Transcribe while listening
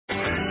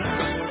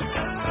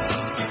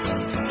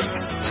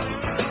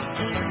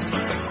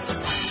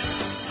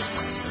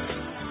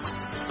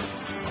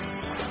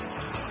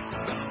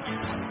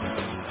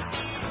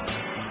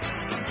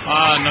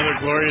another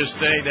glorious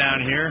day down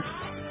here.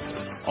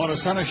 Oh, the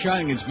sun is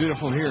shining. It's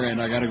beautiful here,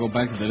 and I got to go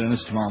back to the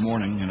dentist tomorrow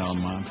morning. And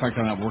in fact,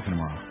 I'm not working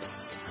tomorrow.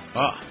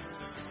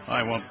 Oh,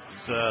 I won't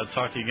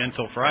talk to you again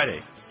till Friday.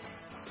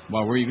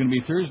 Well, where are you going to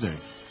be Thursday?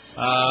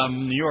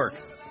 New York.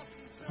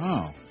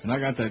 Oh, and I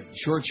got that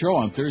short show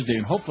on Thursday,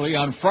 and hopefully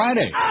on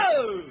Friday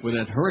with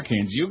that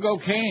Hurricanes. You go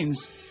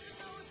Canes.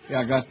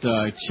 Yeah, I got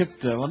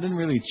chipped. Well, I didn't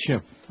really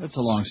chip. That's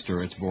a long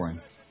story. It's boring.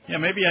 Yeah,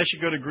 maybe I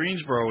should go to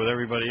Greensboro with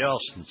everybody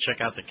else and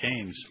check out the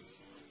Canes.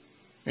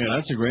 Yeah,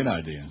 that's a great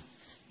idea.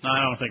 No,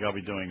 I don't think I'll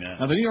be doing that.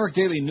 Now, the New York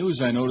Daily News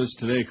I noticed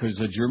today,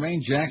 because Jermaine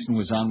Jackson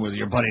was on with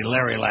your buddy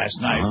Larry last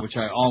night, which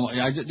I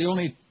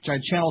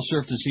channel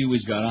surfed to see who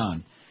he's got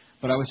on.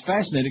 But I was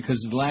fascinated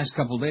because the last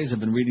couple of days I've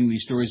been reading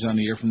these stories on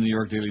the air from the New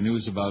York Daily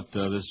News about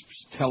this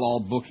tell-all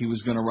book he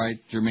was going to write,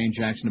 Jermaine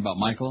Jackson, about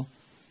Michael.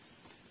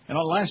 And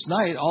last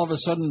night, all of a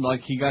sudden,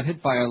 like, he got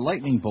hit by a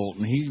lightning bolt,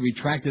 and he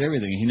retracted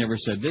everything. He never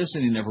said this,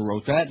 and he never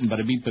wrote that, and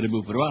bada-beep,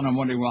 bada-boop, bada-boop. And I'm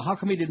wondering, well, how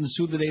come he didn't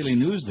sue the Daily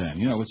News then?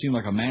 You know, it would seem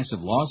like a massive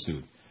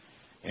lawsuit.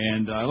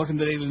 And I look in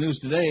the Daily News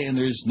today, and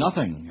there's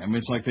nothing. I mean,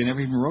 it's like they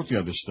never even wrote the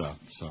other stuff.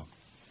 So,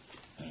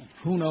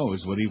 who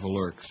knows what evil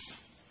lurks.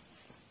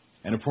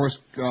 And, of course,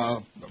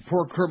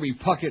 poor Kirby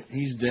Puckett,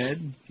 he's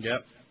dead.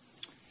 Yep.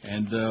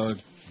 And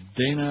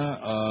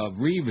Dana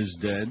Reeve is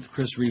dead.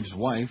 Chris Reeve's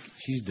wife,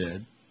 she's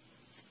dead.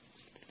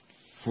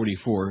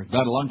 44.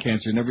 Died of lung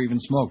cancer, never even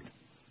smoked.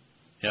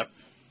 Yep.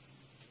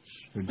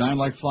 They're dying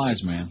like flies,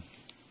 man.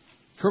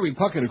 Kirby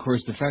Puckett, of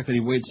course, the fact that he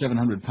weighed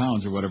 700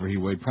 pounds or whatever he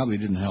weighed probably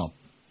didn't help.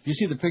 You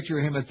see the picture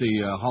of him at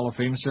the Hall of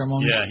Fame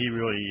ceremony? Yeah, he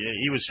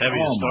was heavy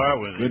to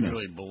start with. He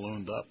really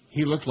ballooned up.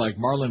 He looked like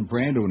Marlon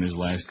Brando in his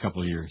last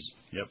couple of years.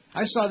 Yep.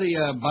 I saw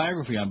the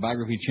biography on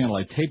Biography Channel.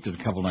 I taped it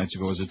a couple nights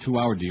ago. It was a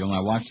 2-hour deal, and I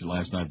watched it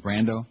last night.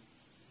 Brando.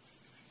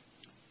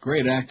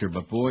 Great actor,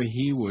 but boy,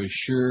 he was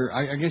sure.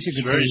 I guess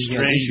you could say he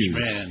had issues.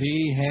 Man.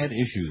 He had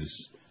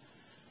issues.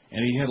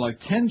 And he had like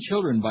 10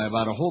 children by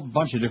about a whole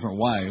bunch of different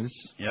wives.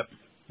 Yep.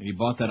 And he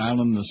bought that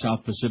island in the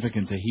South Pacific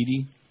in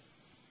Tahiti.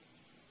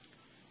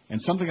 And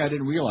something I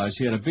didn't realize,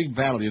 he had a big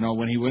battle. You know,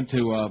 when he went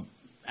to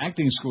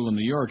acting school in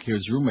New York,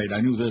 his roommate,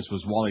 I knew this,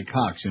 was Wally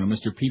Cox. You know,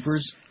 Mr.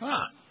 Peepers?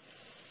 Ah.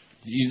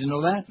 You didn't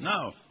know that?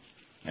 No.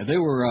 And they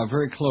were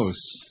very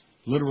close,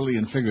 literally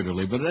and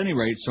figuratively. But at any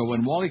rate, so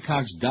when Wally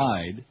Cox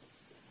died,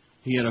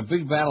 he had a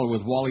big battle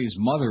with Wally's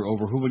mother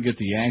over who would get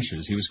the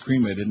ashes. He was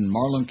cremated, and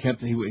Marlon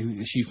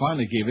she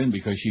finally gave in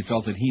because she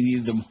felt that he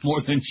needed them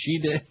more than she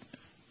did.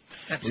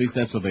 At least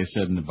that's what they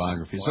said in the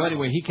biography. Wow. So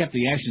anyway, he kept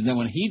the ashes. And then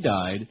when he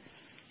died,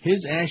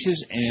 his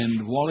ashes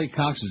and Wally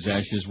Cox's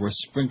ashes were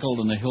sprinkled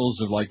in the hills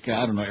of, like,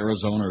 I don't know,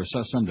 Arizona or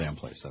some damn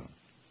place. I don't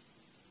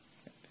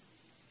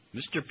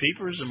know. Mr.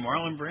 Peepers and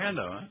Marlon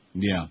Brando, huh?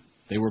 Yeah,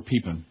 they were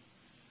peeping.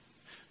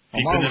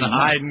 Peeping and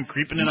hiding,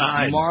 creeping and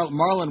hiding.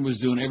 Marlon was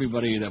doing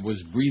everybody that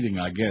was breathing,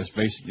 I guess.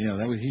 Basically, you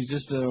know, he's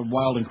just a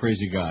wild and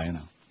crazy guy, you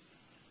know.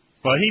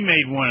 Well, he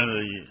made one of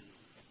the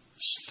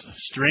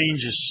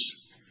strangest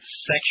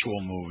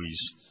sexual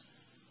movies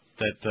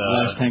that.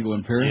 Last Tango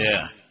in Paris.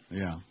 Yeah.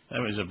 Yeah.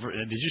 That was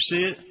did you see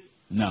it?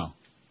 No.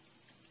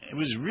 It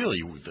was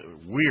really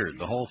weird,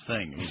 the whole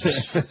thing. It was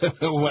just,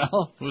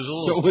 well, it was a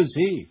little so was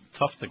he.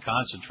 Tough to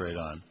concentrate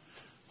on.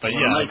 But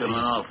make him an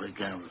offer he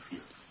can't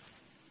refuse.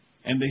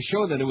 And they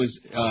showed that it was,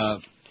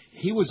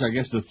 he was, I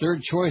guess, the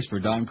third choice for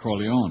Don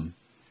Corleone.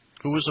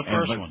 Who was the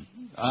first one?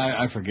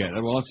 I forget.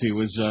 Well, let's see. It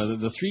was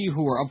the three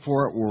who were up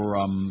for it were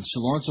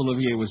Laurence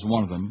Olivier was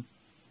one of them,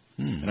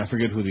 and I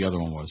forget who the other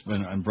one was.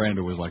 And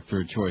Brando was like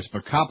third choice,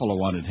 but Coppola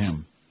wanted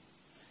him.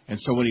 And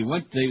so when he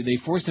went, they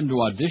forced him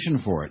to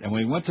audition for it. And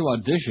when he went to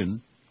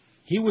audition,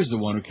 he was the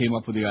one who came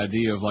up with the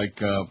idea of like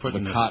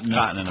putting the cotton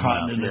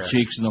in the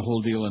cheeks and the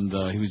whole deal, and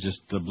he was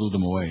just blew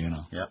them away, you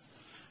know. Yep.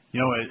 You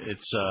know,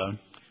 it's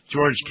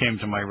George came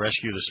to my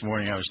rescue this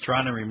morning. I was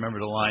trying to remember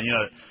the line. You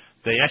know,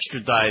 they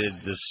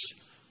extradited this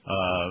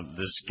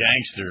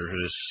gangster,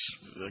 this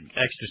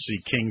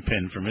ecstasy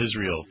kingpin from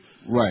Israel.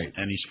 Right.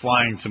 And he's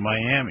flying to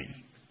Miami.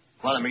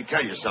 Well, let me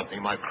tell you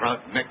something, my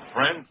Mick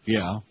friend.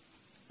 Yeah.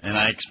 And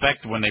I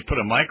expect when they put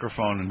a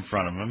microphone in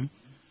front of him,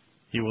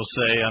 he will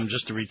say, "I'm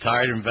just a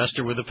retired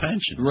investor with a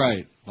pension."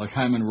 Right, like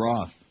Hyman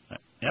Roth.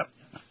 Yep.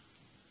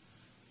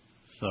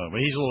 So, but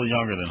he's a little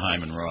younger than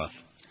Hyman Roth.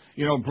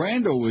 You know,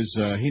 Brando was,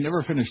 he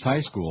never finished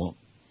high school,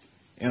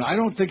 and I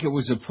don't think it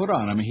was a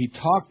put-on. I mean, he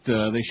talked,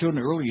 they showed an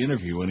early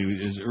interview when he was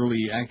his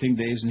early acting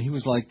days, and he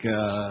was like,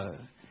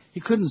 he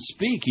couldn't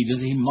speak,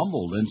 he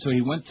mumbled, and so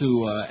he went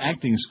to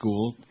acting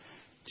school,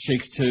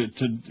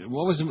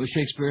 what was the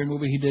Shakespearean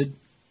movie he did?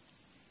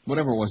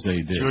 Whatever it was that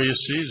he did.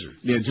 Julius Caesar.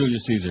 Yeah,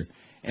 Julius Caesar.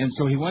 And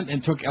so he went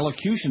and took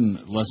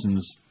elocution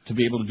lessons to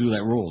be able to do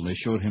that role. They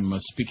showed him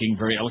speaking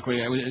very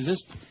eloquently. It was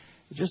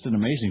just an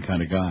amazing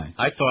kind of guy.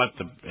 I thought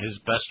his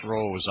best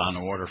role was on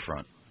the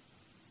Waterfront.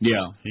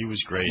 Yeah. He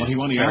was great. Well, he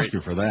won the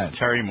Oscar for that.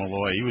 Terry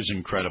Malloy, he was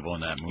incredible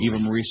in that movie. Eva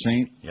Marie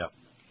Saint. Yep.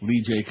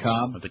 Lee J.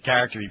 Cobb. But the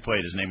character he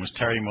played, his name was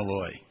Terry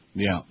Malloy.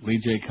 Yeah, Lee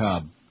J.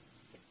 Cobb.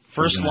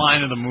 First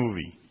line of the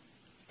movie.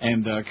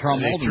 And Carl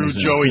They Malden threw was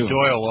in Joey it, too.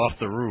 Doyle off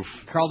the roof.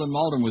 Carlton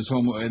Malden was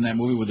home in that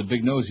movie with the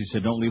big nose. He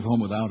said, "Don't leave home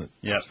without it."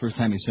 Yeah. First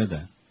time he said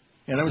that.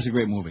 Yeah, that was a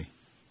great movie.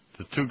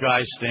 The two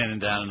guys standing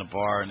down in the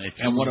bar, and they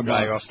threw And what the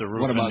guy about off the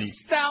roof. what about and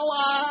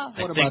Stella?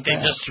 I What think about they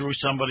that? just threw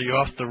somebody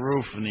off the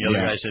roof, and the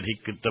other guy said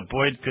the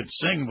boy could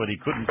sing, but he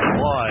couldn't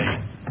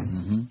fly.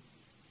 Mm-hmm.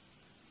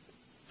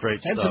 Great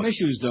Had stuff. some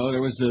issues though.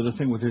 There was the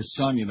thing with his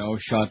son.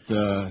 Shot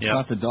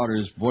the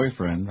daughter's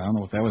boyfriend. I don't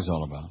know what that was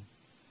all about.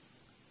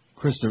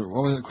 What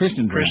was it?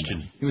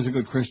 Christian. He was a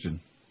good Christian.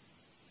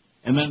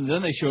 And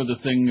then they showed the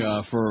thing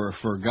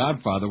for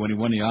Godfather when he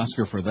won the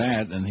Oscar for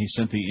that, and he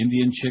sent the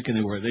Indian chick, and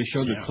they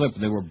showed the clip,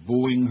 and they were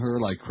booing her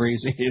like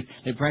crazy.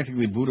 They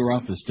practically booed her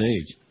off the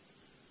stage.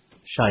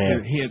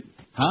 Cheyenne.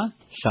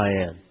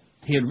 Cheyenne.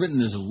 He had written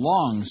this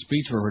long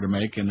speech for her to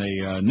make, and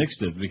they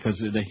nixed it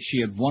because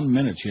she had 1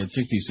 minute. She had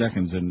 60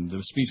 seconds, and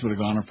the speech would have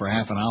gone on for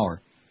half an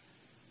hour.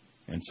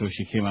 And so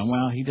she came on,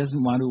 well, he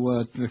doesn't want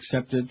to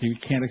accept it. He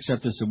can't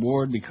accept this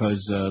award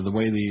because the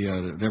way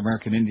the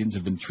American Indians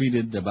have been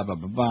treated, blah, blah,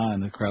 blah, blah,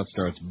 and the crowd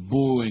starts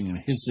booing and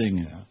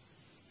hissing.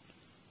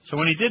 So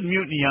when he did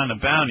Mutiny on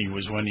the Bounty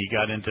was when he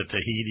got into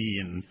Tahiti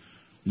and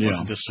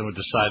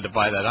decided to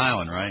buy that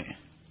island, right?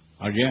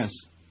 I guess.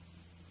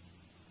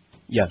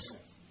 Yes.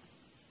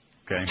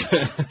 Okay.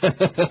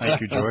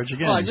 Thank you, George.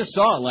 Again. Well, I just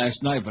saw it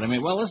last night, but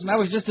listen, I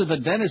was just at the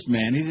dentist,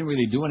 man. He didn't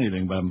really do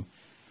anything, but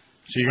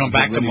So you're going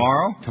back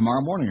tomorrow?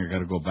 Tomorrow morning I got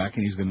to go back,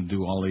 and he's going to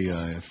do all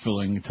the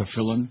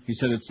tefillin. He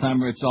said it's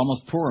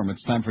almost Purim.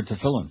 It's time for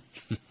tefillin.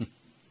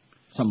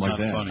 Something like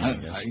that.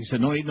 Funny, he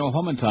said, don't eat no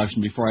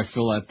Hamantaschen before I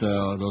fill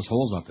those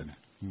holes up in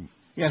it.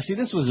 Yeah, see,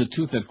 this was a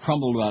tooth that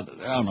crumbled about,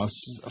 I don't know,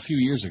 a few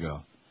years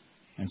ago.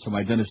 And so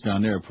my dentist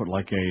down there put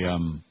like a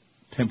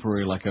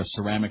temporary, like a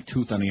ceramic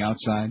tooth on the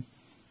outside.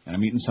 And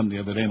I'm eating something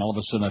the other day, and all of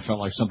a sudden I felt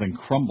like something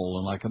crumble,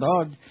 and like,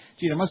 oh,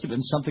 gee, there must have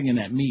been something in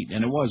that meat,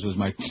 and it was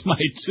my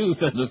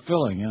tooth and the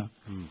filling,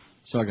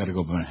 So I got to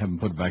go have them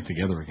put it back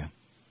together again.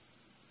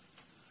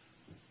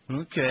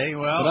 Okay,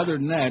 well. But other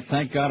than that,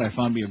 thank God I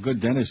found me a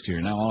good dentist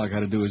here. Now all I got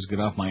to do is get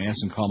off my ass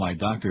and call my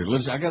doctor.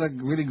 I got a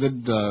really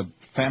good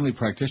family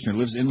practitioner who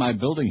lives in my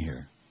building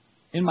here,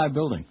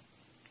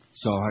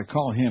 So I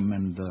call him,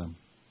 and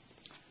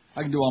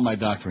I can do all my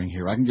doctoring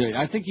here.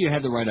 I think you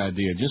had the right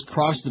idea. Just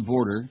cross the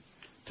border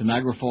to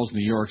Niagara Falls,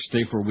 New York,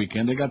 stay for a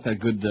weekend. They got that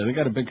good. They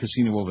got a big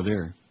casino over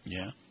there.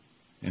 Yeah.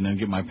 And then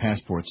get my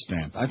passport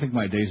stamped. I think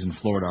my days in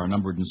Florida are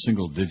numbered in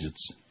single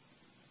digits.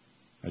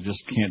 I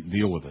just can't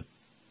deal with it.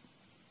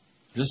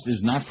 This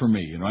is not for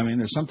me.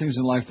 There's some things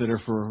in life that are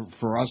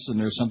for us, and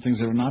there's some things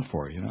that are not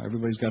for you.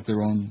 Everybody's got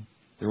their own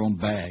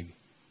bag.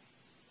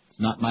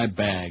 It's not my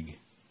bag.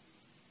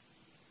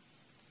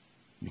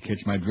 You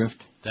catch my drift?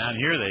 Down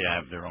here they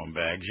have their own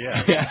bags,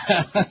 yeah.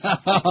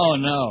 Oh,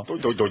 no.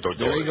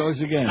 There he goes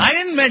again. I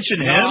didn't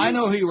mention him. No, I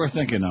know who you were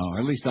thinking of. Or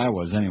at least I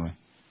was, anyway.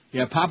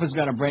 Yeah, Papa's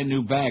got a brand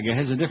new bag. It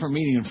has a different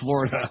meaning in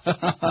Florida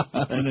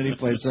than any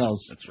place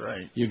else. That's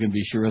right. You can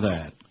be sure of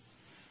that.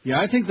 Yeah,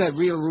 I think that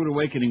Real Rude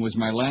Awakening was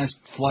my last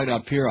flight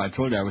up here. I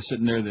told you I was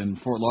sitting there in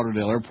Fort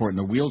Lauderdale Airport, and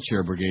the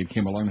wheelchair brigade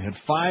came along. They had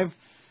five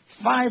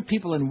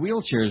people in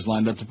wheelchairs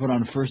lined up to put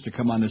on first to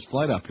come on this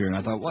flight up here. And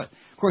I thought, what?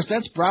 Of course,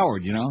 that's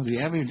Broward, The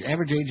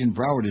average age in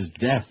Broward is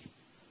death.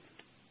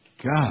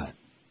 God,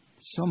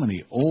 so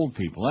many old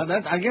people.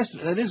 I guess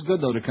that is good,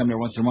 though, to come there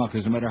once in a while,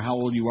 because no matter how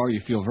old you are, you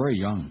feel very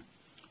young.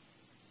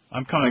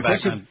 I'm coming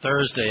back on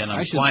Thursday, and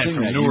I'm flying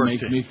from that. Newark.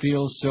 You make me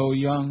feel so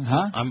young,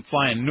 huh? I'm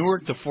flying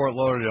Newark to Fort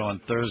Lauderdale on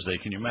Thursday.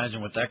 Can you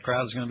imagine what that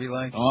crowd's going to be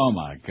like? Oh,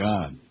 my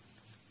God.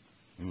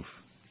 Oof.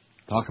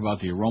 Talk about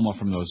the aroma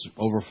from those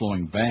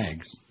overflowing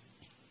bags.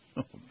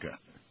 Oh, God.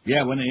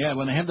 Yeah, when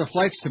they have the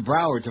flights to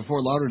Broward, to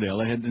Fort Lauderdale,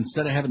 they had,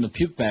 instead of having the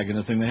puke bag and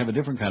the thing, they have a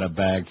different kind of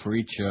bag for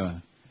each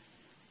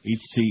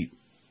seat.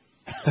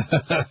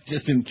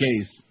 Just in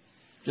case.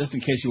 Just in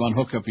case you want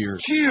to hook up your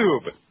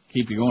Cube.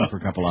 Keep you going for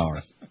a couple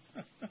hours.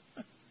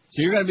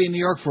 So you're going to be in New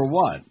York for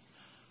what?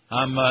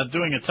 I'm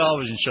doing a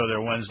television show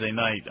there Wednesday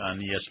night on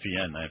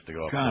ESPN. I have to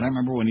go up God, there. I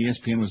remember when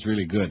ESPN was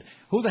really good.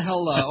 Who the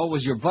hell?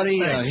 Was your buddy?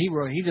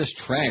 He just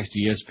trashed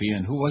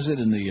ESPN. Who was it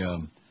in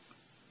the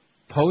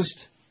Post?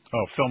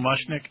 Oh, Phil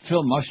Mushnick?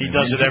 Phil Mushnick. He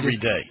does it every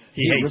day.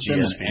 He hates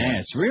ESPN.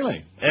 Ass.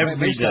 Really?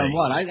 Every day. On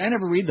what? I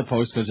never read the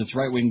Post because it's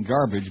right-wing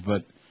garbage,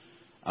 but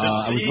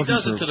he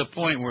does it to the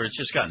point where it's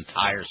just gotten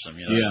tiresome,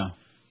 Yeah.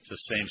 It's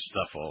the same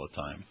stuff all the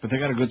time. But they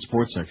got a good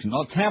sports section.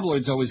 Oh,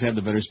 tabloids always have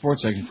the better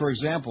sports section. For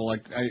example,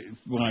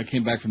 when I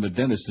came back from the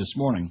dentist this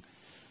morning,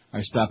 I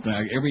stopped,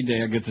 and every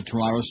day I get the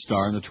Toronto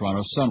Star and the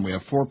Toronto Sun. We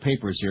have 4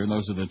 papers here, and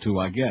those are the 2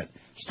 I get.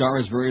 Star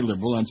is very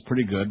liberal, and it's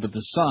pretty good, but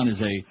the Sun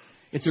is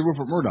it's a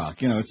Rupert Murdoch.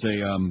 It's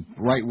a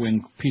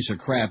right-wing piece of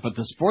crap, but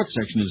the sports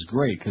section is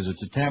great because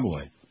it's a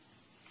tabloid.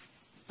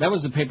 That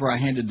was the paper I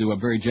handed to a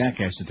Barry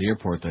Jackass at the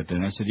airport that day.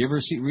 And I said, you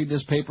ever read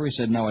this paper? He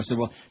said, no. I said,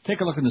 well,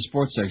 take a look in the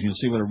sports section. You'll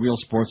see what a real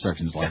sports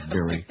section is like,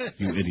 Barry,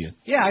 you idiot.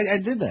 Yeah, I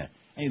did that.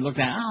 And he looked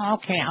at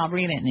okay, I'll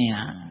read it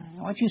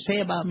now. What you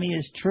say about me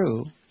is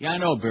true. Yeah, I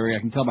know, Barry.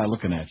 I can tell by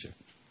looking at you.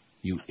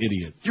 You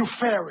idiot. You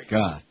fairy.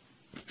 God.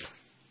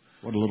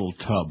 What a little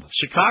tub.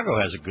 Chicago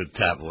has a good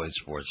tabloid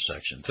sports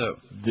section, too.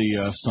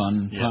 The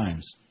Sun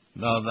Times.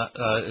 No,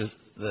 is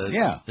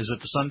it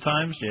the Sun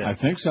Times? Yeah. I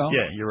think so.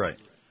 Yeah, you're right.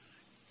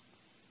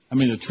 I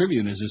mean, the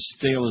Tribune is as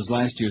stale as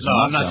last year's. No,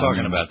 I'm not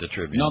talking about the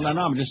Tribune. No,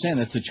 I'm just saying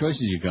that's the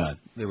choices you got.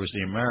 There was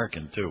the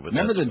American, too. But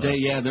remember the day?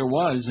 Yeah, there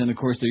was. And, of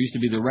course, there used to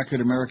be the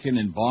Record American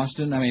in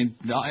Boston. I mean,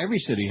 every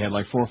city had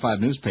like 4 or 5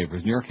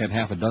 newspapers. New York had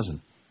half a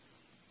dozen.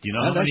 You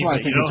know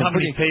how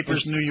many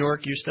papers New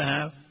York used to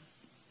have?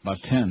 About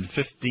 10.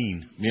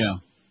 15. Yeah.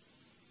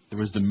 There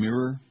was the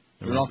Mirror.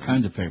 There were all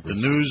kinds of papers. The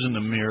News and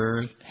the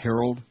Mirror.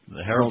 Herald.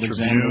 The Herald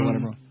Examiner,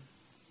 whatever.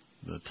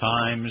 The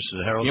Times,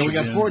 the Herald Tribune.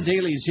 Yeah, we got 4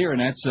 dailies here,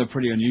 and that's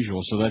pretty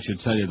unusual. So that should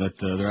tell you that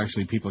there are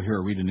actually people here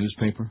who read a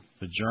newspaper.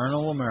 The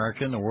Journal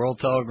American, the World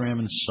Telegram,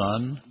 and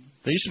Sun.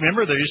 There used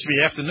to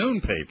be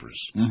afternoon papers.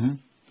 Mm-hmm.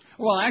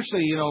 Well,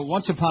 actually,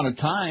 once upon a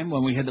time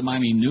when we had the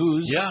Miami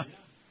News. Yeah.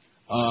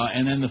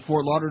 And then the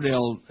Fort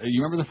Lauderdale,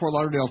 you remember the Fort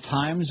Lauderdale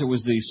Times? It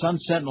was the Sun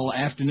Sentinel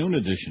afternoon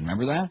edition.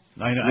 Remember that?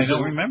 I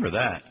don't remember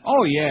that.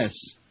 Oh, yes.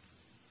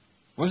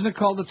 Wasn't it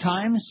called the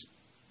Times?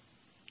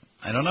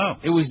 I don't know.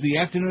 It was the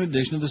afternoon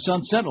edition of the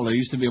Sun Sentinel. There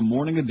used to be a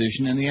morning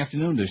edition and the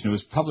afternoon edition. It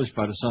was published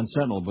by the Sun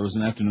Sentinel, but it was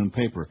an afternoon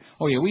paper.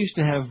 Oh, yeah, we used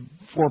to have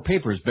 4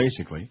 papers,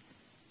 basically.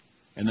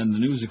 And then the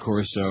news, of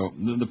course,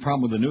 the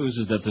problem with the news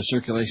is that the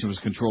circulation was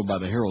controlled by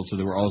the Herald, so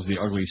they were always the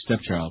ugly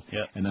stepchild.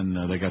 Yep. And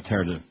then they got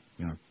tired of,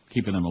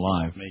 keeping them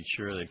alive. Made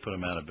sure they put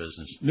them out of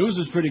business. News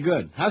was pretty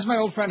good. How's my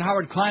old friend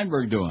Howard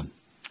Kleinberg doing?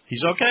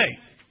 He's okay.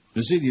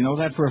 Does he? Do you know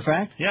that for a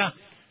fact? Yeah.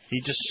 He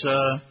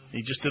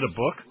just did a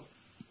book.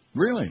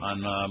 Really?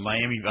 On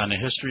the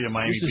history of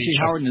Miami Beach. I used to Beach. see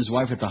Howard and his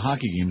wife at the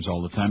hockey games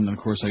all the time. And then, of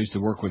course, I used to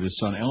work with his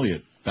son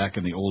Elliot back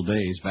in the old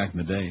days, back in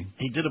the day.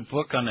 He did a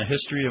book on the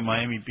history of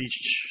Miami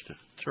Beach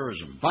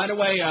tourism. By the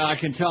way, I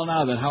can tell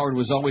now that Howard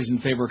was always in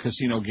favor of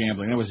casino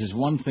gambling. That was his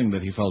one thing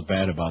that he felt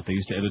bad about. They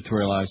used to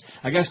editorialize,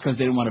 I guess because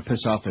they didn't want to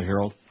piss off the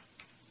Herald.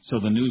 So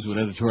the news would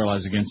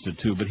editorialize against it,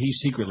 too. But he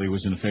secretly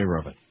was in favor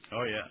of it.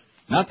 Oh, yeah.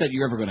 Not that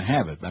you're ever going to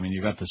have it. I mean,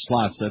 you got the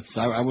slots.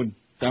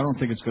 I don't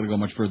think it's going to go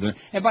much further.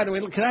 And by the way,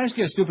 can I ask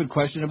you a stupid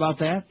question about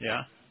that?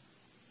 Yeah.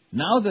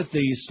 Now that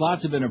the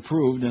slots have been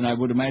approved, and I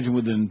would imagine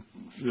within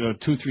 2,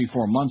 3,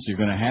 4 months you're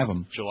going to have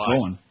them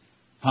going.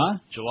 Huh?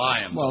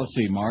 July. Well, let's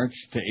see, March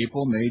to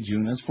April, May,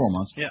 June. That's 4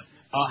 months. Yeah.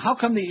 How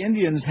come the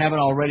Indians haven't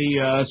already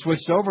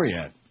switched over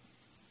yet?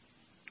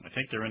 I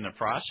think they're in the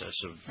process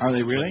of... Are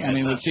they really? I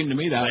mean, it would seem to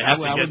me that I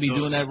would be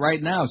doing that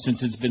right now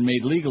since it's been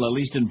made legal, at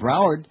least in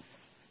Broward.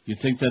 You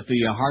think that the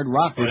Hard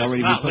Rock would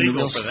already be putting... It's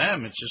not legal for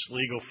them. It's just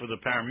legal for the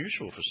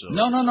parimutuel facility.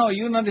 No.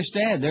 You don't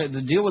understand.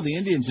 The deal with the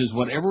Indians is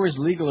whatever is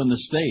legal in the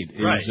state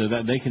is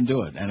that they can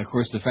do it. And, of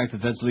course, the fact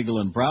that that's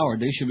legal in Broward,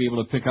 they should be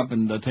able to pick up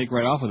and take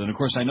right off with it. And, of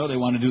course, I know they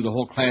want to do the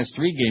whole Class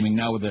 3 gaming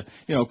now with the,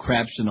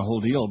 craps and the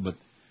whole deal. But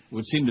it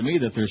would seem to me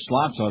that their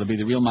slots ought to be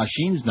the real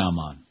machines now,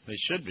 man. They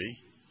should be.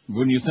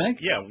 Wouldn't you think?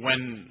 Yeah,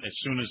 as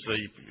soon as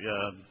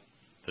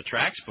the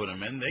tracks put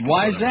them in.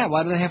 Why is that?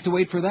 Why do they have to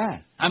wait for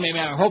that? I mean,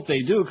 I hope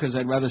they do, because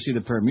I'd rather see the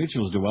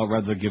parimutuels do well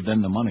rather than give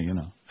them the money,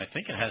 I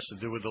think it has to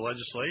do with the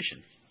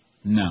legislation.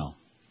 No.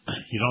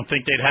 You don't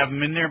think they'd have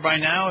them in there by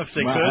now if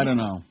they could? I don't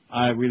know.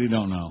 I really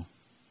don't know.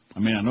 I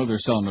mean, I know they're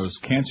selling those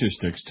cancer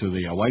sticks to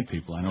the white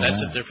people. I know That's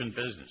that. a different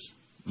business.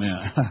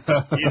 Yeah.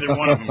 Either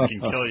one of them can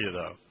kill you,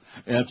 though.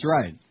 That's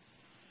right.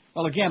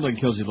 Well, the gambling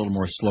kills you a little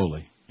more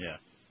slowly. Yeah.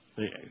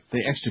 They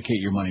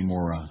extricate your money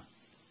more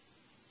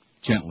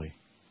gently.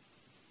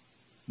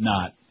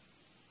 Not.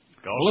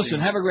 Well, listen,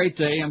 have a great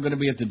day. I'm going to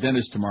be at the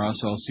dentist tomorrow,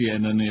 so I'll see you.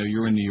 And then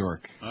you're in New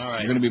York. All right.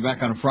 You're going to be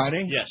back on a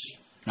Friday? Yes.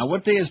 Now,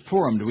 what day is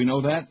Purim? Do we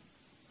know that?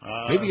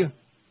 Maybe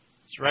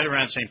it's right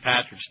around St.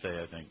 Patrick's Day,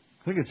 I think.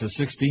 I think it's the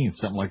 16th,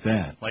 something like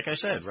that. Like I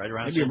said, right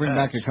around Maybe St. you bring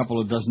Patrick's. back a couple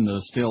of dozen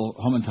stale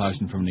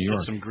Hummintaschen from New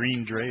York. Get some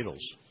green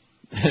dreidels.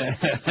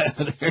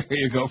 There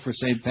you go for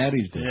St.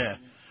 Patty's Day. Yeah.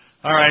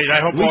 All right. I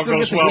hope all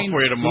goes well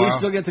for you tomorrow. Do we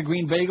still get the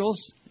green bagels?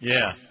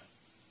 Yeah.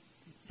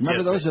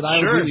 Remember those at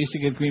Iowa? We used to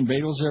get green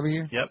bagels every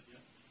year? Yep.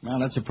 Well,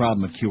 that's a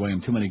problem at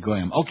QAM. Too many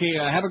goyim. Okay,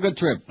 have a good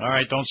trip. All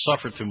right. Don't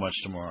suffer too much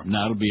tomorrow.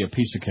 No, it'll be a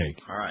piece of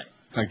cake. All right.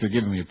 In fact, they're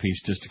giving me a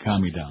piece just to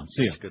calm me down.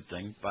 See ya. That's a good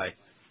thing. Bye.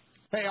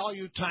 Hey, all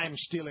you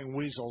time-stealing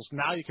weasels,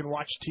 now you can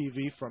watch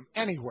TV from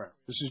anywhere.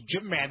 This is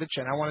Jim Mandich,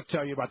 and I want to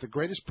tell you about the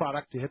greatest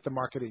product to hit the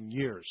market in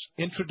years.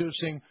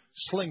 Introducing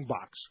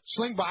Slingbox.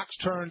 Slingbox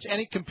turns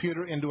any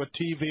computer into a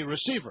TV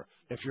receiver.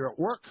 If you're at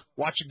work,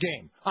 watch a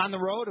game. On the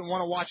road and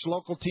want to watch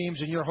local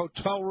teams in your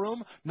hotel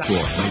room, they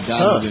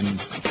dialed in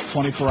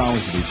 24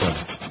 hours of each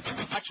other.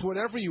 Watch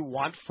whatever you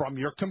want from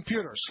your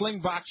computer.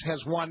 Slingbox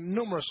has won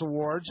numerous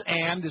awards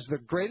and is the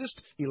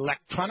greatest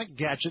electronic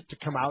gadget to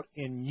come out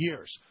in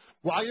years.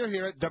 While you're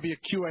here at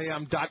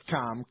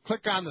WQAM.com,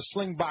 click on the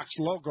Slingbox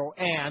logo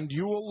and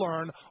you will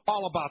learn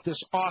all about this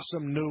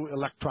awesome new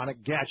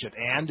electronic gadget.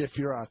 And if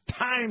you're a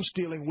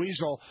time-stealing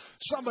weasel,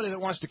 somebody that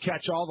wants to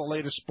catch all the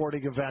latest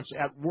sporting events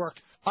at work,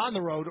 on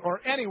the road, or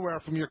anywhere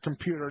from your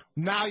computer,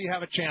 now you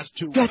have a chance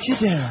to... Got you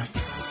down.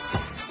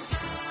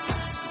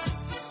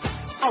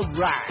 All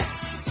right.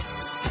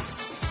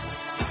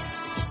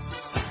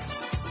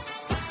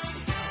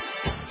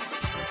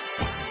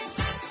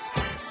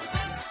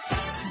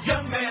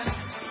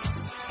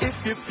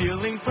 you're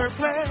feeling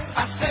perplexed.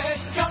 I said,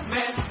 young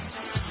man,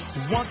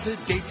 want to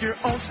date your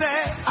own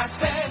sex. I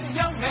said,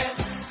 young man,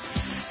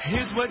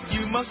 here's what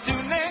you must do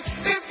next.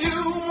 If you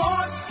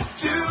want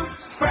to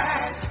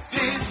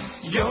practice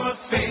your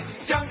faith,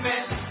 young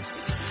man,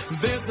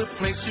 there's a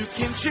place you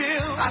can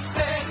chill. I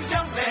said,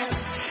 young man,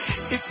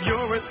 if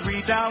you're a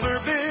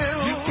 $3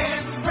 bill, you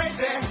can pray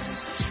there,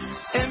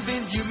 and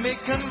then you may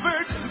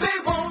convert. They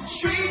won't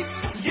treat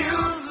you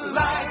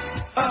like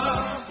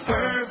a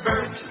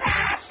pervert.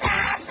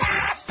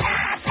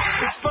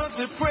 It's fun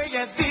to pray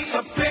at the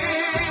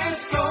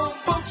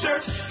Episcopal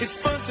Church. It's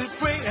fun to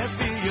pray at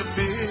the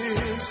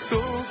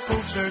Episcopal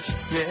Church,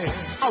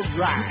 yeah. All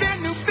right. Their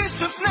new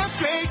bishop's now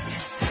straight,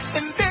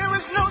 and there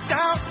is no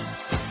doubt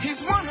he's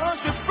 100%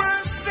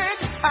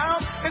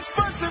 out. It's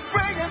fun to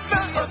pray at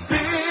the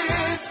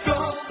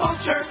Episcopal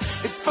Church.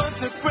 It's fun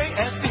to pray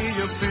at the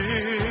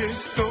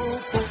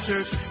Episcopal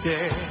Church,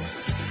 yeah.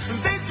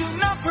 They do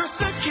not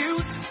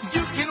persecute.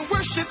 You can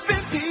worship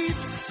in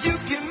peace. You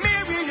can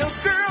marry a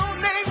girl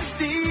named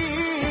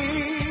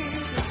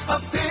Steve.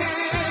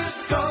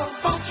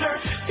 Episcopal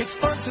Church. It's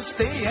fun to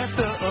stay at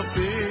the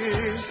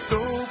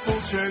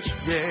Episcopal Church,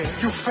 yeah.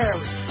 You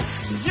fairy.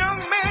 Young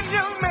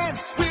man,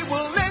 we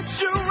will let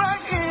you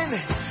right in.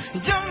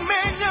 Young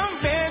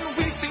man,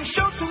 we sing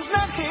show tunes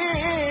not here.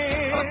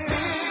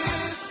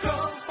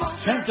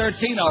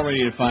 10:13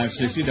 already at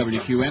 560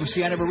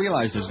 WQMC. I never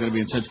realized I was going to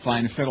be in such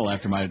fine fiddle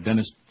after my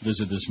dentist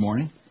visit this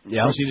morning.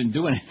 Yeah. Of course, he didn't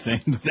do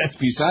anything, but that's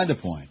beside the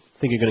point.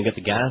 Think you're going to get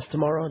the gas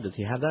tomorrow? Does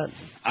he have that?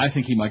 I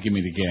think he might give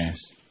me the gas.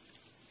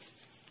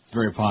 It's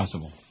very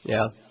possible.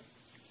 Yeah.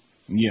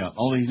 Yeah,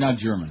 although he's not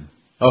German.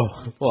 Oh,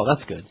 well,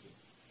 that's good.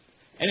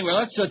 Anyway,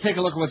 let's take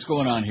a look at what's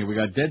going on here. We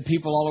got dead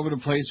people all over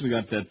the place. We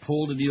got that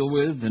pool to deal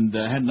with, and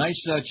had a nice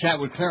chat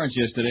with Clarence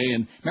yesterday.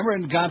 And remember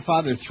in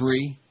Godfather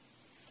 3?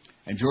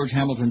 And George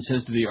Hamilton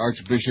says to the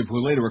Archbishop,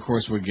 who later, of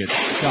course, would get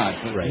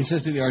shot, but right. He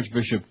says to the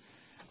Archbishop,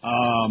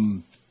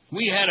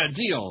 we had a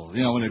deal,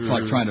 you know, when they're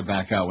like trying to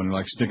back out, when they're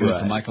like sticking it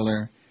to Michael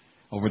there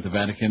over at the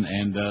Vatican.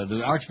 And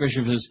the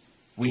Archbishop says,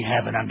 we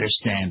have an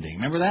understanding.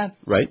 Remember that?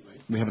 Right.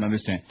 We have an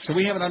understanding. So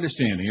we have an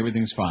understanding.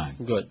 Everything's fine.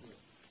 Good.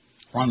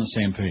 We're on the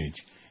same page.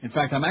 In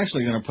fact, I'm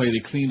actually going to play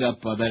the cleaned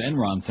up that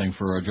Enron thing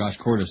for Josh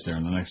Cordes there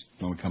in the next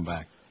when we come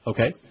back.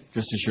 Okay.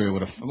 Just to show you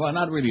what well,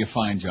 not really a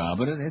fine job,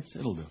 but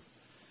it'll do.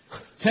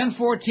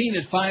 10:14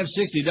 at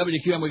 560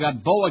 WQM. We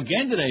got Bo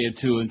again today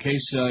at 2. In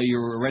case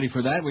you're ready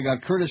for that, we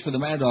got Curtis for the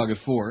Mad Dog at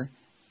 4.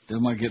 They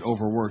might get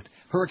overworked.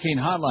 Hurricane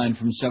Hotline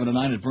from 7 to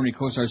 9 at Bernie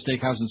Kosar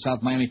Steakhouse in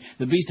South Miami.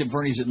 The Beast at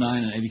Bernie's at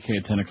 9 and ABK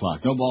at 10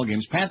 o'clock. No ball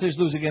games. Panthers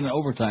lose again in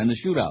overtime. The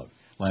shootout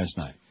last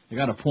night. They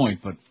got a point,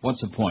 but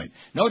what's the point?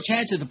 No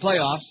chance at the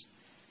playoffs.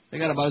 They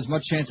got about as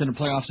much chance in the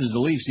playoffs as the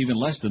Leafs, even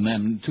less than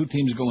them. Two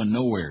teams going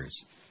nowheres.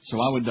 So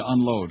I would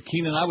unload.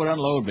 Keenan, I would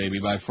unload, baby,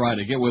 by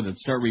Friday. Get with it.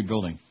 Start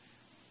rebuilding.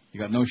 You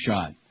got no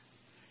shot.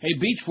 Hey,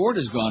 Beach Ford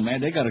is gone, man.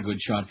 They got a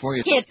good shot for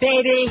you. Get,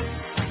 baby.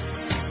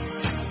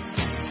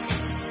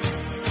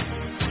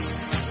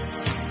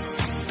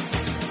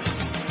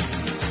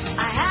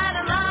 I had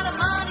a lot of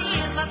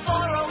money in my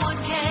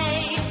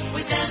 401k.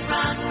 With that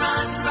run,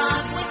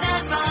 with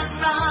that run.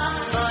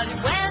 But it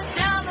went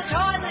down the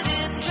toilet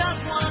in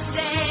just one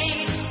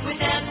day. With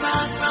that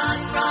run,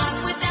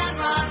 with that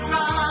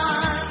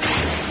run.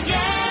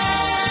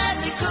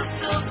 Yeah, they cooked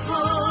the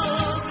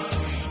books.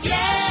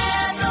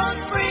 Yeah, those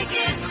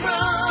friggin'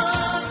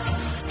 crooks.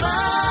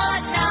 But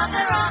now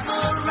they're on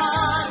the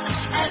run.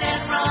 And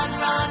then run,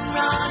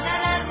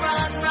 and then run.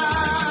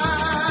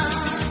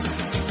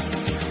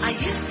 I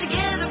used to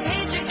get a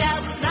paycheck that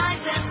was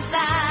nice and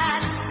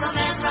fat. From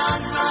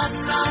Enron,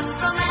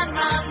 from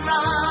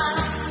Enron.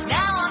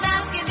 Now I'm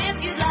asking if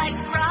you'd like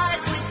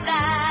fries with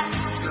that.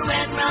 Screw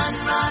Enron,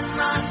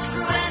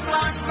 screw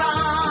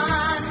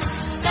Enron.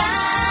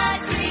 That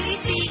greedy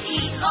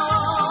CEO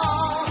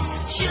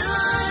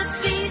should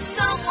be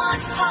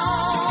someone's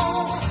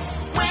home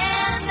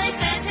when they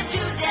send him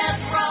to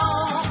death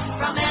row.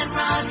 From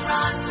Enron,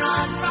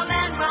 from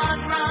Enron.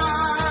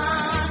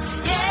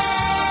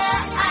 Yeah,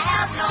 I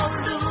have no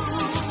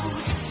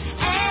loot,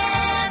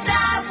 and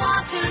I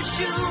want to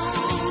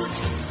shoot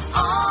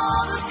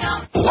all the scum.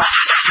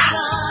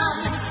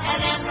 And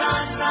then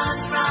run,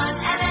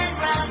 and then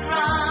run.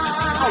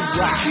 All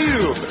right.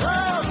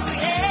 Oh,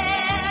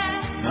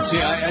 yeah. Now, see,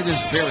 I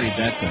just buried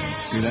that thing.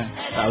 See that?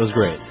 That was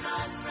great.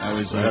 I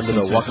was. Right under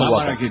the how waka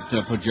about I waka.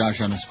 could put Josh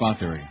on the spot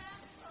there again?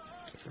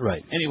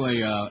 Right.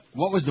 Anyway,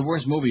 what was the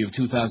worst movie of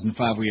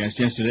 2005 we asked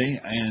yesterday?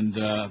 And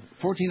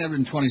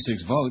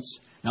 1,426 votes.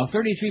 Now,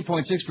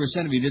 33.6%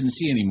 of you didn't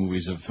see any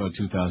movies of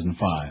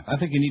 2005. I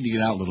think you need to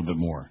get out a little bit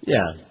more. Yeah.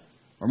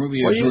 Or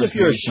maybe Or even if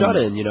you're a some-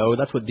 shut-in, you know,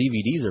 that's what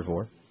DVDs are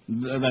for.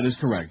 That is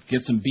correct.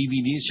 Get some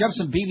BVDs. Shove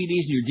some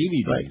BVDs in your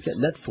DVDs. Right. Get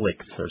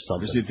Netflix or Or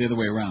something. see it the other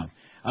way around.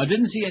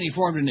 Didn't see any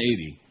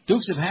 480.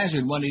 Dukes of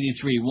Hazzard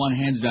 183. One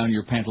hands down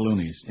your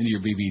pantaloonies into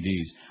your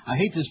BVDs. I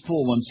Hate This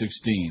Pool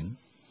 116.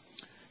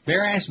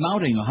 Bare Ass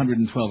Mounting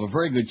 112. A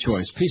very good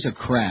choice. Piece of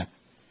crap.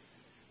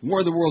 War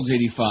of the Worlds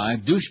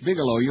 85, Douche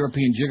Bigelow,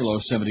 European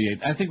Gigolo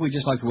 78. I think we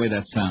just like the way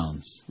that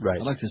sounds. Right.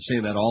 I'd like to say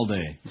that all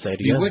day. Say it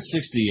again. Bewitched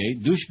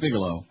 68, Douche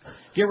Bigelow.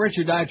 Get Rich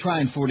or Die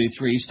Trying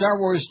 43, Star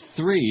Wars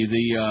 3,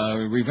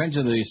 the Revenge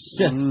of the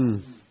Sith.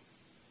 And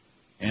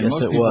Yes,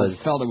 most it people was.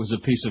 felt it was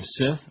a piece of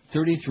Sith.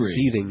 33.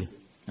 Seething.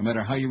 No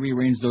matter how you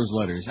rearrange those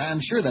letters. I'm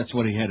sure that's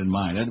what he had in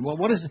mind. Well,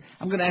 what is?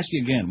 I'm going to ask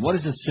you again. What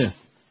is a Sith?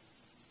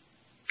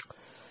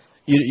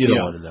 You don't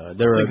want to know.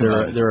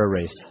 They're a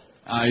race.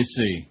 I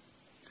see.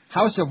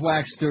 House of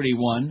Wax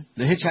 31,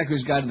 The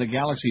Hitchhiker's Guide to the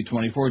Galaxy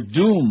 24,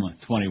 Doom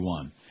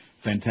 21,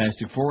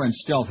 Fantastic Four and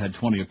Stealth had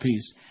 20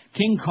 apiece,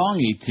 King Kong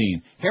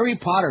 18, Harry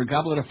Potter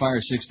Goblet of Fire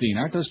 16.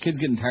 Aren't those kids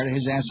getting tired of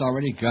his ass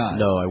already? God.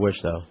 No, I wish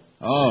so.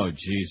 Oh,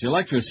 jeez.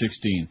 Electra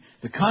 16,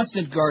 The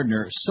Constant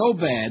Gardener, so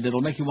bad that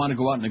it'll make you want to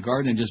go out in the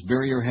garden and just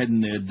bury your head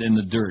in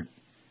the dirt.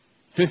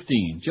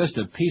 15, Just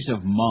a Piece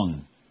of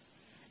Mung.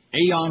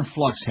 Aeon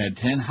Flux had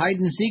 10, Hide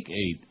and Seek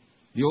 8,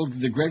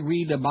 the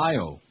Gregory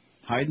DeBio,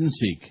 Hide and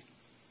Seek.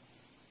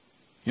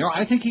 You know,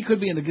 I think he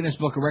could be in the Guinness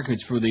Book of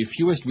Records for the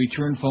fewest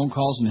return phone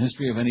calls in the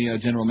history of any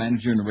general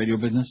manager in the radio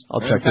business. I'll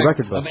check the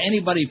record book. Of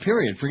anybody,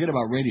 period. Forget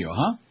about radio,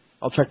 huh?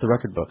 I'll check the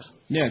record books.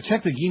 Yeah,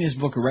 check the Guinness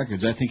Book of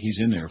Records. I think he's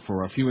in there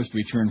for fewest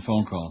return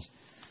phone calls.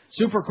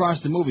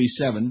 Supercross the movie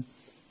 7.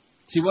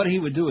 See, what he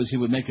would do is he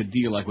would make a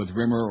deal like with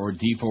Rimmer or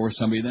Defo or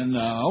somebody. Then,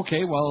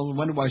 okay, well,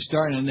 when do I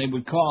start? And they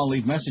would call and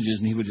leave messages,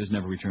 and he would just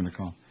never return the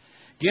call.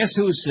 Guess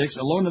Who's 6,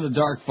 Alone in the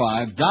Dark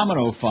 5,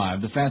 Domino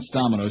 5, the Fats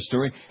Domino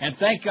story, and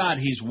thank God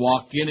he's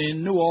walking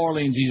in New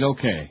Orleans. He's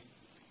okay.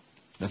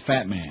 The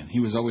Fat Man. He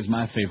was always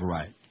my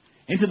favorite.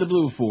 Into the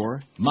Blue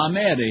 4,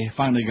 Mamere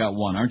finally got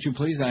one. Aren't you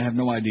pleased? I have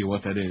no idea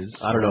what that is.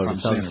 I don't know. It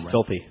sounds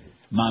filthy.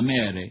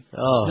 Mamere.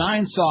 Oh. It's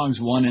 9 songs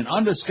won, and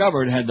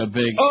Undiscovered had the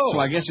big. So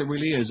I guess it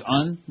really is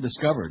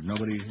Undiscovered.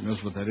 Nobody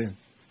knows what that is.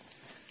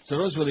 So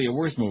those were the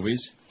worst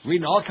movies.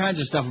 Reading all kinds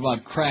of stuff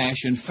about Crash.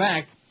 In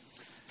fact,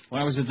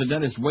 when I was at the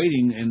dentist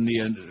waiting in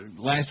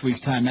the last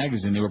week's Time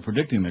magazine, they were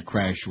predicting that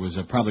Crash was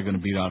probably going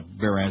to beat out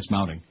Bare Ass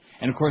Mounting.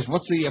 And of course,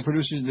 what's the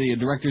the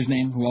director's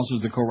name, who also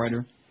is the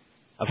co-writer?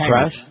 Of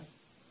Crash?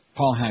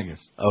 Paul Haggis.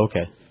 Oh,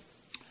 okay.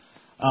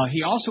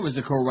 He also was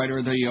the co-writer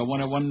of the one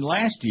that won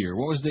last year.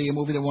 What was the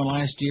movie that won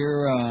last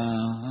year?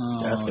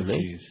 You're asking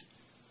me?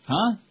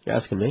 Huh? You're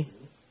asking me?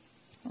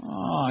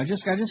 Oh, I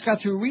just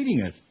got through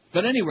reading it.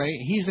 But anyway,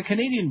 he's a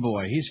Canadian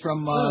boy. He's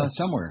from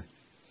somewhere.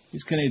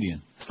 He's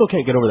Canadian. Still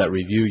can't get over that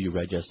review you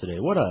read yesterday.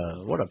 What a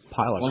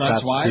pile of crap. Well,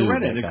 that's why I stew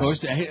read it. that It guy. goes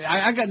to,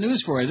 I got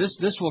news for you.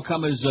 This will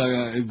come as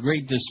a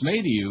great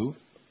dismay to you.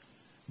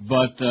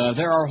 But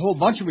there are a whole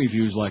bunch of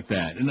reviews like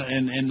that,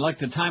 and like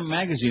the Time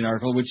magazine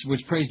article,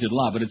 which praised it a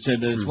lot, but it said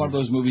that it's one of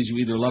those movies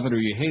you either love it or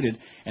you hate it,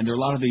 and there are a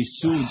lot of these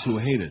suits who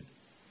hate it,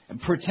 and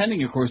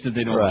pretending, of course, that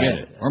they don't get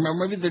it, or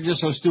maybe they're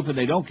just so stupid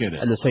they don't get it.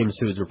 And the same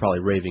suits were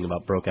probably raving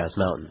about Broke-Ass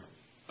Mountain.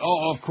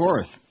 Oh, of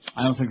course.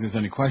 I don't think there's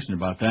any question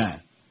about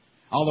that.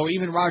 Although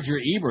even Roger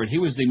Ebert, he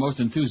was the most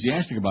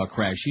enthusiastic about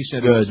Crash. He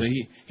said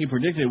he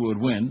predicted it would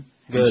win,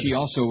 and she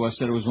also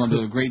said it was one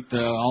of the great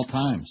all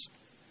times.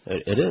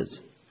 It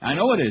is. I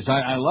know it is.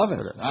 I love it.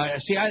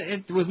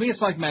 With me,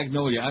 it's like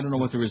Magnolia. I don't know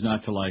what there is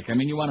not to like. I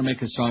mean, you want to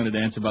make a song to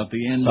dance about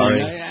the end.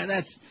 Sorry.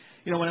 That's,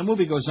 when a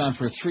movie goes on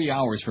for 3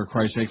 hours, for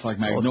Christ's sakes, like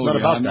Magnolia, well,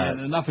 it's not about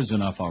that. Enough is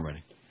enough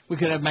already. We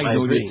could have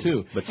Magnolia,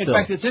 too. But in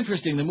fact, it's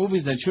interesting. The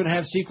movies that should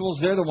have sequels,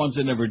 they're the ones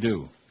that never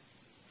do.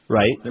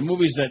 Right. The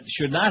movies that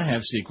should not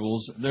have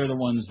sequels, they're the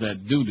ones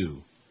that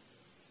do.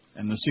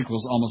 And the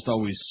sequels almost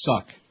always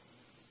suck.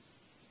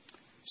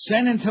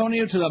 San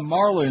Antonio to the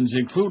Marlins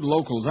include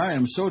locals. I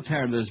am so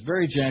tired of this.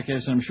 Very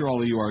jackass, and I'm sure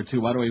all of you are too.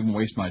 Why do I even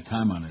waste my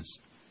time on this?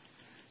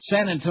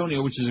 San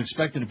Antonio, which is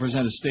expected to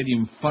present a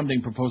stadium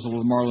funding proposal to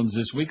the Marlins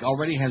this week,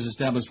 already has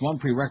established one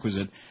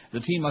prerequisite. The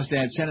team must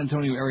add San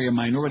Antonio area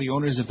minority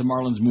owners if the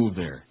Marlins move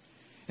there.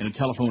 In a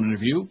telephone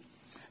interview,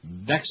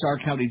 Bexar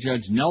County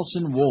Judge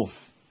Nelson Wolf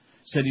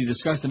said he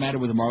discussed the matter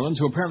with the Marlins,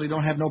 who apparently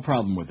don't have no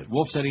problem with it.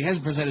 Wolf said he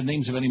hasn't presented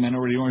names of any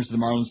minority owners to the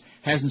Marlins,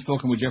 hasn't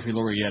spoken with Jeffrey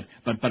Lurie yet,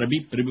 but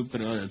bada-beep,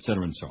 bada-boop, et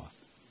cetera and so on.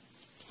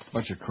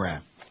 Bunch of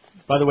crap.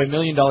 By the way, $1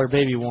 Million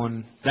Baby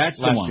won. That's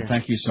the one. Year.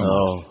 Thank you so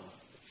much.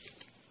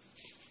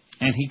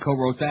 And he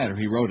co-wrote that, or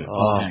he wrote it.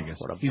 Paul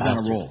Haggis. He's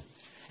on a roll.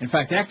 In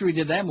fact, after he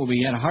did that movie,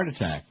 he had a heart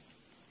attack.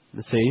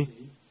 See?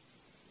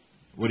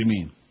 What do you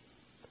mean?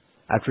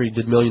 After he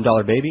did $1 Million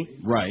Baby?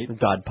 Right.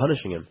 God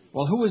punishing him.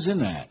 Well, who was in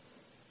that?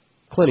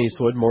 Clint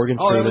Eastwood, Morgan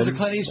Freeman. Oh, it was a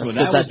Clint Eastwood.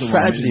 That was the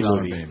tragedy $1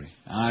 movie. Million Baby.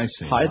 I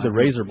see. Hide the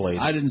razor blade.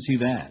 I didn't see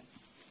that.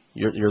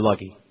 You're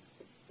lucky.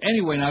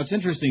 Anyway, now it's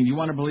interesting. You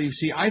want to believe?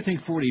 See, I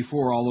think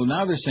 44. Although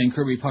now they're saying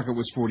Kirby Puckett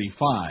was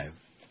 45.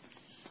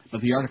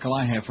 But the article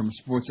I have from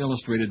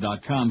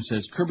SportsIllustrated.com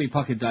says Kirby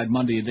Puckett died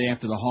Monday, a day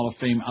after the Hall of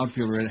Fame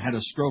outfielder had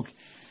a stroke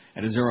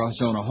at his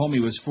Arizona home. He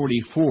was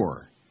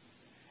 44.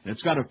 And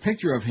it's got a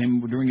picture of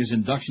him during his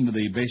induction to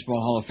the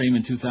Baseball Hall of Fame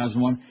in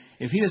 2001.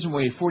 If he doesn't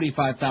weigh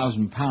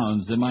 45,000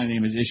 pounds, then my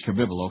name is Ish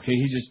Kabibble, okay?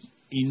 He's just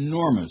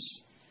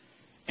enormous.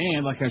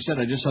 And, like I said,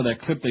 I just saw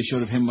that clip they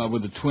showed of him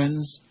with the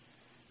Twins,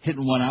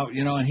 hitting one out,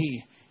 and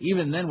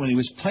Even then, when he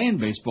was playing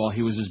baseball,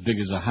 he was as big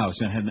as a house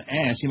and had an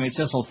ass. He made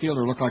Cecil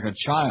Fielder look like a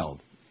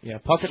child. Yeah,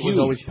 Puckett was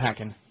always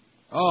packing.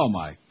 Oh,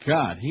 my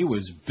God. He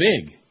was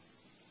big.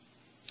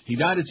 He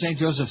died at St.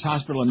 Joseph's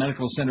Hospital and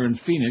Medical Center in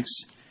Phoenix.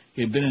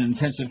 He had been in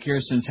intensive care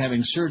since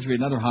having surgery at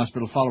another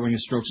hospital following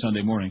his stroke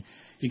Sunday morning.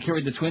 He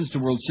carried the Twins to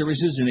World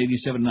Series in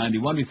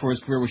 87-91 before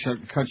his career was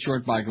cut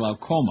short by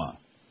glaucoma.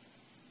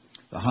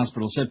 The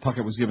hospital said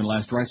Puckett was given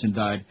last rites and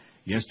died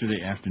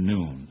yesterday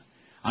afternoon.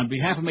 On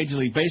behalf of Major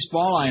League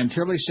Baseball, I am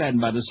terribly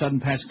saddened by the sudden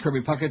passing of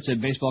Kirby Puckett,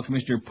 said Baseball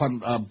Commissioner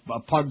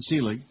Pud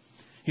Selig.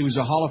 He was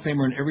a Hall of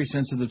Famer in every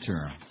sense of the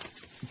term.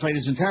 He played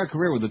his entire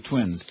career with the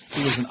Twins.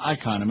 He was an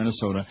icon in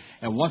Minnesota.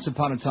 And once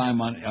upon a time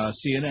on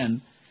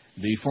CNN,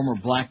 the former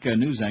black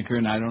news anchor,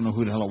 and I don't know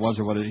who the hell it was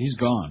or what it is, he's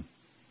gone.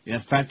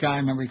 That fat guy,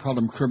 remember, he called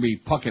him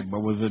Kirby Puckett, but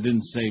it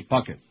didn't say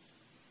Puckett.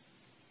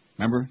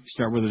 Remember?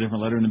 Start with a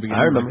different letter in the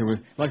beginning. I remember.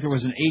 Like there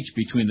was an H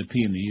between the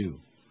P and the U.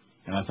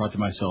 And I thought to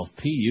myself,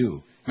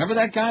 P-U. Remember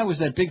that guy? Was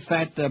that big,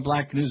 fat,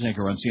 black news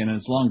anchor on CNN?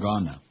 It's long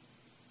gone now.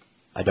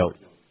 I don't.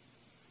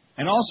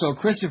 And also,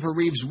 Christopher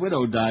Reeve's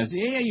widow dies.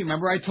 Yeah, you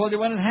remember I told you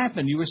when it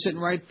happened. You were sitting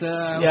right...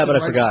 yeah, but I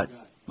forgot.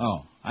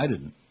 Oh, I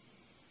didn't.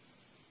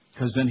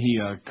 Because then he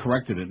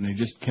corrected it, and he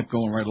just kept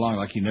going right along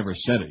like he never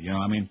said it. You know,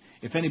 I mean,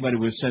 if anybody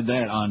would have said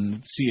that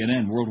on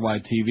CNN,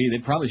 worldwide TV, they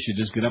probably should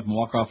just get up and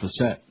walk off the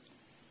set.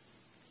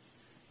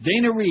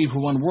 Dana Reeve,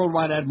 who won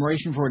worldwide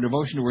admiration for her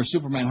devotion to her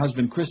Superman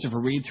husband Christopher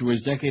Reeve through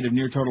his decade of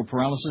near-total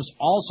paralysis,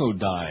 also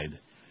died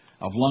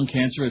of lung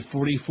cancer at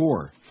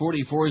 44.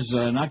 44 is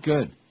not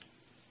good.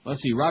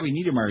 Let's see, Robbie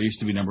Niedermeyer used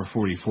to be number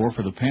 44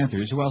 for the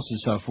Panthers. Who else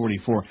is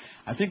 44?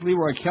 I think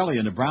Leroy Kelly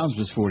in the Browns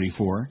was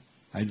 44.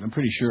 I'm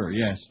pretty sure,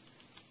 yes.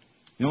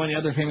 You know any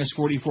other famous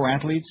 44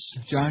 athletes,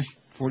 Josh?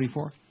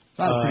 44?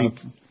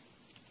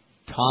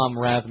 Tom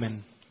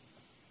Rathman.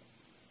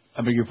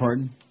 I beg your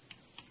pardon?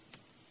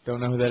 Don't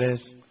know who that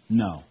is?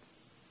 No.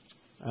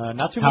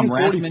 Not too Tom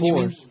many 44s. Rathman, you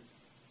mean?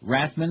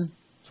 Rathman?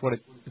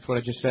 That's what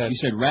I just said. You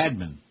said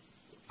Radman.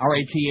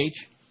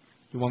 R-A-T-H?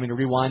 You want me to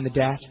rewind the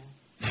dat?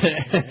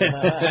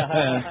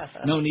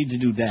 No need to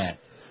do that.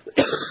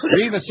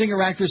 Reeve, a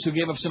singer-actress who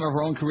gave up some of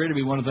her own career to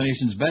be one of the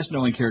nation's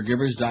best-known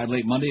caregivers, died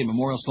late Monday at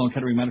Memorial Sloan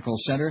Kettering Medical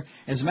Center.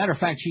 As a matter of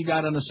fact, she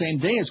died on the same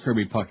day as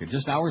Kirby Puckett,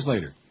 just hours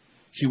later.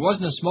 She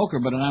wasn't a smoker,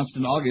 but announced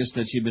in August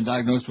that she'd been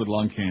diagnosed with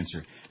lung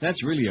cancer.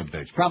 That's really a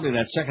bitch. Probably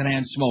that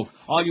secondhand smoke.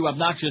 All you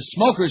obnoxious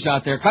smokers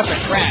out there, cut the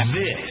crap.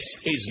 This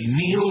is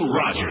Neil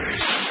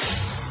Rogers.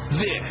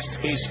 This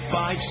is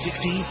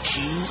 560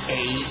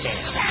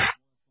 QAM.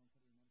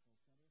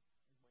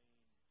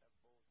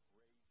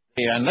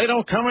 And they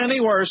don't come any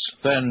worse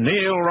than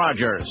Neil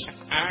Rogers.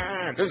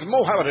 This is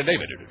Mo Howard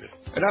David,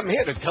 and I'm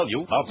here to tell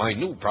you about my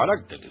new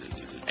product,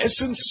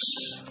 Essence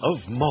of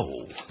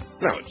Mo.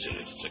 Now,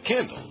 it's a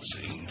candle,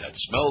 see, that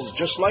smells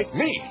just like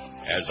me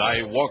as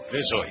I walk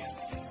this earth.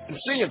 And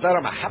seeing that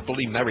I'm a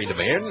happily married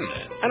man,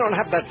 I don't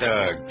have that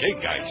gay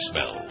guy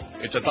smell.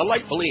 It's a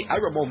delightfully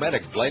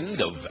aromatic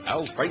blend of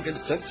Al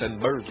Frankincense and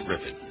Merv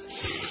Griffin.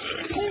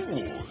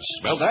 Ooh,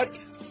 smell that?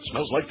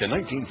 Smells like the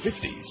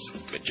 1950s.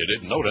 Bet you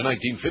didn't know the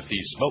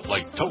 1950s smelled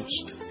like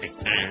toast.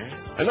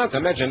 And not to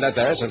mention that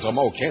the Essence of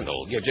Mo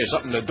candle gives you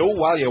something to do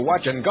while you're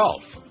watching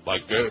golf.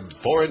 Like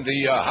pouring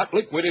the hot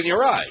liquid in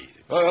your eye.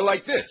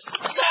 Like this.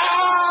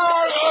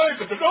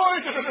 To the door.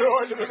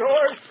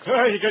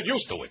 You get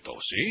used to it, though,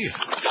 see?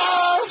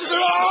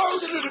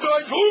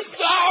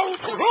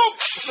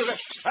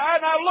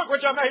 Now look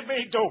what you made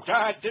me do.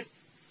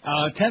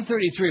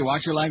 10:33.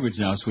 Watch your language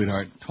now,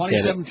 sweetheart.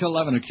 27 till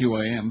 11 at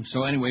QAM.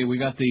 So anyway, we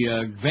got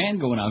the van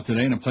going out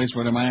today in a place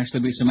where there might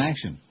actually be some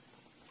action.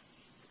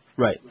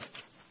 Right.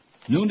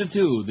 Noon to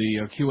 2,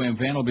 the QAM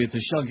van will be at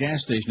the Shell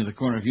gas station at the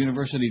corner of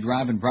University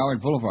Drive and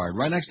Broward Boulevard,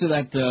 right next to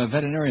that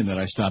veterinarian that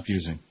I stopped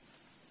using.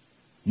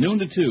 Noon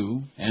to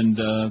 2, and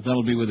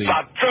that'll be with the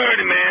About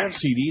 30, man.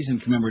 CDs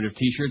and commemorative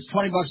T-shirts,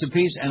 $20 a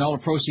piece, and all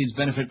the proceeds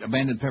benefit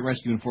Abandoned Pet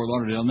Rescue in Fort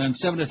Lauderdale. And then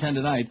 7 to 10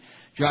 tonight,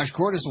 Josh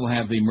Cordes will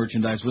have the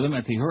merchandise with him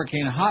at the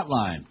Hurricane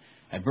Hotline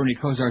at Bernie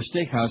Kosar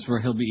Steakhouse, where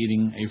he'll be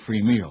eating a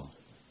free meal.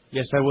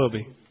 Yes, I will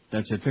be.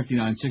 That's at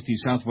 5960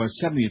 Southwest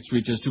 70th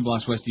Street, just 2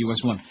 blocks west of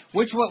US 1.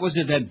 What was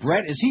it, that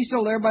Brett? Is he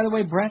still there, by the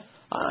way, Brett?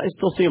 I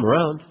still see him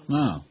around.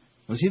 No.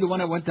 Was he the one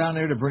that went down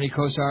there to Bernie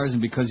Kosar's,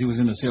 and because he was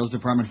in the sales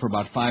department for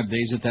about 5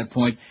 days at that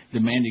point,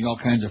 demanding all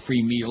kinds of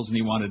free meals, and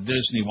he wanted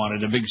this, and he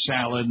wanted a big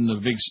salad and a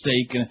big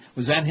steak?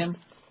 Was that him?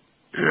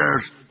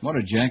 Yes. What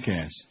a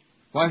jackass.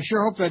 Well, I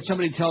sure hope that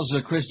somebody tells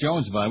Chris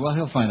Jones about it. Well,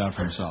 he'll find out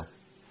for himself.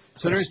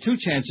 So there's two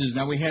chances.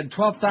 Now, we had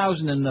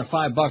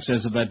 $12,005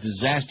 as of that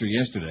disaster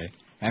yesterday,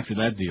 after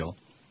that deal,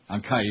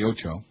 on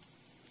Calle-Ocho.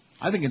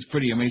 I think it's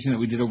pretty amazing that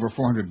we did over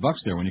 $400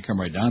 there when you come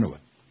right down to it.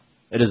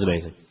 It is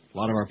amazing. A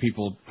lot of our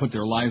people put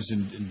their lives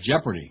in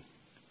jeopardy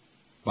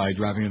by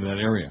driving into that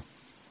area.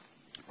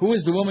 Who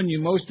is the woman you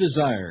most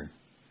desire?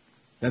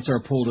 That's our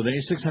poll today,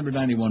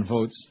 691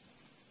 votes.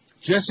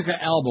 Jessica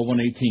Alba,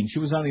 118. She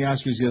was on the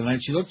Oscars the other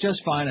night. She looked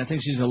just fine. I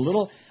think she's a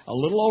little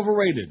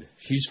overrated.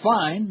 She's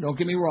fine, don't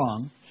get me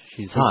wrong.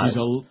 She's hot.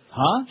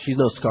 Huh? She's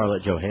no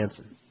Scarlett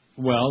Johansson.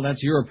 Well,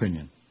 that's your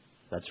opinion.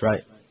 That's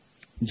right.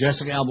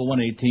 Jessica Alba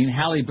 118,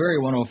 Halle Berry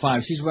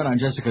 105. She's right on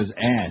Jessica's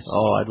ass.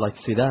 Oh, I'd like to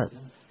see that.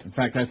 In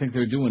fact, I think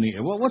they're doing the.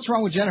 Well, what's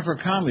wrong with Jennifer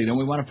Connelly? Don't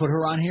we want to put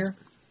her on here?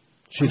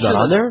 She's not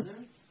on there?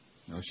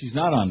 No, she's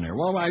not on there.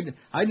 Well, I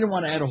didn't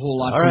want to add a whole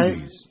lot All to right.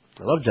 these.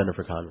 I love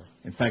Jennifer Connelly.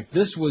 In fact,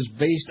 this was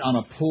based on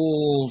a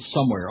poll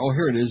somewhere. Oh,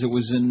 here it is. It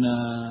was in.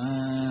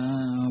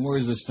 Where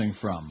is this thing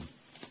from?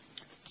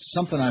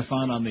 Something I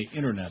found on the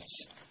internet.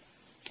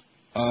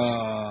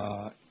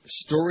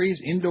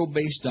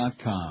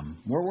 StoriesIndobase.com.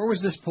 Where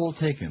was this poll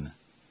taken?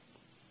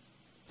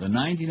 The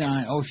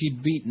 99. Oh, she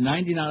beat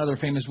 99 other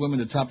famous women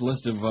to top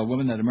list of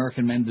women that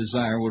American men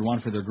desire would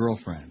want for their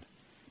girlfriend.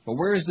 But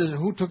where is this?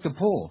 Who took the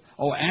poll?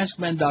 Oh,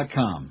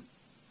 AskMen.com.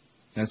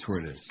 That's where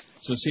it is.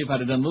 So see, if I'd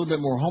have done a little bit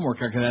more homework,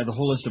 I could have had the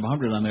whole list of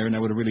 100 on there, and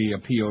that would have really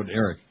PO'd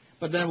Eric.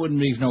 But then it wouldn't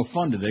be no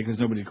fun today because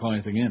nobody would call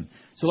anything in.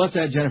 So let's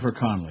add Jennifer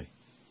Connelly.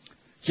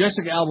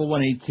 Jessica Alba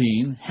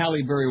 118,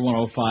 Halle Berry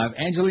 105,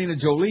 Angelina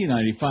Jolie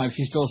 95.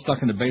 She's still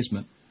stuck in the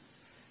basement.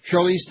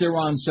 Charlize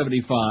Theron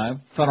 75,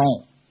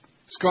 Theron.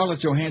 Scarlett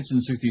Johansson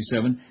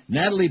 67,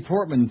 Natalie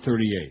Portman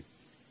 38,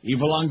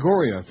 Eva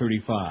Longoria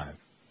 35.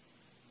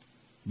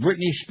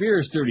 Britney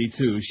Spears,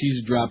 32.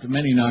 She's dropped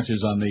many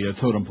notches on the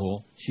totem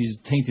pole. She's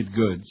tainted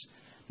goods.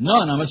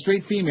 None. I'm a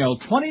straight female.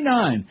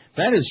 29.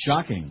 That is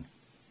shocking.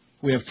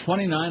 We have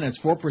 29. That's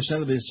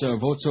 4% of this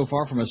vote so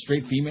far from a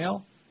straight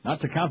female. Not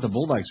to count the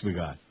Bulldykes we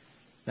got.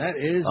 That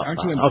is.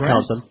 Aren't you impressed? I'll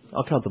count them.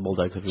 I'll count the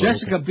Bulldykes if you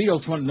Jessica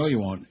Biel, 20. No, you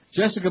won't.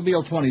 Jessica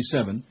Biel,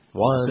 27.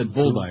 One. I said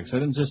Bulldykes. I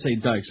didn't just say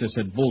Dykes. I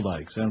said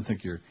Bulldykes. I don't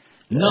think you're.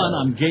 None.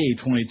 I'm gay,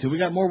 22. We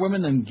got more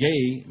women than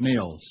gay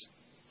males.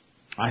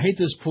 I hate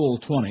this pool,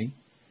 20.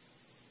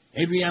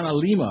 Adriana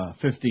Lima,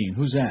 15.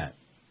 Who's that?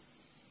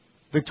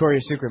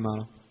 Victoria's Secret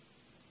model.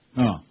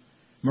 Oh.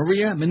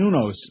 Maria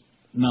Menounos,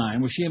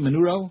 9. Was she a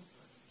Menudo?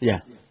 Yeah.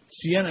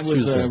 Sienna with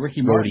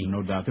Ricky Martin,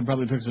 no doubt. They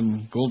probably took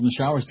some golden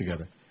showers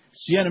together.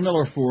 Sienna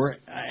Miller, 4.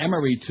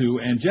 Emery, 2.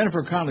 And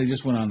Jennifer Connelly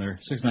just went on there,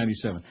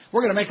 697.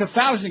 We're going to make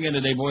 1,000 again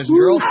today, boys and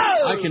girls.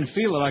 I can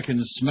feel it. I can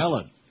smell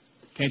it.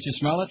 Can't you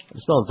smell it? I'm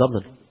smelling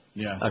something.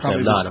 Yeah. Okay,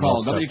 Probably I'm not. this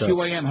call.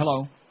 WQAM,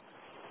 hello.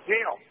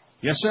 Neil,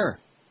 Yes, sir.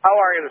 how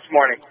are you this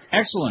morning?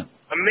 Excellent.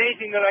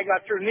 Amazing that I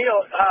got through. Neil,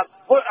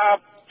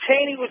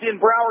 Cheney was in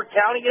Broward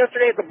County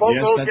yesterday at the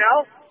Boca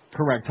Hotel.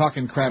 Correct.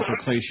 Talking crap for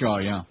Clay Shaw,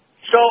 yeah.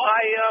 So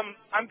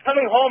I'm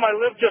coming home. I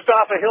live just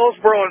off of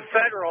Hillsborough and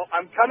Federal.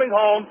 I'm coming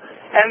home,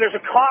 and there's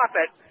a cop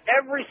at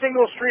every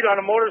single street on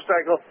a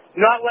motorcycle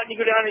not letting you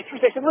go down any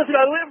streets. I said, listen,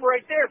 I live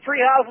right there, 3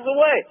 houses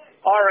away.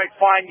 All right,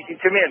 fine, you can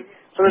come in.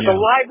 So there's a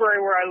library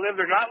where I live.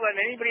 They're not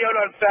letting anybody out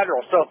on Federal.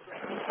 So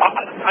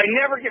I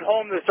never get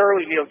home this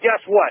early, Neil.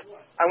 Guess what?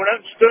 I went out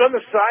and stood on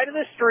the side of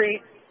the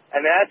street,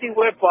 and as he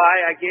went by,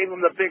 I gave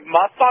him the big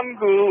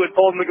mafangu and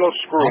told him to go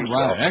screw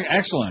himself. All right.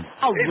 Excellent.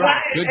 All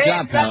right. Good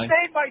job, Pally. That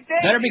made my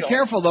day, Better be Neil.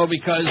 careful, though,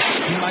 because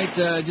he might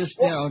just,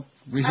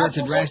 resort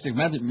to drastic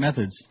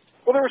methods.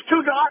 Well, there was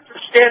 2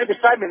 doctors standing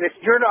beside me, and they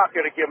said, you're not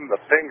going to give him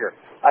the finger.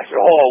 I said,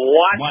 oh,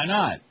 what? Why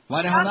not?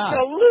 Why the hell not?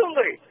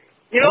 Absolutely.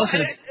 You know,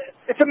 Listen,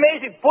 it's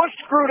amazing. Bush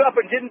screwed up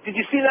and didn't. Did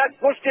you see that?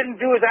 Bush didn't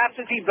do his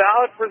absentee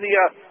ballot for the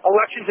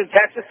elections in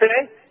Texas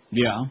today.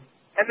 Yeah.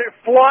 And they're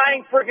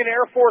flying friggin'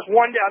 Air Force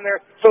One down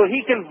there so he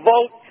can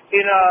vote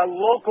in a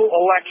local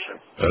election.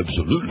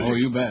 Absolutely. Oh,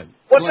 you bet.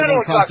 What's Well, that it'll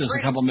only cost us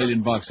a couple $1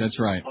 million. That's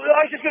right.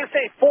 I was just going to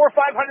say 400,000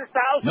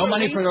 or 500,000. No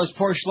money for those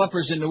poor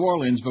schleppers in New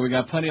Orleans, but we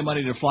got plenty of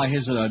money to fly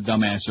his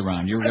dumbass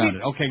around. You got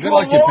it. Okay, good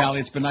luck, you pally.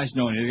 It's been nice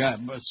knowing you. You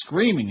got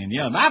screaming and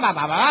yelling.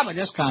 But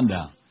just calm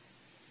down.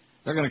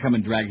 They're going to come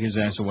and drag his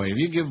ass away. If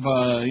you give,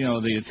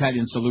 the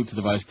Italian salute to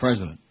the vice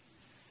president,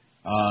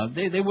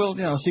 they will,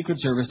 Secret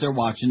Service, they're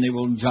watching. They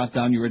will jot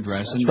down your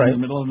address. That's and right. in the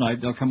middle of the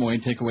night, they'll come away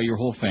and take away your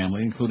whole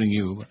family, including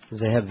you. Because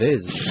they have viz.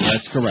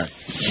 That's correct.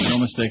 No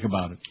mistake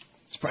about it.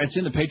 It's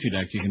in the Patriot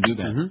Act. You can do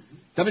that.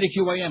 Mm-hmm.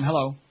 WQAM,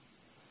 hello.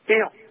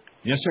 Neil,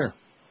 Yes, sir.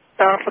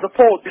 for the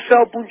poll,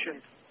 Giselle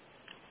Bundchen.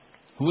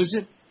 Who is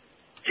it?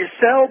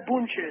 Giselle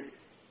Bundchen.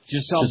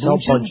 Giselle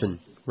Bundchen.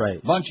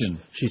 Right. Bunchen.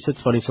 She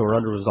sits funny, so her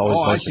underwear is always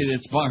I bunching. see.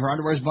 It's her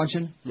underwear's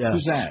bunching? Yeah.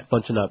 Who's that?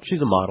 Bunching up.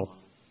 She's a model.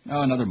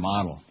 Oh, another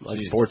model. Like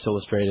Sports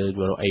Illustrated.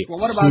 Well,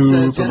 what about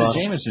Janet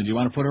Jameson? Do you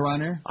want to put her on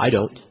there? I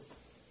don't.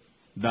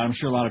 I'm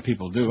sure a lot of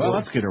people do. Well,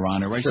 let's get her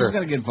on there, right? Sure. She's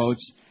going to get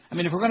votes. I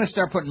mean, if we're going to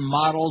start putting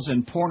models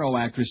and porno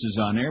actresses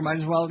on there, might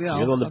as well,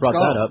 You're the one that brought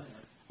that up.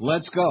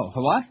 Let's go.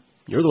 What?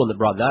 You're the one that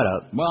brought that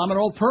up. Well, I'm an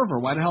old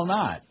pervert. Why the hell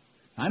not?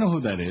 I know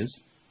who that is.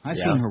 I've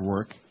seen her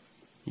work.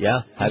 Yeah,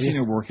 I've seen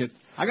her work it.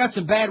 I got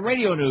some bad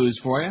radio news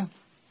for you.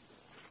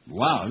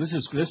 Wow, this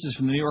is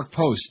from the New York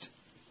Post.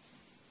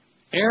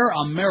 Air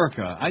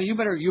America. You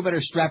better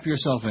strap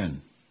yourself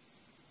in.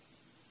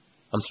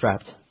 I'm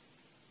strapped.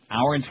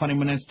 Hour and 20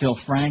 minutes till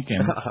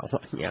Franken.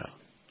 Yeah.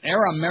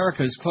 Air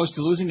America is close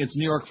to losing its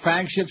New York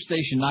flagship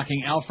station,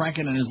 knocking Al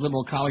Franken and his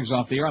liberal colleagues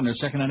off the air on their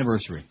second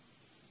anniversary.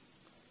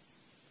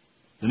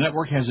 The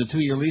network has a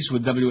 2-year lease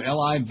with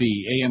WLIB,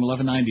 AM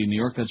 1190 in New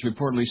York, that's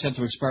reportedly set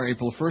to expire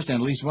April 1st, and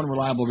at least one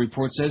reliable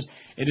report says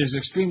it is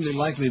extremely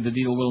likely the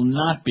deal will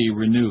not be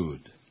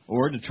renewed.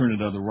 Or, to turn it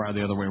the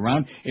other way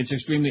around, it's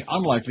extremely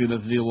unlikely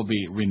that the deal will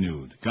be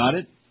renewed. Got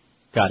it?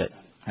 Got it.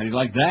 How do you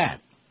like that?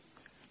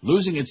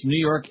 Losing its New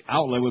York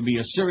outlet would be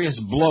a serious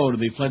blow to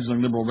the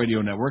fledgling liberal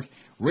radio network.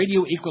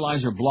 Radio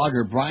equalizer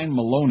blogger Brian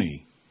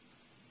Maloney,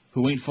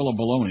 who ain't full of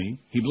baloney,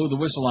 he blew the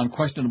whistle on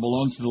questionable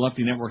loans to the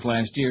lefty network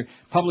last year,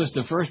 published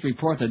the first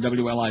report that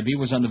WLIB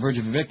was on the verge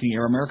of evicting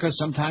Air America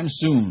sometime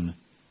soon.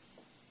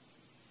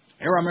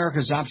 Air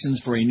America's options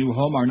for a new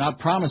home are not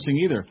promising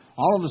either.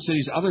 All of the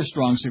city's other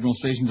strong signal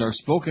stations are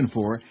spoken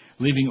for,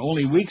 leaving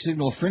only weak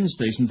signal fringe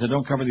stations that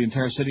don't cover the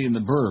entire city in the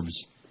burbs.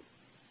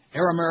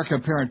 Air America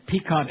parent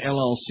Peacock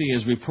LLC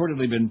has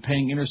reportedly been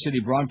paying inner-city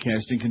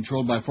broadcasting,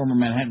 controlled by former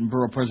Manhattan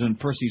Borough President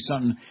Percy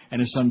Sutton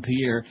and his son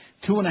Pierre,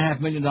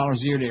 $2.5 million a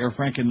year to Air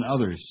Franken and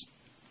others.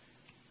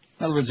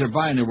 In other words, they're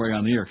buying their way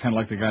on the air, kind of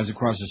like the guys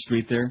across the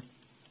street there.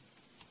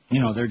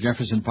 You know, they're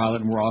Jefferson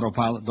Pilot and we're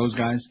Autopilot, those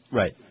guys.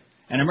 Right.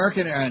 An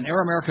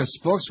Air America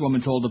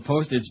spokeswoman told the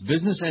Post it's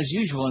business as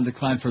usual and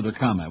declined further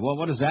comment. Well,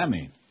 what does that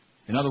mean?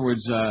 In other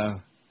words,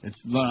 it's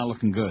not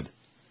looking good.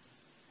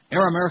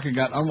 Air America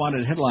got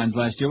unwanted headlines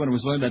last year when it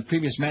was learned that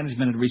previous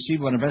management had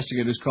received what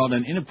investigators called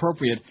an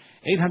inappropriate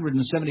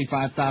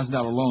 $875,000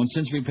 loan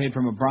since repaid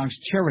from a Bronx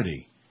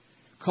charity.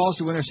 Calls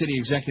to inner-city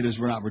executives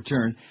were not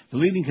returned. The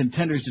leading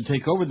contenders to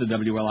take over the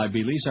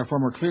WLIB lease are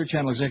former Clear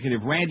Channel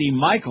executive Randy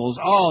Michaels,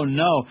 oh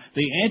no,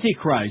 the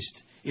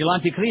Antichrist, El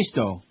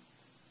Anticristo,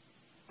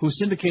 who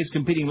syndicates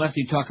competing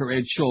lefty talker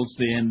Ed Schultz,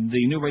 and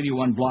the new Radio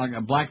 1 blog,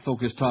 a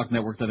black-focused talk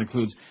network that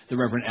includes the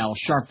Reverend Al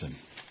Sharpton.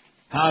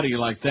 How do you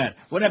like that?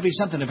 Wouldn't that be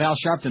something if Al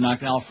Sharpton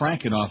knocked Al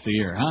Franken off the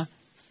air, huh?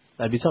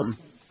 That'd be something.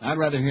 I'd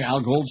rather hear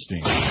Al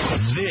Goldstein.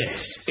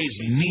 This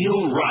is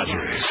Neil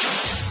Rogers.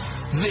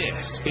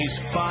 This is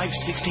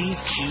 560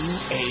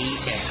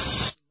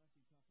 QAM.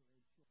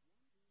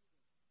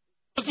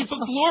 Looking for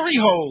glory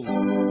holes.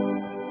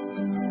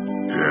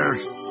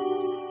 Yes.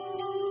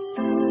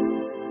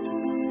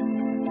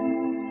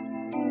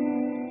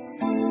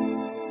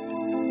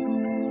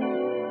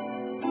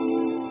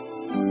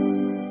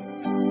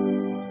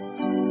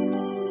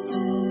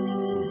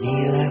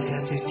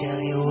 To tell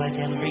you what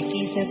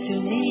Enrique said to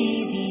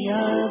me the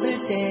other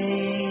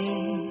day.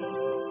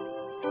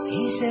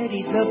 He said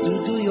he'd love to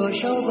do your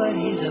show, but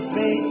he's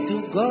afraid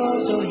to go,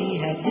 so he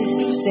had this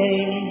to say.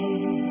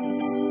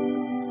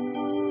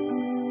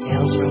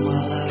 Tales from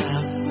all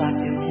around flocked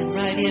to him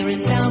right here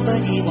in town, but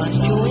he wants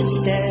you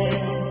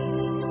instead.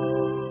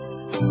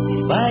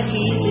 But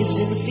he lives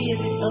in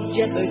fear of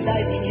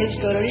jeopardizing his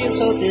career,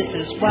 so this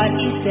is what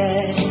he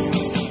said.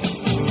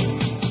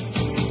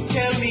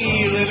 Tell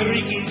me, little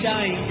Ricky's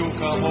dying to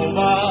come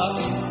over.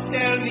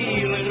 Tell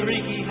me, little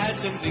Ricky had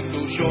something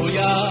to show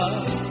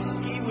ya.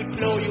 He would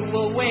blow you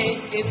away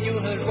if you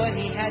heard what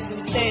he had to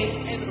say.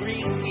 And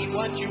Ricky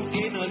wants you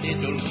in a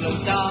little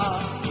closer.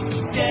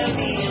 Tell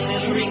me,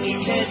 little Ricky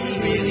says he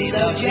really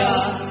loves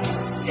ya.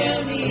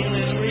 Tell me,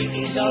 little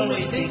Ricky's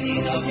always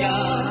thinking of ya.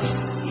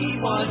 He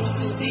wants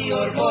to be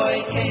your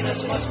boy, ain't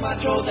as much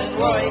macho than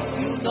Roy.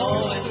 You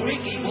know, and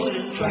Ricky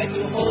wouldn't try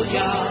to hold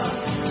ya.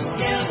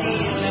 Tell me,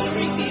 little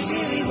Ricky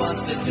really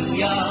wants to do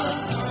ya.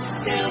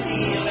 Tell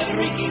me, little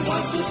Ricky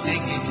wants to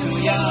stick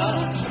into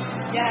ya.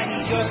 Yeah,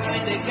 he's your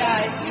kind of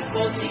guy, you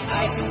both see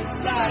eye to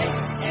eye.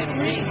 And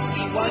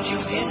Ricky wants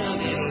you in a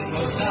little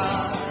closer.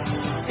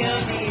 Tell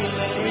me,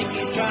 little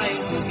Ricky's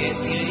trying to get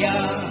near ya.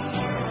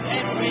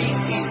 And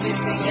Ricky's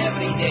listening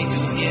every day to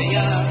hear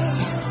ya.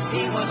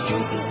 He wants you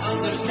to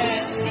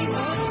understand, he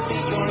wants to be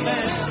your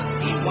man.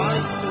 He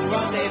wants to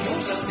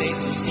rendezvous someday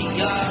to see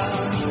ya.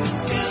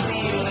 Tell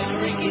me, little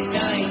Ricky's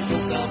dying to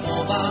come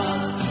over.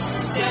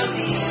 Tell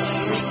me,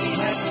 little Ricky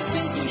has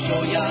something to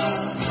show ya.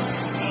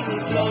 He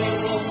will blow you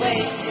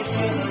away if you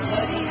heard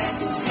what he had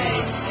to say.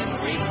 And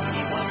Ricky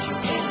wants you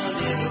in a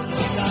little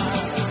closer.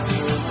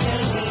 Tell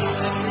me,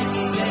 little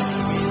Ricky, that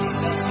he really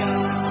loves ya.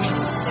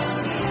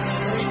 Tell me,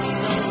 little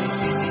Ricky's always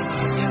thinking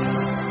of ya.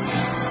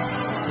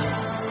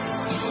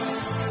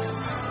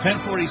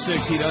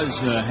 1046, he does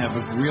have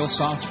a real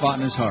soft spot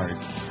in his heart.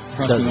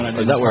 Trust me when I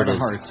did his Heart of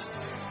Hearts.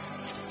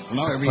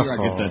 Well, no, every year I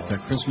get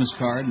that Christmas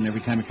card, and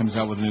every time it comes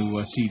out with a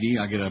new CD,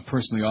 I get a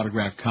personally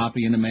autographed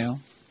copy in the mail.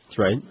 That's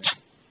right.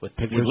 With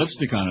pictures. With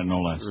lipstick on it, no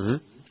less.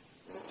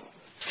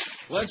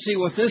 Mm-hmm. Let's see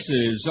what this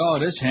is. Oh,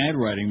 this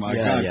handwriting, my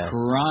God. Yeah.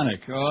 Chronic.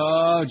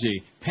 Oh,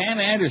 gee. Pam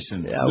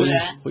Anderson. Yeah,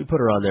 we put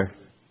her on there.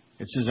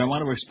 It says, I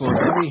want to explore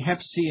every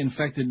Hep C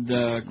infected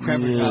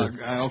crab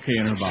okay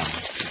in her body.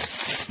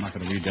 I'm not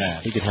going to read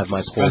that. You could have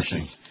my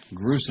portion.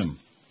 Gruesome.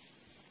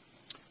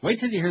 Wait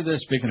till you hear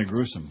this, speaking of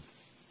gruesome.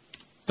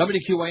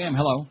 WQAM,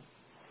 hello.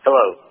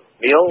 Hello.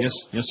 Neil?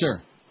 Yes,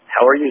 sir.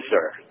 How are you,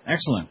 sir?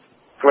 Excellent.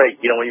 Great.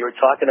 You know, when you were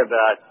talking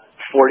about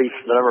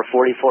the number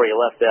 44, you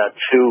left out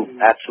two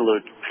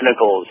absolute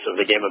pinnacles of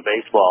the game of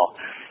baseball.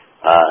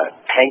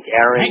 Hank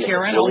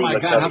Aaron. Oh, my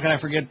God. How can I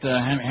forget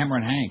Hammer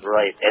and Hank?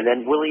 Right. And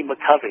then Willie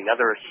McCovey,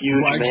 another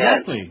huge man.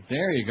 Exactly.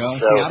 There you go.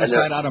 So, out of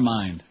sight, out of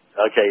mind.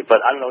 Okay, but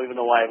I don't even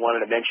know why I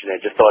wanted to mention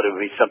it. Just thought it would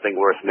be something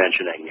worth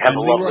mentioning. Have a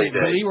lovely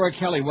day. Leroy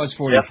Kelly was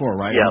 44,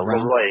 right? Yeah,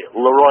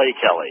 Leroy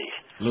Kelly.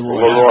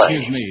 Leroy.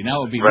 Excuse me.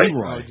 Now it would be Right.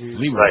 Leroy.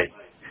 Leroy. Right.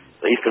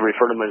 They used to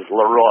refer to him as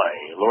Leroy.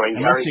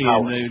 And let's see,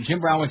 and, Jim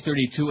Brown was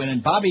 32, and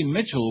then Bobby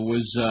Mitchell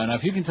was, now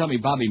if you can tell me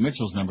Bobby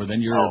Mitchell's number,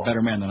 then you're a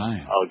better man than I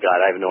am. Oh, God,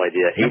 I have no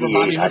idea. Remember 88,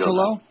 Bobby I don't Mitchell,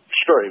 know. though?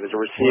 Sure, he was a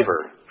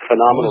receiver.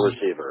 Phenomenal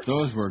receiver.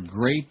 Those were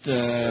great, They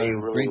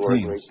really great were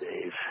teams.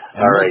 great days.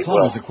 And All Mike right, Plum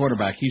well. was the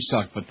quarterback. He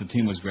sucked, but the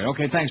team was great.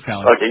 Okay, thanks,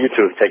 pal. Okay, you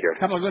too. Take care. A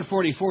couple of good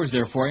 44s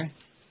there for you.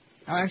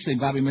 Oh, actually,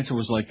 Bobby Mitchell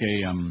was like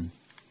a,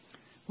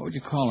 what would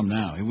you call him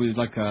now? He was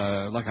like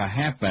a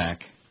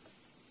halfback,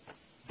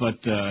 but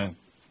a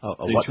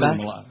they what threw him back?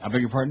 a lot. I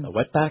beg your pardon? A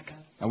wetback?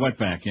 A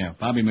wetback, yeah.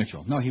 Bobby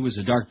Mitchell. No, he was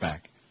a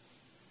darkback.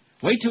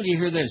 Wait till you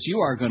hear this. You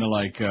are going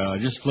to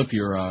just flip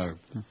your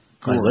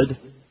cord. lid?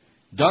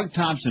 Doug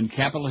Thompson,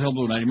 Capitol Hill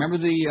Blue. Now, you remember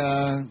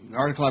the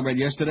article I read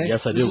yesterday?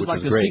 Yes, I do. This is which like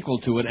was the great. sequel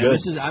to it, and Good.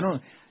 this is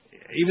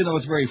even though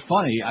it's very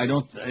funny,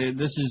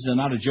 this is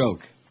not a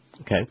joke.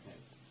 Okay.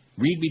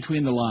 Read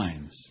between the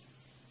lines.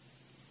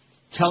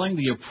 Telling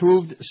the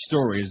approved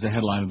story is the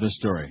headline of this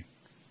story.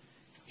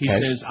 He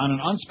says, on an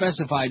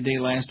unspecified day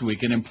last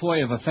week, an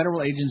employee of a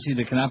federal agency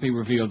that cannot be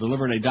revealed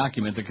delivered a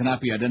document that cannot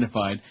be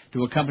identified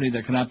to a company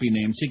that cannot be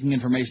named, seeking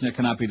information that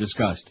cannot be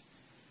discussed.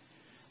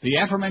 The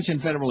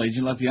aforementioned federal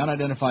agent left the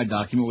unidentified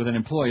document with an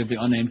employee of the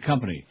unnamed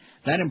company.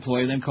 That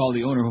employee then called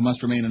the owner, who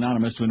must remain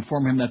anonymous, to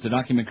inform him that the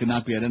document could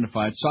not be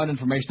identified, sought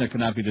information that could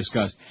not be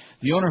discussed.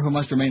 The owner, who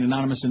must remain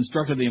anonymous,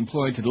 instructed the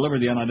employee to deliver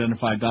the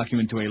unidentified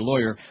document to a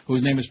lawyer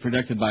whose name is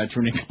protected by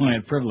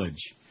attorney-client privilege.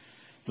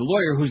 The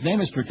lawyer, whose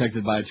name is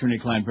protected by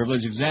attorney-client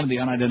privilege, examined the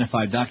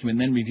unidentified document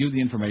and then reviewed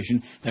the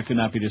information that could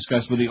not be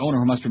discussed with the owner,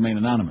 who must remain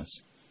anonymous.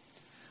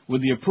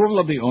 With the approval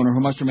of the owner, who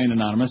must remain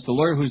anonymous, the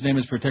lawyer, whose name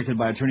is protected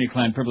by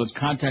attorney-client privilege,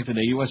 contacted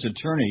a U.S.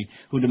 attorney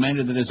who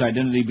demanded that his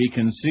identity be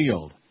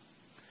concealed.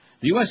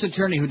 The U.S.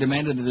 attorney who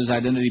demanded that his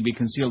identity be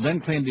concealed then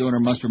claimed the owner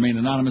must remain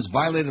anonymous,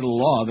 violated a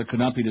law that could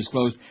not be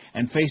disclosed,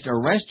 and faced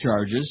arrest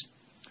charges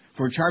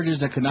for charges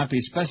that could not be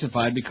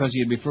specified because he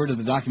had referred to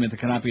the document that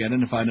cannot be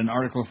identified in an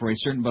article for a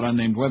certain but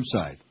unnamed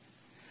website.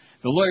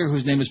 The lawyer,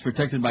 whose name is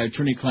protected by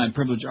attorney-client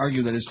privilege,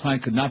 argued that his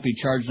client could not be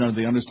charged under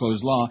the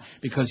undisclosed law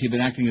because he had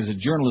been acting as a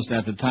journalist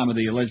at the time of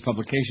the alleged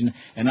publication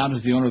and not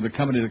as the owner of the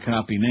company that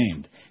cannot be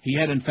named. He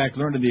had, in fact,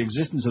 learned of the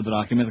existence of the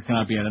document that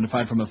cannot be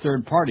identified from a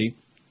third party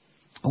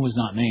who was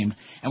not named,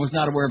 and was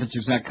not aware of its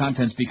exact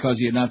contents because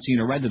he had not seen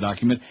or read the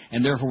document,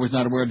 and therefore was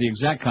not aware of the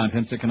exact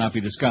contents that cannot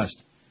be discussed.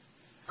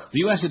 The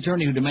U.S.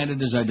 attorney who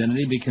demanded his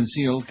identity be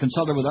concealed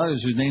consulted with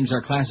others whose names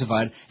are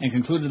classified and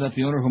concluded that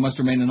the owner, who must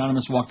remain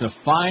anonymous, walked a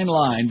fine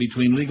line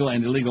between legal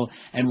and illegal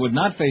and would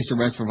not face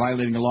arrest for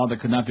violating a law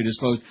that could not be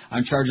disclosed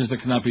on charges that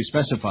could not be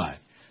specified.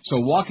 So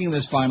walking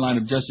this fine line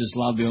of justice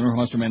allowed the owner, who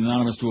must remain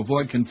anonymous, to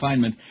avoid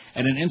confinement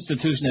at an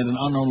institution at an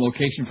unknown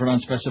location for an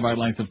unspecified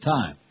length of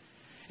time.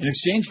 In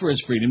exchange for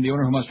his freedom, the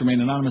owner, who must remain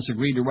anonymous,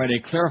 agreed to write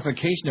a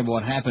clarification of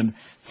what happened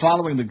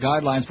following the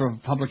guidelines for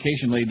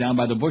publication laid down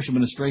by the Bush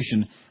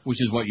administration, which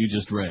is what you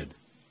just read.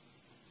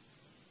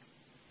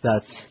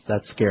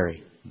 That's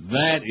scary.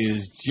 That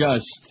is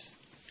just...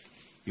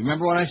 You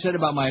remember what I said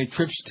about my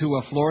trips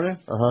to Florida?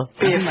 Uh-huh. I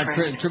think my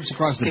trips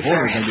across the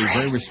border are going to be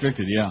very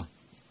restricted, yeah.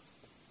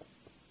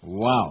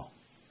 Wow.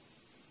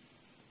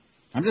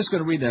 I'm just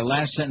going to read that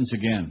last sentence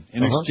again.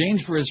 In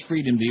exchange for his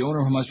freedom, the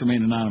owner, who must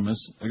remain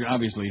anonymous,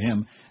 obviously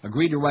him,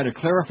 agreed to write a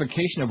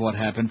clarification of what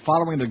happened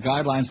following the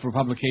guidelines for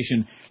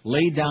publication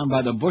laid down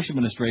by the Bush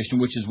administration,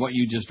 which is what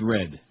you just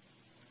read.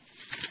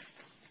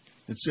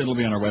 It'll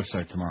be on our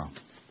website tomorrow.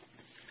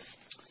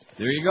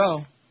 There you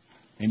go.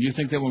 And you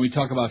think that when we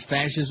talk about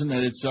fascism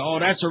that it's, oh,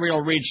 that's a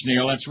real reach,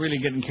 Neil. That's really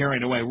getting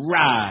carried away.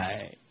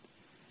 Right.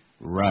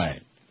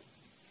 Right.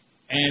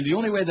 And the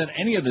only way that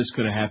any of this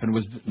could have happened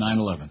was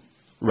 9/11.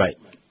 Right.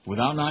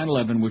 Without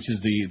 9/11, which is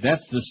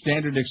that's the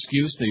standard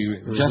excuse,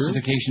 the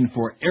justification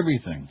for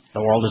everything. The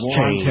world has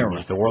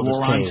changed. The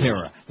war on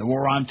terror. The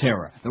war on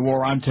terror. The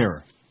war on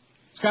terror.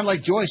 It's kind of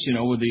like Joyce,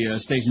 with the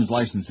station's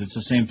license. It's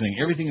the same thing.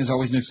 Everything is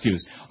always an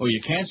excuse. Oh,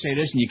 you can't say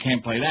this and you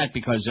can't play that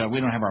because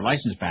we don't have our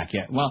license back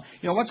yet. Well,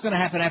 what's going to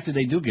happen after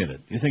they do get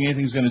it? You think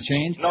anything's going to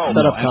change? No,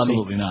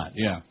 absolutely not.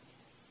 Yeah.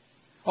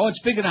 Oh, and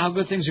speaking of how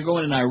good things are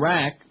going in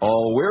Iraq.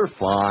 Oh, we're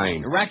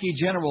fine. Iraqi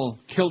general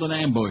killed in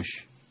ambush.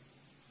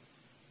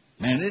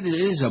 Man, it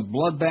is a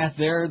bloodbath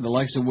there, the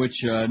likes of which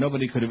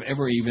nobody could have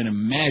ever even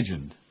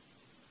imagined.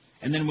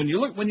 And then when you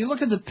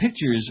look at the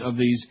pictures of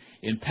these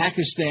in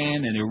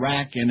Pakistan and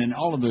Iraq and in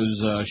all of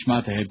those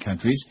schmata-head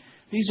countries,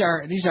 these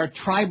are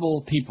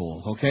tribal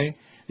people, okay?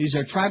 These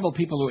are tribal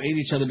people who hate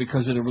each other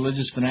because of their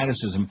religious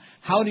fanaticism.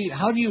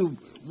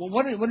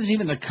 What is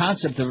even the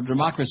concept of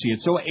democracy?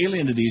 It's so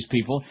alien to these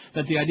people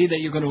that the idea that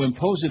you're going to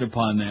impose it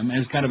upon them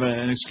as kind of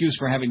an excuse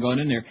for having gone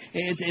in there,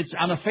 it's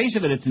on the face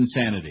of it, it's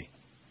insanity.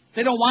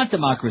 They don't want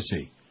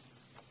democracy.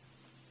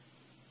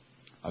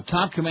 A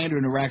top commander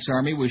in Iraq's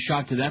army was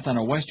shot to death on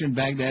a western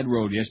Baghdad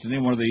road yesterday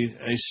in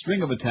a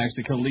string of attacks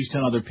that killed at least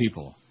 10 other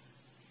people.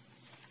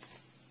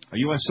 A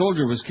U.S.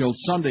 soldier was killed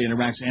Sunday in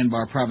Iraq's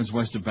Anbar province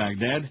west of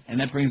Baghdad, and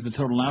that brings the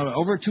total now to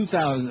over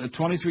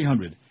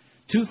 2,300.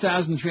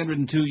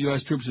 2,302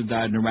 U.S. troops have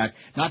died in Iraq,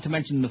 not to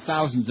mention the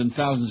thousands and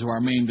thousands who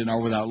are maimed and are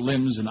without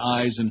limbs and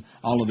eyes and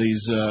all of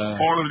these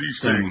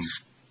things.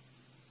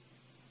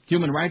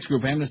 Human rights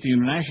group Amnesty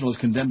International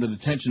has condemned the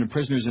detention of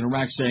prisoners in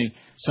Iraq, saying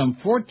some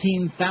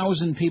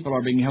 14,000 people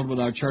are being held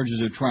without charges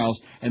or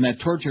trials, and that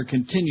torture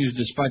continues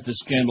despite the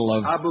scandal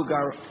of Abu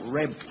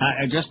Ghraib.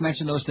 I just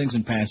mentioned those things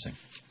in passing.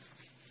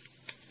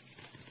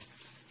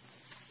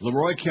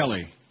 Leroy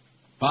Kelly,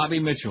 Bobby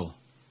Mitchell,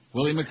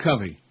 Willie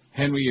McCovey,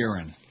 Henry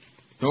Aaron.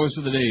 Those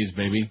are the days,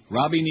 baby.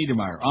 Robbie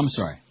Niedermeyer. I'm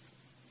sorry.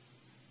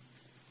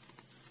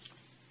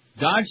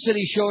 Dodge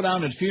City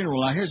showdown at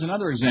funeral. Now, here's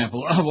another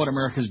example of what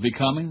America's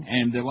becoming.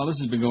 And, well, this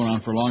has been going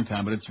on for a long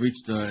time, but it's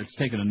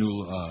taken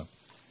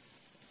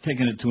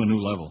it to a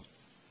new level.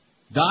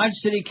 Dodge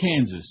City,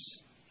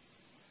 Kansas.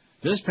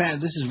 This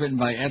is written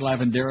by Ed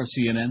Lavendera of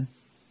CNN.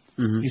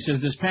 He says,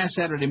 this past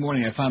Saturday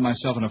morning, I found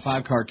myself in a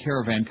 5-car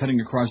caravan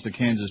cutting across the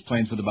Kansas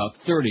plains with about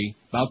 30,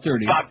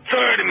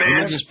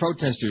 religious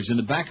protesters. In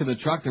the back of the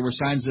truck, there were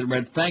signs that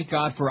read, "Thank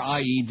God for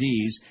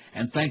IEDs,"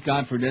 and "Thank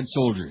God for dead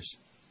soldiers."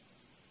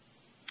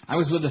 I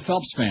was with the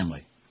Phelps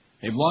family.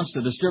 They've launched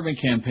a disturbing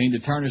campaign to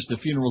tarnish the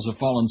funerals of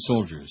fallen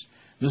soldiers.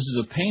 This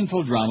is a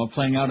painful drama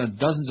playing out at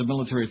dozens of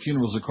military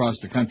funerals across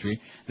the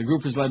country. The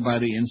group is led by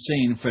the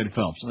insane Fred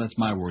Phelps. That's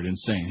my word,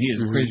 insane. He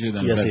is crazier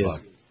than a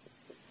bedbug.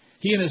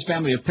 He and his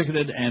family have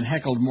picketed and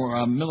heckled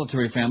more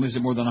military families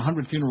at more than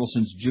 100 funerals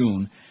since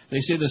June. They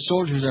say the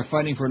soldiers are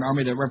fighting for an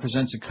army that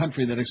represents a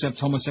country that accepts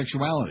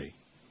homosexuality.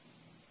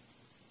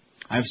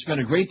 I've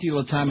spent a great deal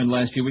of time in the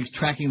last few weeks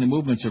tracking the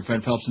movements of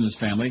Fred Phelps and his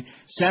family.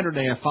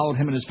 Saturday, I followed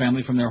him and his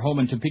family from their home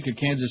in Topeka,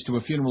 Kansas, to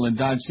a funeral in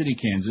Dodge City,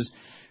 Kansas.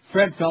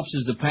 Fred Phelps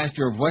is the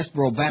pastor of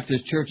Westboro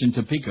Baptist Church in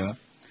Topeka.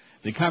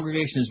 The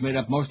congregation is made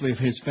up mostly of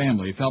his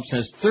family. Phelps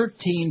has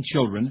 13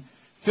 children,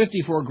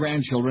 54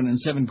 grandchildren, and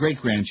 7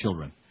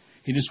 great-grandchildren.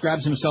 He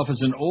describes himself as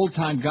an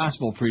old-time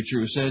gospel preacher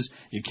who says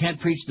you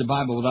can't preach the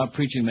Bible without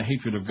preaching the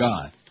hatred of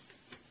God.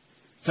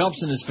 Phelps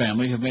and his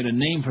family have made a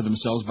name for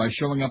themselves by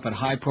showing up at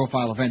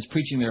high-profile events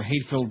preaching their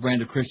hate-filled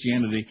brand of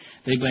Christianity.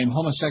 They blame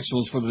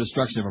homosexuals for the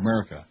destruction of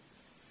America.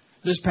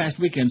 This past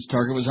weekend's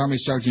target was Army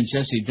Sergeant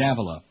Jesse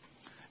Davila.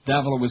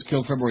 Davila was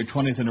killed February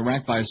 20th in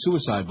Iraq by a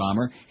suicide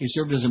bomber. He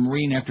served as a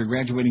Marine after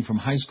graduating from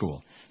high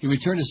school. He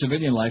returned to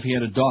civilian life. He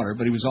had a daughter,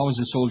 but he was always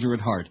a soldier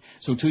at heart.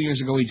 So 2 years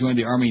ago, he joined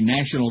the Army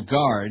National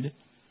Guard,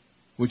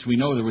 which we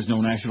know there was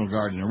no National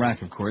Guard in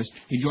Iraq, of course.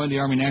 He joined the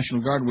Army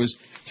National Guard, was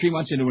 3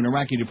 months into an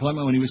Iraqi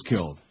deployment when he was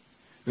killed.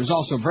 There's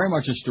also very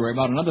much a story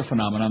about another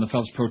phenomenon the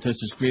Phelps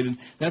protesters created.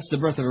 That's the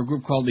birth of a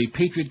group called the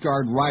Patriot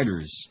Guard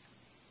Riders.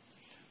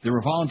 They're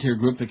a volunteer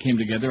group that came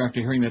together after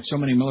hearing that so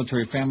many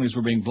military families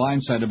were being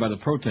blindsided by the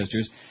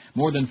protesters.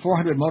 More than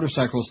 400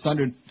 motorcycles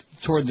thundered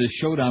toward the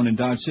showdown in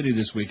Dodge City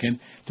this weekend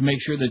to make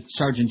sure that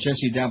Sergeant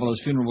Jesse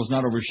Davila's funeral was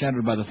not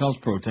overshadowed by the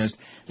Phelps protest.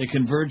 They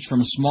converged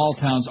from small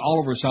towns all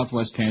over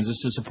southwest Kansas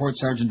to support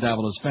Sergeant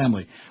Davila's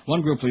family.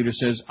 One group leader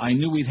says, "I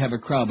knew we'd have a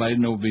crowd, but I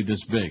didn't know it would be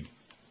this big."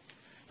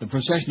 The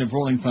procession of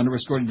Rolling Thunder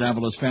escorted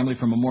Davila's family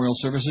from memorial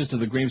services to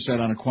the gravesite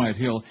on a quiet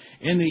hill.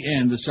 In the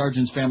end, the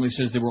sergeant's family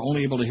says they were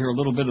only able to hear a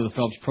little bit of the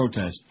Phelps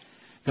protest.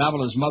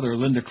 Davila's mother,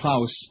 Linda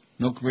Klaus,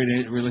 no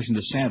relation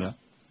to Santa,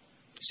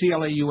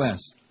 C-L-A-U-S.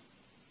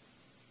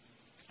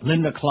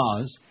 Linda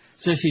Claus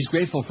says she's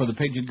grateful for the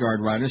Patriot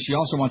Guard Riders. She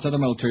also wants other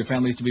military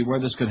families to be aware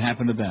this could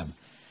happen to them.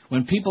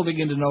 When people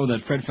begin to know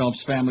that Fred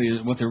Phelps' family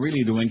is what they're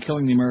really doing,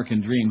 killing the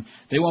American dream,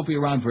 they won't be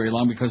around very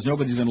long because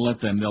nobody's going to let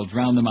them. They'll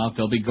drown them out.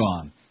 They'll be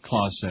gone,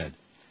 Claus said.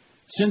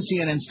 Since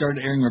CNN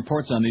started airing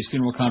reports on these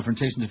funeral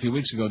confrontations a few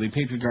weeks ago, the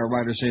Patriot Guard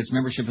Riders say its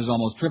membership has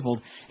almost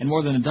tripled, and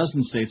more than a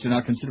dozen states are now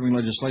considering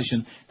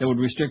legislation that would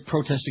restrict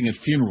protesting at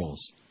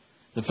funerals.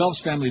 The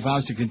Phelps family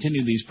vows to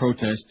continue these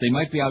protests. They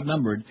might be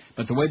outnumbered,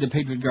 but the way the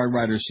Patriot Guard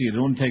Riders see it, it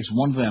only takes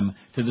one of them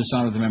to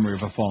dishonor the memory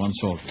of a fallen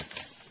soldier.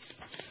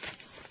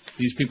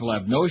 These people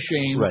have no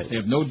shame. Right. They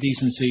have no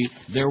decency.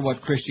 They're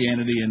what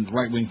Christianity and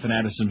right-wing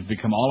fanaticism have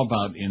become all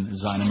about in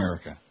Zion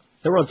America.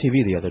 They were on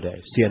TV the other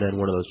day. CNN,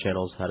 one of those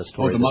channels, had a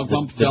story. Oh, the mug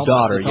bump? The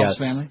daughter, the Phelps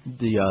family?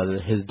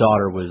 His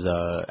daughter was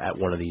at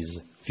one of these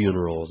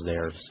funerals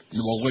there.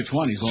 Well, which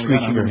one? He's only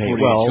got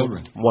 148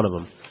 children. One of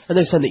them. And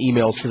they send the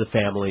emails to the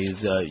families,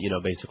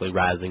 basically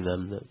razzing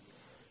them.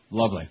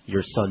 Lovely.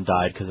 Your son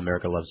died because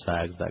America loves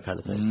fags, that kind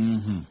of thing.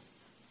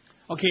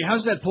 Mm-hmm. Okay,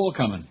 how's that poll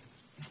coming?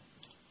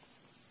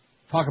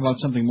 Talk about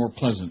something more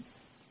pleasant.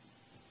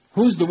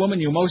 Who's the woman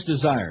you most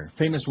desire?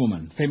 Famous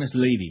woman, famous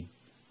lady.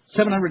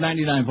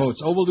 799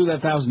 votes. Oh, we'll do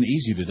that 1,000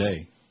 easy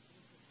today.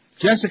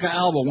 Jessica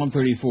Alba,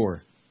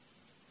 134.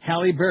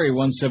 Halle Berry,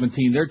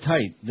 117. They're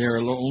tight. They're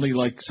only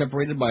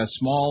separated by a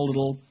small,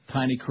 little,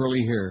 tiny,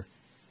 curly hair.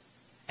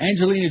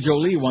 Angelina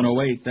Jolie,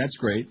 108. That's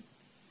great.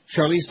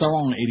 Charlize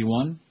Theron,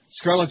 81.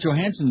 Scarlett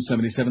Johansson,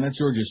 77. That's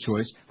George's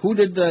choice. Who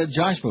did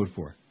Josh vote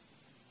for?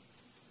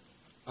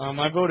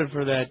 I voted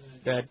for that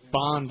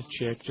Bond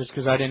chick just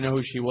because I didn't know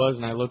who she was,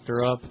 and I looked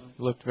her up.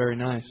 Looked very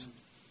nice.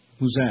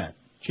 Who's that?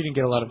 She didn't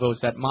get a lot of votes.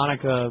 That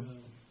Monica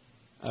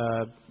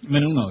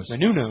Menuno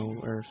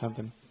or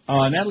something.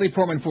 Natalie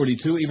Portman,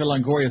 42. Eva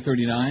Longoria,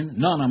 39.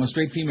 None, I'm a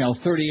straight female,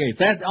 38.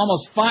 That's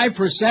almost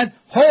 5%.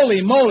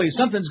 Holy moly,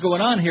 something's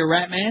going on here,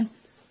 Ratman.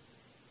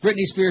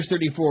 Britney Spears,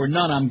 34.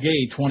 None, I'm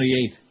gay,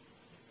 28.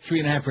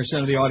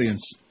 3.5% of the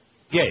audience.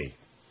 Gay.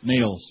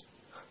 Males.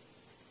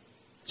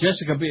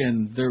 Jessica B.,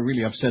 and they're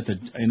really upset that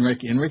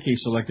Enrique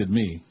selected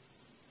me.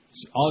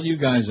 All you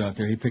guys out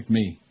there, he picked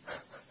me.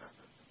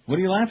 What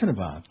are you laughing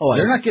about?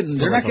 They're not getting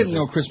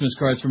no Christmas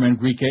cards from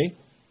Enrique.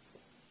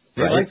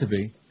 They'd like to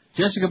be.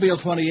 Jessica Biel,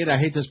 28. I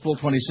Hate This Bull,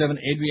 27.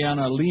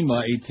 Adriana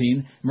Lima,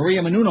 18.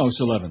 Maria Menounos,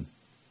 11.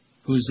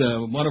 Who's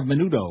one of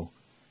Menudo.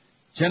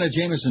 Jenna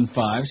Jameson,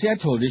 5. See, I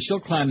told you, she'll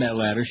climb that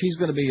ladder. She's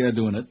going to be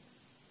doing it.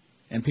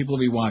 And people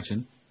will be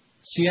watching.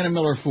 Sienna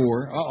Miller,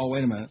 4. Uh-oh,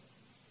 wait a minute.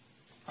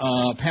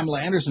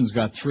 Pamela Anderson's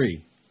got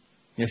 3.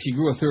 Yeah, she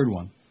grew a third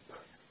one.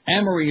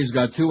 Anne-Marie's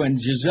got 2. And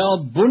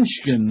Giselle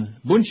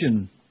Bunchen.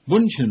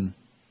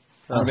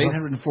 Out of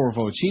 804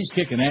 votes. She's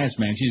kicking ass,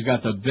 man. She's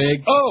got the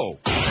big... Oh!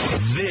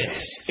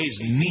 This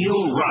is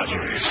Neil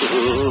Rogers.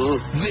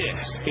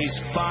 This is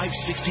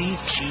 560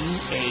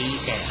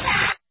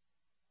 QAM.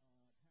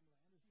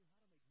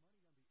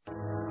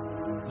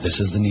 This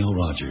is the Neil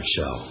Rogers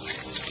Show.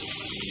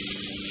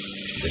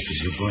 This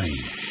is your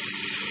brain.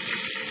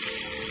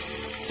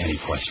 Any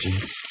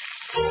questions?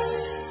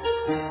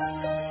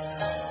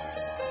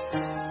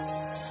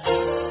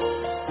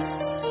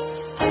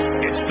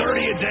 It's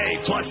 30 a day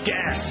plus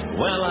gas.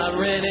 Well, I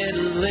rented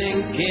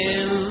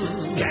Lincoln.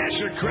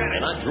 Cash or credit.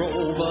 And I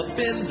drove up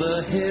in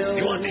the hills.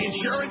 You want the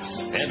insurance?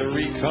 And to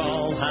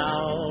recall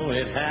how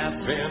it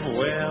happened,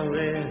 well,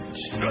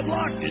 good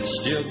luck. It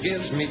still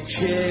gives me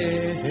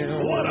chills.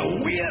 What a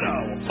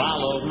weirdo.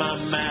 Followed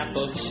my map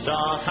of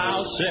star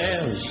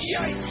houses.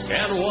 Yikes.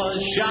 And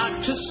was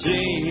shocked to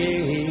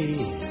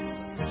see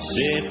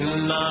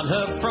sitting on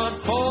her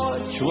front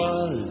porch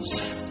was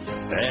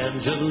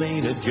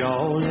Angelina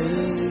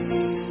Jolie.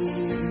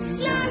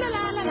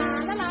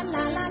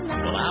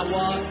 Well, I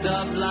walked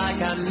up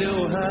like I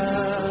knew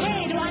her.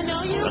 Hey, do I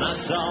know you? When I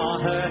saw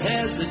her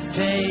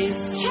hesitate.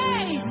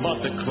 Hey!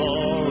 But the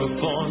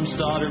chloroform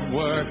started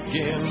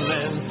working,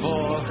 and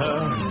for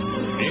her,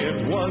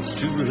 it was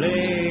too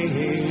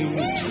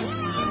late.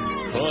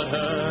 Put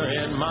her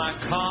in my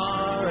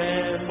car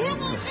and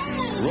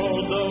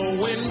rolled the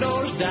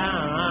windows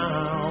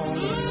down.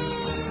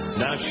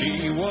 Now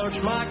she was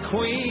my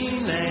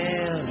queen,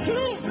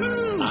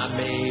 and I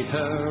made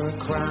her a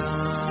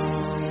crown.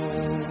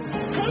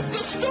 Take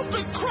the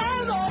stupid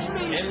crown off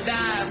me! And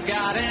I've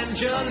got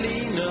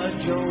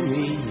Angelina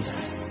Jolie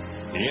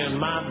in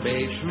my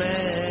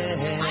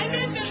basement. I'm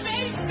in the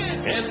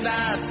basement! And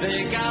I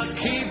think I'll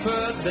keep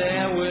her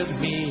there with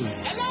me.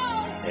 Hello?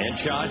 And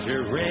charge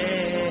her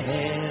rent.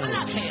 I'm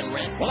not paying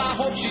rent. Well, I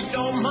hope she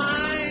don't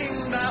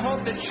mind. I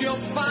hope that she'll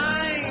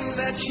find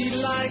that she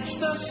likes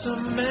the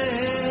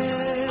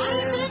cement. I'm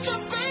in the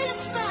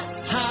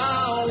basement!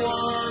 How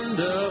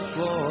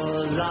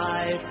wonderful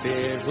life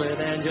is with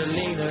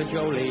Angelina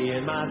Jolie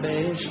in my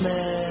basement.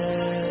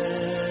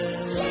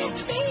 Let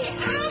me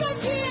out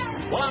of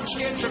here! Well, I'm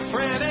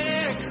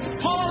schizophrenic,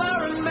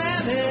 polar and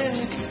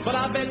manic, but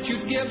I bet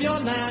you'd give your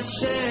last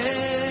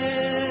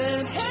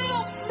cent.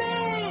 Help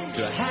me!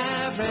 To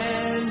have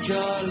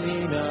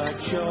Angelina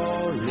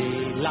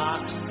Jolie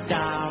locked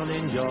down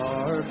in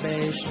your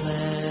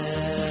basement.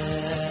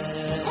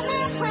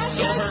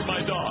 Don't hurt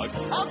my dog.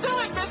 I'll do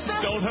it,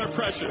 mister! Don't hurt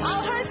Precious.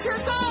 I'll hurt your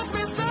dog,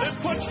 mister!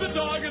 It puts the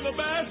dog in the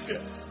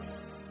basket.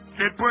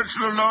 It puts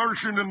the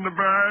lotion in the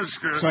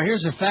basket. So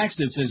here's a fax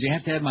that says you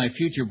have to have my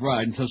future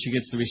bride until she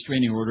gets the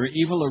restraining order.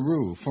 Eva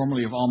LaRue,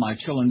 formerly of All My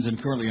Chillins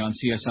and currently on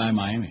CSI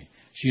Miami.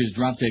 She is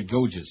drop dead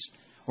gorgeous.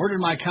 Ordered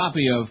my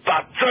copy of...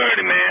 About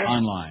 30, man.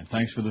 Online.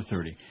 Thanks for the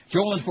 30.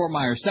 Joel in Fort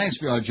Myers. Thanks,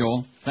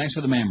 Joel. Thanks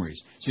for the memories.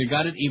 So you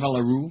got it, Eva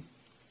LaRue?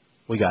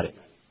 We got it.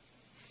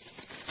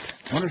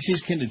 I wonder if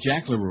she's kin to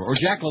Jack LaRue. Or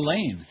Jack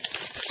LaLanne.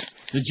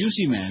 The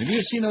Juicy Man. Have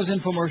you seen those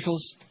infomercials?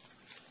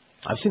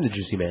 I've seen the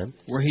Juicy Man.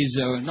 Where he's,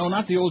 no,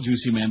 not the old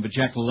Juicy Man, but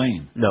Jack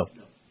LaLanne. No.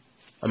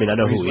 I mean, I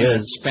know who he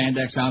is.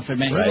 Spandex outfit,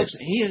 man. Right.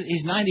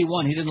 He's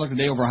 91. He didn't look a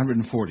day over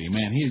 140,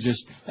 man. He's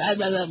just,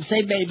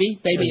 say baby.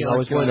 He's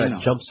always wearing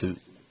that jumpsuit.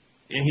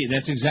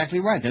 That's exactly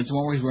right. That's the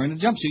one where he's wearing a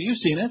jumpsuit. You've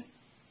seen it.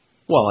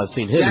 Well, I've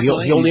seen him. Jack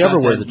He only ever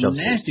wears a jumpsuit.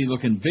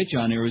 Nasty-looking bitch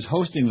on there who's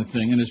hosting the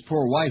thing, and his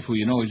poor wife, who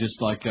you know is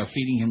just like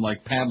feeding him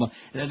like Pablo.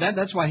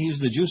 That's why he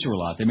uses the juicer a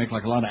lot. They make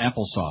like a lot of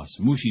applesauce,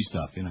 mushy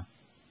stuff, you know.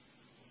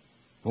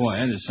 Boy,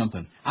 that is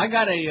something. I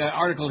got a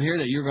article here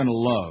that you're going to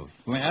love.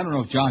 I mean, I don't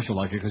know if Josh will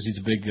like it because he's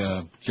a big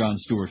Jon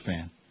Stewart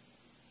fan.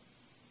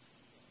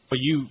 But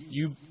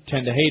you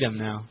tend to hate him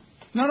now.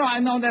 No, I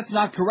know that's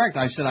not correct.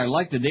 I said I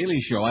like The Daily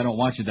Show. I don't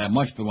watch it that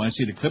much, but when I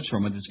see the clips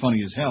from it, it's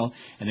funny as hell.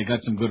 And they got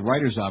some good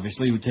writers,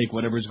 obviously, who take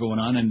whatever's going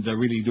on and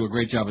really do a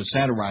great job of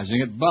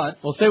satirizing it. But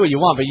well, say what you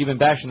want, but you've been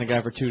bashing the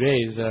guy for 2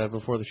 days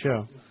before the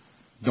show.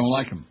 Don't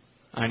like him.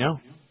 I know.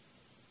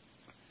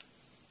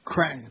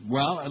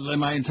 Well,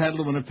 am I entitled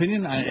to an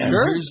opinion?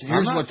 Sure.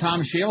 Here's what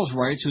Tom Shales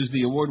writes, who's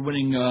the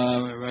award-winning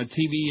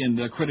TV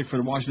and critic for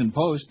the Washington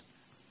Post.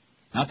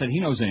 Not that he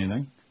knows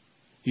anything.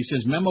 He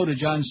says, memo to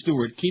Jon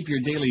Stewart, keep your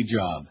daily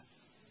job.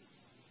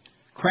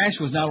 Crash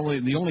was not only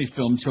the only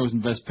film chosen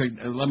Best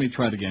Picture. Let me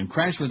try it again.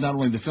 Crash was not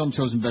only the film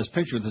chosen Best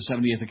Picture at the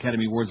 70th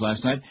Academy Awards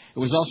last night, it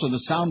was also the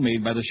sound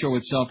made by the show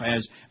itself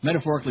as,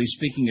 metaphorically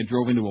speaking, it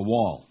drove into a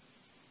wall.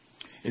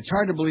 It's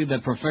hard to believe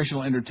that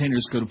professional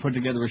entertainers could have put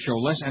together a show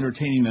less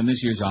entertaining than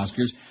this year's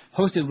Oscars,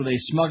 hosted with a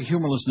smug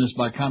humorlessness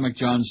by comic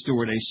Jon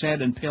Stewart, a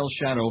sad and pale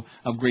shadow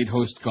of great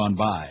hosts gone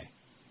by.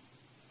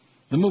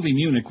 The movie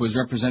Munich was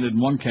represented in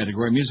one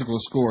category, musical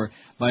score,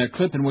 by a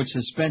clip in which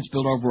suspense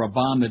built over a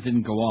bomb that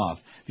didn't go off.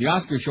 The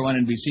Oscar show on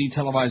NBC,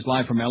 televised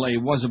live from L.A.,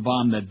 was a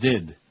bomb that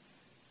did.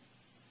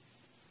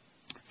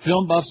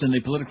 Film buffs and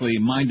the politically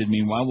minded,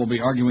 meanwhile, will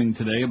be arguing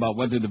today about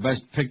whether the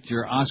Best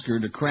Picture Oscar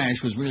to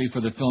Crash was really for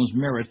the film's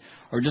merit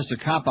or just a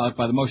cop-out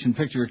by the Motion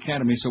Picture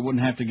Academy so it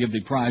wouldn't have to give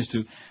the prize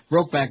to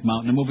Brokeback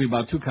Mountain, a movie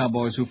about two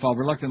cowboys who fall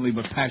reluctantly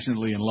but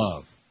passionately in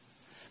love.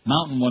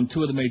 Mountain won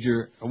two of the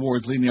major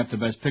awards leading up to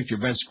Best Picture,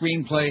 Best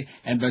Screenplay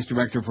and Best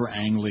Director for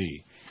Ang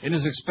Lee. In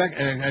his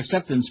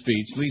acceptance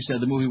speech, Lee said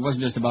the movie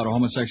wasn't just about a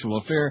homosexual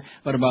affair,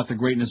 but about the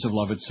greatness of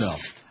love itself.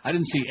 I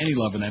didn't see any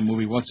love in that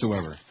movie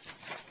whatsoever.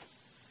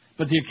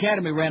 But the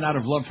Academy ran out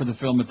of love for the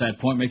film at that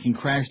point, making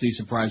Crash the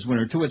surprise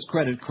winner. To its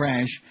credit,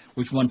 Crash,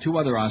 which won two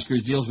other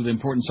Oscars, deals with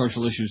important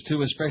social issues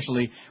too,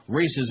 especially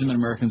racism in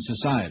American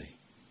society.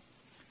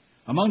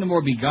 Among the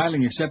more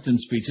beguiling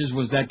acceptance speeches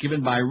was that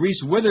given by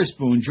Reese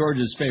Witherspoon,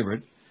 George's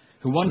favorite,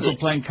 who won for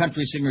playing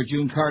country singer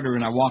June Carter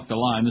in I Walk the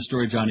Line, the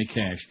story of Johnny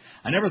Cash.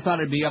 I never thought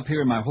I'd be up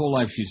here in my whole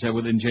life, she said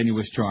with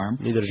ingenuous charm.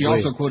 She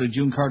also quoted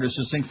June Carter's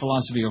succinct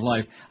philosophy of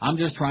life, I'm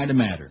just trying to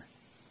matter.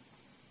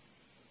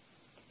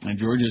 And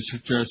George is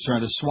just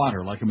trying to swat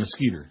her like a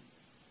mosquito.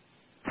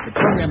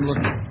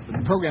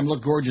 The program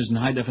looked gorgeous in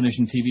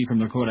high-definition TV from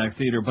the Kodak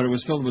Theater, but it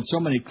was filled with so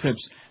many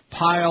clips,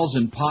 piles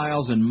and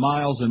piles and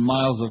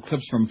miles of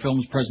clips from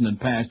films present and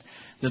past,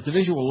 that the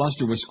visual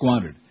luster was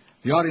squandered.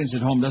 The audience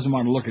at home doesn't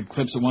want to look at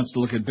clips, it wants to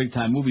look at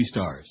big-time movie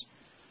stars.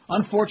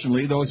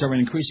 Unfortunately, those are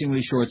in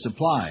increasingly short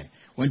supply.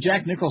 When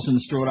Jack Nicholson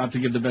strode out to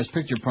give the Best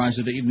Picture prize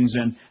at the evening's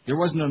end, there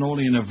wasn't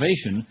only an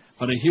ovation,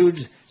 but a huge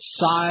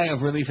sigh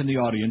of relief in the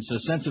audience, a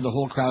sense of the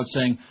whole crowd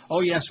saying, oh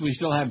yes, we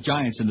still have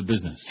giants in the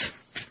business.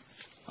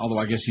 Although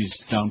I guess he's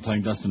down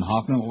playing Dustin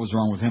Hoffman. What was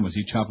wrong with him? Was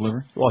he chopped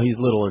liver? Well, he's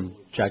little and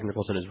Jack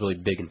Nicholson is really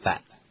big and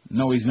fat.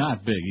 No, he's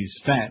not big. He's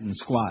fat and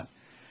squat.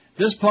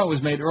 This point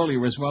was made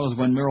earlier as well as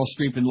when Meryl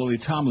Streep and Lily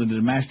Tomlin did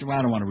a master...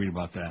 I don't want to read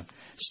about that.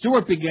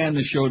 Stewart began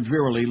the show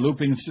drearily,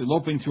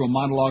 loping through a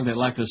monologue that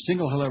lacked a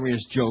single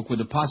hilarious joke, with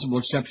the possible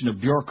exception of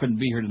Bjork couldn't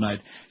be here tonight.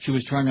 She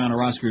was trying on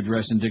her Oscar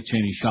dress and Dick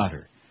Cheney shot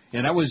her.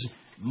 Yeah, that was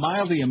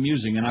mildly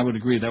amusing, and I would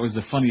agree that was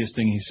the funniest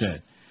thing he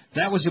said.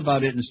 That was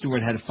about it, and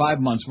Stewart had 5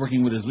 months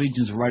working with his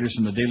legions of writers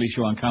from The Daily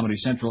Show on Comedy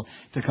Central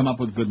to come up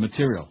with good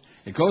material.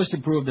 It goes to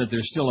prove that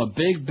there's still a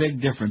big,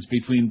 big difference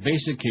between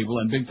basic cable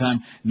and big-time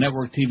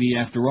network TV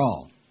after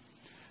all.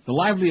 The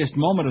liveliest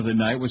moment of the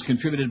night was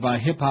contributed by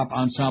hip-hop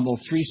ensemble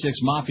 3-6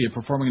 Mafia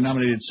performing a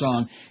nominated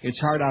song, It's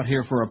Hard Out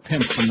Here for a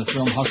Pimp, from the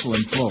film Hustle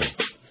and Flow.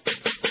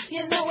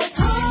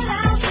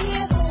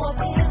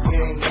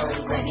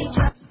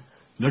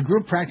 The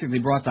group practically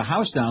brought the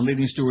house down,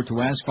 leading Stewart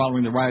to ask,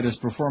 following the riotous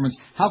performance,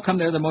 how come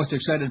they're the most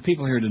excited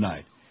people here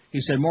tonight?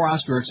 He said more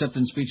Oscar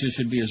acceptance speeches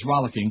should be as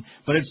rollicking,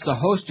 but it's the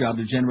host's job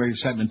to generate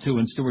excitement too,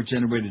 and Stewart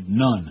generated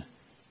none.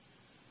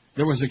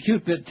 There was a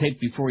cute bit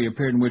taped before he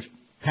appeared in which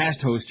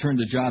past hosts turned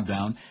the job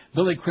down.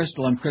 Billy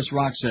Crystal and Chris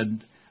Rock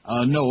said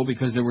no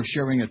because they were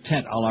sharing a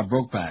tent a la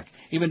Brokeback.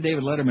 Even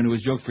David Letterman, who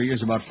has joked for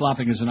years about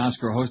flopping as an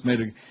Oscar host, made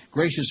a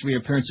gracious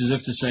reappearance as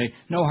if to say,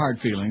 no hard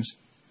feelings.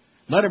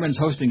 Letterman's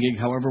hosting gig,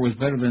 however, was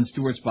better than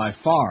Stewart's by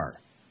far.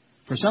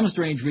 For some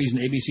strange reason,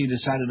 ABC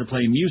decided to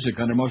play music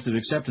under most of the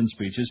acceptance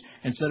speeches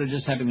instead of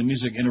just having the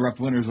music interrupt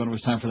winners when it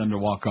was time for them to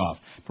walk off.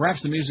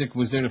 Perhaps the music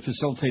was there to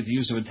facilitate the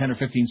use of a 10 or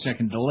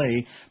 15-second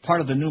delay,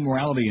 part of the new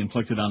morality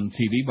inflicted on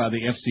TV by the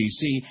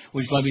FCC,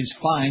 which levies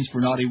fines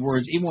for naughty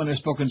words even when they're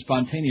spoken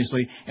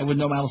spontaneously and with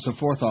no malice of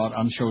forethought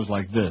on shows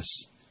like this.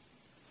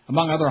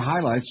 Among other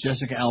highlights,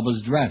 Jessica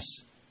Alba's dress.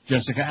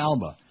 Jessica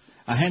Alba.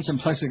 A handsome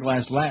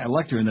plexiglass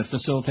lectern that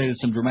facilitated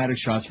some dramatic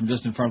shots from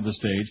just in front of the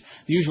stage,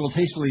 the usual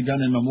tastefully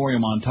done in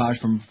memoriam montage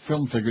from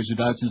film figures who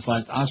died since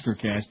last Oscar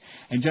cast,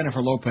 and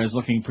Jennifer Lopez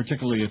looking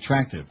particularly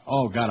attractive.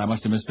 Oh, God, I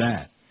must have missed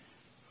that.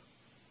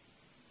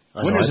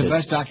 Winners of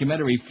Best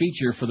Documentary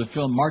Feature for the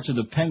film March of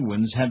the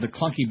Penguins had the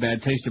clunky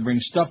bad taste to bring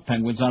stuffed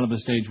penguins onto the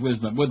stage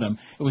with them.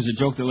 It was a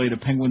joke that laid a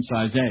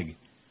penguin-sized egg.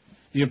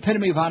 The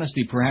epitome of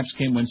honesty perhaps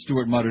came when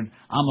Stewart muttered,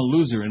 I'm a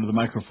loser, into the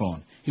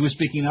microphone. He was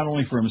speaking not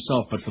only for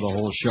himself, but for the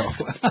whole show.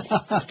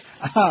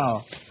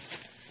 Oh.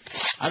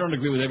 I don't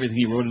agree with everything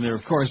he wrote in there,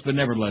 of course, but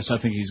nevertheless, I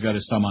think he's got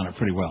his thumb on it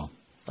pretty well.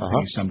 I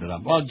think he summed it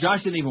up. Well,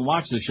 Josh didn't even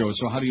watch the show,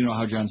 so how do you know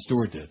how Jon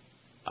Stewart did?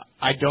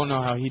 I don't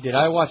know how he did.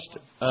 I watched,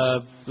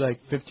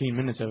 like 15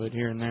 minutes of it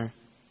here and there.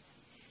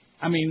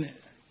 I mean,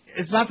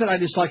 it's not that I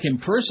dislike him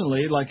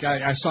personally. Like,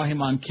 I saw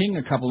him on King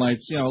a couple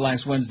nights,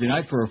 last Wednesday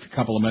night for a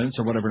couple of minutes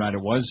or whatever night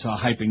it was,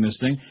 hyping this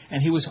thing,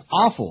 and he was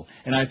awful.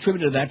 And I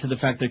attributed that to the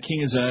fact that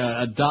King is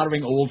a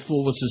doddering old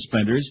fool with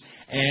suspenders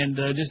and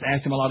just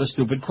asked him a lot of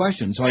stupid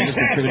questions. So I just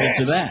attributed it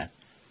to that.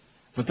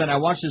 But then I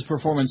watched his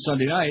performance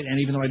Sunday night, and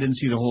even though I didn't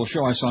see the whole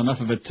show, I saw enough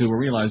of it to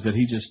realize that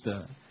he just,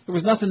 there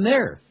was nothing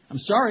there. I'm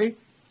sorry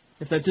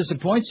if that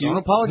disappoints you. Don't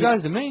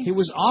apologize to me. He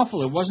was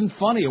awful. It wasn't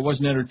funny. It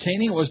wasn't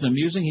entertaining. It wasn't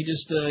amusing. He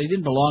just, he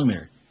didn't belong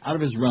there. Out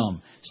of his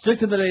realm. Stick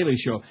to the Daily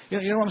Show.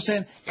 You know what I'm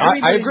saying?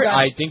 I agree.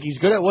 I think he's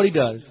good at what he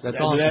does. That's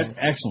all I'm saying.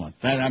 Excellent.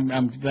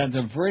 That's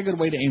a very good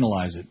way to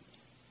analyze it.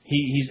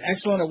 He's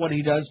excellent at what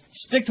he does.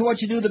 Stick to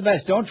what you do the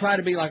best. Don't try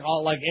to be like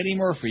Eddie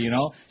Murphy,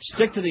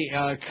 Stick to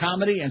the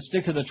comedy and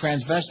stick to the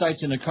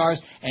transvestites in the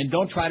cars, and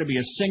don't try to be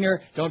a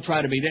singer. Don't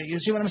try to be... You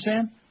see what I'm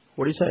saying?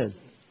 What are you saying?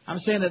 I'm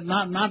saying that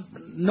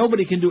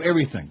nobody can do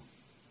everything.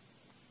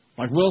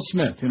 Like Will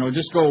Smith,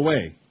 just go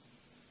away.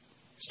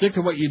 Stick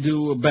to what you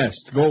do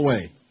best. Go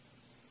away.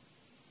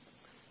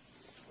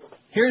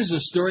 Here's a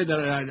story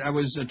that I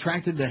was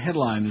attracted to.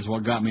 Headline is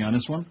what got me on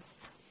this one.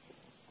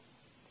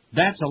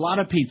 That's a lot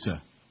of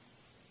pizza.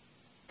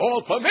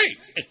 All for me.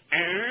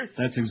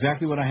 That's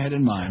exactly what I had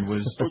in mind,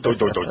 was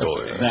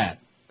that.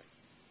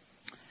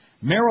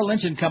 Merrill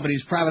Lynch &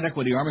 Company's private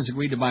equity arm has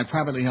agreed to buy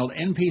privately held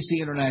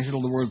NPC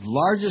International, the world's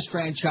largest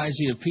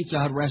franchisee of Pizza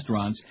Hut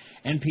restaurants.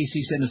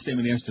 NPC said in a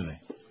statement yesterday.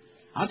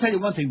 I'll tell you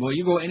one thing, boy.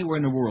 You go anywhere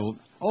in the world.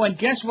 Oh, and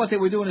guess what they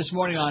were doing this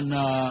morning on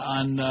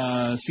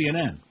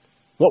CNN?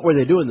 What were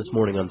they doing this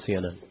morning on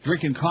CNN?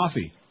 Drinking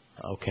coffee.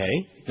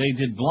 Okay. They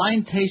did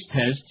blind taste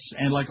tests,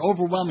 and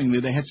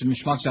overwhelmingly, they had some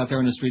schmucks out there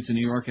in the streets of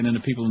New York, and then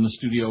the people in the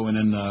studio, and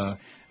then,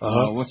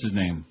 what's his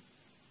name?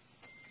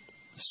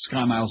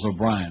 Sky Miles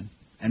O'Brien,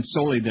 and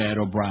Soledad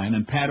O'Brien,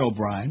 and Pat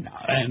O'Brien,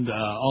 and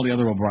all the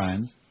other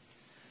O'Briens.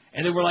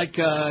 And they were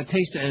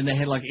taste, and they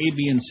had A,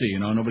 B, and C,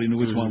 nobody knew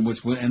which one,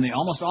 and they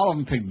almost all of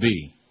them picked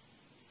B.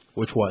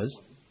 Which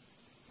was?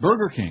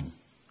 Burger King.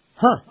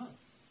 Huh.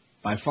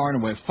 By far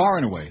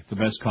and away, the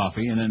best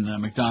coffee, and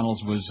then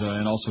McDonald's was,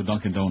 and also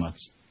Dunkin'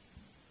 Donuts.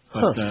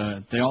 But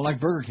they all like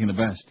Burger King the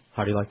best.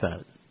 How do you like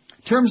that?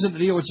 Terms of the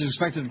deal, which is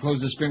expected to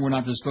close this spring, were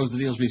not disclosed. The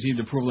deal has received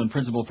approval in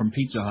principle from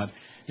Pizza Hut.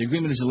 The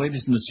agreement is the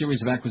latest in the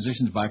series of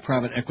acquisitions by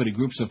private equity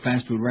groups of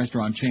fast food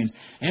restaurant chains.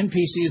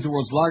 NPC is the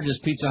world's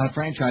largest Pizza Hut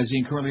franchisee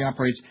and currently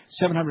operates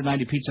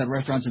 790 Pizza Hut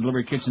restaurants and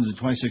delivery kitchens in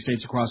 26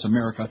 states across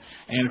America.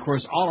 And, of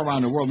course, all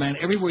around the world, man,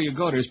 everywhere you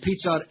go, there's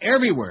Pizza Hut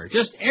everywhere.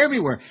 Just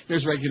everywhere.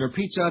 There's regular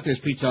Pizza Hut.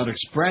 There's Pizza Hut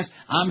Express,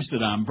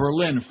 Amsterdam,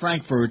 Berlin,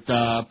 Frankfurt,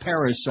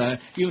 Paris,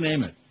 you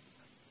name it.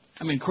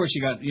 I mean, of course,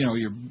 you got,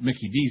 your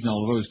Mickey D's and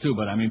all of those, too,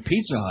 but, I mean,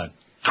 Pizza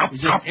Hut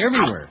is just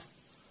everywhere.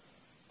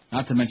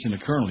 Not to mention the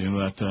Colonel,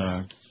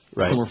 that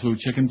killer flu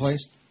chicken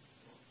place.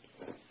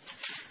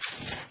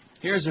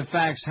 Here's the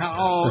facts. Get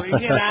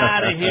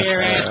out of here,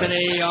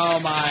 Anthony.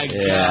 Oh, my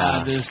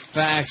God. This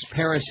facts.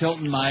 Paris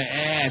Hilton, my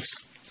ass.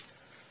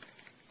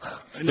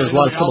 There's a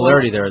lot of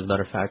similarity there, as a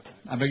matter of fact.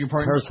 I beg your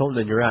pardon? Paris Hilton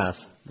and your ass.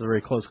 It's a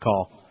very close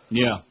call.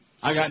 Yeah.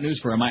 I got news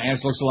for her. My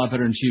ass looks a lot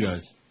better than she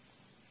does.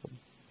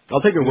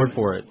 I'll take your word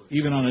for it.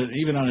 Even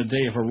on a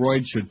day if a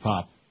roid should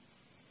pop.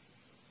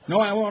 No,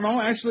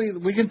 actually,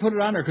 we can put it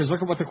on there because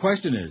look at what the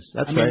question is.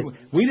 That's right.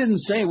 We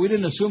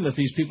didn't assume that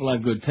these people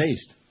have good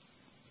taste.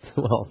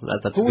 Well,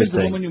 that's Who a good is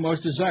the woman you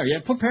most desire? Yeah,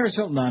 put Paris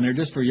Hilton on there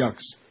just for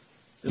yucks.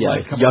 Yeah,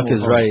 yuck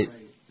is right.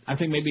 I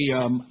think maybe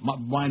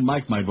Blind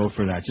Mike might vote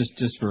for that,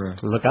 just for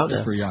look out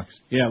just for yucks.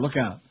 Yeah, look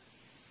out.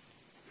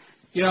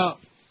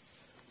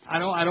 I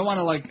don't want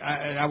to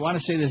I want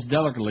to say this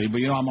delicately, but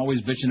I'm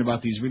always bitching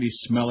about these really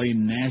smelly,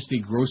 nasty,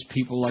 gross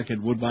people like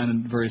at Woodbine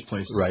and various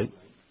places. Right.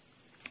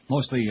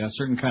 Mostly a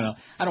certain kind of,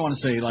 I don't want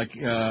to say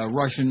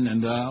Russian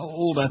and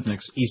old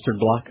ethnics. Eastern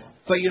Bloc.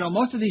 But,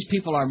 most of these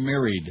people are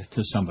married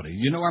to somebody.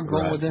 You know where I'm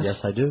going with this?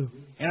 Yes, I do.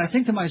 And I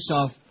think to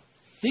myself,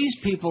 these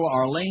people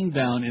are laying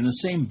down in the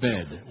same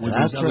bed with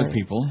these other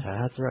people.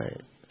 That's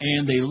right.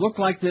 And they look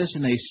like this,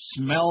 and they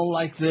smell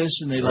like this,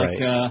 and they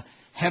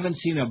haven't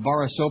seen a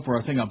bar of soap or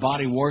a thing of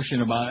body wash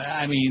in about,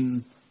 I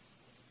mean,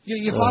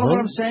 you follow what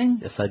I'm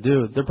saying? Yes, I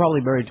do. They're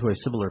probably married to a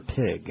similar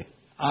pig.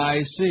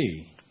 I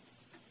see.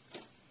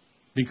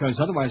 Because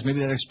otherwise, maybe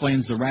that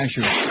explains the rash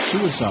of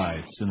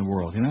suicides in the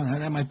world.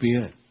 That might be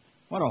it.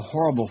 What a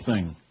horrible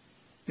thing.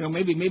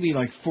 Maybe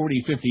like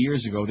 40, 50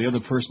 years ago, the other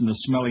person, the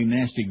smelly,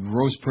 nasty,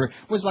 gross person,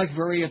 was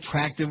very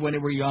attractive when they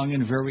were young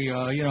and very,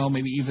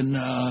 maybe even,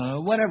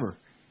 whatever.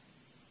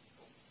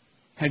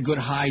 Had good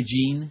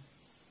hygiene.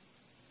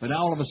 But now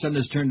all of a sudden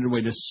it's turned into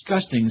a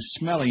disgusting,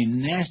 smelly,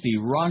 nasty,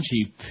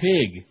 raunchy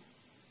pig.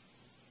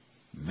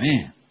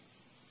 Man.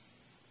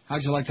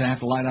 How'd you like to have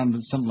to lie down to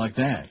something like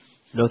that?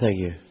 No, thank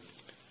you.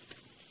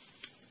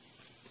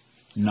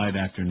 Night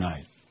after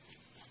night.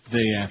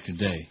 Day after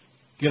day.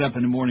 Get up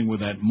in the morning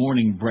with that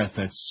morning breath,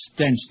 that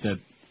stench, that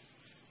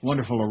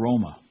wonderful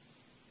aroma.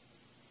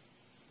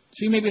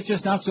 See, maybe it's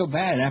just not so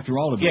bad after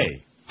all of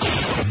it.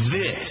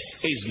 This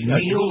is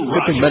Neil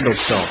Rogers.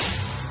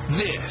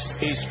 This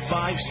is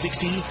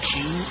 560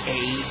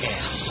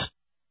 QAM.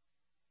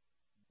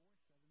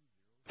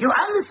 You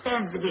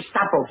understand the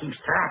Gestapo keeps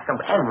track of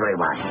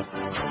everyone.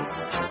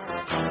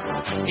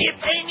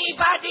 If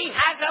anybody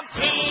has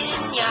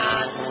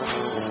opinion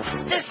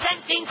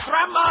dissenting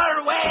from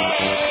our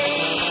way,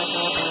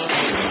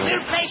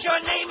 we'll place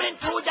your name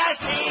into the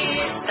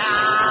system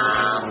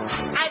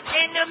as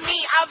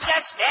enemy of the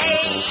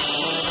state.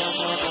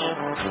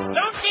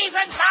 Don't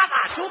even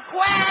bother to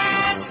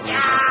question.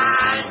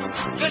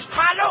 Just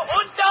follow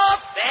and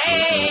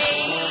obey.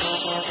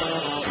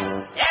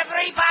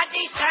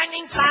 Everybody's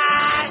turning fascist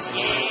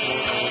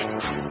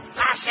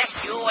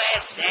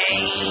USA.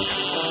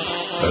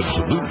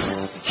 Absolutely.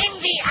 In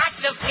the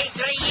act of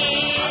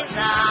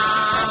patriotism,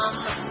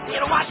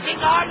 we're watching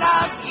all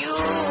of you.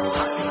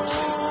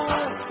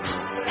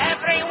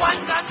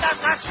 Everyone's under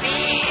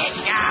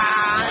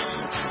suspicion,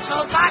 so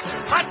that's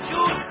what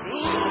you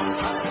do.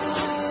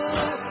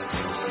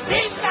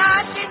 Take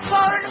that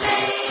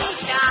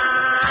information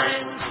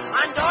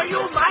and all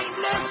you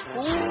mindless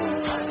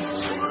fools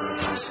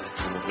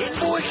in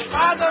Bush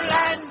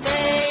Fatherland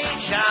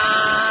Nation,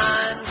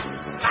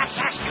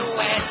 fascist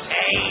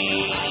USA.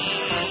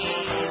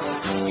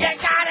 You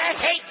gotta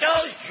hate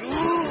those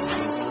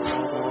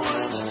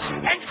Jews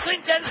and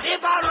Clinton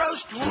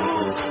liberals too.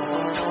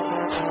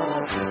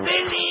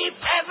 Believe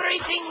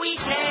everything we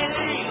tell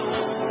you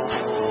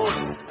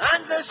on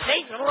the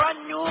state-run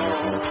news.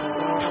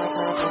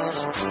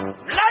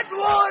 Blood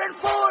war and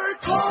for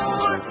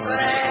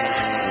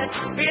cornbread,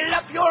 fill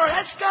up your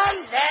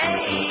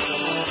Escalade.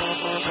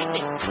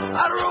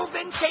 A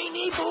Reuben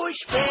Cheney Bush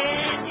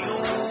menu,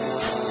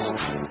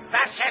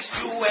 fascist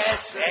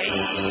USA.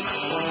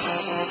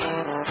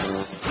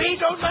 We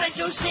don't mind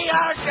to see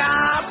our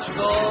jobs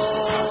go,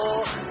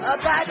 a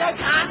bad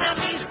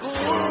economy's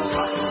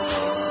good.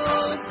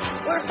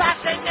 We're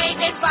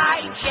fascinated by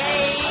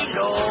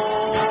J-Lo,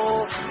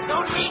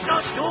 don't need no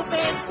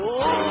stupid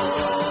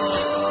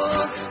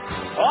books.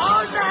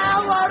 All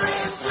now are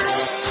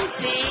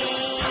embracing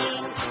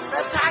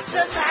the tax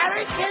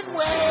American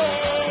way.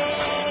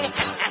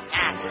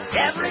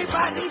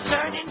 Everybody's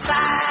turning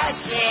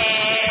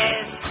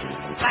fascist,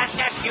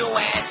 fascist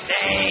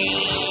USA.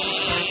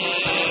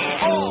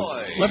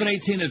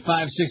 11:18 at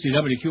 560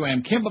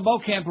 WQAM. Kimba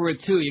Bocamper at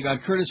 2. You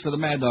got Curtis for the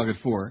Mad Dog at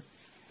 4.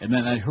 And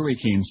then that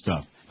hurricane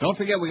stuff. Don't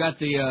forget we got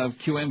the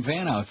QM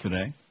van out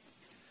today.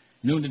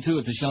 Noon to 2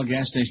 at the Shell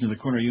gas station at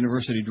the corner of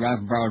University Drive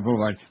and Broward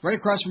Boulevard. Right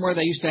across from where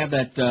they used to have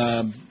that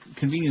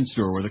convenience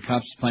store where the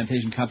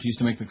plantation cops used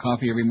to make the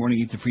coffee every morning,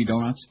 eat the free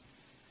donuts.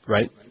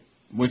 Right.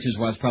 Which is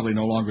why it's probably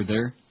no longer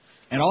there.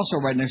 And also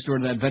right next door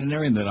to that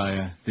veterinarian that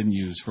I didn't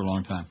use for a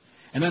long time.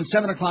 And then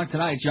 7 o'clock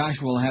tonight, Josh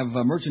will have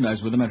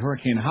merchandise with him at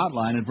Hurricane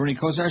Hotline at Bernie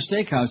Kosar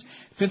Steakhouse,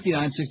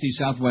 5960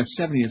 Southwest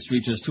 70th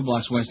Street, just 2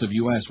 blocks west of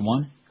US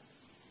 1.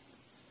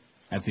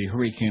 At the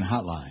Hurricane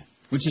Hotline,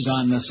 which is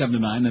on 7 to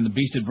 9, and the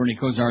Beast at Bernie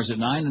Kosar's at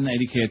 9, and the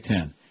Eddie K at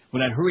 10.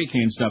 With that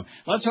hurricane stuff.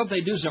 Let's hope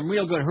they do some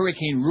real good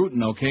hurricane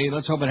rooting, okay?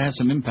 Let's hope it has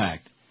some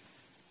impact.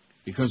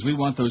 Because we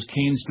want those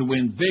Canes to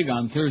win big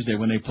on Thursday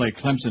when they play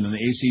Clemson in the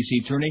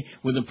ACC tourney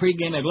with a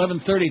pregame at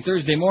 11:30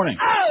 Thursday morning.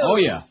 Oh,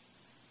 yeah.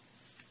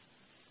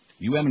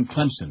 UM and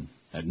Clemson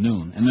at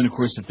noon. And then, of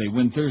course, if they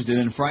win Thursday,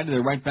 then Friday,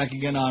 they're right back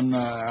again on,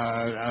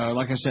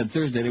 like I said,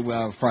 Thursday,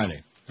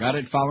 Friday. Got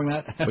it? Following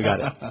that? We got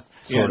it.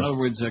 Yeah, in other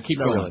words, keep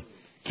going. Really.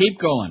 Keep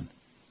going.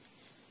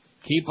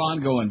 Keep on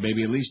going,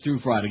 baby, at least through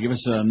Friday. Give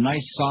us a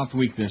nice, soft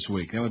week this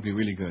week. That would be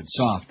really good.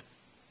 Soft.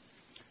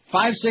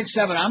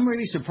 567. I'm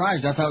really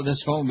surprised. I thought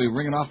this phone would be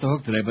ringing off the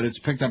hook today, but it's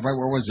picked up right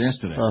where it was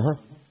yesterday. Uh-huh.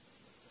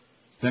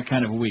 That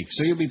kind of a week.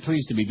 So you'll be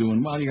pleased to be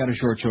doing, well, you got a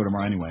short show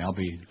tomorrow anyway. I'll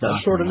be...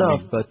 Not short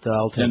enough, but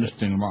I'll take it.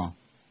 Tomorrow.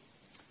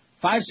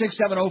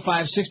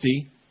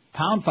 5670560.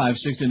 Pound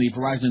 560 in the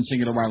Verizon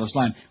Singular Wireless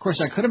line. Of course,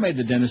 I could have made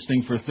the dentist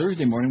thing for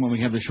Thursday morning when we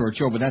have the short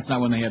show, but that's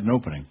not when they had an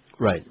opening.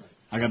 Right.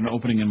 I got an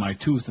opening in my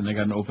tooth, and they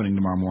got an opening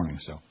tomorrow morning,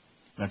 so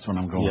that's when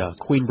I'm going. Yeah,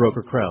 Queen broke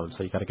her crown,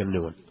 so you got to get a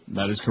new one.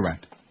 That is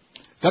correct.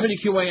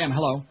 WQAM,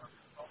 hello.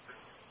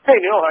 Hey,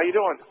 Neil, how you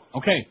doing?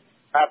 Okay.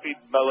 Happy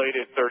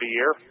belated 30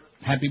 year.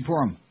 Happy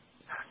Purim.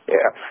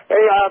 Yeah.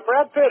 Hey,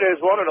 Brad Pitt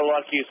is one of the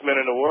luckiest men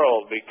in the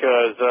world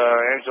because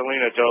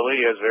Angelina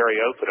Jolie is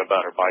very open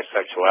about her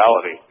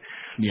bisexuality.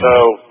 Yeah. So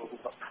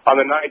on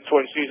the nights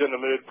when she's in the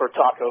mood for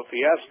Taco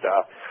Fiesta,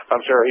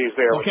 I'm sure he's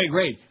there. Okay,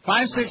 great.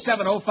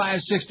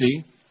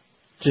 5670560.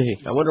 Gee,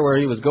 I wonder where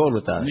he was going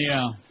with that.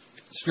 Yeah,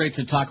 straight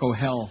to Taco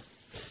Hell.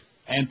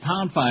 And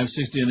pound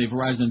 560 in the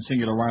Verizon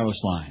Singular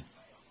Wireless line.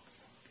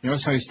 You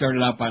notice how he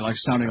started out by like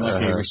sounding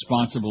like a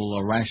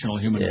responsible, rational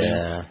human being,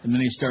 and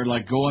then he started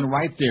like going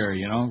right there,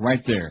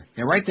 right there.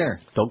 Yeah, right there.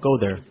 Don't go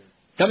there.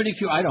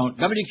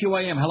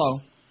 WQAM,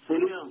 hello. Hey,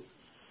 Neil.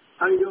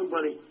 How you doing,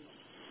 buddy?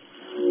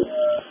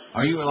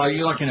 Are you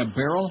like in a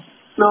barrel?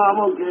 No, I'm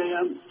okay.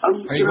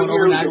 Are you going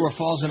over Niagara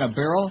Falls in a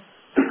barrel?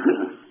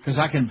 Because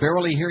I can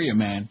barely hear you,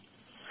 man.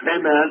 Hey,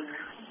 man.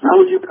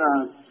 How's your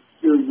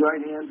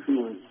right hand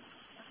feeling?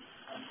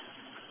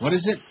 What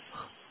is it?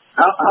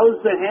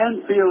 How's the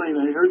hand feeling?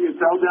 I heard you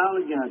fell down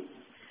again.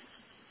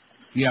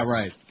 Yeah,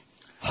 right.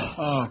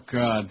 Oh,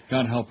 God.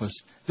 God help us.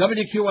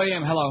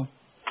 WQAM, hello.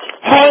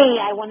 Hey,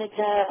 I wanted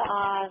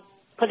to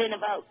put in a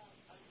vote.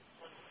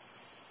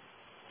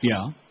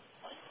 Yeah.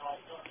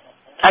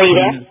 Are you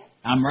there?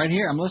 I'm right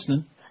here. I'm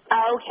listening.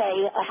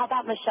 Okay. How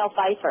about Michelle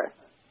Pfeiffer?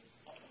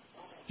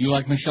 You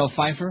like Michelle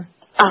Pfeiffer?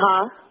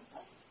 Uh-huh.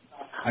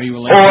 Are you a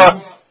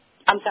lesbian?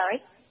 I'm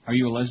sorry? Are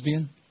you a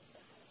lesbian?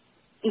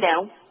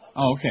 No.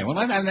 Oh, okay. Well,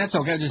 that's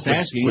okay. I'm just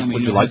asking.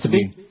 Would you like to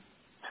be?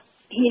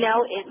 You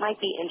know, it might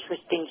be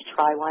interesting to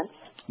try once.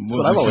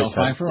 Well, I've always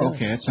Michelle Pfeiffer? said, yeah.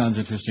 Okay, that sounds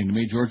interesting to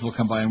me. George will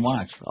come by and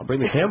watch. I'll bring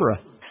the camera.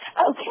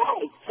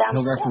 Okay. Sounds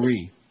He'll good.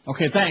 referee.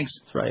 Okay, thanks.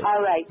 That's right.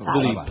 All right.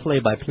 Bye. Play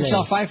by play.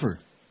 Michelle Pfeiffer.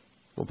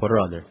 We'll put her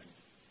on there.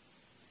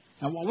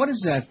 Now, what is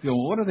that?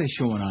 What are they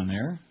showing on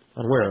there?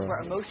 On where? Where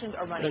emotions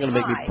are You're running not going to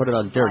make me high. put it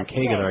on Darren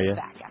Today, Kagan, are you?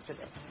 Back after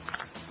this.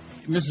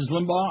 Mrs.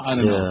 Limbaugh? I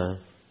don't know. Yeah,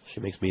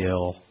 she makes me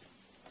ill.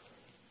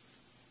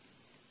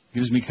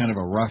 Gives me kind of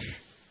a rush.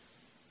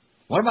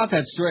 What about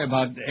that story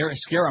about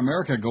Scare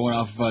America going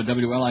off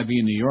WLIB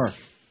in New York,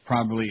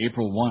 probably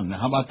April 1?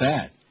 How about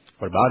that?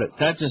 What about it?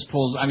 That just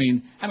pulls. I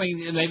mean,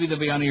 maybe they'll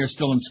be on here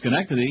still in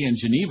Schenectady and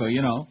Geneva,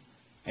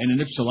 and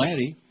in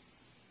Ypsilanti.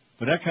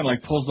 But that kind of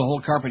like pulls the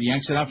whole carpet,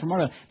 yanks it out from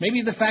under.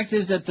 Maybe the fact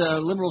is that the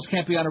liberals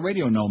can't be on a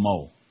radio no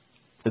more.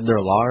 Isn't there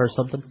a law or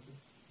something?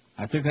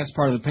 I think that's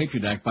part of the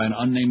Patriot Act by an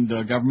unnamed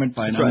government,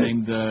 by an That's right.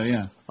 unnamed,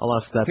 yeah. I'll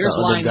ask that. Here's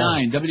line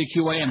guy. 9,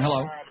 WQAM,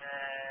 hello.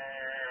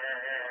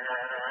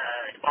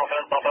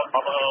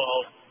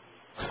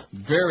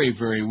 Very,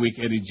 very weak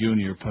Eddie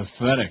Jr.,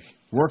 pathetic.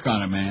 Work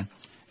on it, man.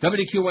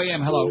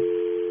 WQAM, hello.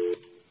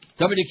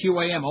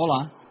 WQAM,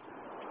 hola.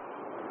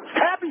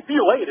 Happy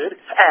belated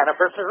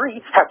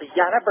anniversary. Happy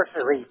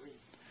anniversary.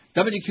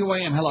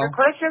 WQAM, hello. Your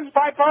questions,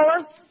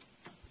 bipolar?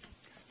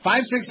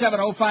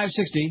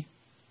 5670560.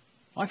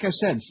 Like I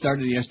said,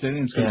 started yesterday,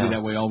 and it's going to be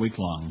that way all week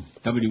long.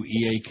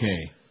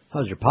 WEAK.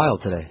 How's your pile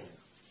today?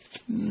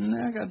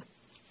 I got a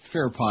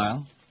fair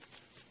pile.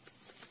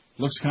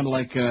 Looks kind of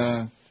like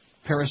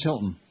Paris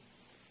Hilton.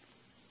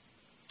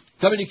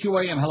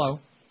 WQAM, hello.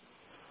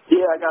 Yeah,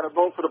 I got to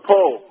vote for the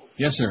poll.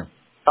 Yes, sir.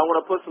 I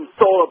want to put some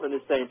soul up in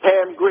this thing.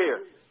 Pam Grier.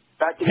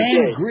 Back in the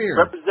day. Pam Grier.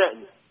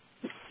 Representing.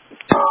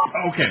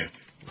 Okay.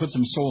 Put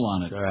some soul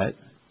on it. All right.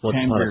 Once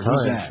Pam upon Grier, a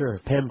who's time, that? sure.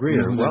 Pam Grier.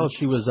 You know who Well, that is?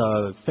 she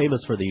was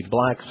famous for the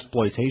black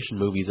exploitation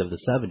movies of the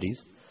 70s.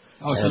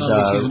 Oh, so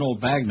now she's an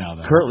old bag now,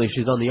 then. Currently,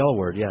 she's on the L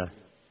Word, yeah.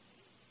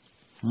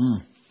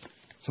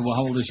 So,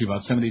 how old is she?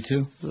 About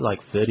 72? Like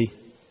 50.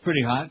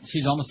 Pretty hot.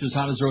 She's almost as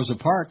hot as Rosa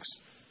Parks.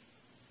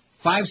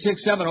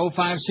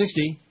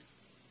 5670560.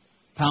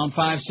 Pound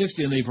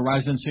 560 on the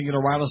Verizon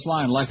Singular Wireless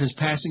line. Life is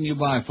passing you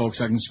by, folks.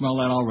 I can smell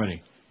that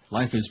already.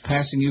 Life is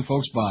passing you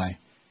folks by.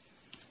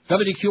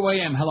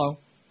 WQAM, hello.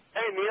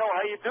 Hey, Neil,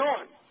 how you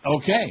doing?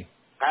 Okay.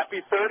 Happy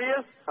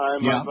 30th.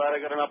 I'm Yeah. glad I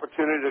got an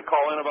opportunity to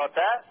call in about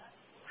that.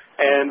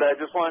 And I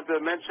just wanted to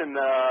mention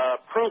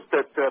proof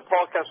that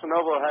Paul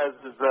Casanova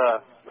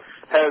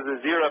has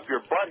his ear up your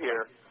butt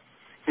here.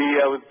 He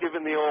was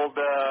given the old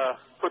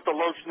put the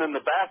lotion in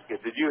the basket.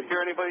 Did you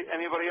hear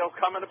anybody else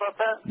comment about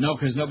that? No,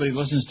 because nobody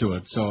listens to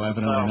it, so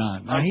evidently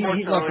not. Now, he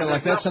looked Unfortunately,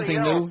 like that's there's something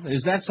nothing new.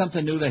 Is that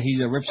something new that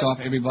he rips off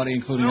everybody,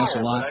 including us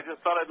a No, lot? but I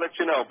just thought I'd let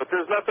you know. But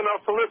there's nothing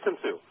else to listen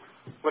to.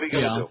 What are you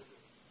going to Yeah. do?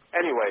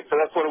 Anyway, so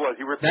that's what it was.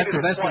 He repeated That's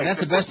the best it thing. twice. That's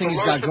the He best put thing he's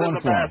the got lotion in going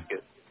the for him.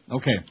 basket.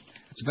 Okay,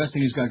 it's the best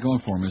thing he's got going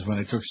for him is when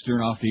they took Stern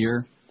off the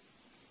air.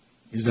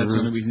 Is that's the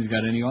only reason he's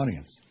got any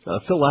audience.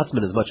 Phil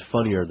Latzman is much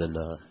funnier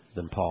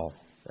than Paul.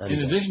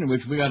 In addition to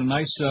which, we got a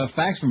nice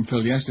fax from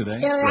Phil yesterday.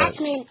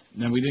 Latzman.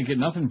 And we didn't get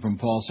nothing from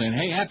Paul saying,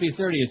 "Hey, happy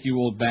 30th, you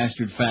old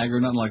bastard fag," or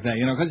nothing like that.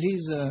 Because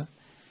he's.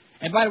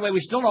 And by the way, we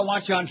still don't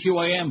want you on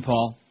QAM,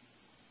 Paul.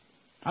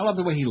 I love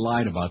the way he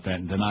lied about that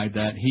and denied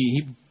that.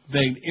 He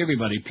begged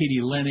everybody,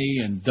 Petey Lenny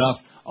and Duff.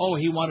 Oh,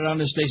 he wanted on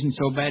the station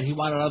so bad. He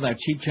wanted out of that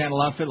cheap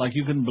channel outfit like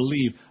you couldn't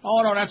believe.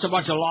 Oh, no, that's a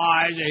bunch of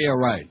lies. Yeah, you're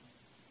right.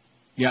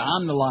 Yeah,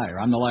 I'm the liar.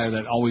 I'm the liar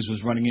that always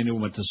was running into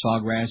him at the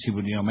Sawgrass. He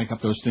would, make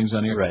up those things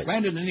on here. Right.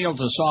 Ran into Neil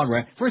to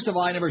Sawgrass. First of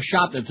all, I never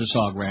shopped at the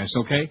Sawgrass,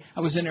 okay? I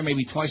was in there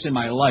maybe twice in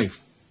my life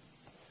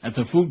at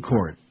the food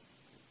court.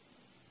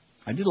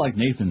 I did like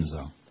Nathan's,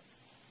 though.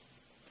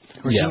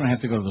 Of course, you don't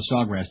have to go to the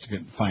Sawgrass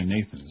to find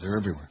Nathan's. They're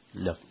everywhere.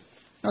 No.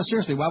 No,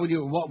 seriously, why would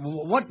you?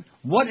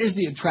 What is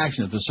the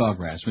attraction at the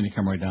Sawgrass when you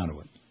come right down to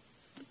it?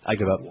 I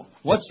give up.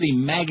 What's the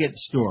maggot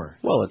store?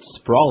 Well, it's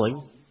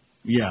sprawling.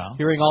 Yeah.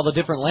 Hearing all the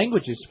different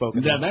languages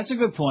spoken. Yeah, that's a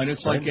good point.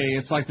 It's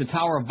like the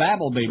Tower of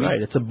Babel, baby. Right,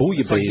 it's a bouillabaisse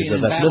It's like being of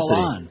in ethnicity.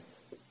 Babylon,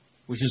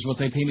 which is what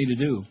they pay me to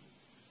do.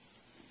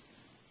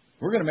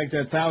 We're going to make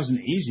that 1,000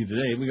 easy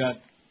today. We got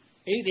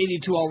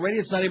 882 already.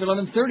 It's not even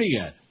 11:30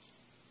 yet.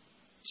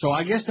 So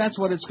I guess that's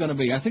what it's going to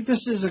be. I think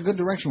this is a good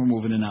direction we're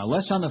moving in now.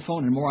 Less on the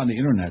phone and more on the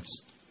internets.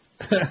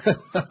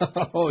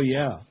 Oh,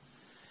 yeah.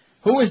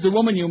 Who is the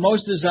woman you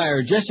most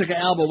desire? Jessica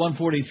Alba,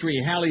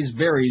 143. Hallie's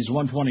Berries,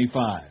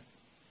 125.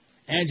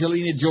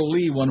 Angelina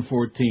Jolie,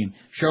 114.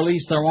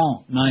 Charlize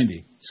Theron,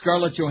 90.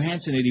 Scarlett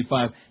Johansson,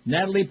 85.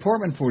 Natalie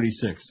Portman,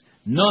 46.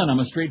 None. I'm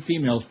a straight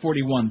female,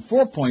 41.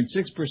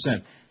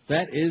 4.6%.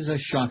 That is a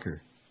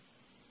shocker.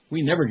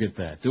 We never get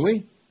that, do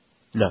we?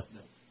 No.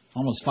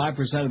 Almost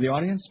 5% of the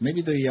audience.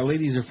 Maybe the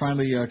ladies are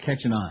finally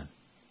catching on.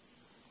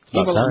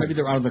 Maybe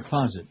they're out of the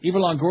closet. Eva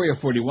Longoria,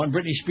 41.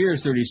 Britney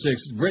Spears,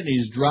 36.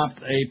 Britney's dropped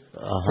a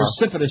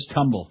precipitous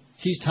tumble.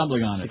 She's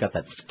tumbling on it. They got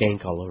that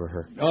skank all over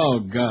her. Oh,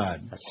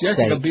 God.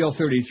 Jessica Biel,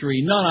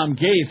 33. None, I'm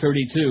gay,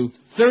 32.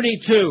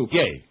 32.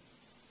 Gay.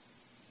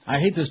 I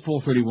hate this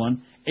pool,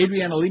 31.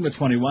 Adriana Lima,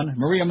 21.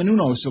 Maria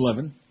Menounos,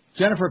 11.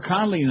 Jennifer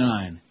Conley,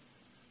 9.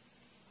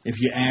 If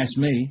you ask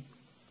me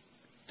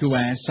to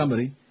ask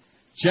somebody.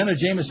 Jenna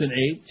Jameson,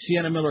 8.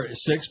 Sienna Miller,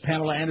 6.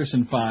 Pamela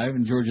Anderson, 5.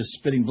 And Georgia's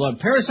Spitting Blood.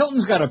 Paris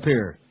Hilton's got a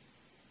pair.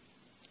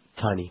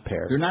 Tiny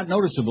pair. They're not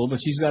noticeable, but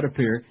she's got a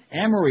pair.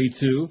 Anne-Marie,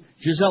 2.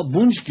 Giselle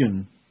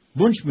Bunchin's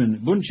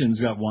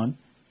got 1.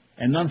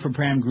 And none for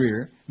Pam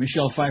Grier,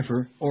 Michelle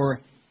Pfeiffer, or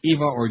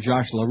Eva or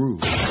Josh LaRue.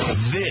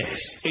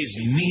 This is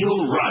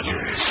Neil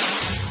Rogers.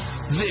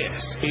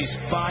 This is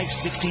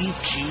 560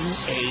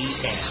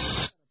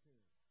 QAM.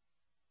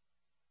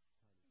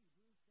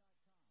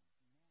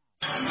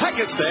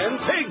 Pakistan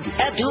pig.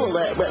 Abdul,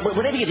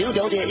 whatever you do,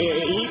 don't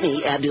eat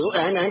me, Abdul.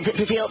 I'm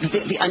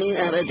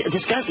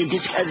disgusted.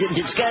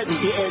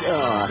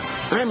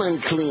 I'm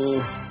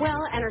unclean.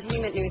 Well,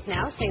 entertainment news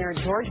now. Singer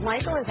George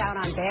Michael is out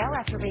on bail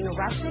after being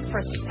arrested for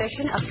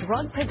suspicion of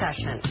drug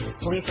possession.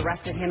 Police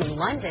arrested him in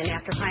London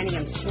after finding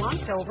him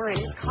slumped over in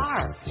his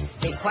car.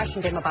 They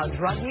questioned him about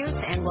drug use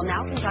and will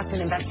now conduct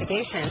an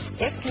investigation.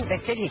 If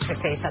convicted, he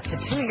could face up to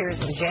 2 years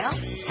in jail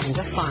and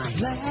a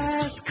fine.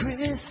 Last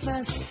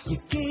Christmas, you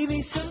gave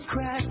me some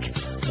crack,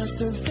 but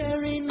the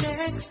very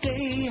next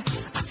day,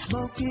 I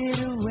smoked it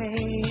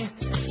away.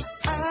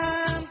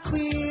 I'm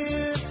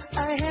queer,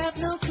 I have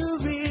no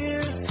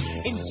career.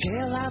 In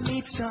jail, I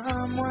meet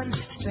someone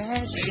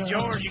special. Hey,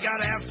 George, you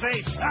gotta have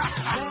faith.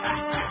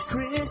 Last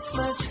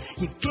Christmas,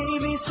 you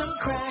gave me some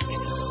crack,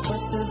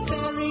 but the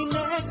very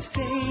next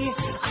day,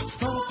 I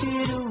smoked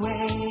it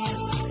away.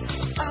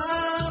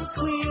 I'm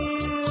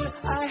queer,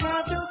 I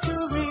have no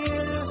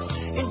career.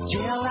 In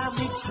jail, I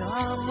meet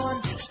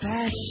someone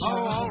special.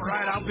 Oh, all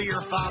right, I'll be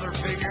your father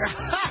figure.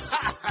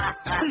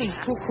 Police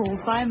were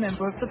called by a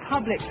member of the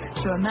public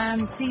to a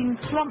man seen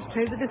slumped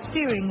over the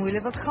steering wheel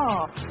of a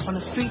car on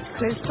a street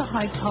close to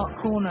Hyde Park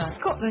Corner.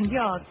 Scotland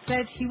Yard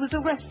said he was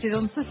arrested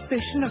on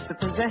suspicion of the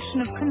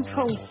possession of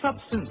controlled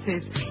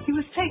substances. He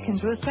was taken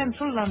to a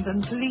central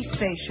London police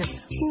station.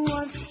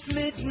 Once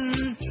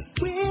smitten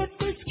with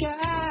the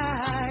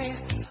sky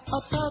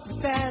above the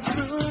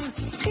bathroom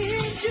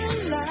in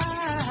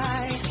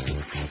July.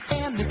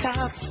 And the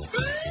cops,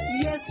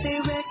 yes, they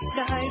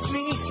recognize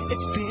me.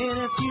 It's been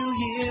a few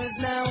years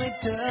now, it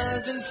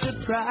doesn't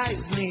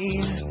surprise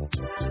me.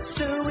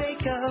 So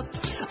wake up,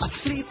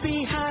 asleep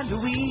behind the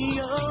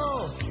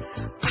wheel.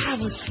 I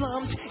was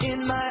slumped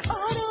in my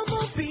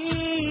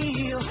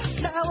automobile.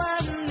 Now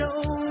I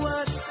know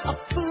what a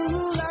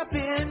fool I've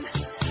been.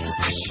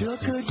 I sure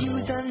could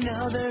use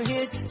another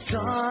hit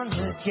song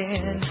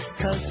again.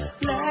 'Cause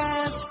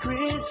last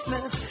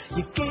Christmas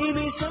you gave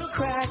me some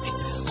crack,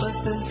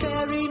 but the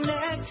very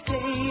next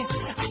day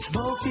I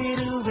smoked it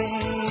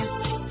away.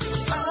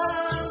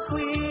 I'm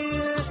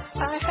queer,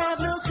 I have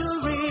no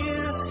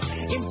career.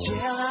 In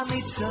jail I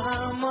meet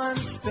someone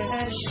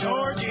special.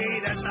 Georgie,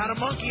 that's not a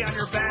monkey on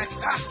your back.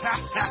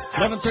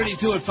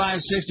 11:32 at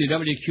 560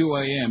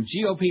 WQAM.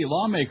 GOP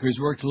lawmakers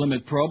work to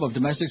limit probe of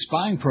domestic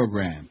spying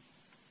program.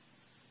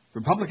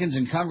 Republicans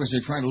in Congress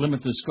are trying to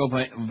limit the scope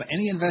of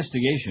any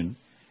investigation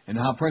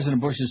into how President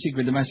Bush's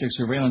secret domestic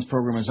surveillance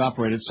program is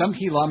operated. Some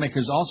key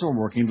lawmakers also are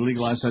working to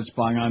legalize such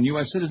spying on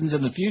U.S. citizens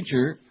in the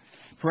future,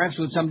 perhaps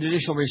with some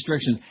judicial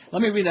restrictions.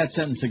 Let me read that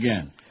sentence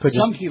again.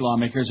 Some key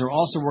lawmakers are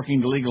also working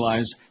to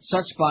legalize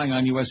such spying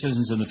on U.S.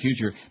 citizens in the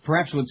future,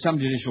 perhaps with some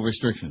judicial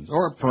restrictions,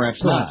 or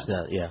perhaps not.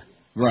 Yeah.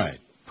 Right.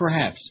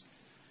 Perhaps.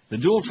 The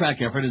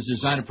dual-track effort is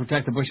designed to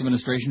protect the Bush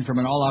administration from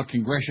an all-out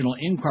congressional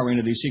inquiry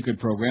into the secret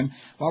program,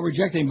 while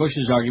rejecting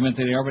Bush's argument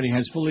that he already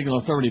has full legal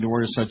authority to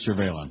order such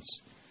surveillance.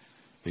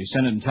 The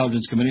Senate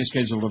Intelligence Committee is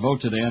scheduled to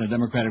vote today on a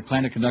Democratic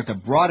plan to conduct a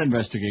broad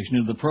investigation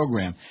into the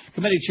program.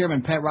 Committee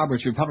Chairman Pat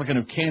Roberts, Republican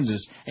of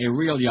Kansas, a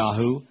real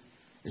yahoo,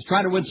 is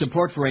trying to win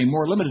support for a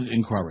more limited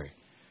inquiry.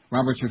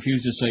 Roberts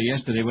refused to say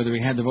yesterday whether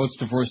he had the votes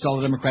to forestall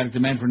the Democratic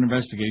demand for an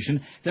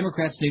investigation.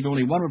 Democrats need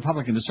only one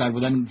Republican to side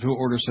with them to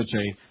order such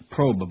a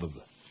probe.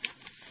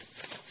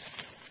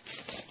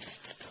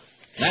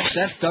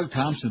 That's Doug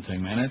Thompson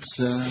thing, man. It's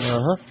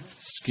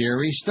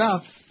scary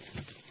stuff.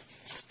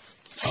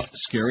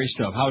 Scary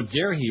stuff. How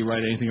dare he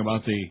write anything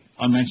about the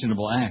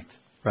unmentionable act?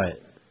 Right.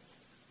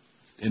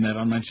 In that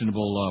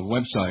unmentionable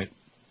website.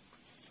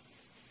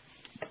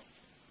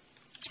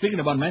 Speaking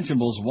of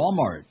unmentionables,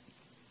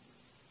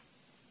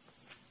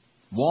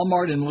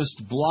 Walmart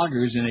enlists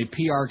bloggers in a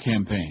PR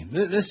campaign.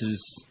 This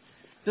is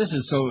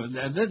so.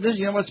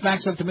 You know what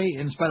smacks up to me?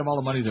 In spite of all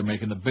the money they're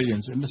making, the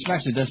billions, it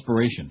smacks of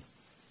desperation.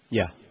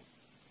 Yeah.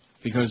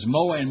 Because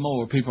more and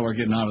more people are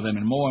getting out of them,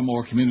 and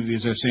more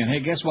communities are saying,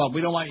 hey, guess what?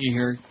 We don't want you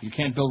here. You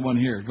can't build one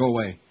here. Go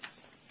away.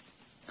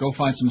 Go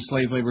find some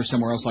slave labor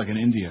somewhere else, like in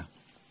India.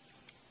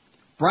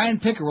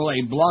 Brian Pickerel,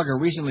 a blogger,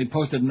 recently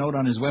posted a note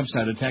on his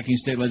website attacking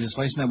state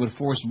legislation that would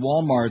force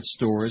Walmart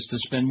stores to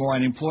spend more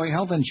on employee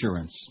health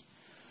insurance.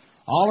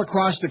 All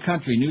across the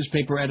country,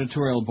 newspaper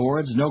editorial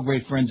boards, no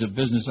great friends of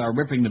business, are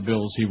ripping the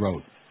bills, he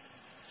wrote.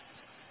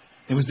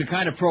 It was the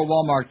kind of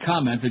pro-Walmart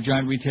comment the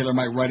giant retailer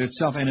might write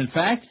itself, and in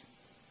fact,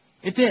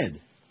 it did.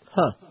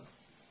 Huh.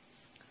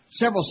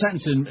 Several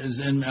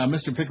sentences in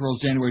Mr. Pickerel's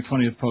January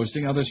 20th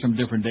posting, others from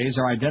different days,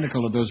 are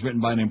identical to those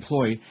written by an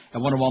employee at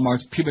one of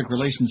Walmart's public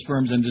relations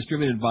firms and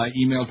distributed by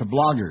email to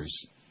bloggers.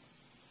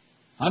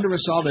 Under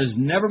assault as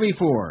never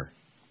before.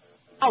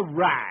 All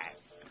right.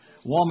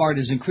 Walmart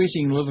is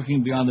increasingly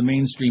looking beyond the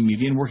mainstream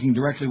media and working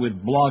directly with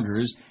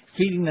bloggers,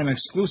 feeding them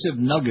exclusive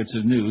nuggets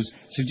of news,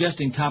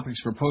 suggesting topics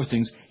for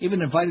postings,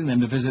 even inviting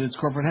them to visit its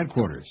corporate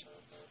headquarters.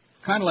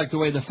 Kind of like the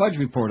way the Fudge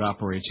Report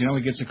operates. You know,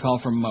 he gets a call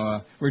from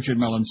Richard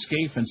Mellon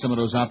Scaife and some of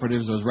those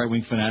operatives, those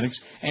right-wing fanatics,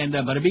 and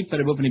bada-beep,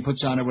 bada-boop, and he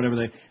puts on it, whatever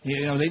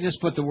they just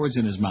put the words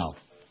in his mouth.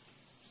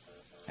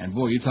 And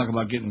boy, you talk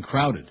about getting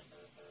crowded.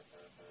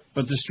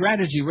 But the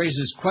strategy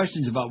raises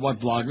questions about what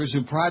bloggers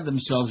who pride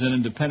themselves in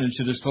independence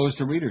should disclose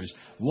to readers.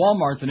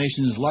 Walmart, the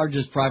nation's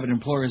largest private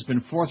employer, has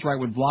been forthright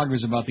with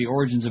bloggers about the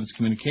origins of its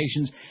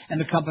communications, and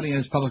the company and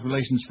its public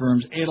relations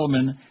firms,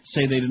 Edelman,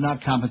 say they did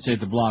not compensate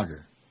the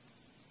blogger.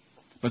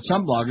 But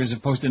some bloggers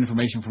have posted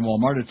information from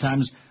Walmart, at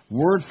times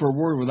word for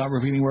word without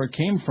revealing where it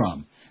came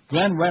from.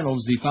 Glenn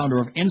Reynolds, the founder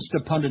of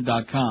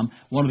Instapundit.com,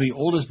 one of the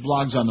oldest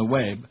blogs on the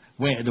web,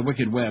 the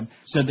Wicked Web,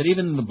 said that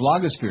even in the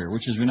blogosphere,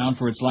 which is renowned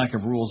for its lack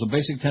of rules, a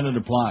basic tenet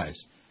applies.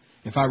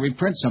 If I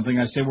reprint something,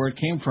 I say where it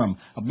came from.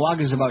 A blog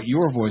is about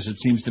your voice, it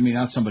seems to me,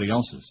 not somebody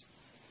else's.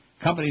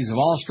 Companies of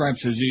all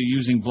stripes are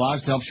using blogs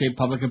to help shape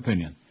public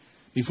opinion.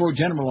 Before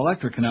General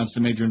Electric announced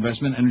a major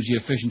investment in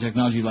energy-efficient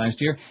technology last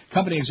year,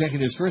 company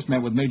executives first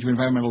met with major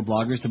environmental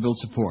bloggers to build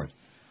support.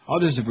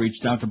 Others have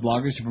reached out to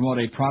bloggers to promote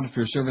a product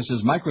or service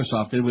as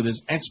Microsoft did with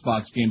its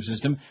Xbox game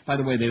system. By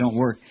the way, they don't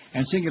work.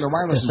 And Singular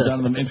Wireless has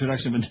done an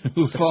introduction of a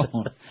new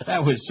phone.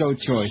 That was so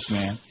choice,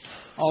 man.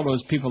 All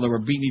those people that were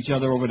beating each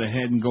other over the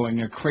head and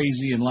going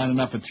crazy and lining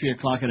up at 3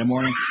 o'clock in the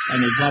morning,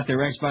 and they got their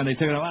Xbox and they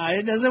took it,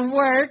 it doesn't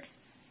work.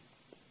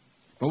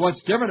 But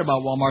what's different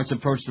about Walmart's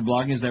approach to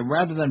blogging is that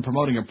rather than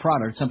promoting a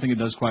product, something it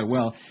does quite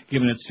well,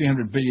 given its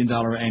 $300 billion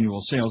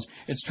annual sales,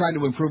 it's trying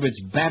to improve its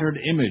battered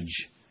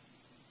image.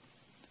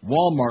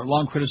 Walmart,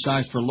 long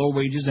criticized for low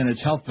wages and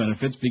its health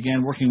benefits,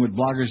 began working with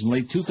bloggers in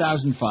late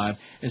 2005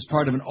 as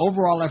part of an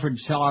overall effort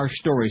to tell our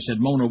story, said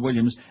Mona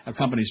Williams, a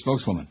company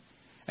spokeswoman.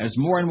 As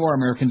more and more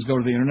Americans go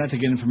to the Internet to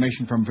get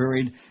information from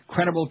varied,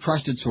 credible,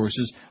 trusted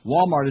sources,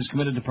 Walmart is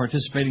committed to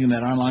participating in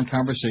that online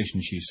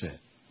conversation, she said.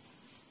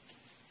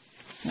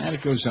 And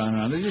it goes on and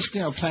on. They're just,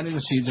 planting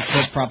the seeds of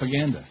corrupt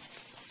propaganda.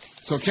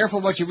 So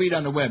careful what you read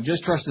on the web.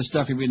 Just trust the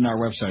stuff you read on our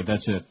website.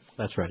 That's it.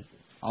 That's right.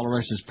 All the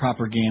rest is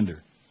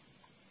propaganda.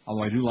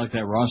 Although I do like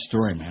that raw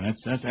story, man.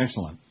 That's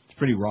excellent. It's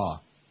pretty raw.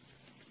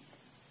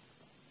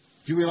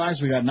 Do you realize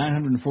we got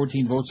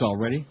 914 votes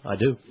already? I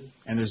do.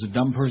 And there's a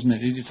dumb person, an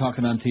idiot,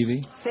 talking on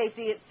TV?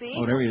 Safety at sea.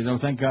 Oh, there he is. Oh,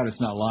 thank God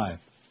it's not live.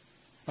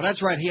 Well,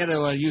 that's right. He had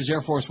to use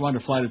Air Force One to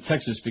fly to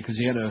Texas because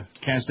he had to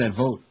cast that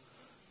vote.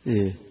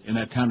 Yeah. In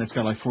that town that's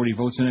got like 40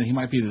 votes in it, he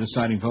might be the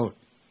deciding vote.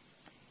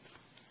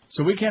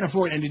 So we can't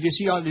afford. And did you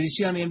see on the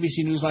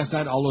NBC News last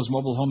night all those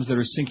mobile homes that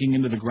are sinking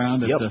into the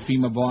ground that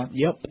FEMA bought?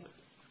 Yep.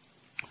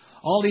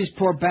 All these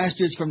poor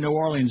bastards from New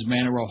Orleans,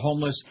 man, who are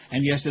homeless.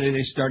 And yesterday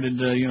they started,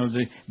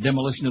 the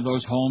demolition of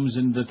those homes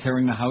and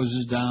tearing the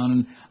houses down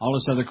and all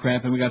this other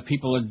crap. And we got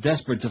people that are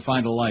desperate to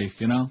find a life,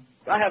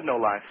 I have no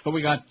life. But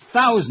we got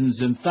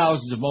thousands and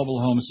thousands of mobile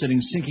homes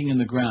sinking in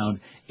the ground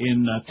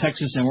in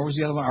Texas, and where was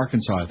the other one?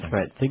 Arkansas, I think.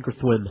 Right,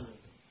 Thinkorswim.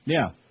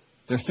 Yeah,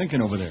 they're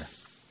thinking over there.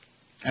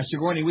 As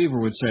Sigourney Weaver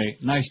would say,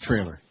 nice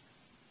trailer.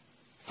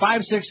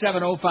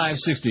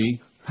 5670560,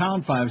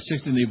 pound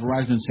 560 in the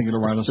Verizon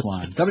Singular Wireless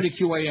line.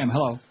 WQAM,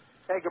 hello.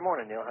 Hey, good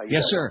morning, Neil. How you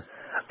Yes, doing? sir.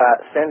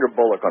 Sandra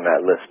Bullock on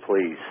that list,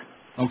 please.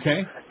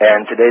 Okay.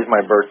 And today's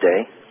my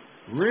birthday.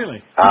 Really?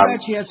 Too bad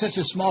she had such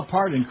a small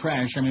part in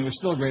Crash. I mean, it was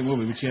still a great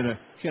movie, but she had a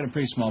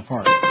pretty small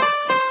part.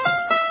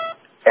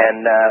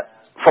 And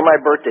for my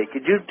birthday,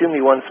 could you do me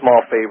one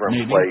small favor and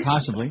Maybe, play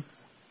possibly.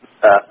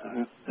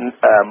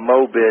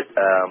 Mobit,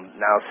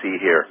 Now See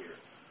Here?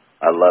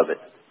 I love it.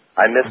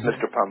 I miss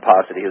Mr.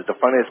 Pomposity. He was the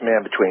funniest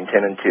man between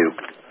 10 and 2.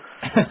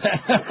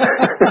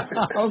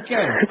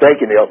 Okay.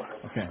 Thank you, Neil.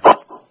 Okay.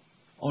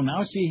 Oh,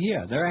 Now See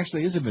Here. There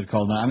actually is a bit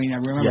called Now. I mean, I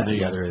remember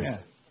there is.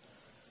 Yeah.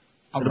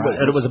 And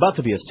it was about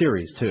to be a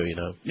series, too,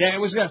 Yeah,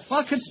 it was.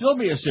 Fuck, could still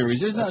be a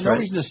series. There's no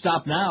reason to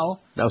stop now.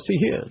 Now, see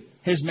here.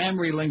 His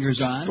memory lingers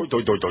on.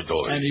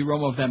 And he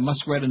roam off that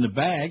muskrat in the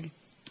bag.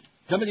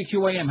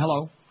 WQAM,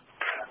 hello.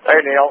 Hey,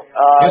 Neil.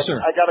 Yes,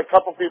 sir. I got a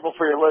couple people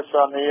for your list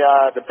on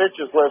the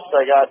bitches list.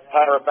 I got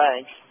Tyra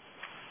Banks.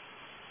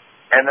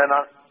 And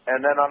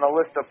then on the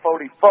list of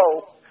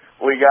 44,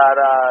 we got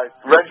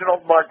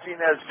Reginald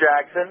Martinez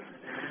Jackson.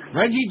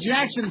 Reggie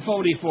Jackson,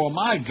 44.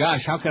 My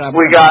gosh, how could I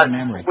We forget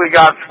memory?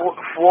 got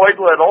Floyd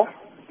Little.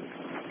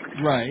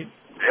 Right.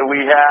 And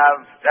we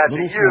have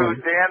Little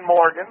Dan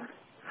Morgan.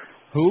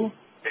 Who?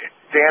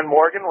 Dan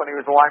Morgan when he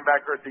was a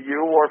linebacker at the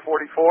U, wore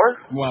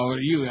 44. Well,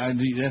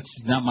 that's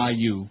not my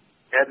U.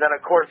 And then,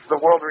 of course, the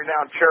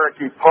world-renowned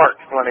Cherokee Park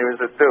when he was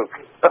at Duke.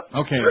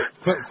 Okay,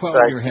 quit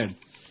with your head.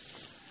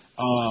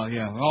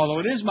 Yeah. Although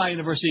it is my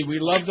university, we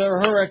love the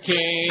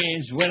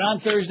Hurricanes. Win on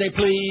Thursday,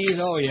 please.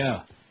 Oh,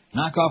 yeah.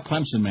 Knock off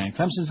Clemson, man.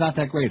 Clemson's not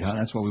that great, huh?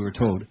 That's what we were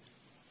told.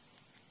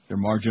 They're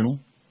marginal.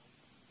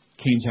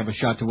 Canes have a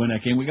shot to win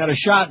that game. We got a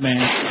shot,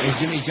 man.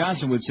 As Jimmy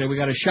Johnson would say, we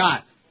got a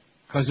shot.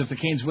 Because if the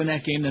Canes win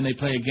that game, then they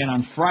play again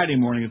on Friday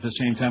morning at the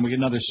same time. We get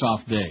another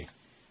soft day.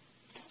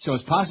 So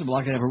it's possible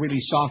I could have a really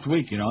soft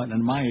week, you know. And at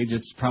my age,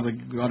 it's probably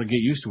ought to get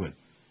used to it.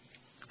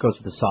 Goes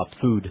with the soft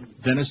food.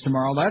 Dentist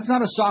tomorrow. That's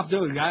not a soft day.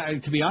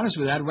 To be honest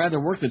with you, I'd rather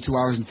work the 2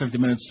 hours and 50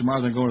 minutes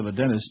tomorrow than go to the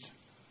dentist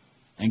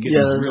and get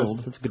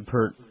drilled. That's a good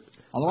perk.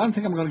 Although I don't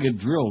think I'm going to get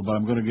drilled, but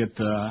I'm going to get,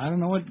 I don't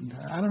know.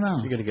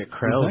 You're going to get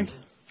crowned.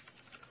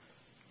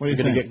 What do you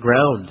think? You're going to get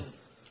ground.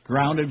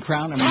 Ground and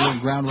crown? I'm going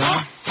to ground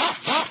round?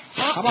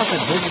 How about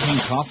that Burger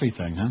King coffee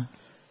thing, huh?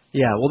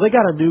 Yeah, well, they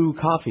got a new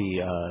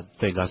coffee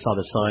thing. I saw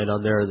the sign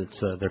on there that's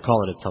they're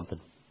calling it something.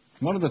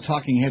 One of the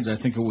talking heads,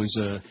 I think it was,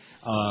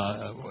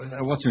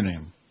 what's her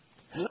name?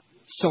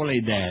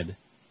 Soledad.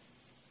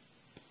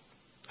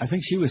 I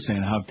think she was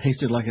saying how it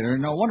tasted like it. Or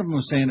no, one of them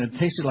was saying it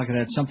tasted like it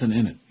had something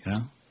in it, you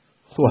know?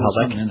 Well,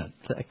 something in it.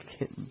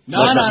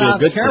 No,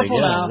 careful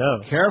now.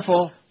 No.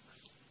 Careful.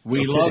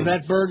 We love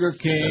that Burger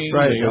King. That's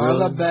right. They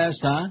are the best,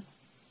 huh?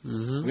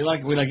 Mm-hmm. We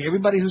like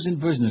everybody who's in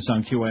business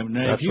on QM.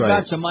 Now, if you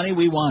got some money,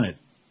 we want it.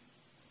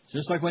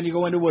 Just like when you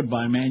go into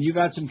Woodbine, man. You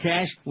got some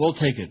cash, we'll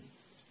take it.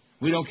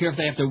 We don't care if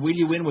they have to wheel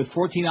you in with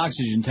 14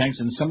 oxygen tanks,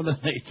 and some of them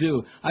they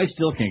do. I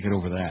still can't get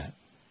over that.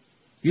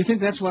 You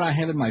think that's what I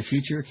have in my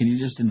future? Can you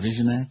just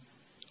envision that?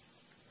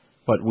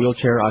 What,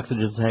 wheelchair,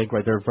 oxygen tank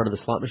right there in front of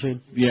the slot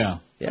machine? Yeah.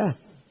 Yeah.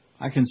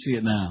 I can see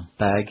it now.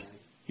 Bag.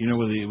 You know,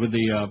 with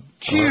the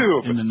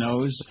tube in the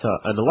nose. It's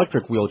an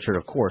electric wheelchair,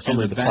 of course. And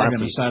only the the bag classy.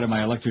 on the side of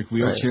my electric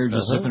wheelchair,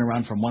 just zipping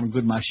around from one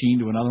good machine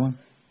to another one.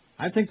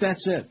 I think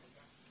that's it.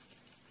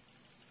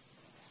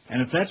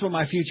 And if that's what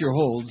my future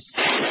holds,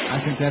 I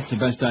think that's the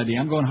best idea.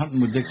 I'm going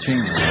hunting with Dick Cheney.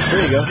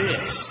 There you go.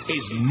 This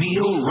is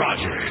Neil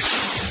Rogers.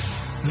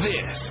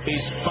 This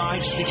is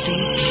 560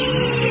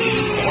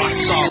 Rock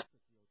Solid.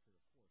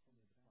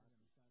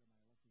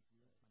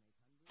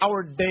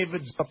 Howard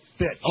David's a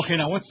bitch. Okay,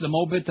 now what's the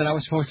Mo bit that I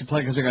was supposed to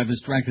play because I got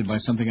distracted by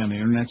something on the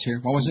internet here?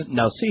 What was it?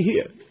 Now see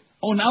here.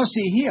 Oh, now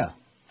see here.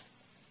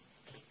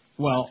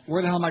 Well,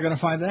 where the hell am I going to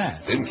find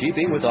that? In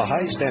keeping with the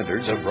high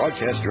standards of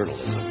broadcast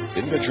journalism,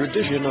 in the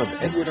tradition of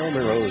Edward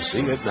Almiro's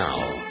Sing It Now,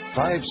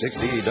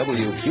 560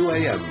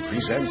 WQAM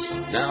presents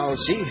Now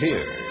See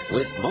Here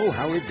with Mo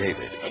Howard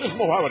David. That is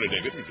Mo Howard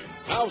David.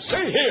 Now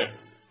see here.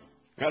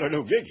 Got a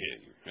new gig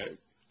here.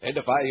 And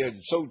if I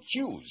so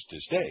choose to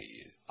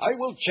stay, I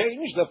will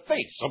change the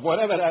face of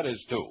whatever that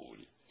is to.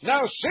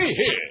 Now see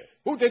here.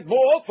 Who did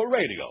more for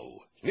radio?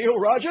 Neil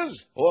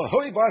Rogers or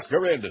Hoey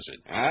Bosco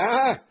Anderson?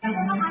 Huh?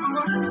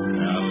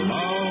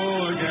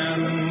 Hello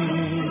again.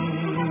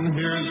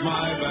 Here's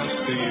my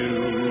best to you.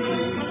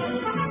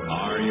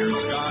 Are your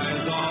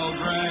skies all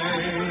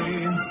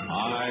gray?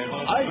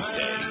 I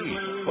say,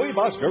 Hoey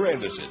Bosco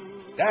Anderson.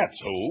 That's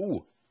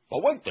who.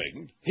 For one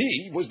thing,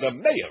 he was the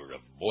mayor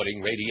of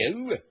morning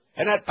radio.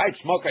 And that pipe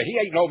smoker, he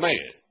ain't no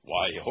mayor.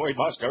 Why, Hoey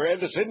Bosco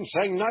Anderson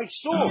sang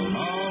nice songs.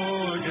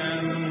 Hello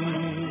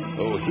again.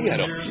 Oh, he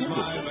had a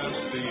beautiful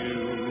voice.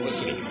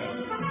 Listen to that.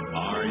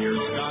 Are your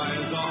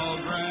skies all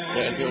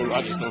gray? And Neil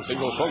Rogers don't sing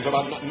those songs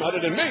about nothing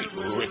other than me.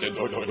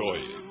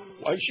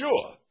 Why,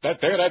 sure.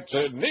 That's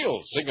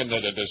Neil singing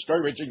the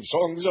discouraging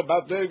songs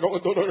about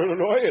going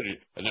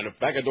and then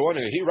back at the one,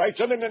 he writes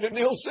them and then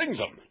Neil sings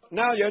them.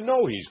 Now you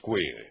know he's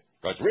queer,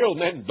 because real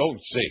men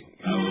don't sing.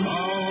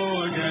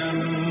 Hello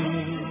again.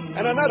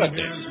 And another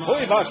thing,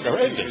 Hoey Bosco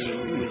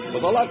Anderson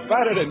was a lot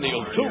fatter than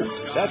Neil, too.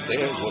 That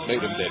there's what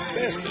made him their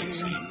best, they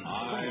see.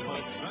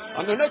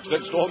 On the next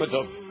installment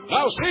of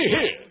Now See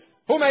Here,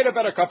 who made a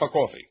better cup of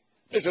coffee?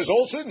 Mrs.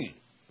 Olson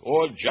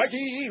or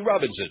Jackie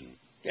Robinson?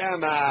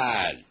 Come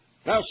on.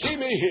 Now see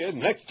me here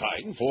next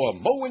time for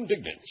Mo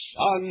Indignance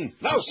on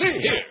Now See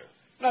Here,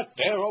 not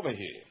there over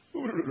here.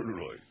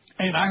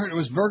 And I heard it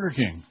was Burger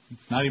King,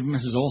 not even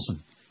Mrs.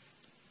 Olson.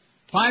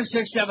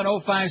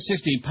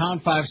 5670560,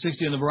 pound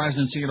 560 on the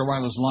Verizon Singular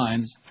Wireless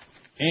lines.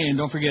 And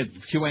don't forget,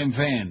 QAM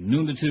Fan,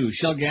 noon to 2,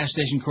 Shell Gas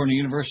Station, corner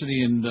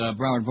University and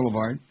Broward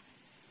Boulevard.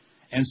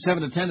 And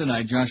 7 to 10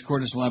 tonight, Josh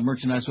Cordes will have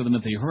merchandise with him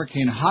at the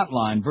Hurricane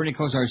Hotline, Bernie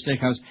Kosar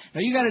Steakhouse. Now,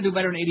 you got to do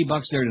better than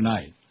 $80 there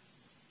tonight.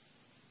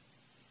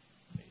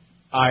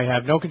 I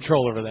have no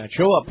control over that.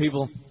 Show up,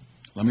 people.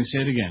 Let me say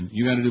it again.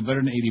 You got to do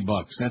better than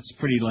 $80. That's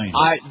pretty lame.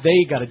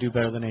 They got to do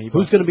better than $80.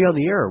 Who's going to be on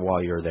the air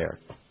while you're there?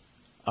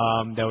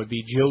 That would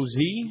be Joe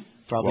Z,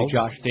 probably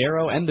Josh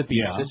Darrow, and the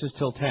Beat. Yeah. This is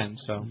till 10,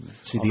 so.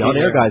 See, the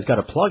on-air guy's got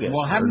to plug it.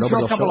 Well, have him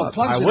throw a couple of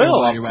plugs I in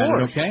will, while of you're at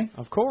course. it, okay?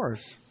 Of course.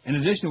 In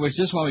addition to which,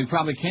 this one we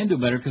probably can do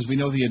better because we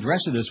know the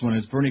address of this one.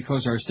 It's Bernie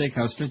Kosar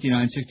Steakhouse,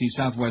 5960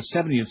 Southwest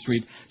 70th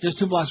Street, just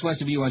 2 blocks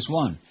west of US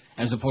 1,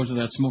 as opposed to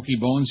that Smoky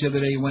Bones the other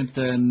day you went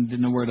and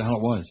didn't know where the hell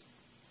it was.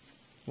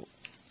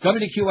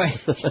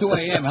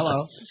 WQAM,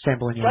 hello.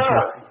 Sampling you.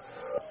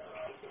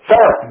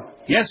 Sir.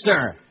 Yes,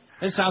 sir.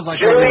 This sounds like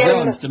Julian.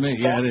 Elvis Jones to me.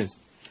 Yeah, it is.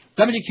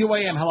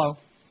 WQAM, hello.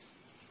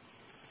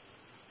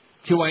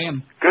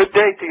 QAM. Good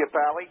day to you,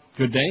 Pally.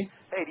 Good day.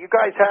 Hey, do you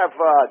guys have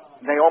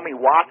Naomi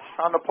Watts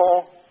on the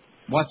poll?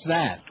 What's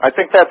that? I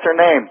think that's her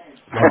name.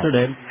 What's her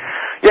name?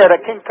 Yeah,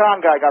 that King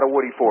Kong guy got a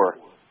Woody for her.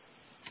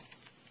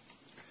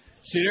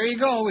 See, there you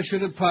go. We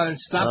should have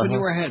stopped when you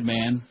were ahead,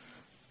 man.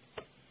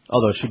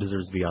 Although she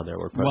deserves to be on there.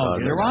 Well,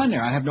 get her on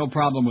there. I have no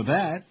problem with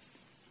that.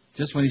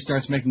 Just when he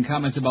starts making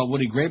comments about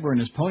Woody Graber and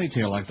his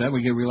ponytail like that,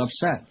 we get real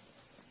upset.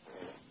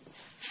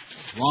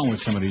 What's wrong with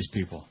some of these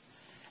people?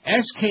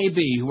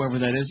 SKB, whoever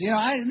that is,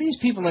 these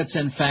people that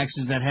send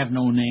faxes that have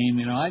no name,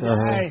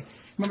 I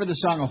remember the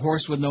song "A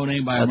Horse with No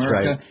Name" by That's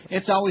America. right.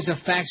 It's always a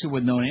faxer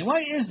with no name.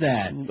 Why is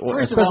that?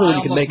 First Especially of all, when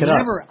you can make it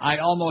up. I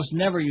almost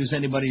never use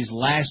anybody's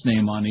last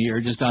name on the air,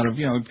 just out of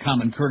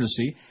common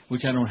courtesy,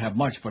 which I don't have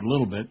much, but a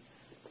little bit.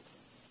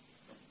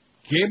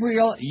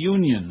 Gabriel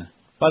Union.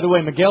 By the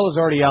way, Miguel is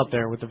already out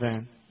there with the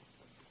van.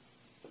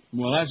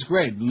 Well, that's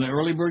great. The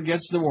early bird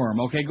gets the worm.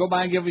 Okay, go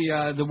by and give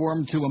the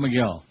worm to a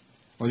Miguel.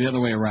 Or the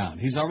other way around.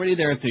 He's already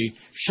there at the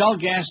Shell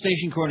gas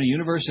station corner,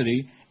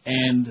 University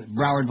and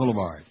Broward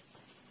Boulevard.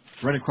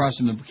 Right across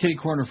from the kitty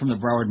corner from the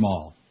Broward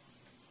Mall.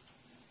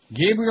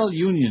 Gabriel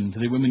Union to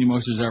the Women You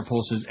Most Desire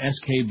poll says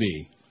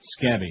SKB.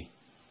 Scabby.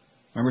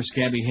 Remember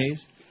Scabby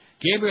Hayes?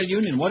 Gabriel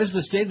Union. What is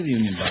the State of the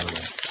Union, by the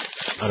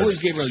way? Who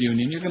is Gabriel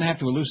Union? You're going to have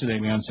to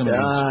elucidate me on some of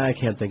these. I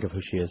can't think of who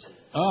she is.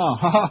 Oh,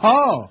 ho, ho,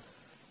 ho.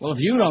 Well, if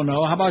you don't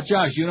know, how about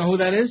Josh? You know who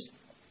that is?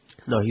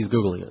 No, he's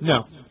Googling it.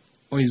 No.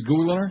 Oh, he's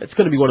Googling her? It's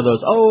going to be one of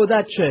those,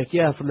 that chick,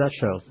 from that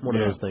show. One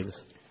of those things.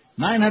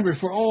 900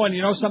 for, and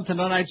you know something,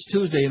 tonight's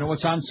Tuesday. You know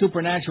what's on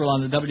Supernatural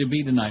on the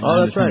WB tonight?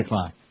 Oh, that's 9 to 10 right.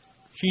 o'clock.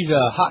 She's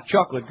a hot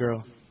chocolate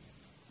girl.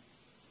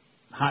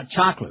 Hot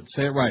chocolate.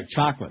 Say it right.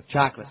 Chocolate.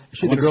 Chocolate. Is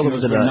she the girl that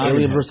was in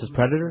Alien vs.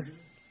 Predator?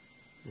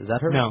 Is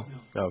that her? No.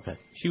 Oh, okay.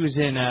 She was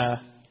in,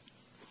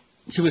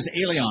 She was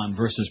Alien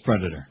versus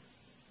Predator.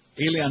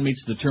 Alien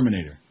meets the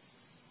Terminator.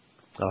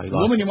 Oh, he The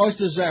lost. woman you most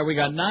desire. We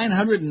got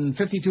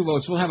 952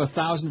 votes. We'll have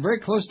 1,000, very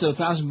close to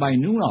 1,000 by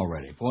noon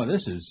already. Boy,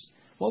 this is...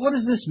 Well, what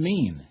does this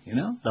mean,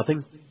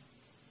 Nothing?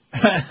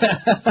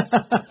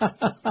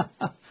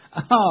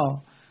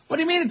 Oh. What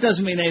do you mean it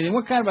doesn't mean anything?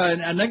 What kind of a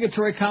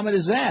negatory comment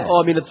is that?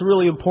 Oh, I mean, it's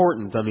really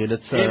important. I mean,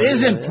 it's... it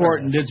is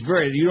important. It's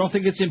very... You don't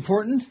think it's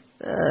important?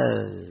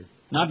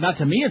 Not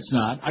to me, it's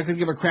not. I could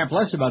give a crap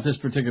less about this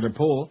particular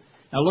poll.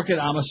 Now look at,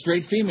 I'm a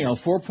straight female,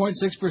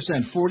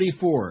 4.6%,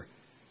 44.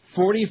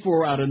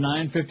 44 out of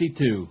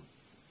 952.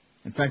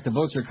 In fact, the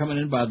votes are coming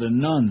in by the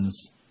nuns.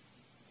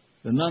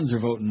 The nuns are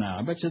voting now.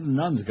 I bet you the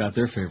nuns got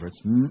their favorites.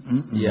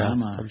 Yeah,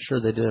 I'm sure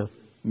they do.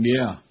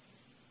 Yeah.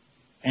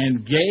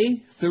 And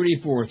gay,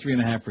 34,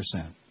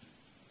 3.5%.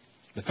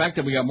 The fact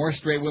that we got more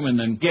straight women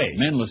than gay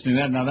men listening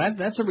to that, now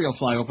that's a real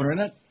fly opener,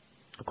 isn't it?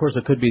 Of course,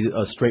 it could be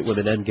straight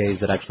women and gays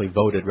that actually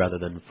voted rather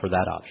than for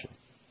that option.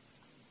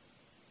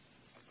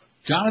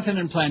 Jonathan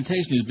in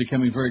Plantation is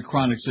becoming very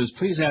chronic. Says,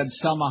 please add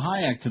Selma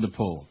Hayek to the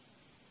poll.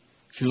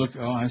 She looked.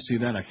 Oh, I see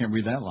that. I can't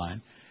read that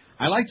line.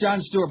 I like Jon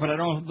Stewart, but I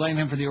don't blame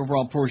him for the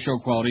overall poor show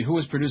quality. Who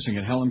was producing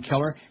it? Helen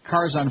Keller?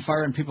 Cars on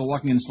fire and people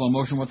walking in slow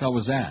motion. What the hell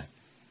was that?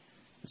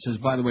 It says,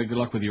 by the way, good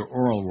luck with your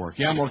oral work.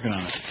 Yeah, I'm working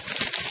on it.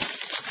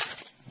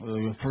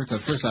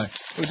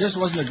 It just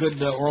wasn't a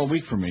good oral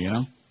week for me,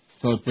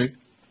 So to speak.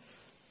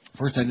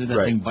 First, I did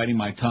that thing biting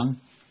my tongue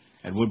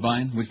at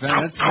Woodbine, which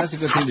that's a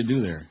good thing to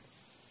do there.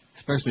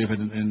 Especially if it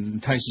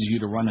entices you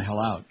to run the hell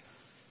out.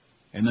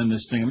 And then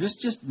this thing, I'm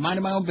just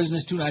minding my own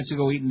business 2 nights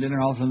ago, eating dinner,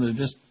 all of a sudden,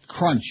 just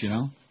crunch,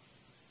 And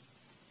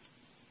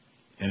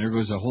there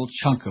goes a whole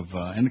chunk of,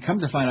 and come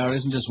to find out, it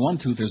isn't just one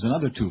tooth, there's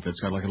another tooth that's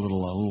got like a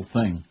little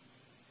thing.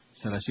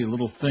 I said, I see a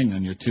little thing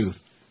on your tooth.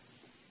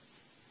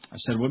 I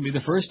said, it wouldn't be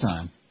the first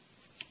time.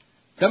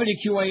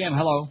 WQAM,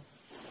 hello.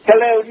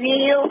 Hello,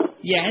 Neil.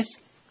 Yes?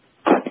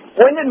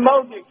 When did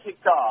Mo get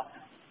kicked off?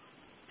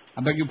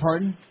 I beg your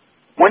pardon?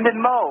 When did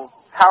Mo,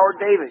 Howard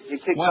Davis, get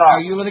kicked Well, off?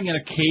 are you living in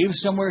a cave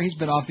somewhere? He's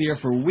been off the air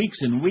for weeks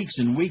and weeks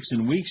and weeks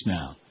and weeks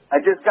now. I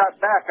just got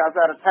back. I was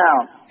out of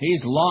town.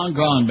 He's long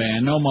gone,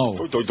 man. No Mo.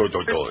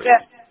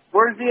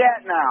 Where's he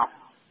at now?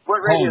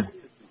 What radio?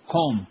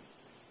 Home.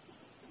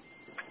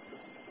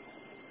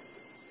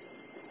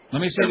 Let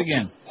me say it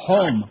again.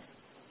 Home.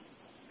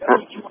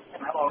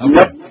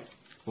 Okay.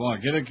 Well,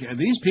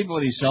 these people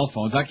with these cell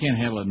phones, I can't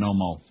handle it no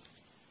more.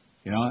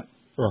 You know what?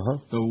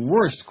 The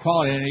worst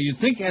quality. You'd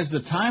think as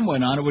the time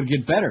went on, it would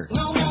get better.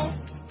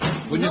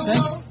 Wouldn't you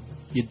think?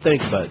 You'd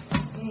think, but...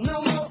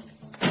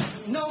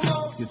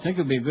 You'd think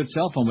it would be a good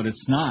cell phone, but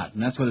it's not.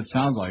 And that's what it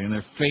sounds like. And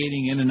they're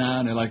fading in and out,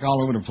 and they're like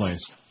all over the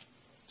place.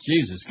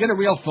 Jesus. Get a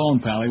real phone,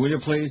 Pally, will you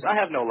please? I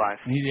have no life.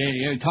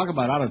 Talk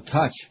about out of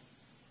touch.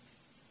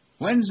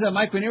 When's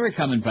Mike Ranieri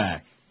coming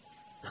back?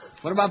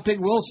 What about Big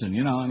Wilson?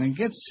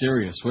 Get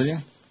serious, will you?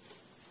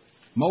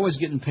 Mo is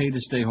getting paid to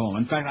stay home.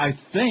 In fact,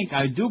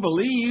 I do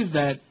believe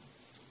that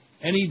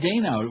any day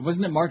now,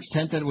 wasn't it March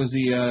 10th that was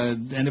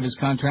the end of his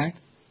contract?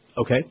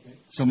 Okay.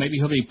 So maybe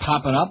he'll be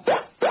popping up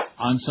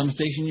on some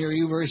station near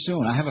you very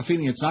soon. I have a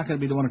feeling it's not going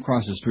to be the one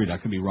across the street. I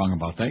could be wrong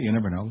about that. You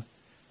never know.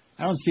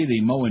 I don't see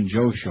the Mo and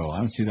Joe show. I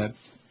don't see that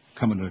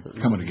coming together.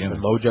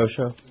 The Mojo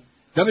show?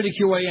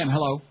 WQAM,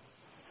 hello.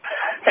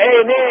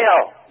 Hey,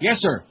 Neil. Yes,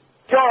 sir.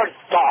 George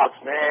talks,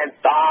 man.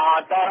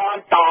 Dun,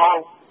 dun,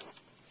 dun.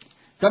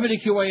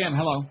 WQAM,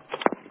 hello.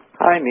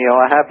 Hi, Neil.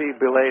 A happy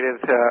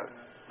belated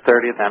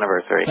 30th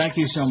anniversary. Thank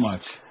you so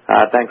much.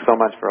 Thanks so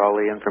much for all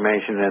the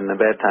information and the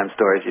bedtime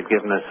stories you've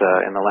given us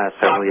in the last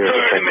several years.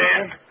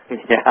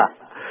 Yeah.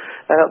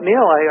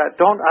 Neil, I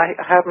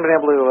haven't been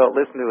able to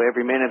listen to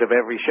every minute of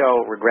every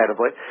show,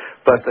 regrettably,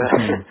 but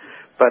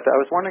but I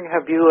was wondering,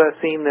 have you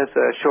seen this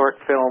short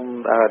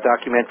film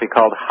documentary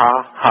called Ha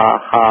Ha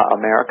Ha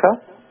America?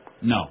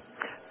 No.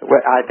 Well,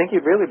 I think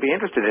you'd really be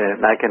interested in it,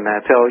 and I can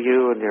tell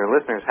you and your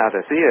listeners how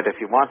to see it if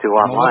you want to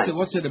online.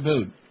 Well, what's it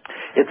about?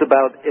 It's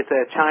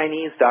a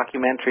Chinese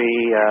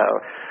documentary,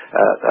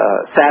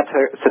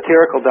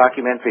 satirical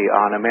documentary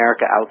on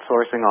America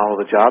outsourcing all of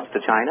the jobs to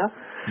China.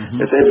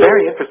 Mm-hmm. It's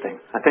very interesting.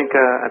 I think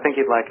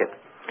you'd like it.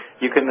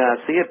 You can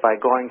see it by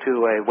going to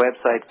a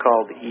website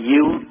called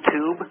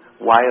YouTube,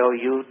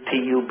 YOUTUBE.com.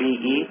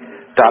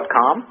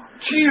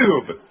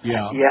 Tube.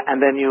 Yeah. Yeah,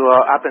 and then you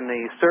up in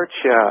the search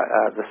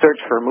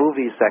for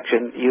movies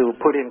section, you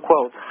put in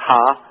quotes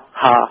Ha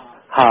Ha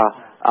Ha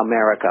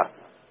America.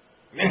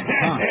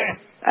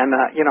 And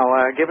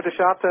give it a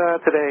shot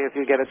today if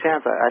you get a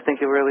chance. I think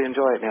you'll really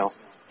enjoy it, Neil.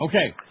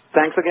 Okay.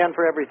 Thanks again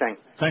for everything.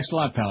 Thanks a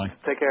lot, Pally.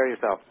 Take care of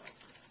yourself.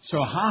 So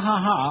ha ha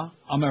ha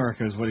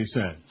America is what he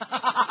said.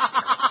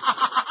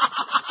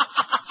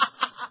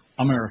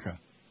 America.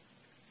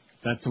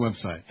 That's the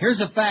website. Here's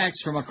a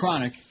fax from a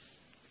chronic.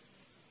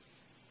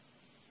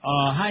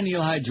 Hi,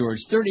 Neil. Hi, George.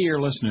 30-year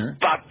listener.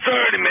 About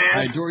 30, man.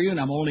 I adore you, and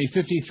I'm only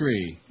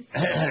 53.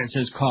 It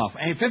says cough.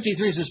 Hey,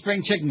 53 is a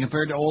spring chicken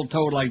compared to old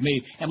toad like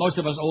me, and most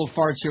of us old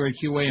farts here at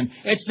QAM.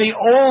 It's the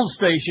old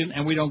station,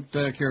 and we don't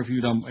care if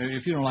you don't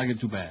like it,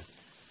 too bad.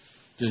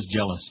 Just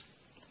jealous.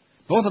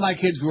 Both of my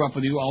kids grew up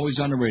with you, always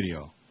on the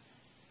radio.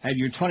 At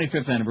your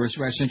 25th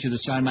anniversary, I sent you the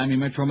signed Miami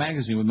Metro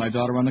magazine with my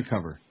daughter on the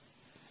cover.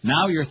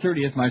 Now, your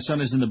 30th, my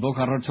son is in the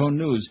Boca Raton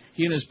News.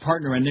 He and his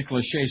partner, Nick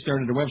Lachey,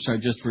 started a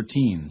website just for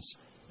teens.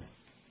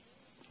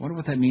 I wonder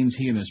what that means,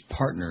 he and his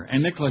partner.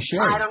 And Nick Lachey.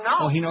 I don't know.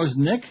 Oh, he knows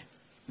Nick?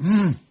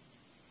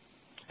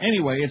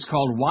 Anyway, it's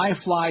called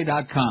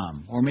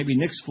yfly.com, or maybe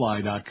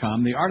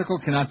nixfly.com. The article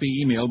cannot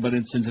be emailed, but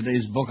it's in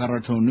today's Boca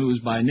Raton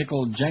News by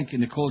Nicole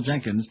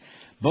Jenkins.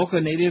 Boca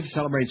native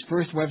celebrates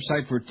first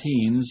website for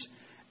teens,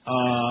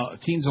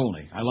 teens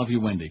only. I love you,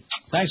 Wendy.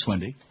 Thanks,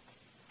 Wendy.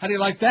 How do you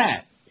like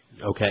that?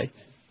 Okay.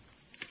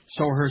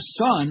 So her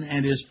son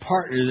and his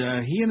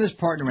partner, he and his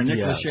partner, Nick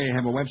Lachey,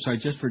 have a website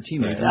just for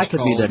teenagers. That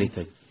could mean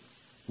anything.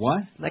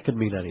 What? That could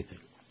mean anything.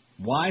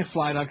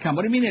 Yfly.com.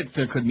 What do you mean it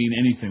could mean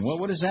anything?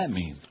 What does that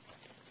mean?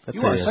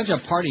 You are such a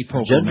party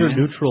pooper,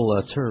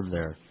 gender-neutral term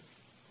there.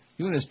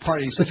 You and his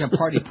party, such a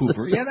party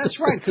pooper. Yeah, that's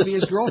right. Could be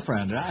his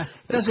girlfriend.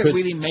 Does it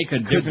really make a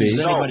difference?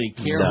 Does anybody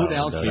care? Who the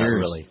hell cares? Not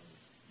really.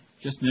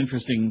 Just an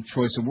interesting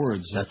choice of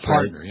words. That's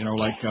partner. Right. You know,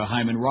 like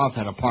Hyman Roth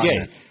had a partner.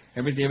 Yeah.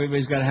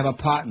 Everybody's got to have a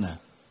partner.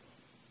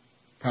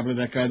 Probably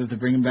that guy that they're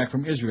bringing back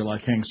from Israel,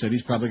 like Hank said.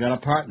 He's probably got a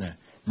partner.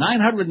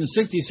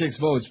 966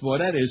 votes. Boy,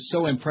 that is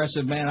so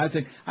impressive, man. I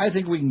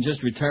think we can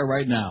just retire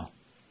right now.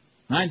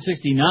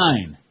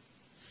 969.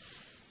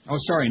 Oh,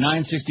 sorry,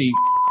 960.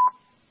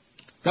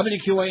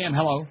 WQAM,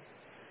 hello.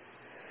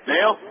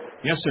 Neil?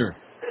 Yes, sir.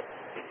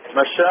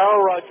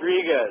 Michelle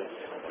Rodriguez.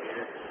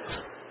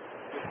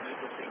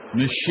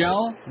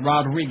 Michelle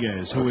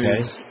Rodriguez, who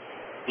is...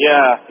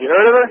 Yeah, you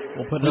heard of her?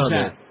 We'll put it Who's on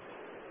that? there.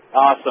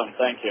 Awesome,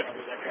 thank you.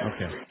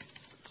 Okay.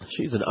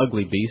 She's an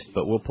ugly beast,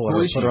 but we'll put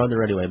her on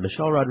there anyway.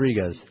 Michelle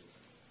Rodriguez.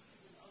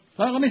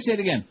 Well, let me say it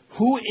again.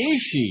 Who is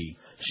she?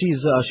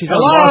 She's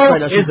Hello? on Lost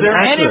right now. She's is there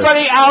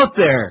anybody out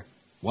there?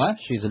 What?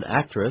 She's an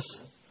actress.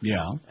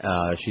 Yeah.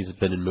 She's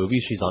been in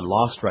movies. She's on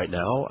Lost right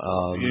now.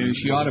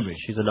 She ought to be.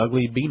 She's an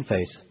ugly bean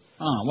face.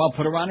 Oh, well,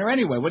 put her on there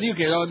anyway. What do you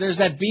care? Oh, there's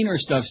that Beaner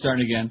stuff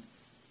starting again.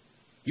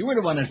 You were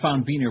the one that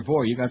found Beaner.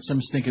 Boy, you got some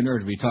stinking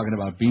nerve to be talking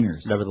about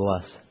Beaners.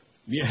 Nevertheless.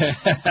 Yeah.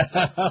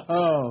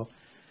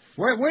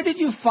 Where did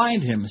you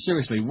find him?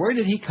 Seriously, where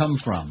did he come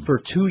from?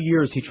 For 2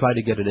 years, he tried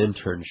to get an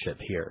internship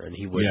here, and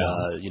he would,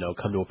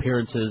 come to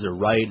appearances or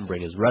write and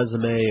bring his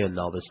resume and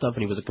all this stuff.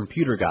 And he was a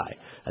computer guy,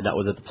 and that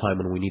was at the time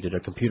when we needed a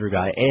computer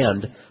guy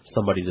and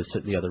somebody to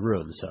sit in the other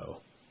room.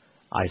 So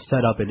I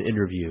set up an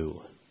interview,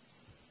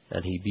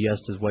 and he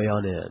BS'd his way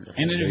on in.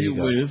 An interview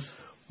with?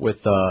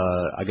 With,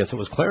 I guess it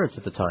was Clarence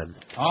at the time.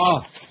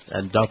 Oh.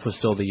 And Duff was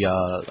still the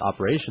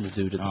operations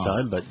dude at the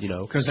time, but,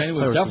 Because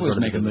anyway, if Duff was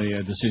making the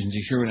decisions,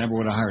 he sure never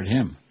would have hired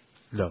him.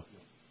 No.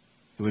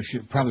 He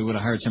probably would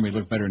have hired somebody who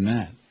looked better than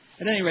that.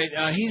 At any rate,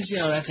 he's,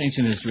 that's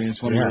ancient history, and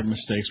it's one of your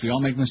mistakes. We all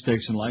make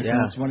mistakes in life, and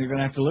that's one you're going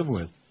to have to live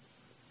with.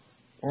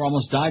 Or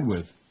almost died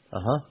with.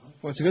 Uh-huh.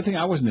 Well, it's a good thing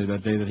I wasn't there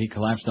that day that he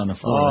collapsed on the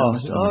floor.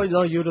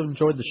 No, you would have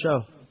enjoyed the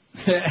show.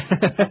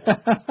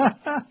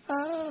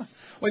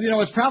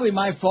 Well, it's probably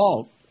my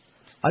fault.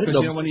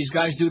 Because, when these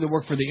guys do the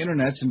work for the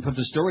internets and put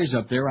the stories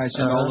up there, I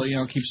send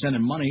keep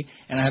sending money,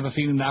 and I have a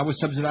feeling that I was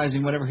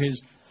subsidizing whatever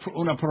his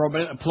problema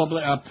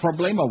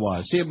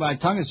was. See, my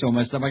tongue is so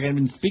messed up, I can't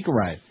even speak it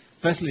right.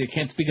 Especially, I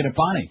can't speak it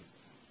Apani.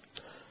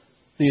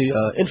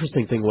 The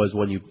interesting thing was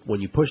when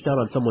you push down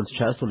on someone's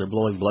chest when they're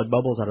blowing blood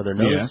bubbles out of their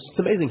nose, it's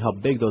amazing how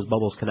big those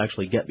bubbles can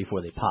actually get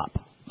before they pop.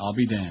 I'll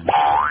be damned.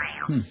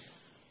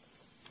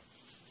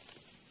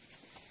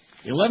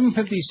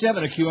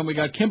 11:57 at QM. We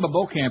got Kimba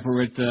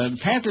Beaucamper at the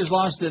Panthers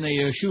lost in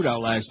a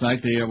shootout last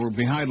night. They were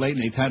behind late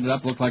and they tied it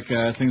up. Looked like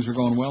things were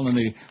going well, and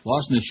they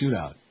lost in the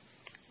shootout.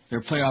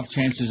 Their playoff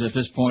chances at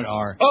this point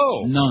are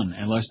none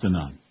and less than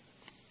none.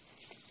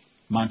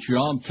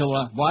 Montreal and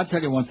Philadelphia. Well, I'll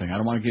tell you one thing. I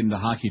don't want to get into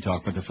hockey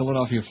talk, but the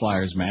Philadelphia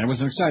Flyers, man, it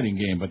was an exciting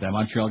game, but that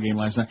Montreal game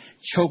last night,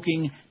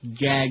 choking,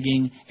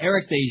 gagging.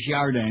 Eric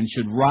Desjardins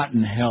should rot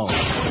in hell.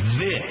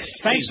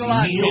 Thanks a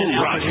lot, Neil Alfred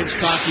Rogers.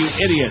 Hitchcock, you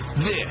idiot.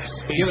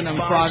 Giving them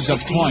frogs a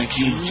point,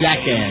 you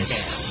jackass.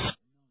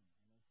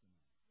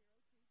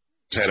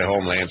 Head of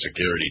Homeland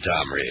Security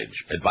Tom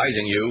Ridge,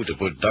 advising you to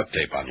put duct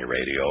tape on your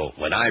radio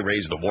when I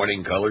raise the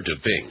warning color to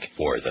pink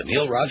for the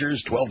Neil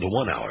Rogers 12 to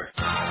 1 hour.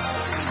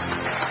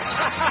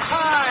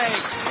 Hi!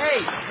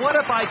 Hey, what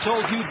if I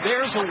told you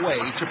there's a way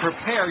to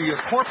prepare your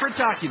corporate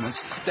documents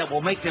that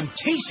will make them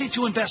tasty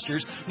to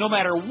investors no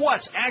matter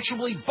what's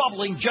actually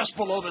bubbling just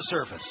below the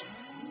surface?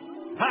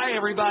 Hi,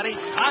 everybody.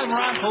 I'm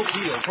Ron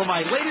Popeil for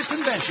my latest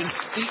invention,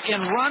 the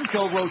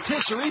Enronco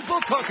Rotisserie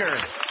Book Hooker.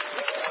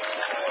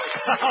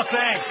 Oh,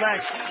 thanks.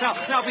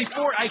 Now,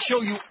 before I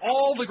show you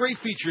all the great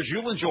features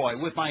you'll enjoy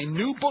with my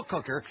new book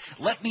hooker,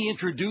 let me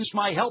introduce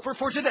my helper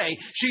for today.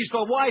 She's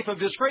the wife of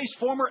disgraced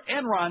former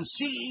Enron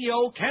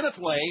CEO Kenneth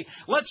Lay.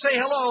 Let's say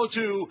hello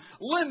to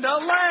Linda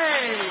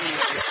Lay.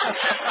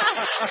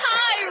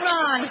 Hi,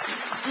 Ron.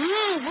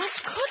 What's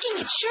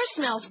cooking? It sure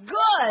smells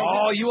good.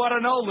 Oh, you ought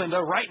to know,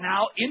 Linda. Right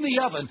now, in the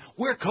oven,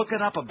 we're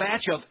cooking up a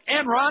batch of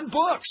Enron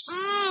books.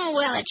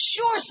 Well, it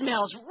sure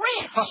smells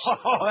rich.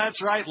 Oh,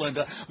 that's right,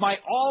 Linda. My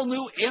all-new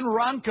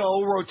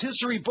Enronco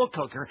Rotisserie Book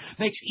Hooker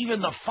makes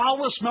even the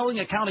foulest-smelling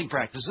accounting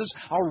practices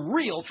a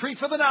real treat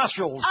for the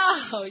nostrils.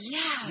 Oh,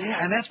 yeah. Yeah,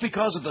 and that's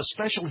because of the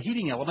special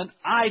heating element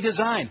I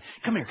designed.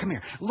 Come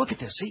here. Look at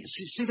this.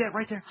 See that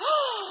right there?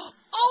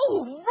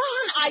 Oh,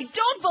 Ron, I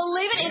don't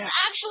believe it. It's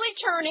actually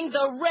turning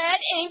the red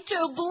ink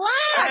to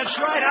black. That's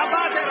right. How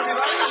about that,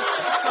 everybody?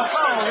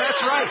 Oh,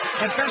 that's right.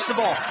 And best of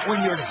all,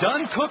 when you're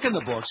done cooking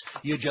the books,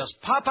 you just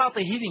pop out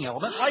the heating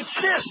element like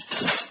this.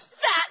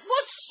 That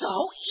was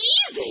so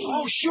easy.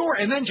 Oh, sure.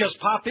 And then just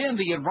pop in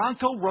the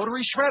Enronco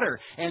Rotary Shredder.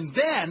 And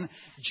then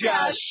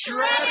just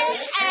shred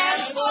it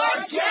and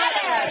forget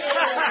it.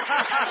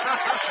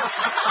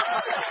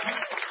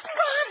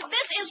 Ron,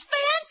 this is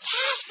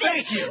fantastic.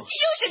 Thank you.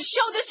 You should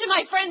show this to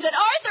my friends at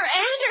Arthur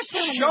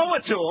Anderson. Show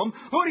it to them.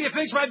 Who do you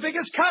think's my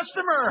biggest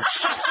customer?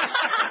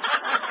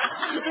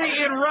 The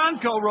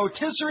Enronco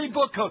Rotisserie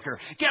Book Hooker.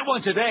 Get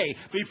one today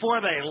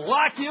before they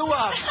lock you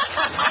up.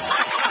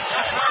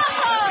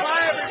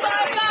 Bye,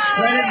 everybody.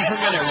 I didn't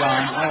forget it,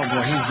 Ron. Oh,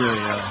 boy,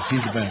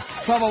 he's the best.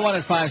 12:01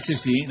 at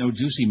 5:68. No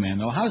juicy man,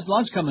 though. How's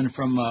lunch coming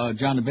from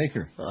John the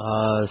Baker?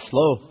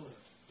 Slow.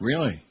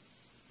 Really?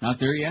 Not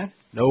there yet?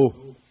 No.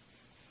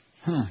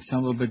 Huh.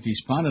 Sound a little bit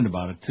despondent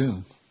about it,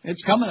 too.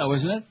 It's coming, though,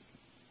 isn't it?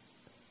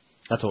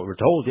 That's what we're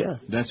told, yeah.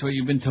 That's what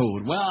you've been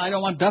told. Well, I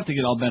don't want Duff to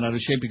get all bent out of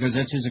shape because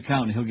that's his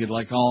account. And he'll get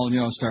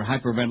start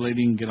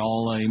hyperventilating, get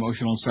all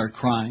emotional and start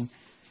crying.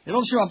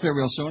 It'll show up there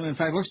real soon. In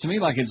fact, it looks to me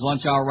like it's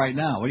lunch hour right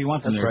now. What do you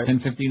want them there? Right.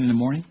 10:15 in the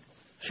morning?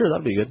 Sure,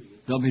 that'll be good.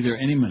 They'll be there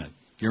any minute,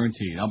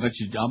 guaranteed. I'll bet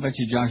you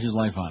Josh's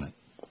life on it.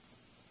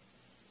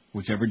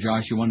 Whichever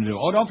Josh you want to do.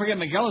 Oh, don't forget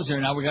Miguel is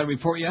there now. We got a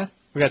report yet?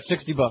 We got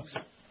 $60.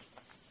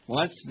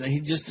 Well,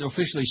 he's just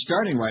officially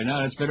starting right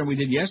now. That's better than we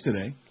did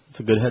yesterday. It's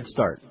a good head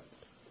start.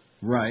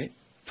 Right.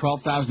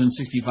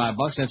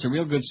 $12,065. That's a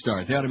real good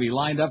start. They ought to be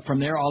lined up from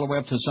there all the way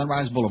up to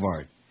Sunrise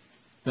Boulevard.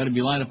 They ought to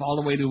be lined up all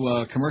the way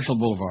to Commercial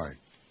Boulevard.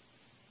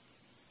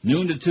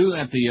 Noon to 2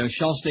 at the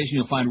Shell station.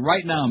 You'll find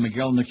right now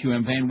Miguel in the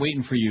QM van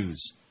waiting for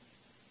yous.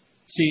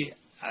 See,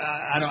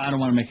 I don't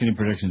want to make any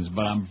predictions,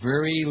 but I'm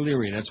very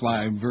leery. That's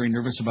why I'm very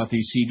nervous about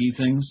these CD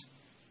things.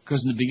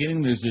 Because in the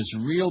beginning there's this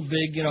real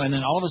big, and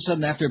then all of a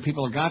sudden after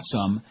people have got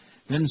some,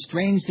 then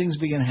strange things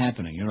begin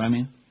happening. You know what I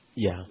mean?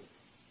 Yeah.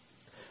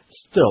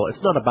 Still,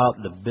 it's not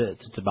about the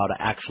bits. It's about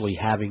actually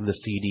having the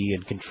CD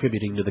and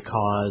contributing to the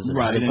cause and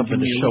having something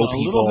to show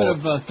people. A little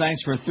bit of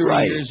thanks for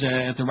 30 years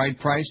at the right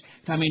price.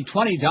 I mean,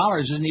 $20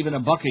 isn't even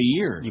 $1 a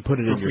year. You put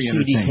it in your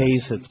CD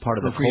case. It's part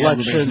of the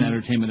collection.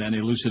 Entertainment and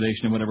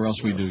elucidation and whatever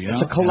else we do.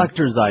 It's a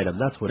collector's item.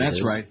 That's what it is.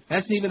 That's right.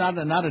 That's even not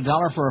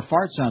 $1 for a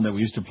fart sound that we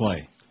used to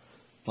play.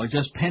 Like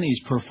just pennies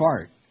per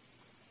fart.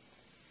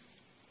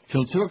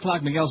 Till 2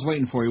 o'clock, Miguel's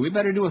waiting for you. We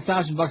better do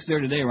 $1,000 there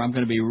today, or I'm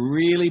going to be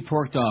really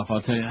porked off. I'll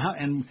tell you.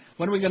 And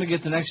when are we going to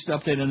get the next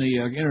update on the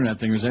internet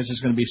thing? Or is that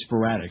just going to be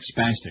sporadic,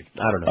 spastic?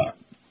 I don't know.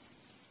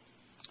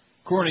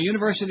 Corner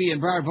University and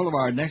Broward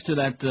Boulevard, next to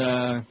that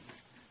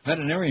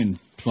veterinarian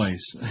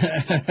place.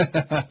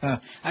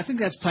 I think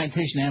that's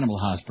Plantation Animal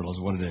Hospital is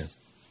what it is.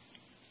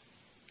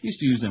 Used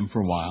to use them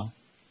for a while.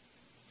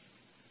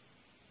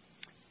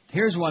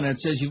 Here's one that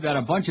says you've got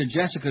a bunch of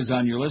Jessicas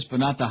on your list, but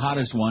not the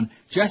hottest one.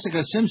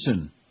 Jessica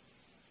Simpson.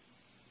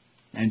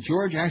 And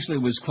George actually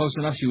was close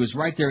enough. She was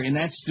right there in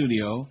that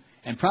studio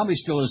and probably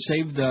still has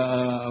saved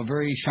a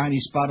very shiny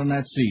spot on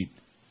that seat.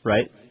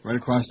 Right. Right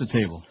across the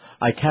table.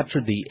 I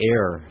captured the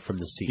air from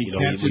the seat. He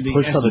captured the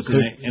essence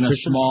in a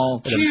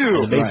small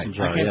cube. Right.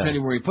 I can't tell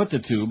you where he put the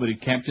two, but he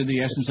captured the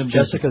essence of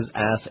Jessica's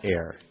ass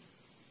air.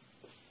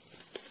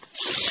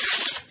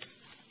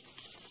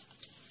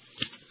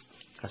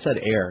 I said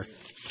air.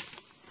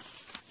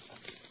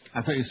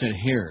 I thought you said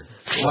hair.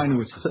 Oh, I knew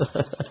what you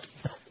said.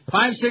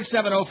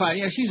 56705.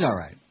 Yeah, she's all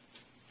right.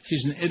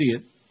 She's an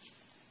idiot,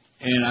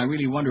 and I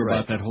really wonder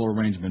about that whole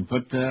arrangement.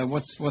 But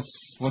what's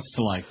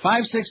to like?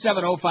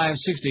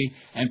 5670560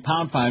 and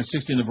pound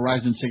 560 in the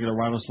Verizon Singular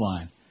Wireless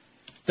line.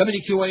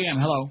 WQAM.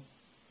 Hello.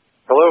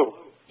 Hello.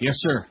 Yes,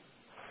 sir.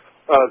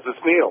 Is this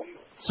Neil?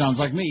 Sounds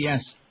like me.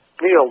 Yes.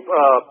 Neil,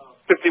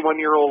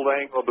 51-year-old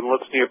angler. I've been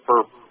listening to you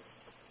for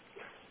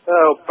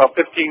about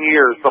 15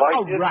 years. But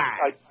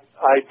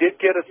I did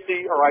get a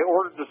CD, or I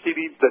ordered the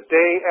CD the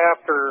day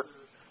after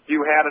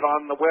you had it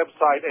on the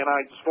website, and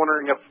I'm just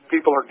wondering if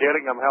people are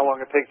getting them, how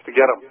long it takes to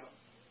get them.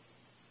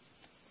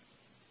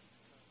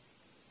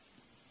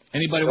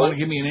 Anybody want to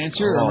give me an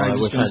answer? Oh, I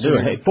wish I knew.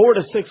 Hey, 4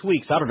 to 6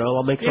 weeks. I don't know.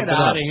 I'll make something up.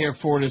 Get out of here.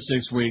 4 to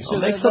 6 weeks.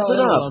 I'll make something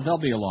up. They'll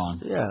be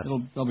along. Yeah.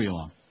 They'll be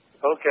along.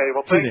 Okay.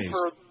 Well, 2 days.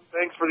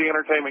 Thanks for the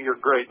entertainment. You're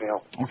great,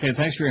 Neil. Okay,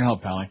 thanks for your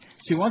help, Pally.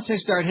 See, once they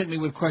start hitting me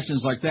with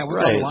questions like that,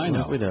 what do I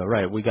know? We know,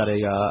 right? We got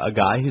a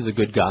guy. He's a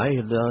good guy,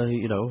 and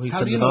he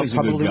How sends do you them know out he's a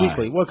good probably guy?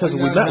 weekly. Well, because we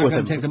You're met not with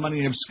gonna him. take the money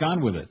and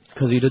abscond with it.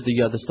 Because he did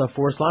the stuff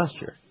for us last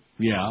year.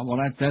 Yeah, well,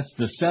 that's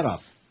the setup.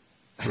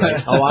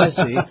 Right. Oh, I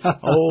see.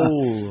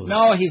 Oh.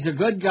 No, he's a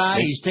good guy.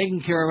 He's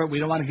taking care of it. We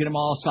don't want to get him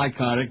all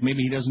psychotic.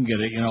 Maybe he doesn't get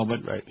it,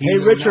 but... Right. Hey,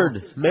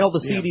 Richard, mail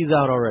the CDs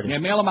out already. Yeah,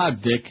 mail them out,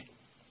 Dick.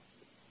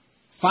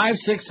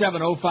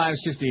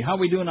 5670560. How are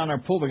we doing on our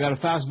poll? We got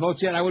 1,000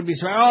 votes yet? I would be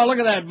surprised. Oh, look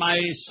at that. My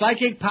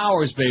psychic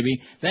powers,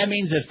 baby. That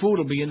means that food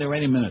will be in there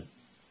any minute.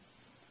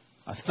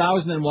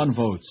 1,001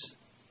 votes.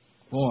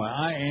 Boy,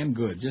 I am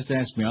good. Just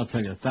ask me. I'll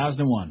tell you.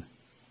 1,001.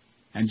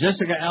 And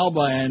Jessica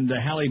Alba and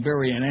Halle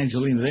Berry and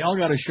Angelina, they all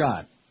got a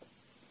shot.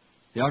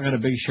 They all got a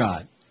big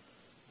shot.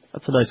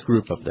 That's a nice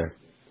group up there.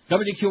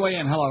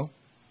 WQAM, hello.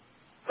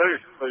 Hey,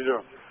 how you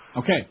doing?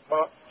 Okay.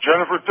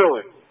 Jennifer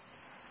Tilley.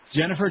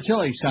 Jennifer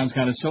Tilley sounds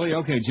kind of silly.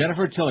 Okay,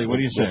 Jennifer Tilley, what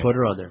do you say? We'll put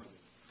her on there.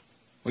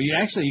 Well,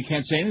 you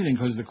can't say anything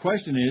because the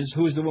question is,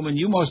 who is the woman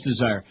you most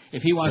desire?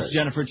 If he wants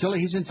Jennifer Tilley,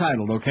 he's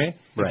entitled, okay?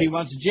 If he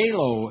wants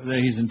J-Lo,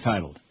 then he's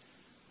entitled.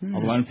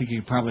 Although I don't think he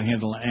could probably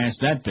handle an ass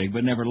that big,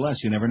 but nevertheless,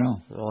 you never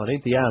know. Well, it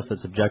ain't the ass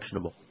that's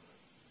objectionable.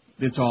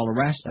 It's all the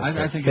rest. I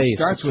think it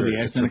starts with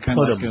the ass, and it kind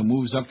of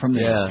moves up from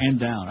there and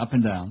down, up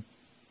and down.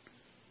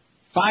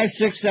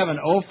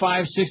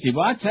 5670560.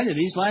 Well, I tell you,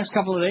 these last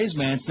couple of days,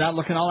 man, it's not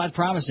looking all that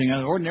promising.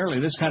 Ordinarily,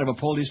 this kind of a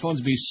poll, these phones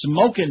would be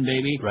smoking,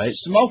 baby. Right.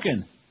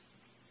 Smoking.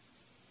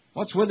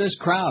 What's with this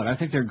crowd? I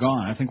think they're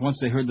gone. I think once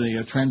they heard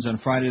the trends on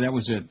Friday, that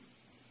was it.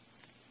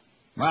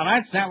 Well,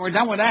 that's that. We're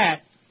done with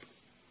that.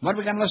 What are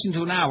we going to listen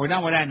to now? We're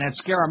done with that. And that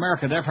Scare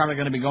America, they're probably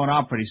going to be going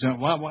off pretty soon.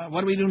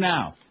 What do we do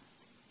now?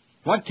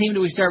 What team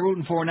do we start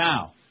rooting for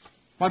now?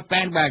 What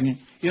bandwagon?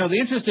 The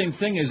interesting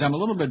thing is I'm a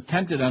little bit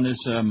tempted on this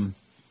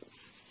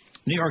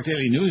New York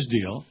Daily News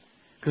deal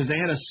because they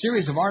had a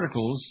series of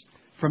articles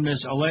from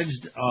this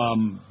alleged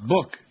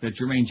book that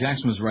Jermaine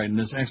Jackson was writing,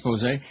 this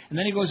expose. And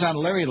then he goes on to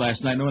Larry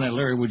last night, knowing that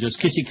Larry would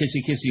just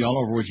kissy all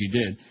over, which he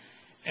did,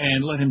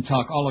 and let him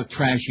talk all the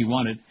trash he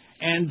wanted,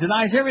 and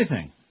denies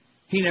everything.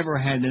 He never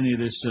had any of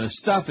this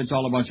stuff. It's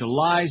all a bunch of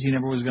lies. He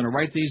never was going to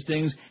write these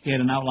things. He had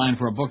an outline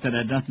for a book that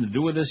had nothing to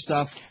do with this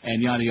stuff,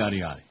 and yada, yada,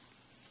 yada.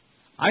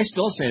 I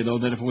still say, though,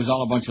 that if it was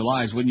all a bunch of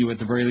lies, wouldn't you at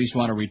the very least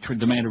want to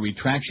demand a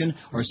retraction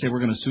or say we're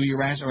going to sue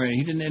your ass? Or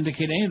he didn't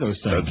indicate any of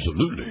those things.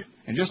 Absolutely.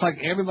 And just like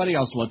everybody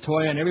else,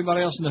 LaToya and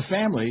everybody else in the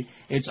family,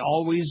 it's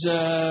always,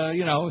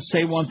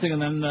 say one thing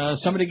and then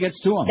somebody gets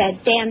to them.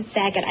 That damn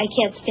faggot. I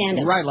can't stand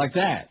it. Right, like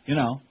that,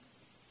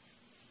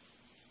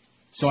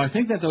 So I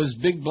think that those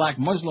big black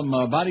Muslim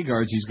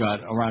bodyguards he's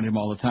got around him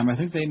all the time, I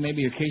think they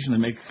maybe occasionally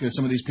make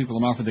some of these people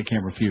an offer they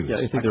can't refuse.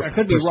 Yeah, you think they're I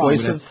could be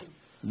wrong.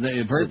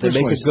 They Very they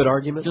make a good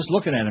argument? Just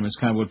looking at him is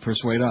kind of would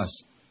persuade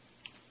us.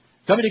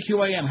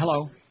 WQAM,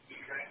 hello.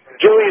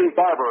 Julian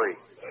Barbary.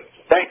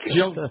 Thank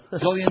you.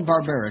 Jillian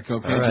Barbaric,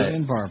 okay. Right.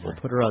 Jillian Barber. We'll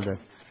put her on there.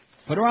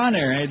 Put her on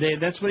there.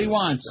 That's what he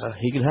wants.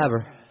 He can have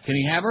her. Can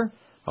he have her?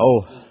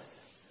 Oh.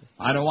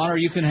 I don't want her,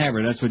 you can have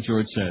her. That's what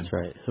George said. That's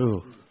right.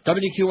 Who?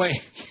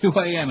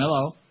 WQAM,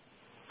 hello.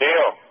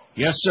 Neil.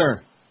 Yes,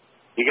 sir.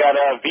 You got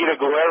Vita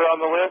Guerrera on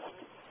the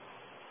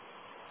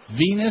list?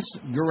 Venus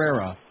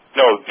Guerrera.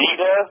 No,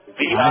 Vita,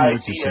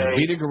 V-I-T-A.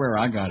 Vita Guerrera,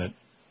 I got it.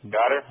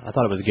 Got her? I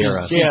thought it was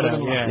Guerra. Guerra,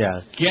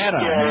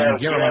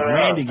 like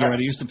Randy Guerra.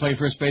 He used to play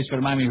first base for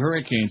the Miami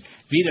Hurricanes.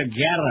 Vita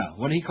Guerra.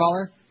 What did he call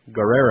her?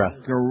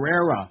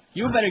 Guerrera.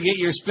 You better get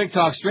your spick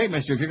talk straight,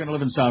 mister, if you're going to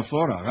live in South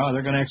Florida. Oh,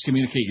 they're going to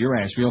excommunicate your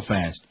ass real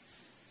fast.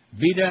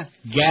 Vita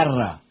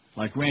Guerra,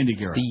 like Randy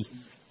Guerra.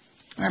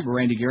 I remember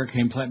Randy Garrett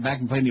came back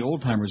and played the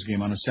Old Timers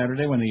game on a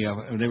Saturday when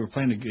they were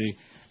playing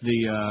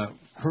the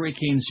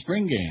Hurricane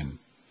Spring game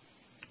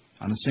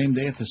on the same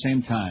day at the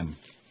same time.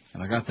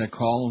 And I got that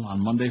call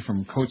on Monday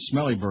from Coach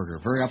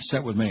Smellyberger, very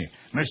upset with me.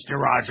 Mr.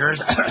 Rogers,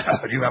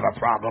 do you have a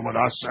problem with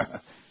us?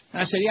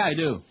 And I said, yeah, I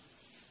do.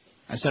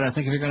 I said, I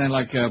think if you're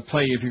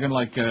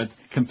going to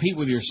compete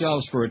with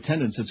yourselves for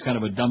attendance, it's kind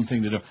of a dumb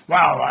thing to do. Well,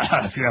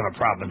 if you have a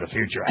problem in the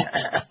future.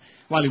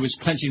 While he was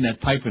clenching that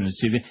pipe in his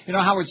teeth. You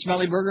know Howard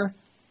Smellyberger?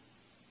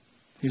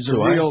 He's a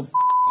real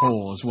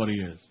hole is what he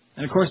is.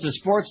 And, of course, the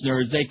sports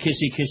nerds, they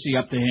kissy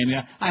up to him.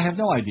 Yeah, I have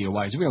no idea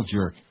why. He's a real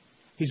jerk.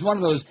 He's one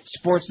of those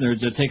sports nerds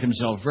that take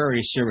himself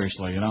very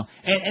seriously, you know.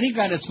 And any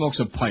guy that smokes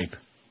a pipe.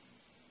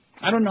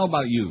 I don't know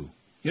about you.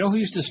 You know who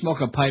used to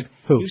smoke a pipe?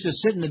 Who? He used to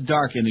sit in the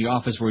dark in the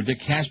office where Dick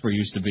Casper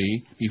used to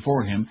be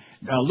before him.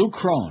 Luke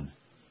Crone.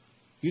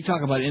 You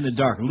talk about in the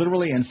dark,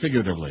 literally and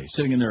figuratively,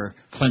 sitting in there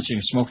clenching,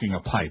 smoking a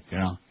pipe, you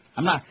know.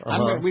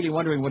 I'm really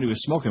wondering what he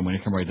was smoking when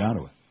he came right down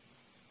to it.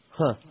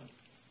 Huh.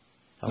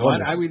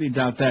 I really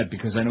doubt that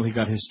because I know he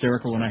got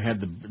hysterical when I had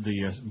the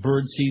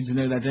bird seeds in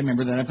there that day.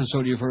 Remember that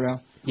episode you've heard of?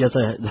 Yes,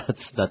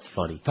 that's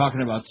funny.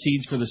 Talking about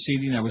seeds for the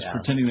seeding, I was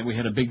pretending that we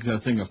had a big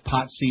thing of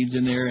pot seeds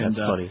in there. And,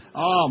 that's funny.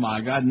 Oh,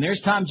 my God. And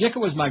there's Tom Jickett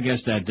was my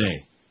guest that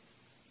day.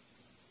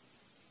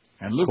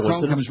 And Luke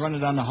Crone comes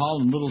running down the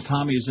hall, and little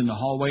Tommy is in the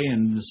hallway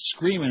and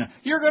screaming,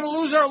 "You're going to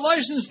lose our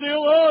license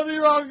deal. Oh,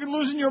 you're all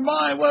losing your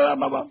mind." Blah,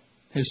 blah, blah.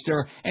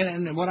 Hysterical.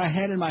 And what I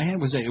had in my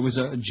hand was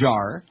a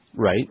jar.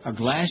 Right. A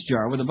glass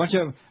jar with a bunch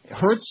of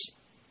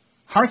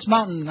Hartz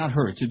Mountain, not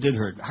Hertz, it did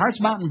hurt. Hartz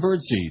Mountain bird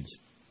seeds.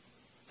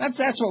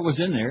 That's what was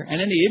in there.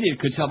 And any idiot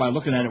could tell by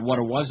looking at it what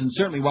it was and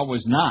certainly what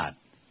was not.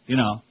 You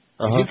know,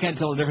 if you can't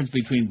tell the difference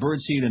between bird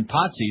seed and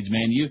pot seeds,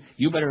 man,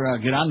 you better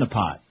get on the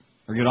pot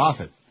or get off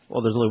it.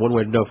 Well, there's only one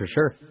way to know for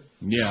sure.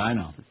 Yeah, I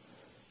know.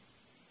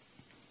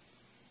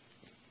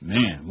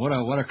 Man, what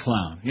a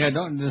clown. Yeah,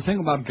 the thing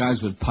about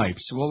guys with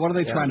pipes, well, what are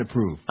they trying to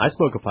prove? I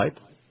smoke a pipe.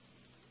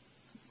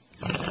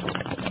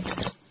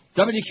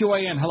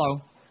 WQAM,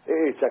 hello.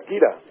 Hey,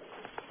 Shakira.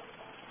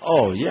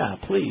 Oh, yeah,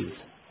 please.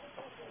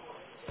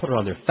 Put her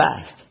on there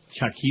fast.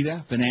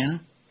 Shakira,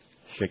 banana?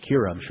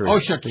 Shakira, I'm sure. Oh,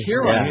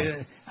 Shakira.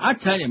 Yeah. I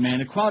tell you, man,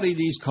 the quality of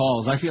these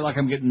calls, I feel like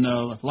I'm getting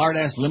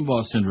lard-ass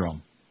Limbaugh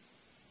syndrome.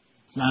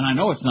 And I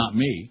know it's not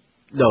me.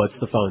 No, it's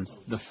the phones.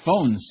 The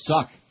phones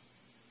suck.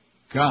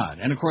 God.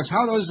 And, of course, how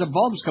are those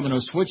bulbs coming,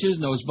 those switches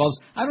and those bulbs?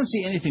 I don't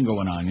see anything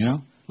going on, you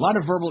know? A lot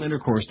of verbal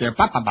intercourse there,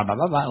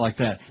 like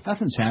that.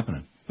 Nothing's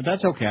happening. But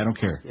that's okay. I don't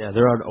care. Yeah,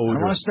 they're on odor. I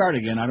don't want to start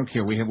again. I don't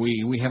care. We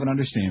have an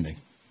understanding.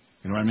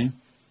 You know what I mean?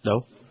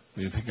 No.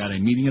 We've got a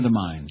meeting of the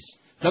minds.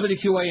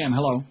 WQAM,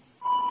 hello.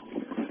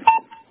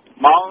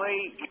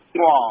 Molly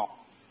Ringwald.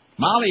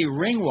 Molly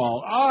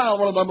Ringwald.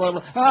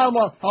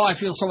 Oh, I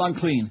feel so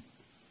unclean.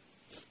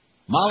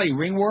 Molly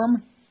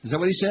Ringworm? Is that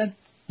what he said?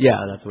 Yeah,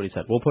 that's what he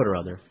said. We'll put her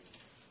on there.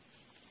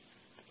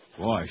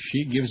 Boy,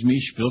 she gives me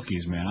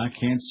spilkies, man. I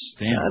can't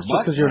stand her. That's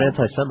just because you're an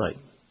anti-Semite.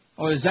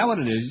 Oh, is that what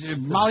it is?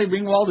 Molly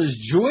Ringwald is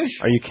Jewish?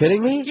 Are you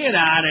kidding me? Get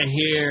out of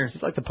here.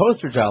 She's like the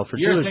poster child for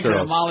You're Jewish thinking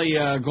girls. of Molly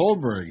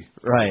Goldberg.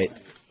 Right.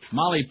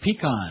 Molly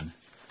Pecan,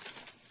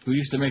 who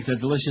used to make that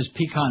delicious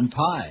pecan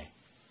pie.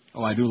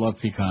 Oh, I do love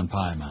pecan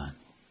pie, man.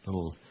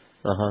 Little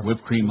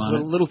whipped cream on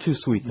it. A little too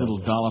sweet, though. Little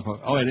dollop of...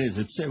 Oh, it is.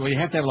 Well, you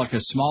have to have like a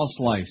small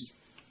slice.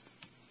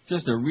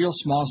 Just a real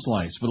small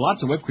slice, with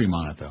lots of whipped cream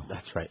on it, though.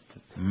 That's right.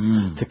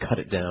 To cut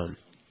it down.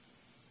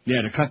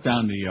 Yeah, to cut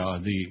down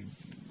the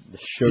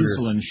sugar.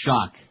 Insulin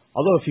shock.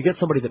 Although if you get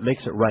somebody that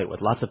makes it right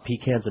with lots of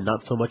pecans and not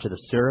so much of the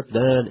syrup,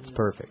 then it's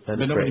perfect. Then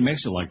but it's nobody great.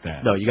 makes it like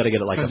that. No, you got to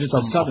get it like a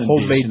Southern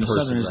homemade dish, and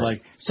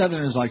person.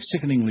 Southern is like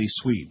sickeningly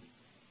sweet.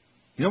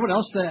 You know what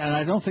else? And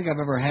I don't think I've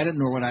ever had it,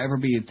 nor would I ever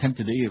be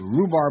tempted to eat it.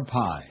 Rhubarb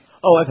pie.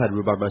 Oh, I've had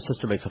rhubarb. My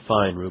sister makes a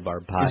fine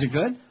rhubarb pie. Is it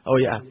good? Oh,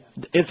 yeah.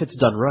 If it's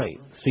done right.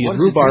 See, what does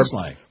rhubarb, it taste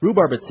like?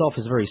 Rhubarb itself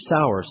is very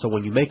sour, so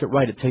when you make it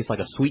right, it tastes like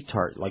a sweet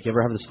tart. Like, you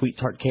ever have the sweet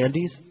tart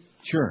candies?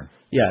 Sure.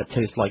 Yeah, it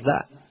tastes like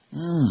that.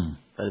 Mm.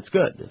 And it's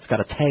good. It's got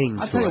a tang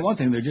I'll to tell it. you one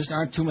thing. There just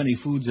aren't too many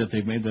foods that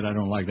they've made that I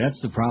don't like.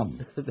 That's the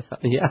problem.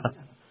 Yeah.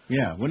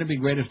 Yeah. Wouldn't it be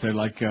great if they're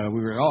like,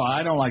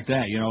 I don't like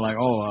that. You know, like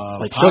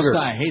pasta, sugar.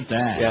 I hate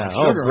that. Yeah.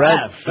 Sugar,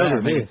 bread.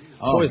 sugar, Me.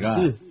 Oh,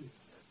 God.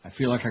 I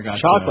feel like I got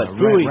chocolate,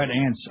 red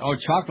ants. Oh,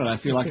 chocolate. I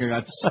feel like I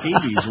got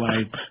scabies when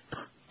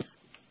I...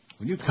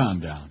 Will you calm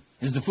down?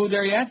 Is the food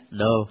there yet?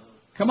 No.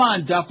 Come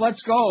on, Duff.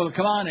 Let's go.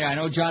 Come on. I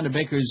know John the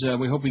Baker's,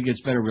 we hope he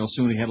gets better real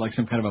soon. He had like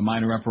some kind of a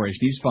minor operation.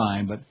 He's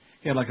fine, but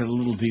he had like a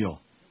little deal.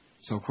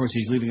 So, of course,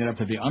 he's leaving it up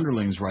to the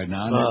underlings right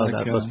now. Oh,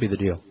 that must be the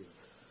deal.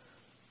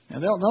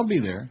 And they'll be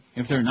there.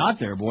 If they're not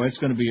there, boy, it's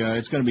going to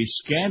be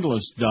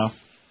scandalous, Duff.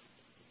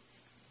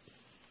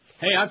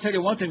 Hey, I'll tell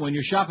you one thing. When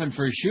you're shopping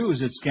for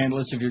shoes, it's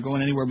scandalous if you're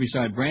going anywhere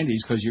beside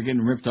Brandy's because you're getting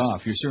ripped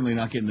off. You're certainly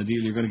not getting the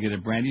deal you're going to get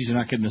at Brandy's. You're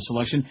not getting the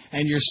selection.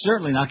 And you're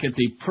certainly not getting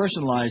the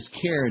personalized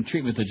care and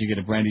treatment that you get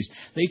at Brandy's.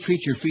 They treat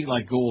your feet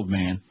like gold,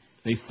 man.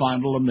 They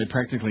fondle them. They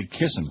practically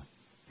kiss them.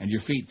 And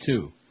your feet,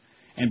 too.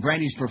 And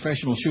Brandy's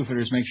professional shoe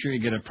fitters make sure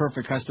you get a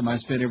perfect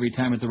customized fit every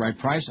time at the right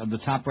price of the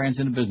top brands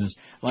in the business,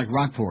 like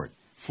Rockport,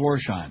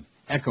 Florsheim,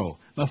 Echo,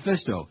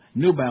 Mephisto,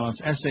 New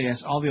Balance,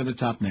 SAS, all the other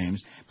top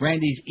names.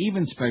 Brandy's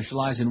even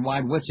specialize in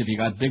wide widths if you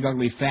got big,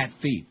 ugly, fat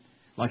feet,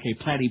 like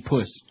a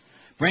platypus.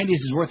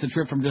 Brandy's is worth the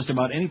trip from just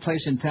about any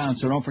place in town,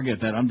 so don't forget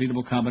that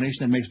unbeatable combination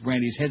that makes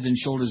Brandy's heads and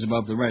shoulders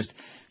above the rest.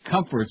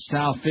 Comfort,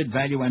 style, fit,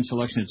 value, and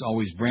selection. It's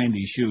always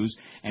Brandy's shoes.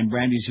 And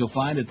Brandy's you'll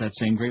find at that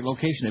same great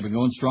location. They've been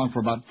going strong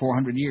for about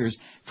 400 years.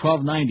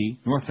 1290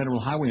 North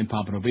Federal Highway in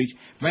Pompano Beach.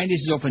 Brandy's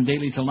is open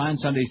daily till 9,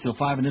 Sundays till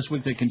 5, and this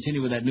week they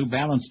continue with that New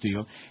Balance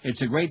deal. It's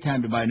a great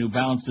time to buy New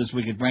Balance this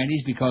week at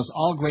Brandy's because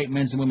all great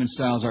men's and women's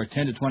styles are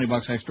 10 to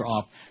 $20 extra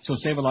off. So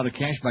save a lot of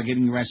cash by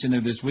getting your ass in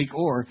there this week,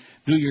 or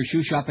do your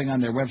shoe shopping on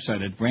their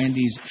website at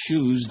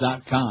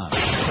brandysshoes.com.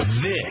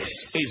 This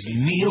is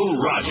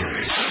Neil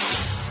Rogers.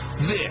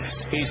 This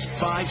is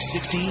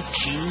 560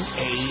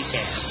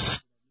 QAM.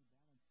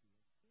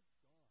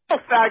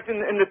 Fact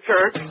in the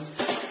church.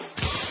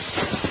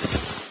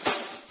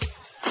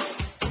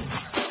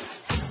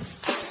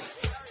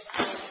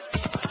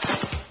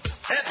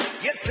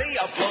 You see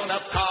a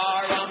blown-up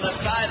car on the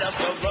side of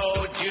the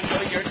road. You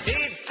know you're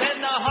deep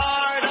in the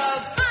heart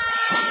of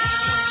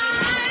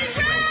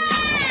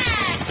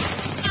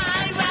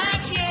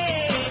Iraq,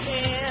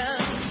 yeah.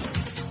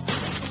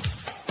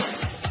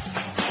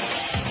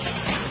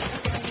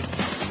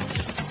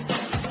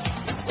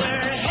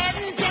 We're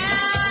heading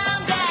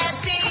down that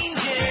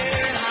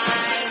danger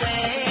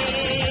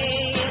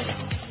highway,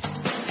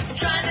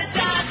 trying to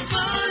dodge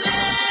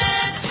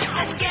bullets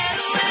and get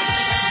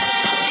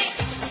away,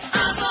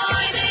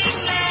 avoiding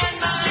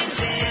landmines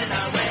in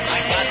our way. I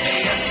got me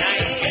a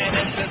tank and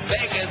it's as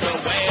big as a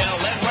whale,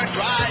 and we're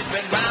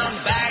driving round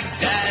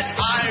Baghdad,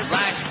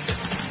 Iraq.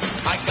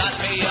 I got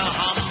me a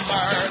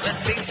Hummer that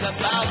seats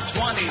about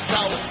 20, so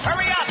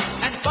hurry up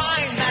and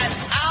find that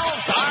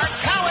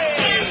Al-Zarqawi.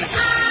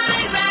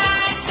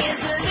 Iraq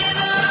is a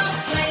little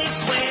place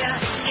where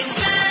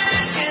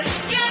insurgents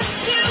get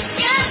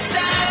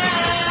together.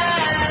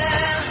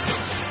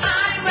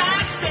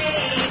 Iraq,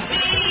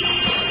 baby.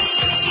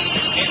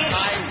 In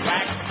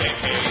Iraq,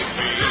 baby.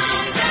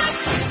 Iraq,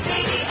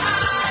 baby,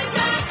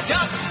 Iraq.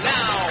 Just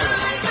now.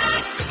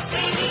 Iraq,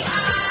 baby,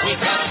 Iraq.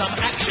 We've got some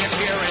action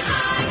here in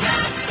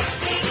Iraq,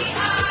 baby,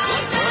 Iraq.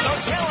 Look for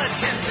those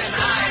militants in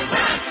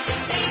Iraq,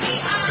 baby,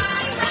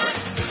 Iraq.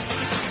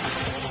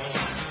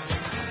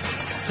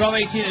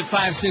 1218 at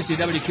 560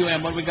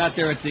 WQM. What do we got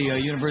there at the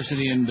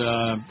University and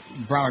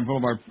Broward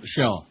Boulevard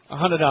Shell?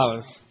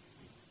 $100.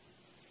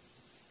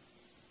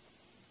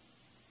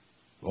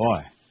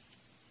 Boy.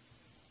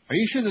 Are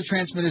you sure the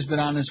transmitter's been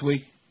on this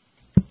week?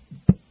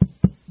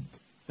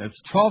 That's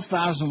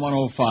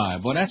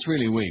 12,105. Well, that's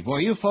really weak. Boy,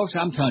 you folks,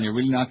 I'm telling you,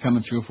 really not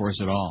coming through for us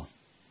at all.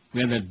 We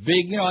had that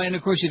big, and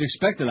of course you'd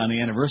expect it on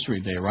the anniversary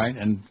day, right?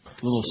 And a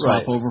little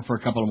Right. stopover for a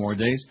couple of more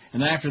days.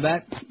 And then after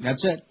that,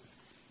 that's it.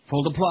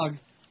 Pull the plug.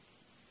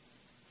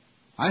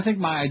 I think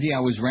my idea I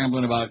was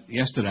rambling about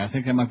yesterday, I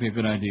think that might be a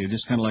good idea.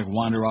 Just kind of like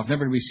wander off,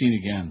 never to be seen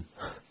again.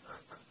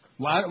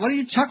 What are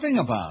you chuckling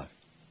about?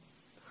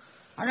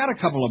 I got a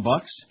couple of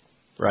bucks.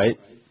 Right.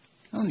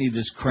 I don't need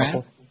this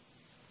crap.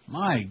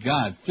 My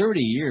God, 30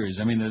 years.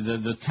 I mean,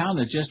 the town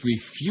that just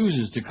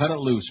refuses to cut it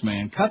loose,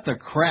 man. Cut the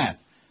crap.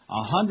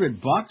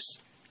 $100?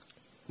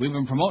 We've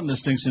been promoting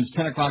this thing since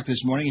 10 o'clock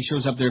this morning. He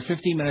shows up there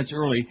 15 minutes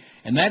early.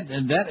 And that,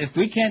 if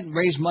we can't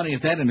raise money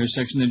at that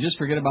intersection, then just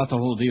forget about the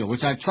whole deal,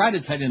 which I tried to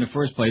tell you in the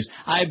first place.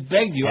 I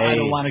begged you. Hey. I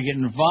don't want to get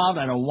involved.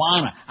 I don't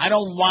want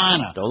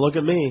to. Don't look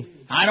at me.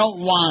 I don't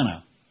want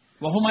to.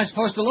 Well, who am I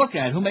supposed to look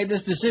at? Who made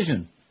this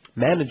decision?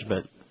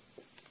 Management.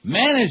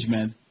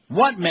 Management?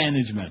 What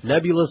management?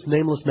 Nebulous,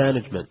 nameless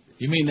management.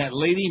 You mean that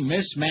lady,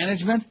 Miss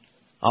Management?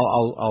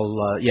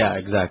 Yeah,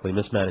 exactly,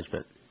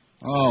 mismanagement.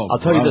 Oh, I'll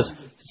tell you this: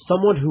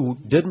 someone who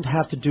didn't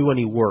have to do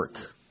any work.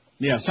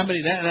 Yeah, somebody.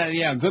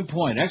 Yeah, good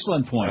point.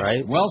 Excellent point. All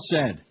right. Well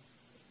said.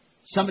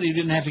 Somebody who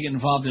didn't have to get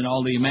involved in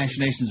all the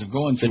machinations of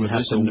going through Didn't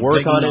have this to and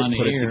work on begging it,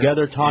 put it air,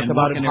 together, talk and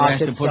about it, working their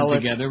ass pocket, to put sell it it.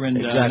 together, and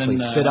Exactly.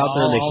 then, Sit out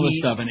there in the all heat. the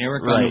stuff, and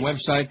Eric Right. on the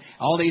website,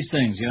 all these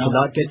things. You know,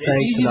 To not get it's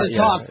thanked, easy to not- to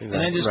talk, yeah, and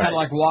then just right. kind of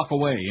like walk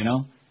away. You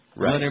know,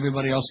 Right. let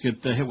everybody else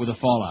get hit with the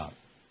fallout.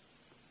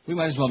 We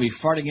might as well be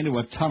farting into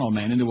a tunnel,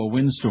 man, into a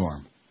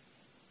windstorm.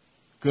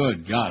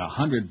 Good God,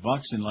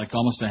 $100 in like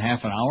almost a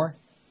half an hour?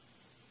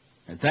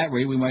 At that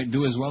rate, we might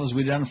do as well as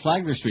we did on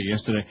Flagler Street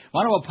yesterday. I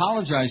want to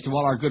apologize to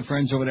all our good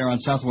friends over there on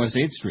Southwest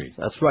 8th Street.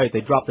 That's right.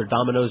 They dropped their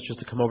dominoes just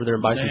to come over there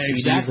and buy some CDs,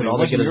 Exactly. and all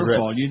It they get wasn't is your ripped.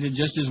 fault. You did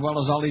just as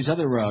well as all these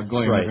other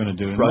goyim Right. are going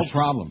to do. Brush No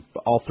problem.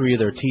 all three of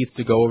their teeth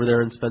to go over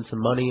there and spend some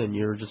money, and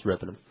you're just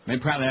ripping them. They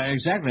probably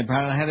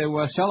had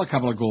to sell a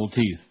couple of gold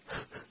teeth.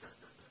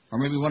 Or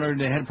maybe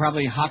they had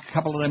probably hocked a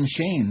couple of them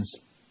chains.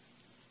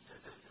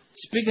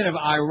 Speaking of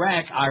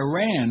Iraq,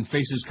 Iran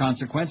faces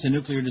consequence in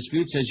nuclear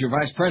dispute, says your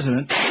vice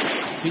president.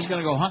 He's going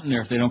to go hunting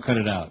there if they don't cut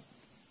it out.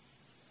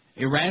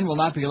 Iran will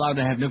not be allowed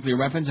to have nuclear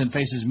weapons and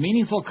faces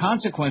meaningful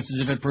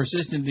consequences if it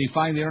persists in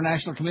defying the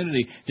international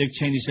community, Dick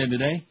Cheney said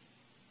today.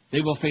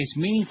 They will face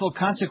meaningful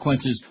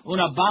consequences.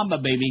 Una bomba,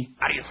 baby.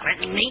 Are you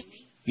threatening me?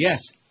 Yes.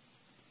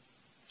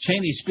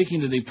 Cheney,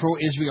 speaking to the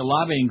pro-Israel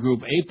lobbying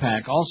group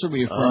AIPAC, also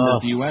reaffirmed that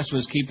the U.S.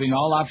 was keeping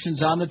all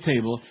options on the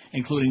table,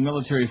 including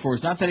military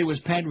force. Not that he was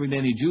pandering to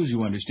any Jews,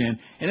 you understand,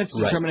 in its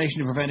determination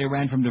to prevent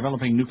Iran from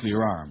developing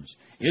nuclear arms.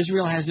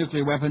 Israel has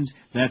nuclear weapons.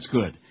 That's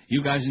good.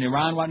 You guys in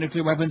Iran want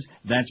nuclear weapons.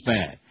 That's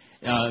bad.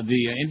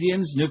 The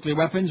Indians, nuclear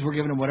weapons. We're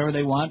giving them whatever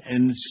they want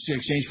in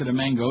exchange for the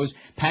mangoes.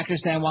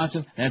 Pakistan wants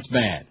them. That's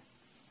bad.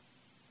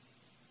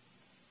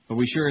 But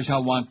we sure as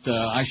hell want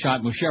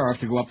Aishat Musharraf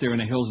to go up there in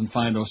the hills and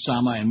find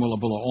Osama and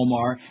Mullabullah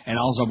Omar and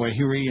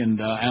al-Zawahiri and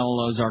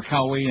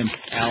al-Zarqawi and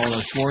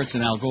al-Schwartz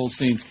and Al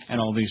Goldstein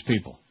and all these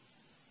people.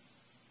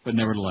 But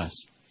nevertheless.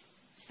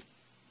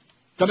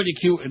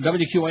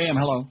 WQAM,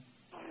 hello.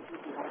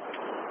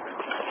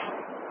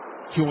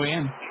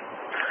 QAM.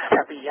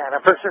 Happy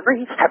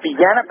anniversary, happy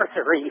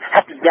anniversary,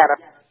 happy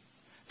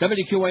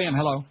anniversary. WQAM,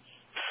 hello.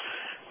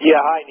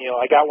 Yeah, hi, Neil.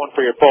 I got one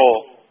for your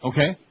poll.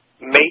 Okay.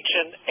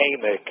 Machen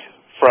Amick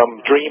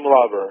from Dream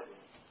Lover.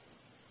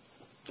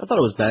 I thought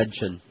it was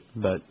Badchin,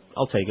 but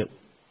I'll take it.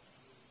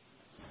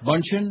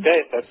 Bunchin?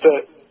 Okay, that's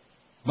it.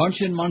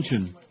 Bunchin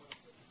Munchin.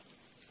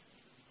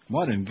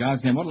 What in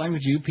God's name? What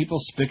language are you people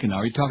speaking now?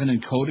 Are you talking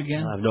in code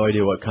again? I have no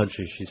idea what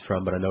country she's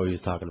from, but I know what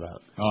he's talking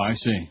about. Oh, I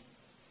see.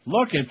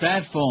 Look at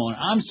that phone.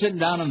 I'm sitting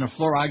down on the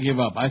floor. I give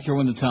up. I throw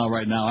in the towel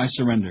right now. I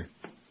surrender.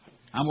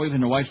 I'm waving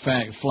the white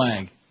flag.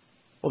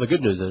 Well, the good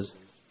news is...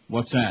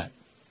 What's that?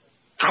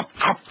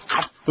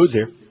 Who's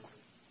here?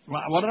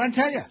 What did I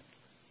tell you?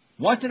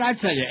 What did I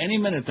tell you? Any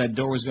minute that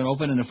door was going to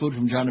open and the food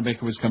from John the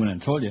Baker was coming in.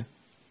 Told you.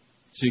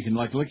 So you can,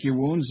 lick your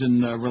wounds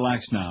and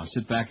relax now.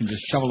 Sit back and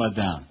just shovel that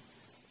down.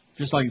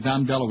 Just like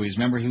Dom DeLuise.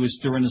 Remember he was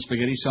stirring the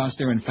spaghetti sauce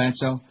there in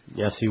Fatso?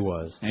 Yes, he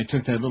was. And he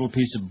took that little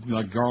piece of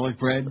garlic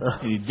bread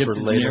and he dipped it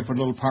in there, put a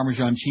little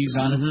Parmesan cheese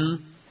on it.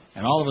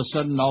 And all of a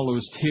sudden, all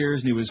those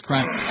tears, and he was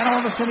crying. And all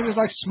of a sudden, he was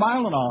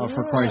smiling all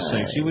for Christ's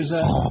sakes. He was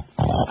a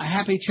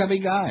happy, chubby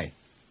guy.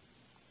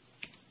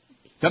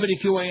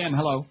 WQAM,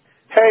 hello.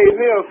 Hey,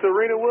 Neil,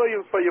 Serena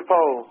Williams for your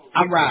poll.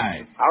 All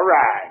right. All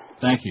right.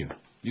 Thank you.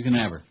 You can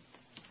have her.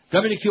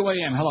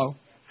 WQAM, hello.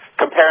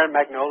 Comparing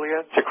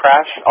Magnolia to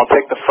Crash, I'll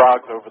take the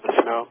frogs over the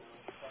snow.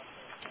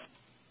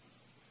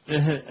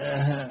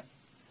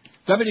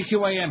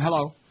 WQAM,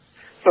 hello.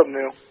 What's up,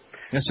 Neil?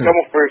 Yes, sir. Come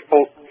on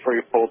for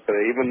your poll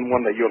today, even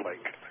one that you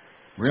like.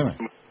 Really?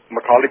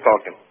 Macaulay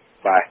Culkin.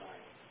 Bye.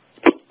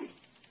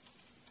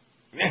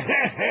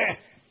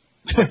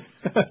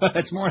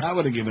 That's more than I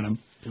would have given him.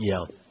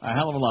 Yeah. A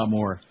hell of a lot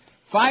more.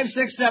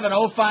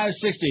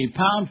 567-0560,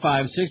 pound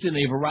 560,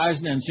 the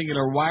Verizon and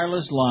Singular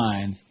wireless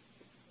line.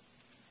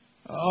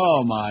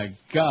 Oh, my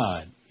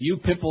God. You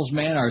Pipples,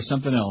 man, are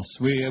something else.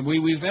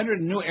 We've entered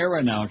a new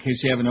era now, in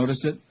case you haven't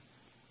noticed it.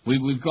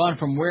 We've gone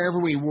from wherever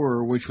we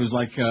were, which was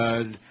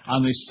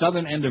on the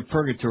southern end of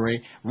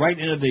purgatory, right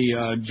into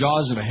the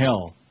jaws of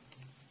hell.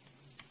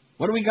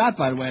 What do we got,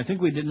 by the way? I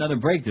think we did another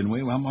break, didn't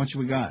we? How much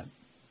we got?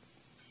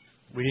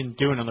 We didn't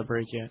do another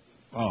break yet.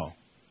 Oh.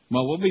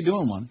 Well, we'll be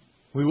doing one.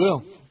 We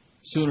will.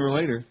 Sooner or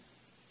later.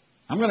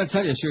 I'm going to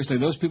tell you, seriously,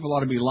 those people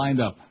ought to be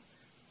lined up.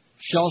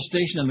 Shell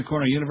Station on the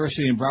corner of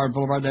University and Broward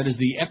Boulevard, that is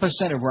the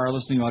epicenter of where our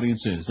listening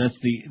audience is. That's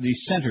the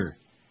center.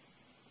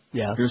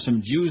 Yeah. There's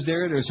some Jews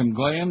there. There's some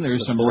Goyim.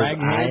 There's some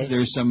ragheads.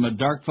 There's some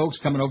dark folks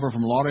coming over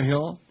from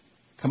Lauderhill.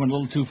 Coming a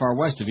little too far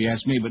west, if you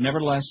ask me. But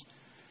nevertheless,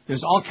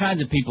 there's all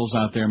kinds of peoples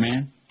out there,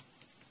 man.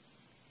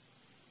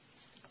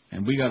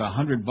 And we got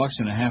 $100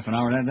 in a half an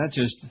hour. That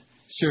just,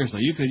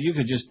 seriously, you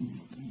could just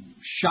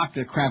shock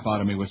the crap out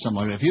of me with something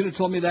like that. If you'd have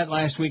told me that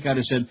last week, I'd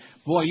have said,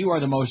 boy, you are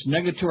the most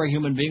negatory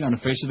human being on the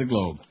face of the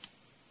globe.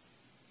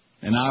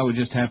 And I would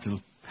just have to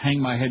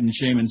hang my head in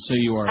shame and say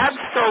you are...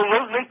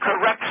 Absolutely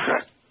correct,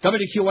 sir.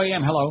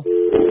 WQAM, hello.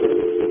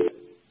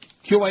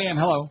 QAM,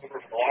 hello.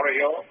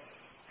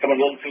 Coming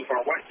a little too far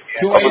west.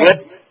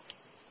 QAM.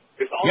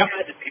 There's all Yep.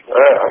 kinds of people.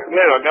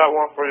 Neil, I got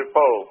one for your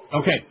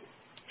poll. Okay.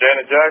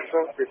 Janet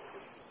Jackson.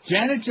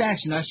 Janet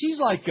Jackson. Now, she's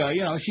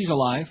she's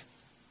alive.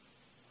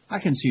 I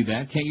can see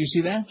that. Can't you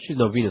see that? She's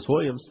no Venus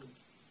Williams.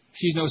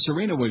 She's no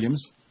Serena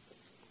Williams.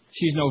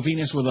 She's no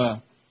Venus with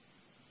a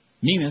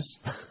meanness.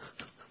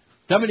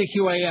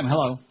 WQAM,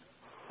 hello.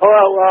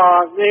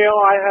 Hello, Neil,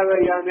 I have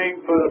a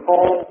name for the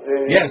poll.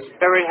 Yes.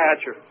 Terry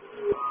Hatcher.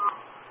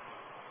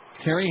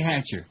 Terry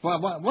Hatcher.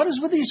 What is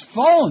with these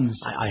phones?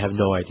 I have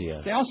no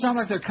idea. They all sound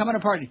like they're coming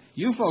apart.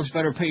 You folks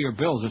better pay your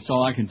bills, that's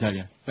all I can tell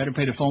you. Better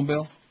pay the phone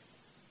bill.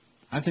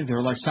 I think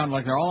they're sound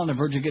like they're all on the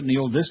verge of getting the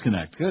old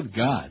disconnect. Good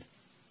God.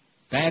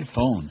 Bad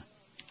phone.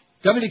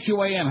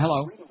 WQAM,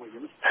 hello.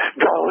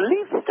 Go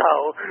Leafs,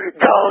 go.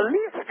 Go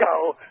Leafs,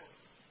 go.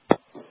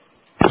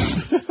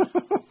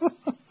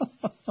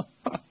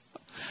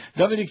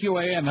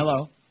 WQAM,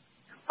 hello.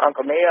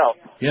 Uncle Neil.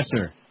 Yes,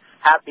 sir.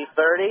 Happy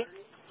 30.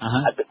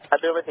 Uh-huh.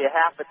 I've been with you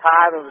half the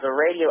time. It was a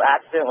radio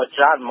accident with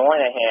John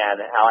Moynihan,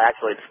 how I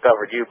actually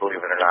discovered you, believe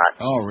it or not.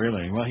 Oh,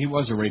 really? Well, he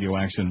was a radio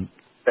accident.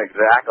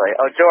 Exactly.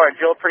 Oh, George,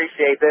 you'll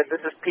appreciate this.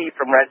 This is Pete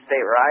from Red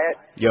State Riot.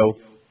 Yo.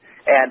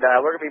 And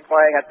we're going to be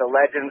playing at the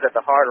Legends at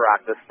the Hard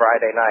Rock this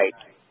Friday night.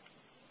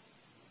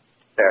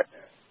 They're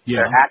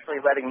actually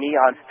letting me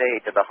on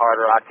stage at the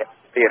Hard Rock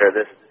Theater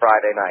this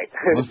Friday night.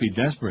 Must be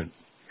desperate.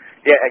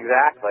 Yeah,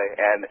 exactly.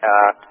 And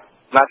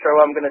not sure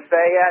what I'm going to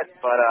say yet,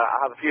 but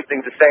I have a few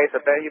things to say. So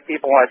if any of you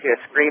people want to see a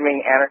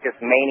screaming anarchist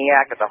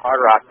maniac at the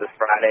Hard Rock this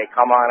Friday,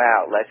 come on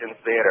out. Legends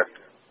Theater.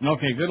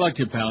 Okay, good luck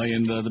to you, Pally,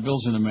 and the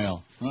bill's in the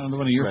mail. One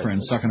of your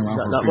friends sucking around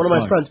for a Not free one of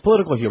my plug. friends.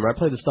 Political humor. I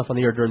play this stuff on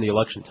the air during the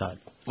election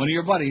time. One of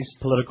your buddies.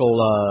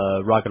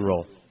 Political rock and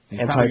roll. He's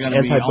probably going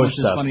to be Anti-Bush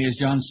almost stuff. as funny as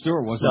Jon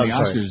Stewart was No, at the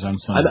I'm sorry. Oscars on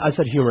Sunday. I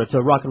said humor. It's a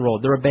rock and roll.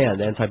 They're a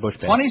band,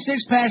 anti-Bush band.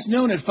 26 past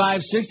noon at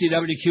 560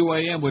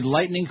 WQAM with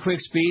lightning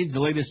quick speeds,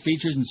 the latest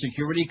features and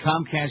security.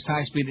 Comcast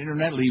high-speed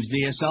internet leaves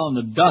DSL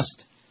in the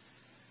dust.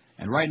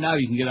 And right now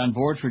you can get on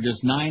board for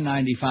just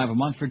 $9.95 a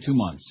month for 2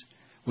 months.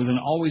 With an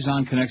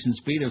always-on connection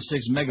speed of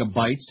 6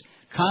 megabytes,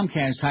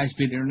 Comcast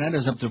high-speed internet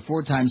is up to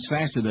 4 times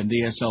faster than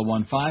DSL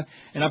 1.5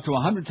 and up to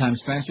 100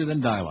 times faster than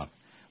dial-up.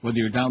 Whether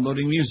you're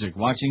downloading music,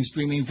 watching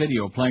streaming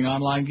video, playing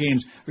online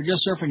games, or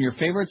just surfing your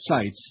favorite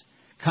sites,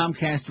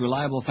 Comcast's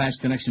reliable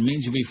fast connection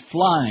means you'll be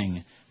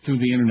flying through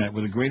the internet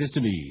with the greatest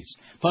of ease.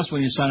 Plus,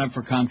 when you sign up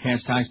for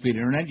Comcast high-speed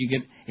internet, you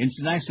get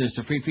instant access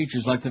to free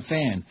features like the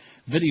Fan,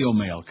 Video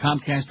Mail,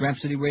 Comcast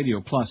Rhapsody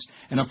Radio Plus,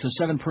 and up to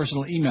 7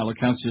 personal email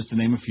accounts, just to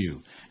name a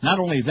few. Not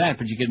only that,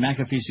 but you get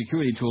McAfee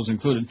security tools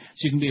included,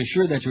 so you can be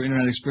assured that your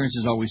internet experience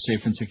is always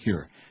safe and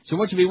secure. So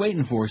what you be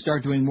waiting for?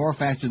 Start doing more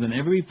faster than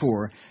ever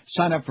before.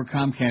 Sign up for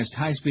Comcast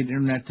high-speed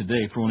internet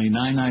today for only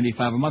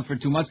 $9.95 a month for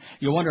 2 months.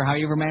 You'll wonder how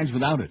you ever manage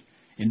without it.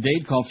 In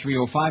Dade, call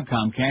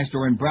 305-COMCAST,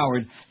 or in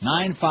Broward,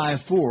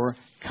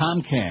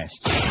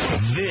 954-COMCAST.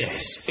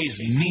 This is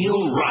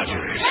Neil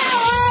Rogers.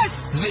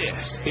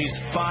 This is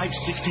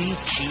 560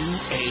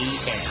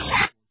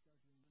 QAM.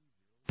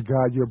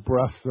 God, your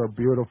breaths are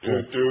beautiful.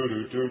 Dubai,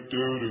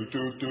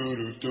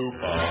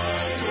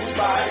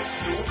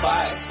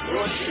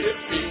 your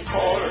shipping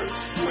ports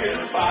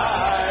will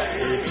buy.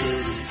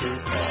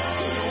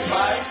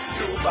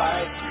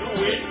 Dubai, you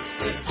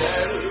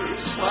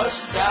infidels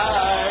must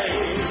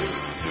die.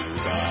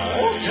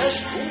 Oh yes,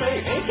 you may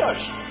hate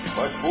us,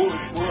 but Bush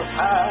will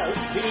have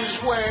his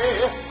way.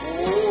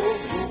 Oh,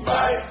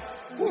 Dubai,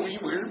 we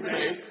will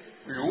make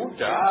you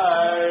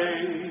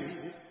die.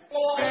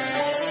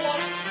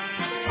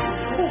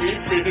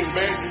 We've been in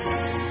bed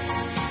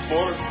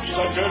for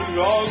such a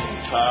long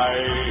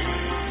time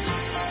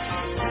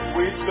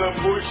with the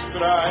Bush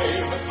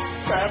tribe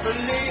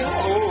family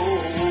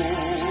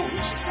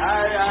host.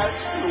 I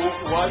ask you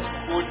what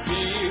could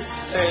be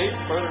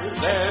safer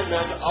than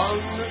an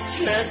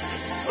unchecked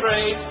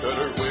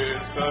freighter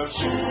with a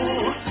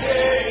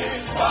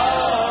suitcase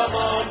bomb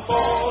on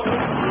board.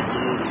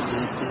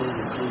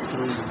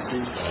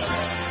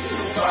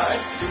 Dubai,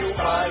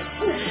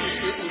 we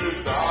will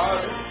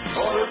die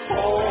or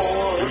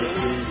fall.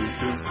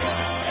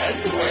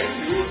 And when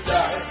you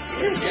die,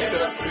 you get a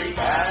free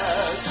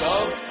pass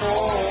of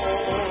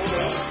gold.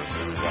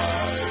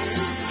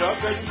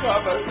 Duck and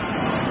cover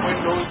when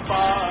those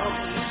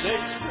bombs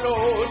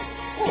explode.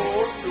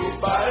 Oh,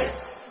 Dubai,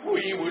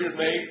 we will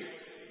make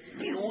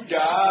you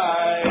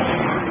die.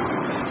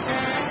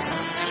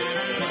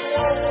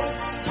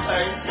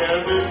 Thank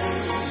heaven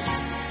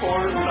for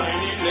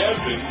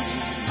 9/11.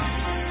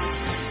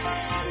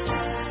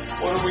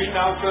 For we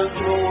now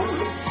control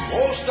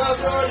most of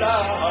your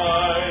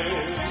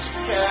lives.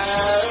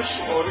 Cash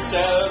or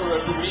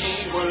terror we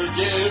will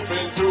give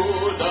into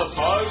the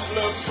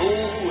Muslims who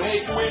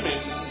hate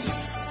women.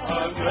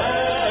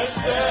 Unless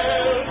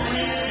they're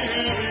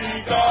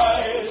really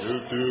guys.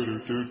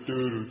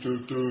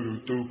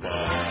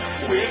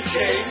 We'll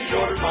change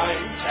your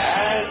mind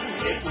and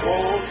it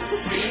won't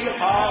be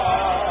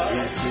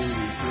hard.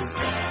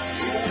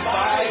 You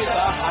buy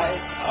the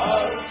height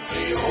of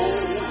the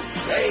old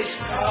race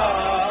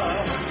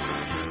car.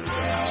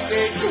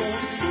 Stay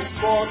tuned to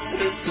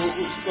Corporate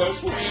News, cause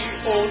we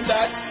own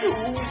that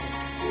too.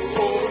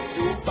 Oh,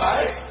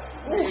 Dubai,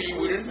 we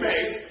will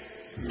make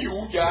you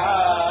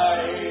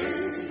die.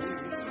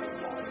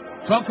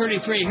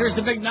 12:33. Here's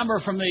the big number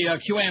from the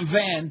QAM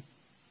van.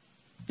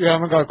 Yeah,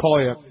 I'm going to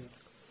call you.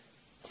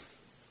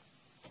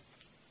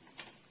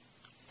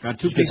 Got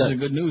 2 pieces of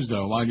good news,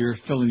 though, while you're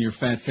filling your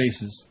fat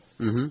faces.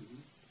 Mm-hmm.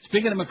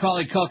 Speaking of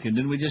Macaulay Culkin,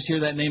 didn't we just hear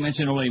that name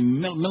mentioned only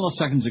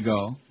milliseconds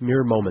ago?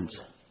 Mere moments.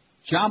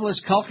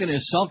 Jobless Culkin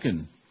is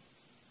sulkin.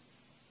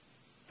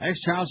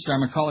 Ex-child star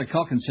Macaulay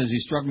Culkin says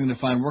he's struggling to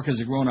find work as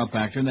a grown-up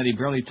actor and that he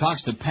barely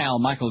talks to pal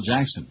Michael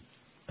Jackson.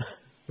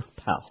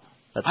 Pal.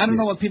 I don't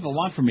know what people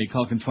want from me,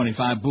 Culkin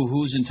 25,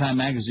 boo-hoos in Time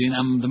Magazine.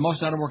 I'm the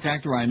most out-of-work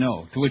actor I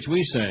know. To which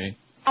we say,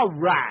 all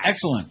right.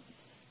 Excellent.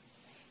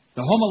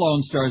 The Home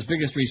Alone star's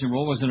biggest recent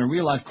role was in a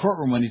real-life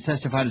courtroom when he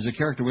testified as a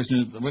character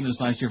witness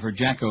last year for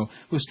Jacko,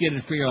 who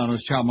skated free on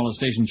his child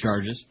molestation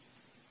charges,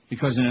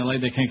 because in L.A.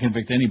 they can't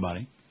convict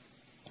anybody.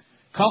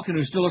 Culkin,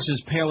 who still looks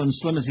as pale and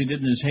slim as he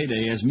did in his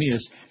heyday as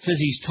Mias, says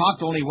he's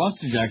talked only once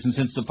to Jackson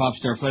since the pop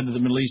star fled to the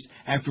Middle East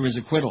after his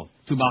acquittal,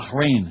 to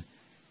Bahrain.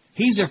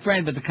 He's a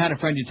friend, but the kind of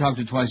friend you talk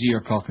to twice a year,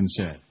 Culkin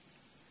said.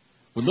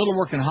 With little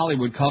work in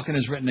Hollywood, Culkin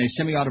has written a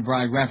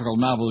semi-autobiographical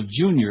novel,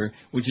 Junior,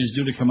 which is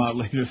due to come out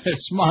later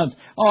this month.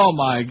 Oh,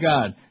 my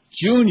God.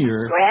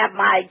 Junior? Grab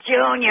my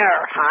Junior,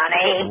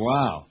 honey.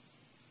 Wow.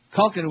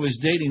 Culkin was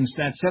dating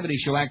that 70s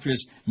show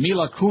actress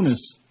Mila Kunis.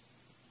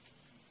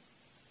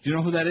 Do you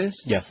know who that is?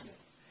 Yes.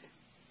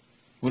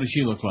 What does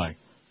she look like?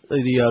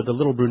 The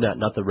little brunette,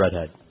 not the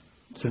redhead.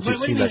 Since you've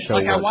seen that show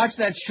Like once. I watched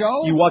that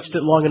show? You watched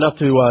it long enough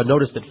to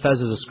notice that Fez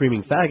is a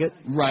screaming faggot.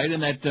 Right,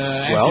 and that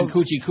Ashton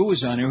Kutcher Koo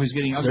is on there, who's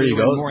getting uglier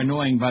and more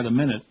annoying by the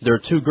minute. There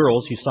are two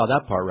girls. You saw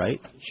that part, right?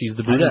 She's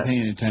the brunette. I didn't pay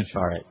any attention.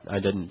 All right. I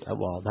didn't.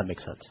 Well, that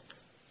makes sense.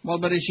 Well,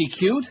 but is she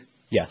cute?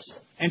 Yes.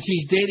 And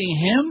she's dating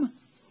him?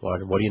 What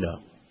do you know?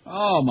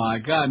 Oh, my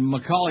God.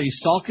 Macaulay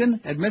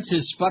Culkin admits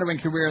his sputtering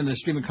career in the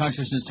stream of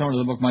consciousness tone of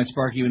the book might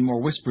spark even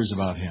more whispers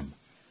about him.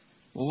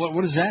 Well,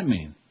 what does that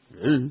mean?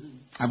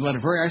 I've led a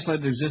very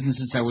isolated existence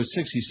since I was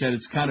 6. He said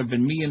it's kind of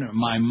been me and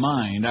my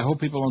mind. I hope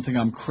people don't think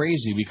I'm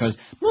crazy because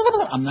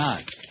I'm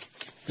not.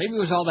 Maybe it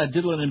was all that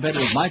diddling in bed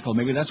with Michael.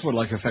 Maybe that's what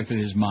affected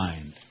his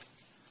mind.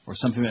 Or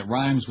something that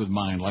rhymes with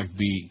mind, like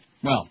B.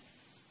 Well.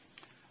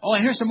 Oh,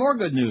 and here's some more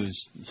good news.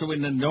 So we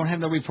don't have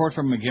no report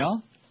from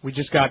Miguel? We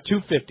just got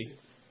 250.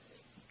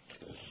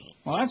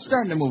 Well, that's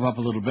starting to move up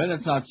a little bit.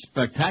 That's not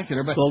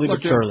spectacular, but slowly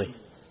but surely.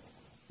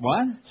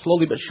 What?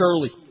 Slowly but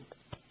surely.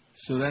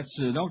 So that's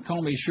don't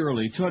call me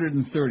Shirley.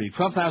 230,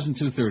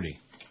 12,230.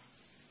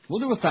 We'll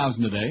do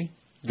 1,000 today.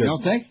 Good. You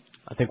don't think?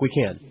 I think we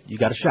can. You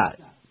got a shot.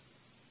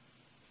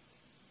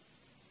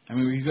 I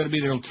mean, we're going to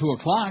be there till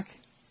 2:00.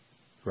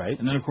 Right.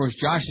 And then, of course,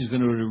 Josh is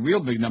going to do a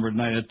real big number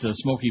tonight at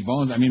Smoky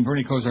Bones. I mean,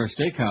 Bernie Kosar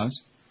Steakhouse.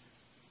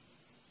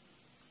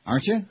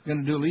 Aren't you going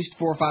to do at least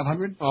 400 or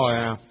 500? Oh,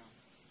 yeah.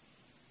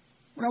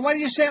 Now, why do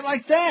you say it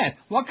like that?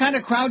 What kind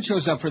of crowd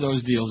shows up for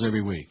those deals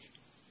every week?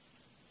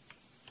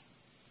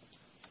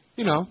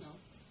 You know.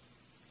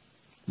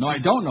 No, I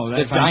don't know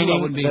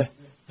that.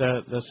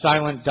 The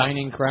silent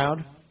dining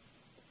crowd.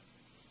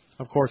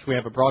 Of course, we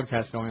have a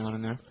broadcast going on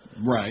in there.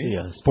 Right.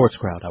 Yeah, sports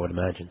crowd, I would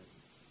imagine.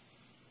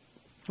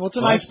 Well, it's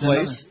a nice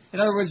place. In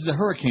other words, the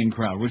hurricane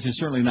crowd, which is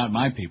certainly not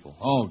my people.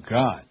 Oh,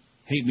 God.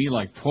 Hate me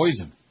like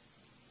poison.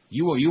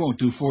 You won't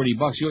do $40.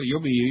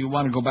 You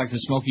want to go back to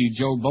Smoky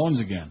Joe Bones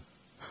again.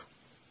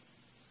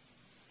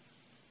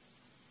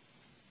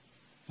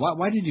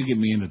 Why did you get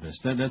me into this?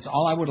 That's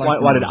all I would like to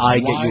know. Why did I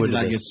get you into this?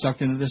 Why did I get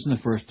sucked into this in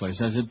the first place?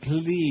 I said,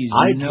 please.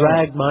 I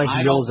dragged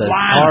my heels as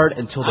hard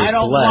until they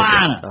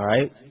bled. All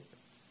right?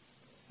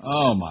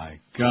 Oh, my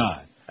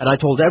God. And I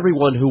told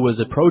everyone who was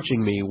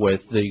approaching me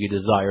with the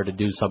desire to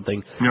do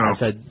something, I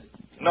said,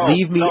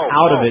 leave me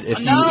out of it. If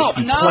you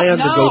plan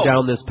to go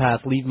down this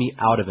path, leave me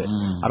out of it.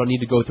 I don't need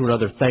to go through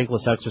another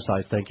thankless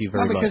exercise. Thank you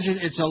very much. Because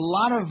it's a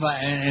lot of,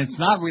 and it's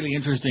not really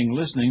interesting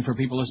listening for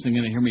people listening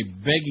in to hear me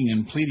begging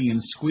and pleading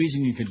and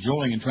squeezing and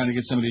cajoling and trying to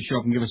get somebody to show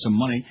up and give us some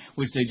money,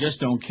 which they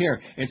just don't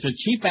care. It's a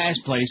cheap-ass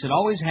place. It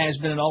always has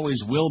been. It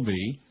always will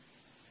be.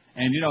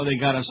 And, they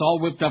got us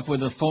all whipped up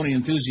with a phony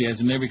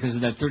enthusiasm there because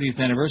of that 30th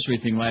anniversary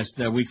thing last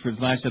week.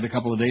 It lasted a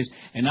couple of days.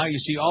 And now you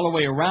see all the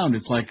way around,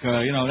 it's like,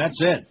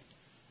 that's it.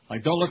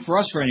 Like, don't look for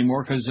us for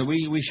anymore because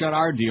we shut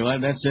our deal.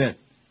 That's it.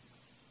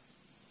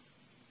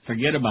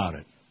 Forget about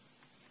it.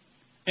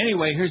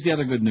 Anyway, here's the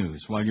other good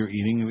news while you're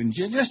eating.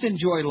 Just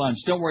enjoy lunch.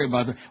 Don't worry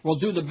about it. We'll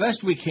do the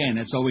best we can.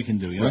 That's all we can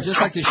do. Just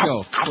like the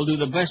show. We'll do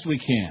the best we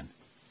can.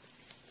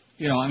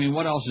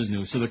 What else is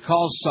new? So the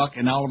calls suck,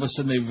 and all of a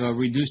sudden they've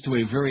reduced to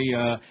a very...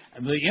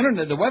 the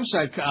internet, the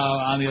website,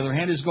 on the other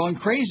hand, is going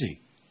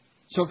crazy.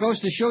 So it goes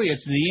to show you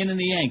it's the yin and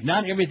the yang.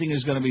 Not everything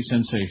is going to be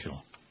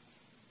sensational.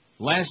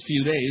 Last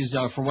few days,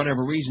 for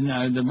whatever reason,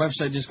 the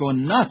website just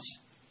going nuts.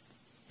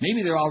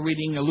 Maybe they're all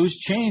reading a loose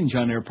change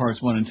on their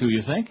parts 1 and 2,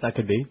 you think? That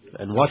could be.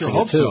 And watching I sure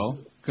hope it, too. so,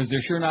 because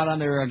they're sure not on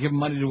there giving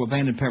money to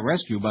Abandoned Pet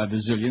Rescue by the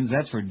zillions.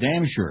 That's for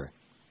damn sure.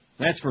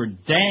 That's for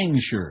dang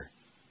sure.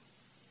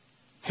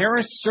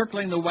 Harris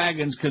circling the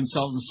wagons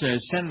consultant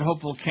says Senate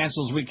hopeful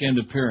cancels weekend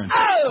appearance.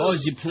 Oh,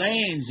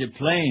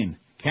 plane.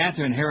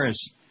 Catherine Harris,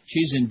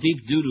 she's in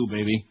deep doo-doo,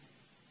 baby.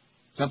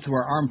 It's up to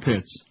her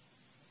armpits.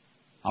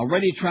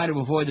 Already trying to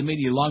avoid the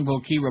media,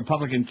 Longboat Key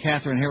Republican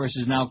Catherine Harris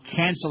is now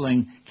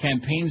canceling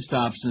campaign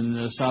stops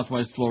in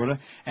southwest Florida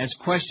as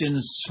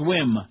questions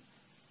swim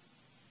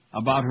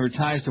about her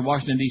ties to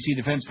Washington, D.C.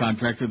 defense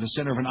contractor, the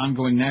center of an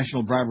ongoing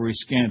national bribery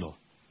scandal.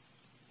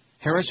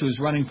 Harris, who is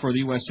running for the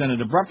U.S.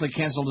 Senate, abruptly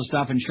canceled a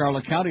stop in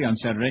Charlotte County on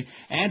Saturday,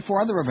 and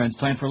 4 other events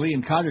planned for Lee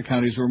and Collier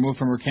counties were removed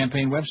from her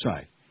campaign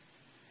website.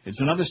 It's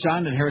another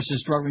sign that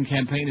Harris's struggling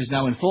campaign is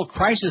now in full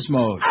crisis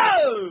mode.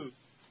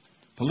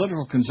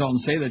 Political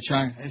consultants say that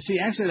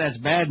actually that's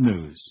bad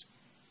news,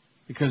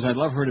 because I'd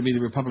love her to be the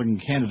Republican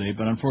candidate,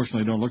 but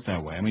unfortunately don't look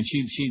that way. I mean,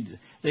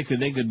 they could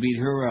beat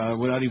her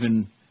without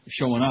even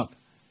showing up.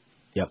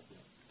 Yep.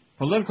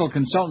 Political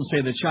consultants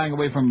say that shying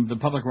away from the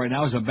public right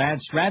now is a bad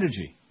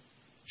strategy.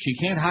 She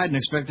can't hide and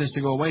expect this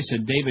to go away,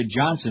 said David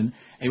Johnson,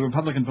 a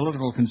Republican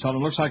political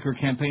consultant. Looks like her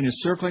campaign is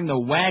circling the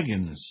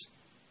wagons.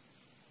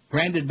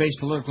 Brandon-based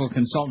political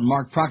consultant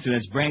Mark Proctor,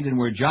 that's Brandon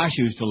where Josh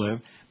used to live.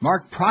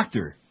 Mark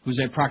Proctor who's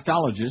a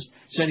proctologist,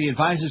 said he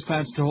advises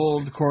clients to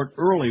hold court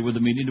early with the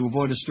media to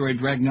avoid a story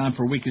dragging on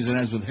for weeks as it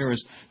has with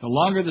Harris. The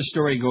longer the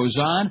story goes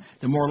on,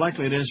 the more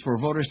likely it is for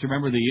voters to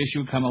remember the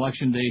issue come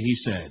Election Day, he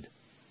said.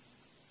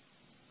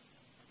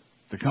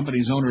 The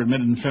company's owner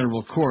admitted in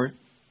federal court,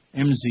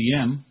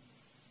 MZM,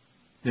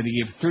 that he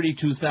gave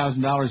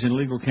 $32,000 in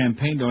illegal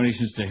campaign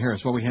donations to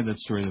Harris. Well, we had that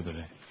story the other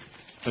day.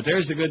 But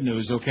there's the good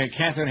news, okay?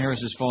 Catherine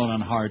Harris has fallen on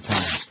hard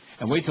times.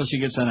 And wait till she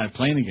gets on that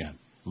plane again.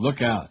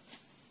 Look out.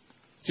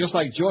 Just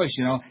like Joyce,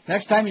 you know.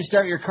 Next time you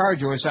start your car,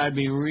 Joyce, I'd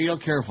be real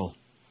careful.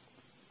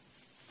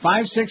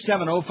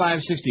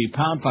 5670560,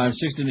 pound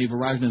 560 in the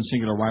Verizon and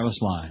Singular wireless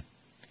line.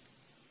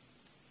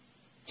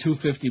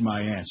 $250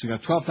 my ass. We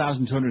got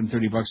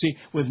 $12,230. See,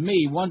 with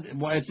me,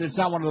 it's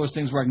not one of those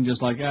things where I can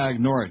just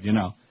ignore it, you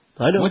know.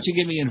 I know. Once you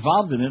get me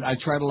involved in it, I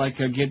try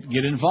to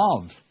get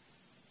involved.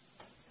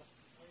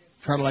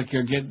 Try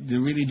to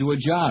really do a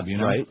job, you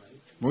know. Right.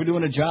 We're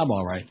doing a job,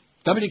 all right.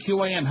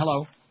 WQAM,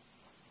 hello.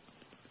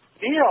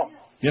 Neil.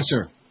 Yes,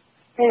 sir.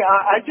 Hey,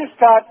 I just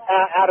got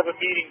out of a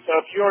meeting, so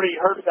if you already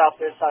heard about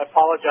this, I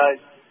apologize.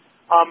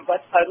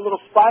 But a little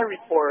spy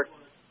report.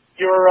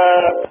 Your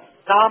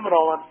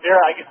nominal, and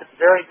I guess it's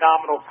very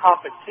nominal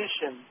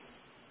competition,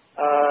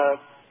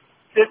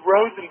 Sid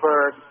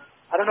Rosenberg.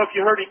 I don't know if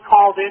you heard he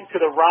called into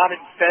the Ron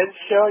and Fez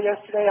show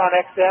yesterday on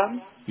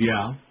XM.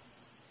 Yeah.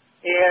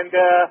 And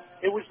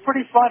it was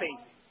pretty funny.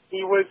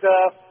 He was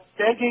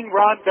begging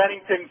Ron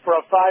Bennington for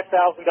a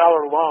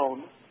 $5,000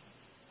 loan,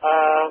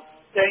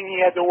 saying he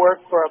had to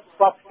work for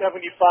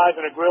 $1.75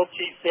 and a grilled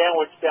cheese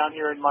sandwich down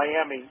here in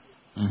Miami,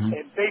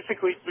 and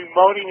basically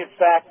bemoaning his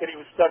fact that he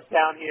was stuck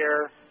down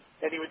here,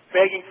 and he was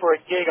begging for a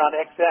gig on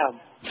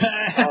XM.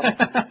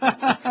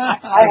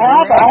 I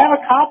have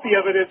a copy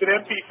of it as an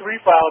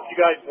MP3 file if you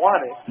guys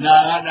want it. No,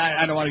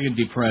 I don't want to get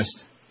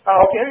depressed.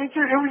 Okay, it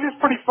was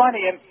just pretty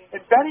funny, and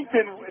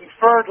Bennington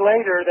inferred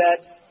later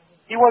that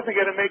he wasn't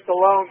going to make the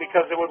loan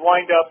because it would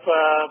wind up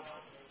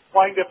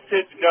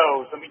Sid's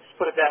nose. Let me just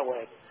put it that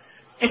way.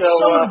 It's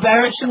so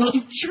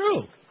embarrassingly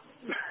true.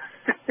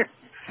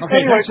 Okay,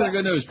 anyway, thanks for the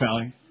good news,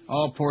 Pally.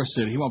 Oh, poor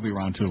Sid. He won't be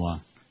around too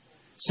long.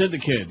 Sid the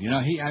Kid, you know,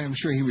 I'm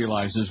sure he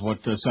realizes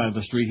what side of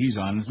the street he's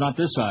on. It's not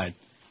this side.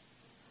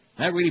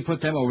 That really put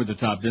them over the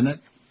top, didn't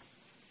it?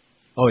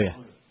 Oh, yeah.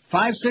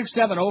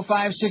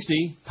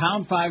 5670560,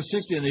 pound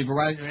 560 in the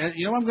Verizon.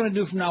 You know what I'm going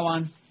to do from now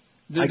on?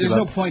 There's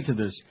no point to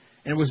this.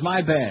 And it was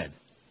my bad.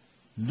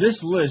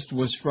 This list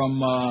was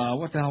from,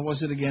 what the hell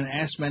was it again?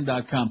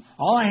 AskMen.com.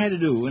 All I had to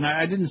do, and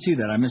I didn't see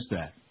that, I missed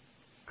that.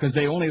 Because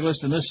they only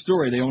list, in this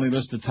story, they only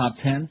list the top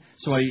 10.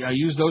 So I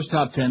used those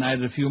top 10, I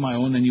added a few of my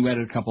own, then you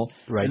added a couple.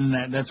 Right.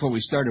 And that's what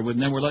we started with.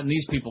 And then we're letting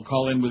these people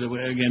call in with,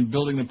 again,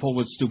 building the poll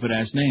with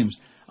stupid-ass names.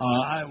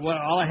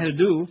 All I had to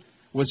do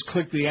was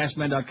click the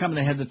AskMen.com, and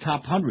they had the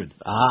top 100.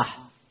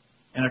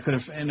 And I could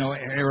have,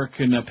 Eric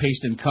can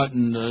paste and cut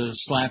and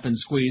slap and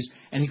squeeze,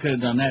 and he could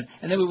have done that.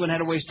 And then we wouldn't have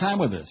to waste time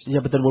with this.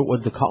 Yeah, but then what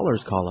would the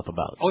callers call up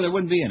about? Oh, there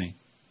wouldn't be any.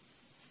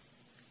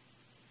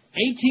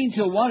 18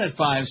 till 1 at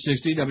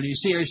 560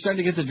 WC. Are you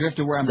starting to get the drift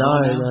of where I'm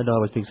going now? No, I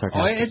was being sarcastic.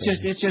 Oh,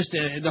 it's just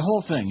the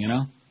whole thing, you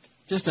know?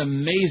 Just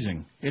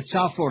amazing. It's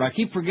South Florida. I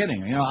keep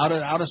forgetting, out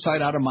of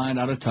sight, out of mind,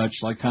 out of touch,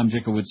 like Tom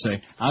Jickle would say.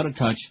 Out of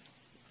touch.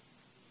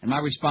 And my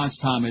response,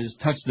 Tom, is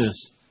touch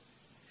this.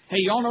 Hey,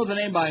 you all know the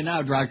name by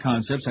now, Dry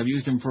Concepts. I've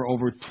used them for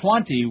over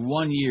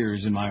 21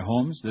 years in my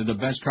homes. They're the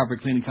best carpet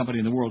cleaning company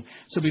in the world.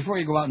 So before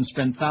you go out and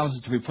spend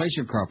thousands to replace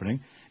your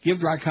carpeting, give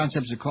Dry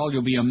Concepts a call.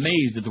 You'll be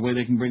amazed at the way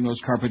they can bring those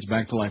carpets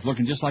back to life,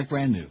 looking just like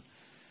brand new.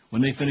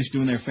 When they finish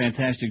doing their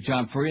fantastic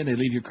job for you, they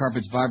leave your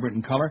carpets vibrant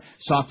in color,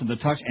 soft to the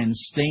touch, and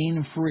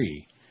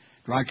stain-free.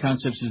 Dry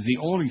Concepts is the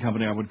only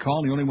company I would call,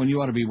 and the only one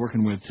you ought to be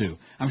working with, too.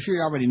 I'm sure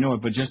you already know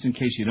it, but just in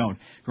case you don't,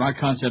 Dry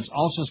Concepts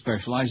also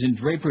specialize in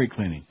drapery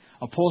cleaning,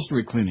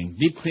 upholstery cleaning,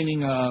 deep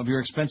cleaning of your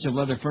expensive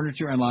leather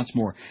furniture, and lots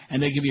more.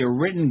 And they give you a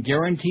written,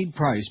 guaranteed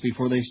price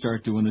before they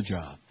start doing the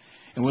job.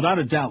 And without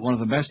a doubt, one of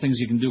the best things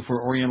you can do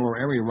for Oriental or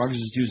area rugs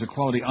is to use a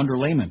quality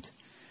underlayment.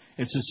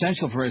 It's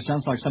essential for, it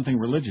sounds like something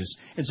religious,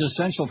 it's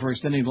essential for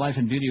extending the life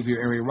and beauty of your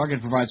area rug. It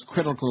provides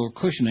critical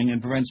cushioning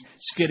and prevents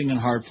skidding on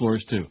hard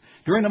floors, too.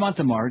 During the month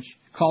of March,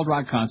 call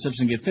Dry Concepts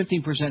and get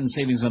 15% in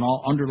savings on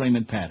all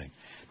underlayment padding.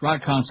 Dry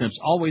Concepts,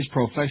 always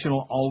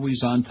professional,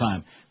 always on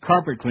time.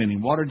 Carpet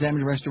cleaning, water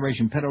damage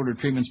restoration, pet odor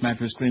treatments,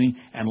 mattress cleaning,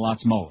 and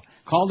lots more.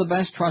 Call the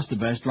best, trust the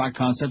best. Dry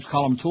Concepts.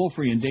 Call them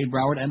toll-free in Dade,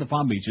 Broward, and the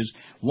Palm Beaches.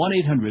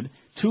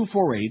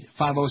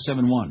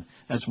 1-800-248-5071.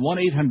 That's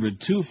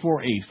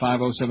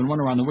 1-800-248-5071,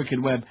 or on the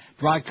wicked web,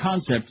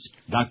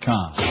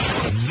 dryconcepts.com.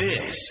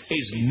 This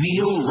is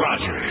Neil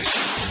Rogers.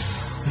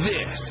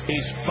 This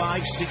is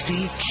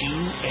 560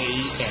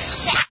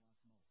 QAM.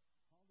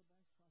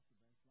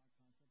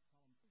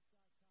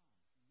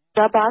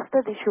 The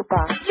basta di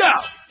Chupa. Yo,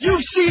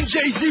 you've seen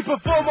Jay-Z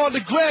perform on the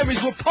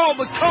Grammys with Paul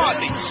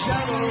McCartney.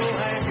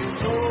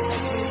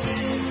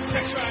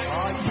 That's right.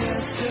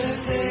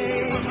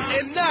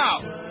 And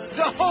now,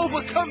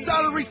 Jehovah comes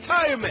out of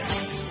retirement.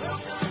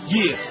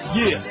 Yeah.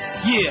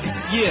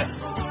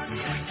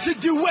 To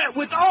duet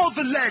with all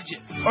the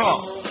legends.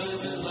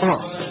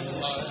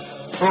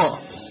 You've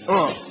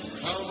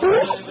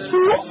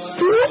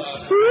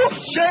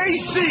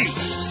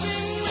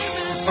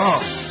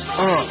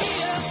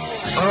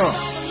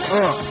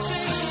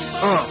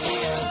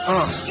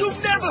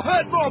never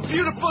heard more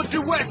beautiful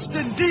duets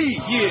than these.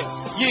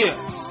 Yeah.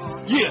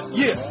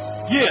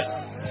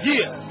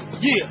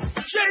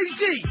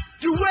 Jay-Z,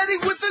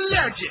 duetting with the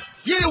legend.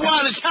 Yeah,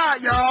 while it's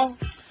hot, y'all.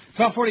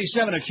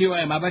 12:47 at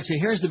QM. I bet you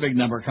here's the big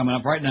number coming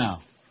up right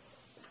now.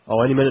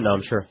 Oh, any minute now,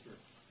 I'm sure.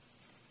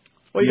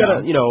 Well, you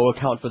gotta,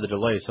 account for the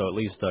delay, so at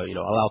least,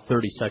 allow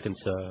 30 seconds.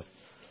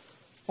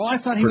 Well, I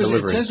thought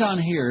it says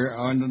on here,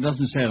 and it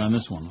doesn't say it on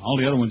this one. All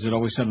the other ones it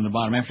always said on the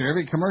bottom. After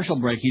every commercial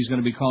break, he's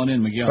going to be calling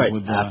in, Miguel. Right,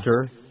 with,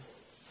 after.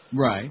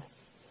 Right.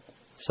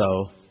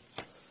 So.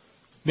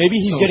 Maybe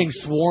he's getting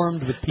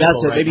swarmed with people.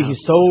 That's it. Right Maybe now.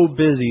 he's so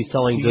busy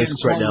selling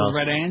discs right now with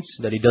red ants?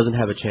 that he doesn't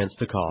have a chance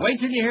to call.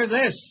 Wait till you hear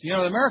this. The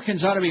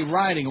Americans ought to be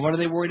riding. What are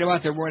they worried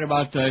about? They're worried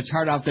about it's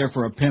hard out there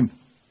for a pimp.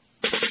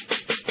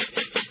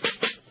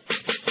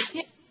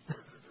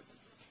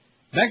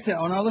 Bechtel.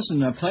 Oh, no,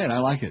 listen, play it. I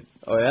like it.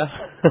 Oh, yeah?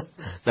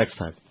 Next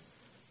time.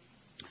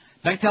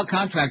 Bechtel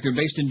contractor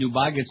based in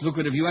Dubai gets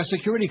lucrative U.S.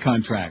 security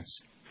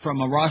contracts from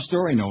a raw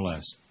story, no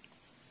less.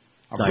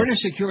 A British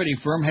security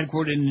firm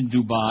headquartered in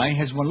Dubai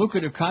has won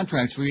lucrative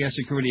contracts for U.S.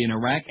 security in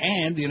Iraq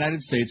and the United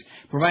States,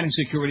 providing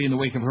security in the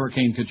wake of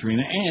Hurricane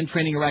Katrina and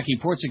training Iraqi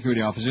port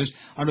security officers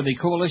under the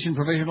Coalition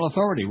Provisional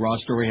Authority Raw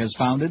Story has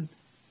founded.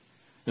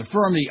 The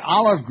firm, the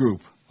Olive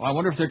Group, I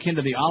wonder if they're kin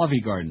to the Olive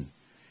Garden,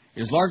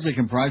 is largely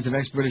comprised of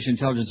ex-British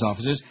intelligence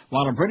officers.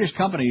 While a British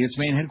company, its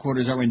main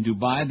headquarters are in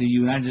Dubai, the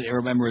United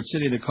Arab Emirates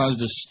city that caused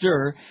a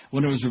stir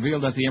when it was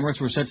revealed that the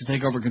Emirates were set to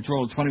take over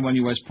control of 21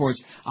 U.S. ports.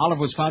 Olive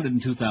was founded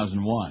in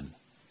 2001.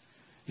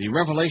 The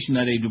revelation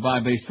that a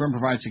Dubai-based firm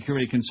provides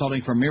security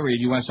consulting for myriad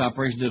U.S.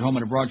 operations at home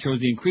and abroad shows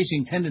the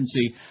increasing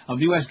tendency of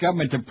the U.S.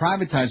 government to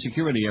privatize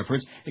security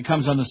efforts. It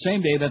comes on the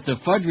same day that the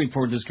Fudge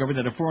Report discovered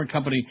that a foreign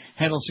company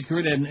handles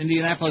security at an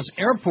Indianapolis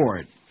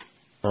airport.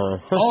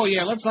 Oh,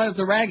 yeah, let's let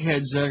the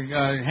ragheads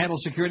handle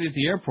security at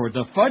the airport.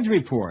 The Fudge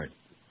Report.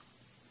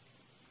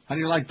 How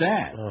do you like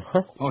that?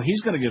 Oh,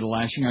 he's going to get a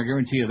lashing, I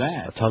guarantee you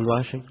that. A tongue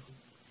lashing?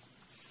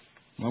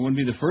 Well, it wouldn't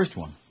be the first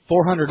one.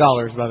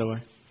 $400, by the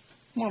way.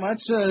 Well,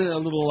 that's a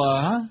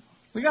little,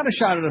 We got a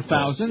shot at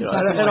 1,000. Yeah, it's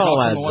not it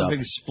all adds one up.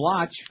 big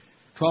splotch.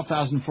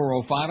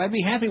 12,405. I'd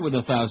be happy with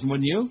 1,000,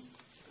 wouldn't you?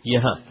 Yeah,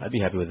 I'd be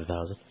happy with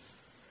 1,000.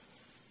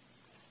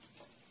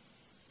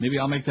 Maybe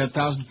I'll make that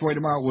 1,000 for you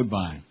tomorrow at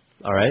Woodbine.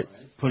 All right.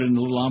 Put it in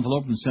a little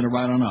envelope and send it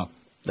right on up.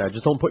 No,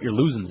 just don't put your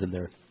losings in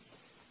there.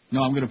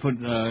 No, I'm going to put.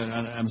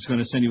 I'm just going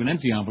to send you an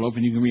empty envelope,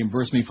 and you can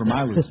reimburse me for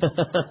my losing.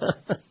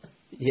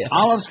 Yeah.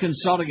 Olive's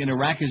consulting in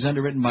Iraq is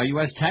underwritten by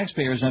U.S.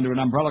 taxpayers under an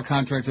umbrella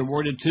contract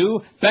awarded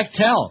to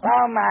Bechtel.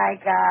 Oh, my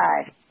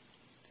God.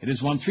 It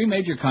has won 3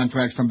 major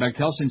contracts from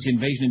Bechtel since the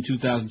invasion in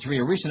 2003.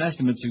 A recent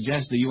estimate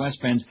suggests the U.S.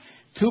 spends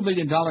 $2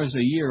 billion a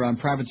year on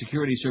private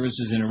security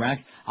services in Iraq.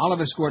 Olive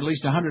has scored at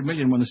least $100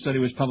 million when the study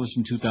was published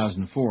in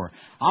 2004.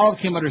 Olive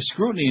came under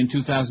scrutiny in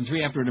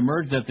 2003 after it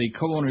emerged that the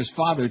co-owner's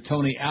father,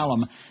 Tony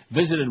Allam,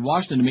 visited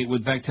Washington to meet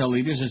with Bechtel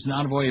leaders as an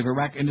envoy of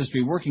Iraq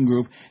Industry Working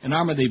Group, an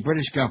arm of the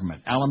British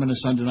government. Allam and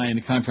his son denying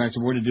the contracts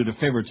awarded due to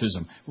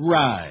favoritism.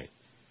 Right.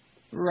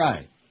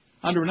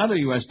 Under another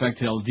U.S.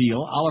 Bechtel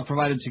deal, Olive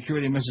provided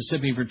security in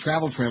Mississippi for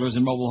travel trailers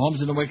and mobile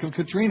homes in the wake of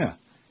Katrina.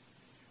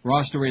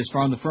 Raw Story has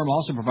found the firm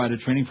also provided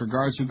training for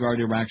guards who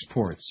guard Iraq's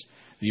ports.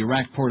 The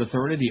Iraq Port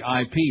Authority, the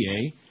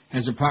IPA,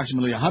 has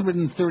approximately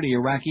 130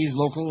 Iraqis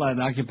local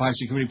and occupy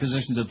security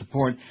positions at the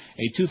port,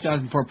 a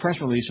 2004 press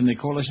release from the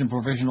Coalition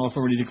Provisional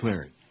Authority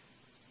declared.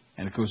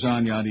 And it goes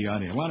on, yada,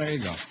 yada. Well, there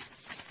you go.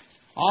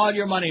 All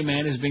your money,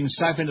 man, is being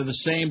siphoned to the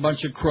same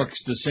bunch of crooks,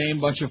 the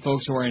same bunch of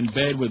folks who are in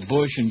bed with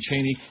Bush and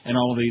Cheney and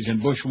all of these,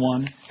 and Bush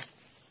 1,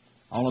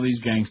 all of these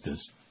gangsters.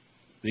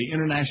 The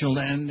international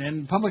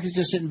and public is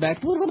just sitting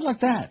back like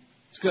that.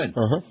 It's good.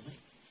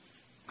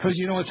 Because,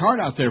 it's hard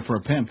out there for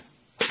a pimp.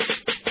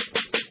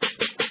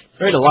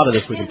 There's a lot of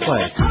this we can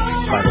play,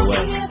 by the way.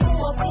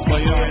 Well,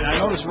 I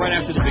noticed right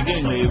after the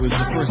beginning, it was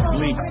the first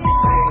bleep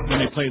when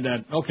they played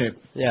that. Okay.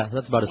 Yeah,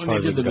 that's about as far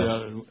as we can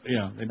go.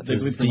 They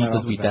as deep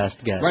as we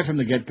dashed get. Right from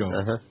the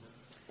get-go.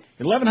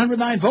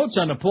 1,109 votes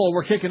on the poll.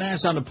 We're kicking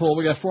ass on the poll.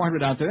 We got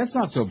 400 out there. That's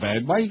not so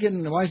bad. Why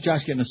is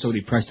Josh getting so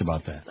depressed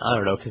about that? I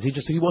don't know, because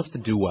he wants to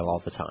do well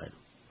all the time.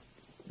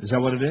 Is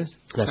that what it is?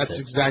 That's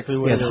exactly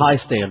what it is. He has high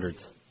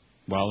standards.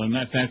 Well, and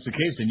if that's the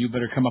case, then you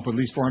better come up with at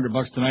least $400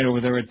 tonight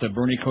over there at the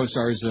Bernie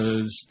Kosar's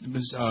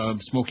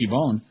Smoky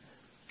Bone.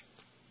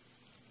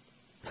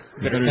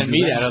 Better send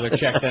me that other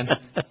check then.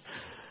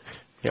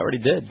 He already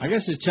did. I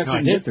guess his check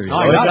didn't get there. No,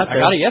 I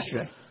got it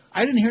yesterday.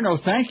 I didn't hear no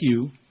thank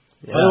you.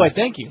 Yeah. By the way,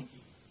 thank you.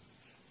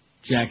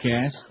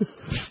 Jackass.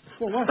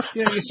 Well, what?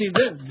 You see,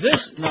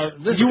 this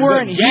you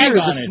weren't here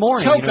this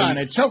morning. Choke on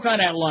it. Choke on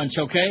that lunch,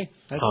 okay?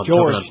 That's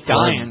George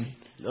dying.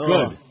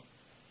 Good.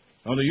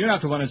 Although you're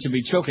not the one that should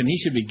be choking. He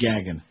should be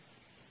gagging.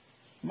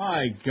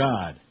 My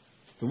God.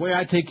 The way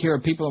I take care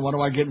of people, and what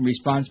do I get in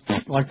response?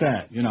 Like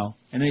that, And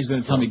then he's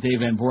going to tell me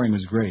Dave Van Boring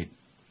was great.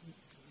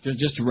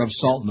 Just to rub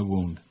salt in the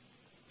wound.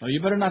 Well, you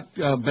better not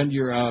bend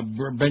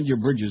your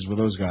bridges with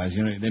those guys.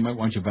 You know, they might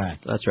want you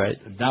back. That's right.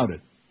 Doubt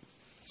it.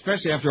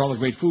 Especially after all the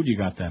great food you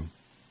got them.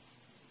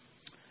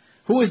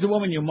 Who is the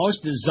woman you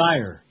most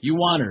desire? You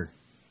want her.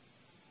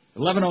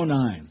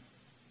 11:09.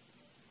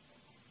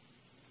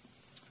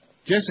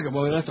 Jessica,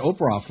 well, we left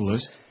Oprah off the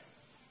list.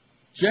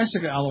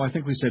 Jessica Alba, I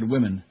think we said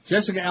women.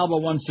 Jessica Alba,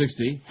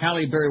 160.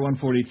 Halle Berry,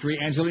 143.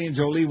 Angelina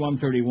Jolie,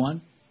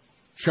 131.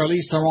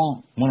 Charlize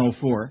Theron,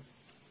 104.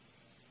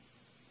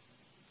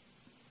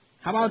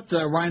 How about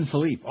Ryan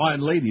Philippe? Oh,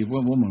 lady,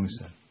 woman we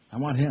said. I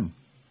want him.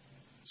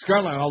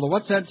 Scarlett, although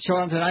what's that show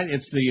on tonight?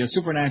 It's the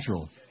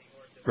Supernatural.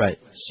 Right.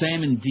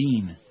 Sam and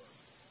Dean.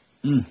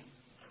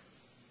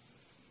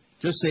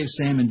 Just save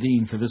Sam and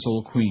Dean for this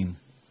old queen.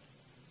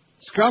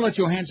 Scarlett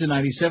Johansson,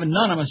 97.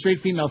 None. I'm a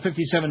straight female,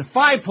 57.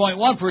 5.1%.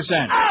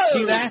 Oh!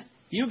 See that?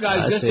 You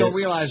guys just don't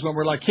realize when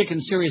we're like kicking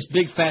serious,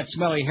 big, fat,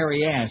 smelly,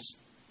 hairy ass.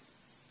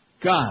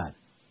 God.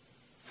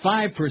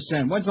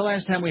 5%. When's the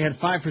last time we had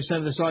 5%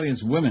 of this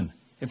audience women?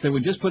 If they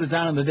would just put it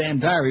down in the damn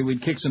diary,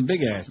 we'd kick some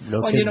big ass. No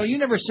well, kidding. you know, you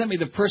never sent me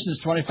the person's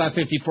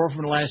 2554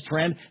 from the last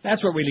trend.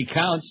 That's what really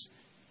counts.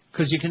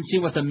 Because you can see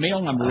what the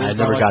mail number is.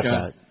 I never got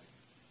that.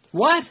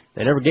 What?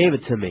 They never gave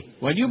it to me.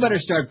 Well, you better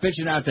start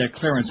bitching out that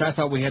clearance. I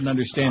thought we had an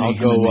understanding.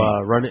 I'll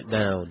go run it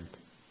down.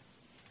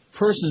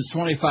 Person's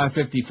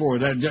 2554.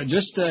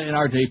 Just in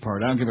our day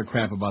part. I don't give a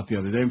crap about the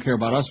other. They don't care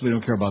about us. We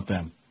don't care about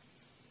them.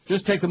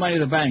 Just take the money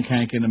to the bank,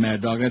 Hank, and the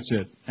Mad Dog. That's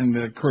it.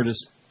 And Curtis.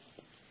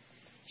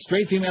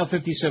 Straight female,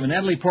 57.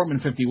 Natalie Portman,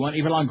 51.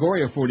 Eva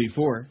Longoria,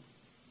 44.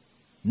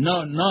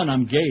 None.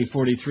 I'm gay,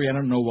 43. I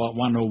don't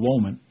want no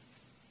woman.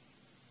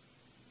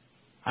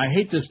 I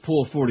hate this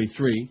pool,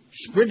 43.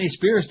 Britney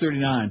Spears,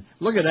 39.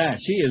 Look at that.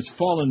 She has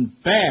fallen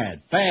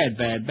bad,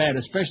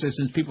 especially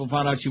since people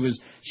found out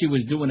she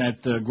was doing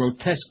that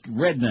grotesque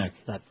redneck.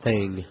 That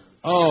thing.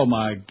 Oh,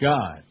 my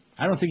God.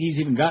 I don't think he's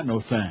even got no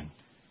thing.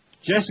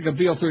 Jessica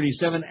Biel,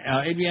 37.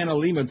 Adriana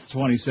Lima,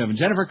 27.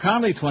 Jennifer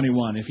Connelly,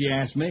 21, if you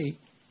ask me.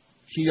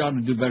 She ought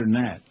to do better than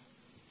that.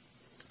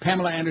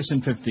 Pamela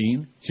Anderson,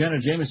 15. Jenna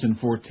Jameson,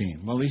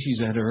 14. Well, at least she's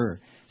ahead of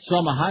her.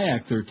 Selma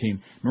Hayek, 13.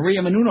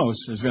 Maria Menounos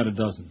has got a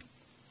dozen.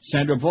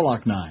 Sandra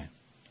Bullock, 9.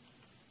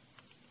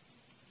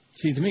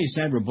 See, to me,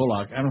 Sandra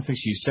Bullock, I don't think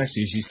she's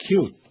sexy. She's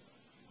cute.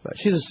 But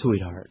she's a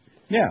sweetheart.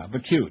 Yeah,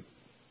 but cute.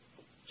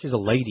 She's a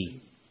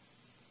lady.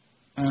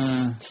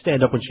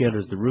 Stand up when she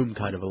enters the room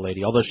kind of a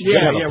lady. Although she did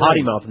have a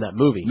potty mouth in that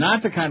movie.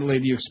 Not the kind of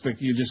lady you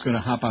expect you're just going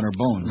to hop on her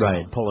bones.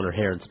 Right, pulling her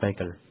hair and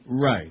spanking her.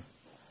 Right.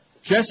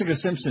 Jessica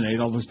Simpson, 8.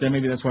 Although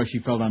maybe that's why she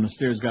fell down the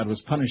stairs. God was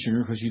punishing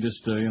her because she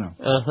just,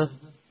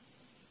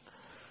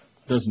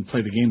 doesn't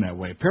play the game that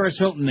way. Paris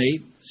Hilton,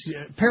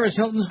 8. Paris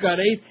Hilton's got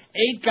 8.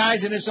 8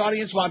 guys in this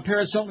audience want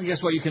Paris Hilton.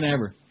 Guess what? You can have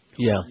her.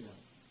 Yeah.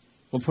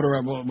 We'll put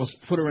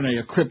her in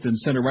a crypt and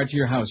send her right to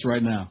your house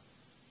right now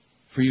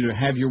for you to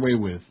have your way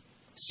with.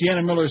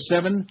 Sienna Miller,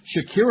 7.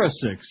 Shakira,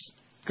 6.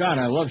 God,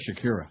 I love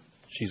Shakira.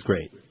 She's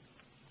great.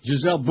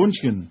 Giselle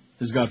Bundchen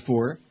has got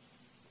 4.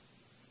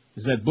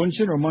 Is that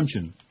Bundchen or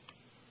Munchin?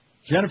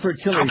 Jennifer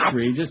Tilly,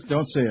 3. Just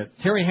don't say it.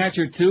 Terry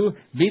Hatcher, 2.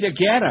 Vida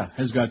Guerra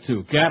has got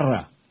 2.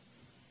 Guerra.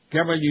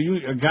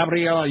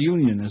 Gabriella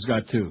Union has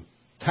got 2.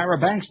 Tyra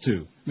Banks,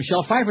 2.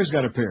 Michelle Pfeiffer's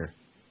got a pair.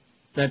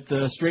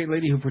 That straight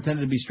lady who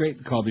pretended to be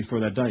straight called before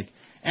that dyke.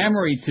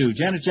 Amory, 2.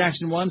 Janet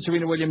Jackson, 1.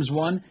 Serena Williams,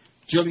 1.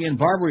 Jillian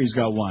Barbery's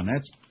got 1.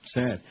 That's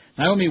sad.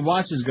 Naomi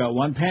Watts has got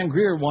 1. Pam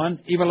Grier, 1.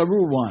 Eva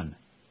LaRue, 1.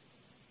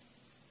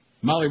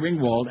 Molly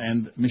Ringwald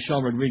and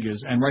Michelle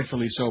Rodriguez, and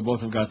rightfully so,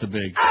 both have got the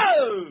big.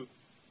 Oh!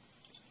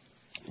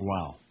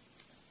 Wow.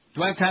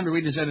 Do I have time to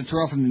read this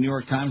editorial from the New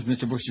York Times,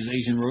 Mr. Bush's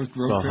Asian road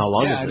trip? How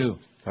long is it? I do.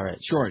 All right.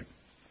 Short.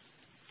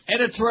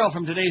 Editorial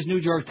from today's New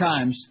York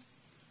Times.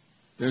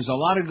 There's a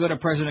lot of good a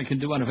president can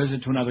do on a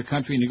visit to another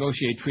country,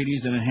 negotiate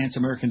treaties that enhance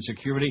American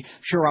security,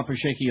 shore up a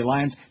shaky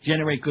alliance,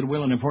 generate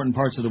goodwill in important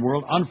parts of the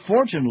world.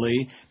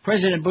 Unfortunately,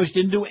 President Bush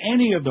didn't do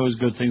any of those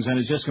good things on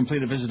his just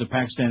completed visit to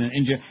Pakistan and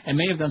India and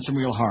may have done some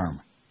real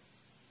harm.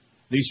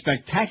 The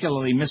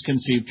spectacularly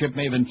misconceived trip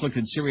may have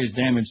inflicted serious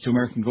damage to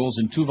American goals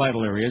in 2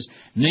 vital areas,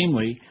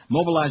 namely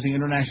mobilizing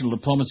international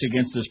diplomacy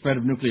against the spread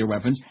of nuclear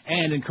weapons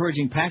and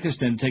encouraging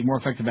Pakistan to take more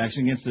effective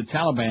action against the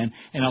Taliban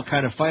and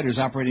al-Qaeda fighters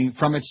operating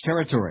from its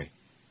territory.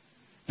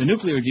 The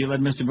nuclear deal, as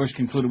Mr. Bush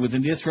concluded with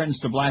India, threatens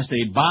to blast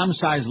a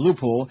bomb-sized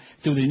loophole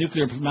through the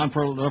Nuclear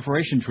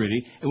Non-Proliferation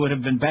Treaty. It would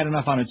have been bad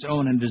enough on its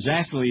own and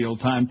disastrously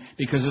ill-timed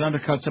because it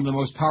undercuts some of the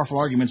most powerful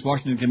arguments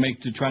Washington can make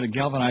to try to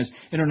galvanize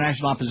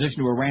international opposition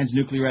to Iran's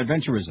nuclear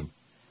adventurism.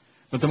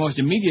 But the most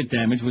immediate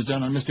damage was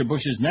done on Mr.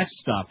 Bush's next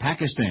stop,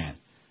 Pakistan.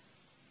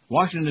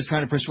 Washington is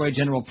trying to persuade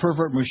General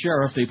Pervert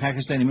Musharraf, the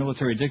Pakistani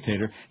military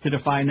dictator, to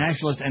defy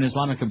nationalist and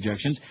Islamic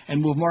objections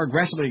and move more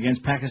aggressively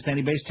against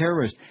Pakistani-based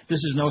terrorists. This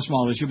is no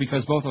small issue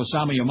because both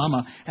Osama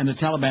Yamama and the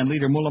Taliban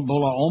leader Mullah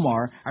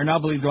Omar are now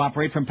believed to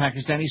operate from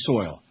Pakistani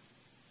soil.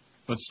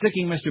 But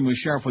sticking Mr.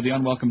 Musharraf with the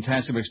unwelcome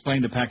task of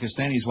explaining to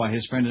Pakistanis why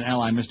his friend and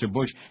ally Mr.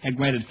 Bush had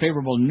granted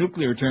favorable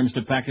nuclear terms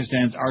to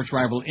Pakistan's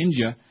arch-rival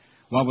India,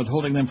 while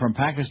withholding them from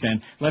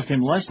Pakistan, left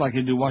him less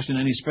likely to do Washington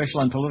any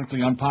special and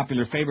politically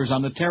unpopular favors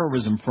on the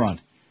terrorism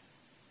front.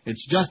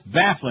 It's just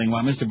baffling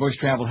why Mr. Bush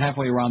traveled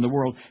halfway around the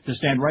world to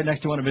stand right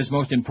next to one of his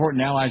most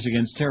important allies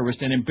against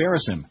terrorists and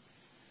embarrass him.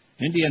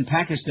 India and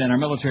Pakistan are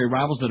military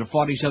rivals that have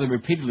fought each other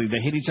repeatedly.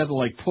 They hate each other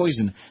like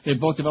poison. They've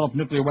both developed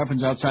nuclear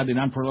weapons outside the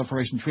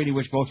Non-Proliferation Treaty,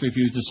 which both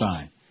refused to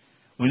sign.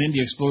 When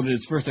India exploded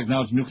its first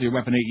acknowledged nuclear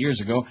weapon 8 years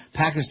ago,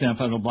 Pakistan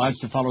felt obliged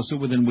to follow suit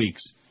within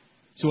weeks.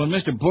 So when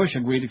Mr. Bush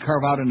agreed to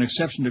carve out an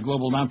exception to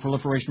global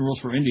non-proliferation rules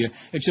for India,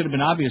 it should have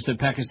been obvious that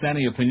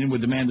Pakistani opinion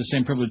would demand the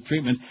same privileged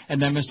treatment,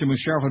 and that Mr.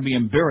 Musharraf would be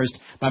embarrassed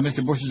by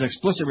Mr. Bush's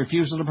explicit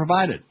refusal to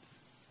provide it.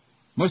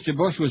 Mr.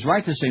 Bush was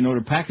right to say no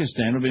to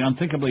Pakistan. It would be an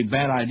unthinkably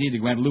bad idea to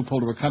grant a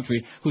loophole to a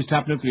country whose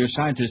top nuclear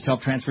scientists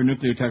help transfer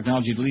nuclear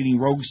technology to leading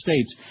rogue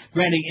states.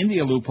 Granting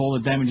India a loophole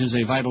that damages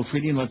a vital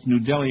treaty and lets New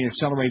Delhi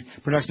accelerate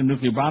production of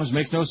nuclear bombs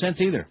makes no sense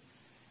either.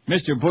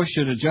 Mr. Bush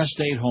should have just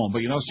stayed home. But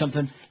you know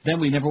something? Then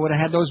we never would have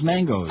had those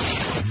mangoes.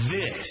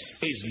 This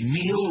is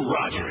Neil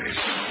Rogers.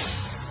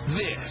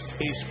 This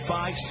is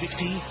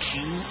 560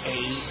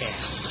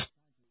 QAM.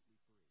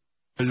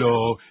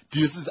 Hello,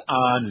 this is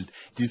Arnold.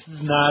 This is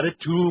not a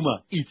tumor.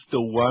 It's the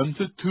 1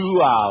 to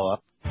 2 hour.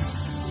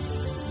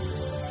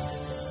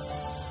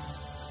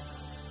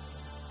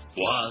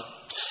 What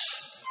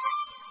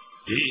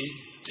did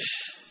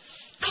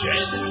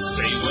Jen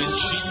say when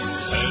she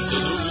heard the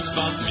news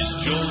about Miss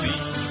Jolie?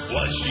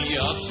 Was she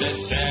upset,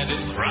 sad,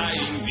 and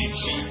crying? Did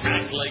she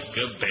act like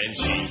a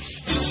banshee?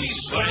 Did she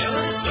swear?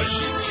 Does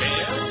she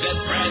care that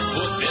Brad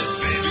put that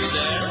baby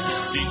there?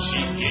 Did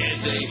she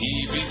get the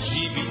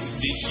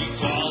heebie-jeebies? Did she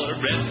call her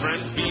best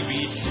friend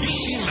Phoebe? Is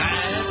she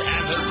mad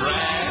at her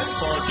Brad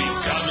for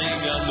becoming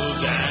a new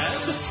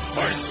dad?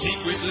 Or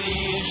secretly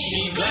is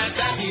she glad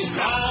that he's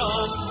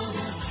gone?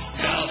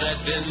 Now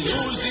that the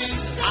news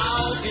is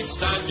out, it's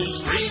time to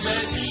scream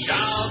and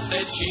shout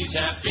that she's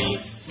happy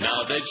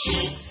now that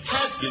she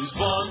has been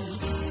spun.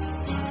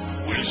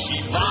 Will she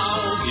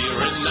vow here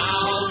and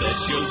now that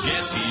she'll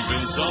get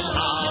even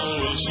somehow?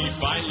 Will she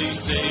finally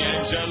say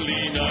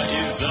Angelina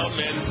is a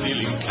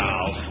man-stealing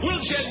cow? Will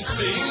Jen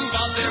sing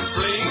about their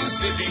fling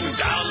sitting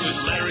down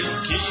with Larry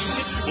King?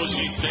 Will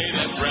she say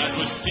that Brad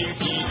was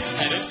stinky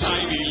and a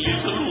tiny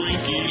little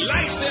winky?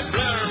 Like the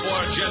blur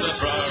for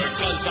Jennifer,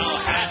 'cause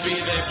how happy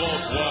they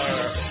both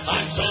were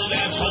until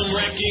that home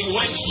wrecking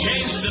witch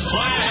changed the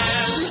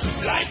plan.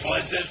 Life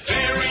was a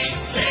fairy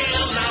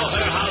tale, now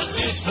her house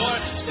is for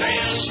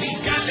sale. She's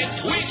got a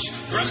twitch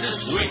from the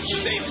switch.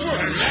 They threw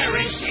her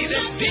marriage in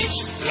a ditch.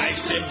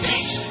 Life's a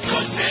bitch,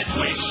 'cause that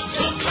witch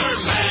took her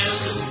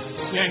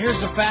man. Yeah, here's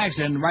the facts,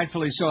 and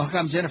rightfully so. How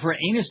come Jennifer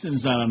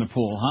Aniston's not on the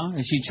pool, huh?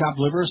 Is she chopped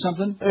liver or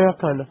something? Yeah,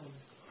 kind of.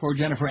 Poor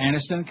Jennifer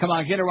Aniston. Come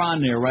on, get her on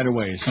there right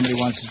away. Somebody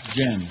wants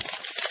Jen.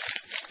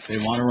 They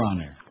want her on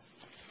there.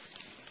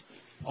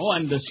 Oh,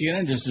 and the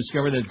CNN just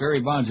discovered that Barry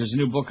Bonds, there's a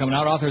new book coming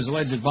out. Authors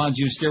allege that Bonds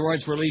used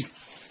steroids for at least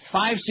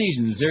 5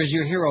 seasons. There's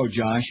your hero,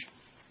 Josh.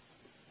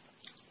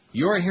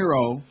 Your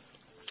hero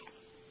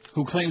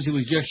who claims he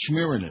was just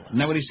smearing it. Isn't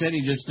that what he said?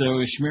 He just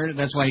was smearing it?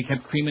 That's why he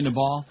kept creaming the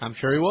ball? I'm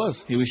sure he was.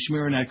 He was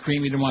smearing that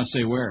cream. He didn't want to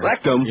say where.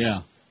 Rectum.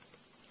 Yeah.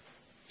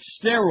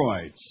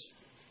 Steroids.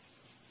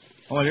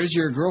 Oh, there's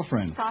your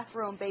girlfriend.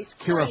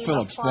 Kira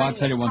Phillips. Well, I'll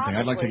tell you one thing.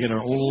 I'd like to get an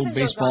old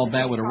baseball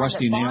bat with a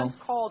rusty nail. Bonds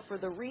called for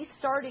the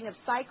restarting of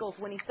cycles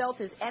when he felt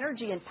his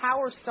energy and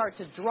power start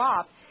to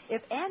drop.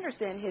 If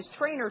Anderson, his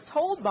trainer,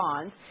 told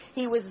Bonds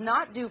he was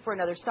not due for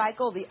another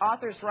cycle, the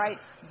authors write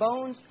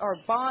Bonds.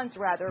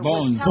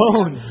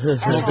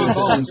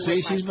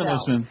 See, she's been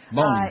listening.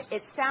 Bones.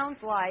 It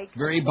sounds like,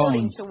 very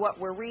according bones. to what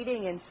we're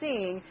reading and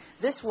seeing,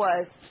 this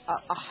was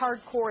a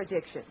hardcore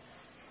addiction.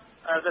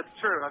 That's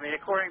true. I mean,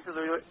 according to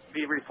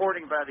the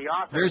reporting by the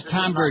author, there's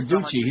Tom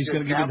Verducci. He's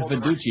going to give it to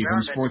Verducci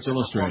from Sports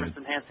Illustrated.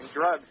 Enhancing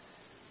drugs.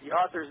 The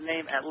authors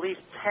name at least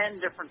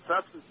 10 different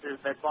substances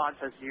that Bonds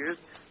has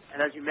used,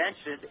 and as you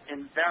mentioned,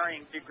 in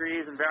varying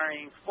degrees and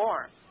varying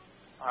forms.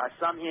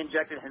 Some he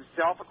injected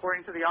himself,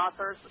 according to the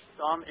authors.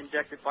 Some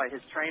injected by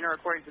his trainer,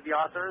 according to the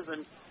authors.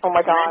 And oh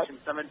my God,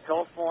 some in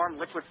pill form,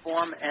 liquid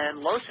form,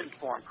 and lotion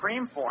form,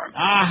 cream form.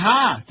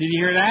 Aha! Did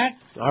you hear that?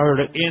 I heard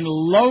it. In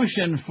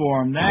lotion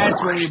form. That's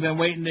what you've been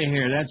waiting to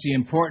hear. That's the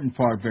important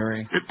part,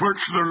 Barry. It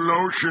puts the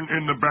lotion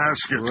in the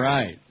basket.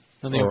 Right.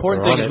 And the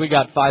important thing is we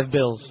got 5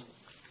 bills.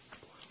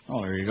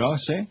 Oh, there you go.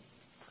 See?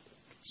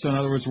 So in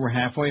other words, we're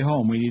halfway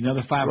home. We need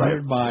another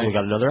 500 by we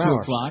got another 2 hour.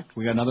 o'clock.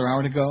 We got another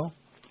hour to go.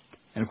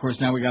 And, of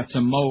course, now we got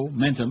some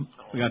momentum.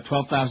 We got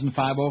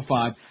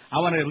 12,505. I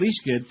want to at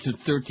least get to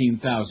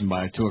 13,000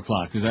 by 2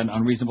 o'clock. Is that an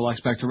unreasonable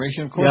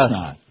expectation? Of course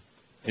not.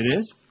 It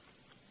is?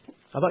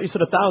 I thought you said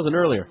 1,000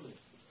 earlier.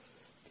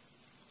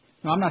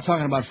 No, I'm not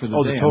talking about for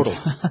the day. The total.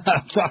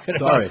 I'm talking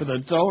about for the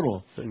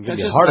total. Give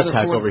me a heart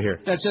attack over here.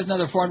 That's just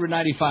another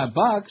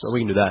 $495. So we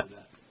can do that.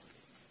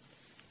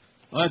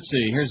 Let's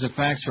see. Here's the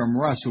facts from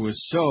Russ, who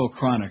is so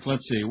chronic.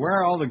 Let's see. Where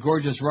are all the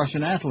gorgeous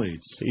Russian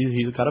athletes?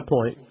 He's got a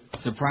point.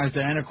 Surprised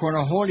that Anna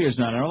Kornoholya is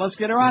not on there. Let's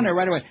get her on there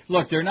right away.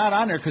 Look, they're not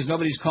on there because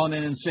nobody's calling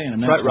in and saying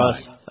them. That's right,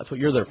 Russ. That's what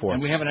you're there for.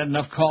 And we haven't had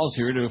enough calls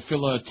here to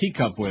fill a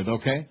teacup with,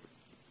 okay?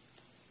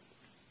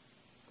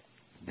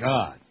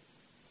 God.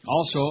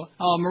 Also,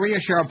 Maria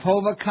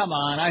Sharapova, come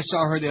on. I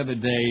saw her the other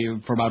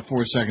day for about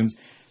 4 seconds.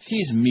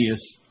 She's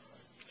Mias.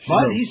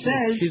 But he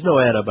says... She's no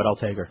Anna, but I'll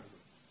take her.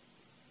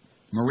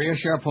 Maria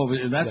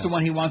Sharapova. That's the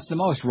one he wants the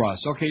most, Ross.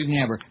 Okay, you can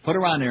have her. Put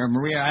her on there.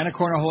 Anna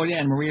Kourniarova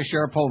and Maria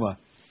Sharapova.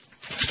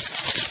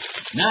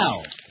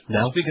 Now,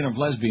 speaking of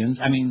lesbians,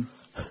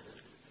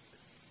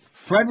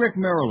 Frederick,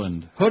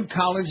 Maryland. Hood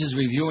College is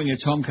reviewing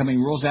its homecoming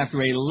rules after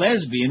a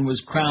lesbian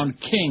was crowned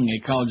king,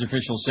 a college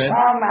official said.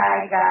 Oh,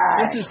 my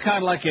God. This is kind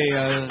of like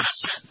a...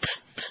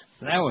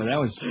 That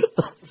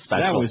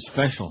was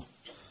special.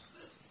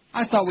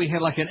 I thought we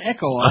had like an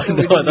echo. I thought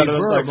we did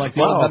reverb like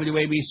the old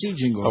WABC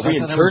jingles. Are we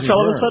in church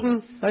all of a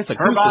sudden? Nice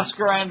Herb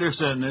Oscar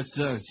Anderson. It's,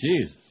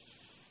 jeez.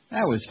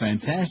 That was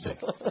fantastic.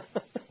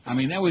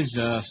 That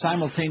was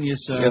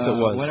simultaneous, yes, it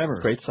was.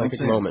 Whatever. Great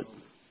psychic moment.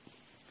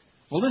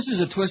 Well, this is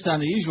a twist on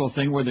the usual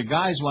thing where the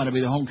guys want to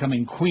be the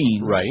homecoming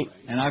queen. Right.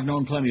 And I've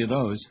known plenty of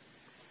those.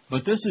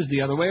 But this is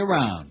the other way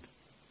around.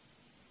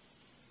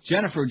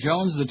 Jennifer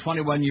Jones, the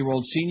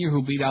 21-year-old senior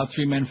who beat out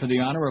 3 men for the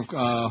honor of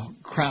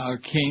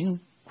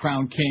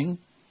crowned king,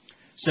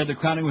 said the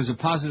crowning was a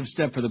positive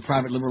step for the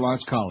private liberal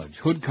arts college,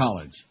 Hood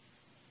College.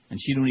 And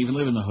she don't even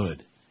live in the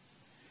Hood.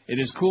 It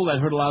is cool that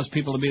Hood allows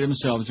people to be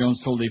themselves,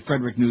 Jones told the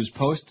Frederick News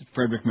Post,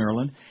 Frederick,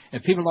 Maryland.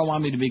 If people don't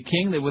want me to be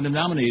king, they wouldn't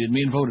have nominated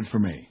me and voted for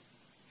me.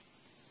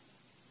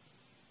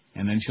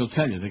 And then she'll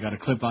tell you, they got a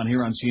clip on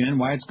here on CNN,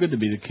 why it's good to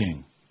be the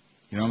king.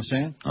 You know what I'm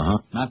saying? Uh-huh.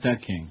 Not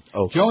that king.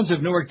 Oh. Jones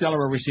of Newark,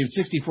 Delaware received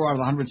 64 out of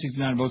the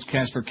 169 votes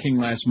cast for king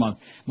last month.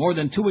 More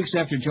than 2 weeks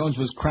after Jones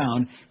was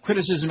crowned,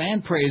 criticism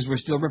and praise were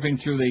still ripping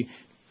through the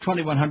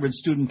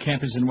 2,100-student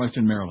campus in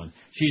Western Maryland.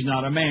 She's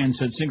not a man,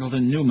 said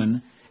Singleton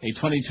Newman, a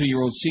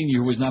 22-year-old senior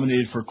who was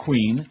nominated for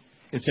queen.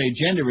 It's a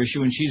gender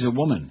issue, and she's a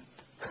woman.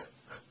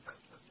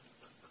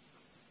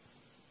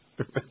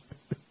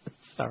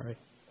 Sorry.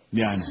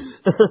 Yeah, I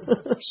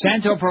know.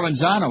 Santo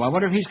Provenzano. I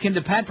wonder if he's kin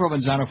to Pat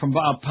Provenzano from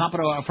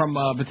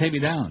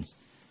Batavia Downs.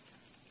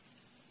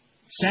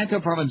 Santo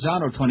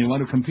Provenzano,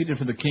 21, who competed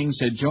for the Kings,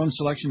 said Jones'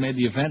 selection made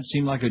the event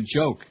seem like a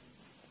joke.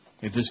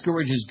 It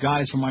discourages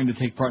guys from wanting to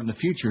take part in the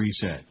future, he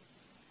said.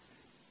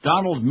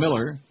 Donald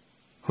Miller,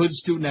 Hood's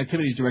Student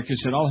Activities Director,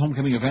 said all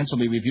homecoming events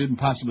will be reviewed and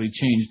possibly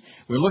changed.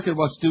 We'll look at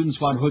what students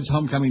want Hood's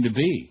homecoming to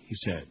be, he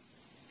said.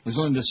 It was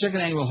only the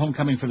second annual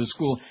homecoming for the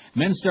school.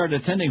 Men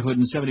started attending Hood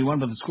in 71,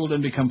 but the school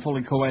didn't become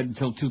fully co-ed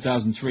until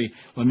 2003,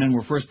 when men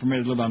were first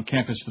permitted to live on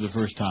campus for the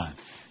first time.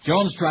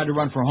 Jones tried to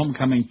run for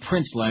homecoming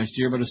prince last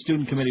year, but a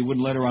student committee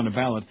wouldn't let her on the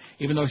ballot,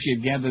 even though she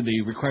had gathered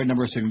the required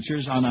number of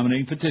signatures on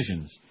nominating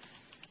petitions.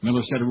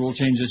 Miller said a rule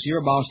change this year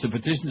abolished the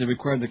petitions that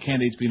required the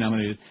candidates be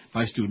nominated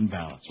by student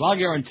ballots. Well, I'll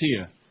guarantee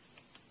you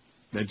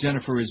that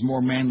Jennifer is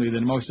more manly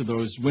than most of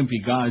those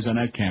wimpy guys on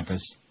that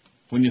campus.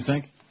 Wouldn't you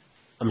think?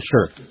 I'm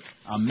sure.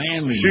 A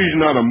manly She's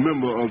man. not a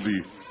member of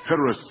the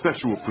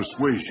heterosexual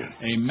persuasion.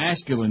 A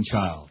masculine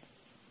child.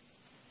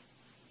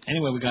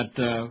 Anyway, we got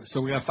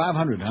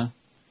 500, huh?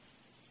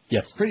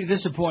 Yes. Pretty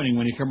disappointing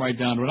when you come right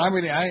down to it.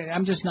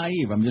 I'm just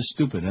naive. I'm just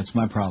stupid. That's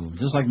my problem.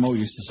 Just like Mo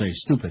used to say,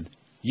 stupid.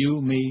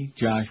 You, me,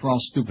 Josh, we're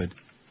all stupid.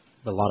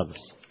 A lot of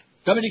us.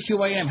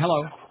 WQAM,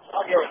 hello.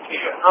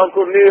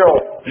 Uncle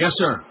Neil. Yes,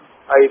 sir.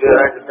 How you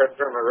doing? I just got to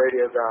turn my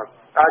radio down.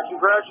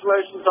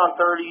 Congratulations on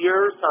 30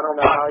 years. I don't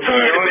know how you're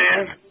doing,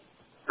 man.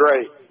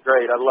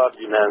 Great. I love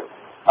you, man.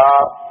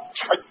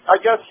 I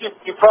guess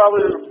you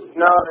probably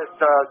know that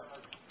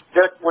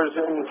Dick was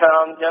in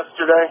town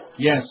yesterday.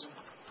 Yes.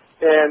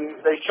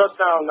 And they shut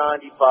down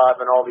 95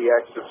 and all the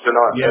exits and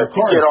all. Yeah, of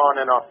course. Get on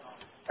and on.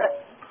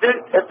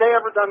 Have they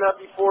ever done that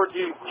before? Do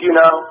you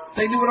know?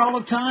 They do it all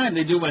the time.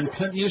 They do when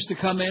Clinton used to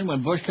come in,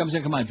 when Bush comes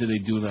in. Come on, do they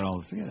do that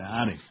all the time? Get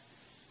out of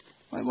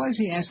here. Why is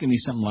he asking me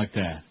something like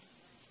that?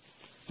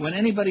 When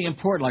anybody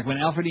important, like when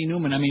Alfred E.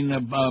 Newman,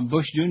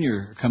 Bush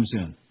Jr. comes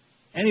in.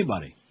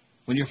 Anybody.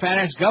 When your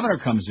fat-ass governor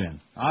comes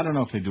in. I don't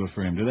know if they do it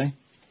for him, do they?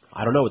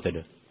 I don't know what they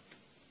do.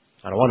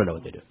 I don't want to know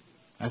what they do.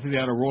 I think they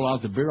ought to roll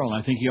out the barrel,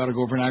 and I think he ought to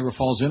go over Niagara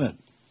Falls in it.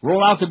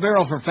 Roll out the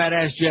barrel for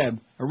fat-ass Jeb,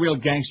 a real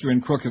gangster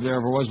and crook if there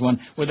ever was one,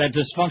 with that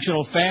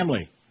dysfunctional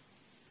family.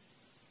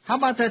 How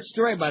about that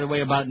story, by the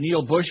way, about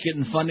Neil Bush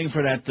getting funding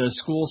for that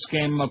school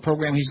scam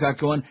program he's got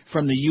going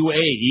from the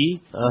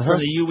UAE? From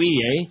the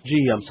UEA?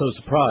 Gee, I'm so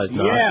surprised.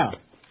 No? Yeah.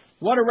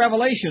 What a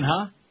revelation,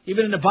 huh?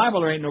 Even in the Bible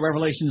there ain't no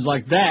revelations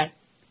like that.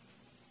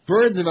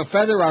 Birds of a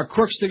feather are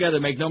crooks together,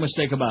 make no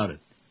mistake about it.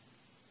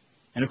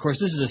 And, of course,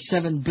 this is a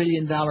 $7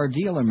 billion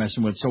deal they're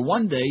messing with. So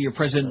one day your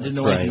president didn't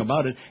know anything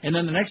about it, and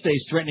then the next day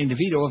he's threatening to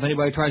veto if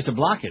anybody tries to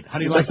block it. How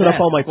do you like that? Messing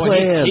up all my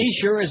plans. He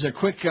sure is a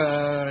quick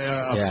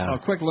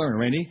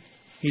learner, ain't he?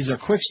 He's a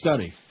quick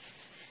study.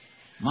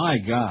 My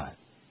God.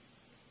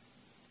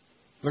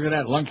 Look at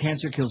that. Lung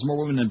cancer kills more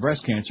women than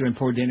breast cancer, and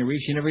poor Dana Reed,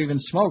 she never even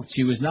smoked.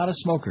 She was not a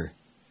smoker.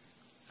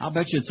 I'll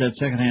bet you it's that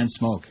secondhand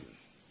smoke.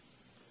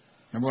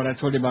 Remember what I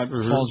told you about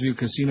Fallsview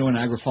Casino in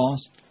Niagara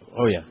Falls?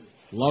 Oh, yeah.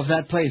 Love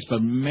that place,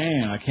 but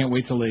man, I can't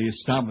wait till they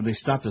stop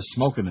the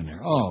smoking in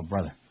there. Oh,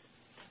 brother.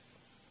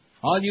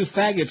 All you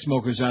faggot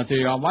smokers out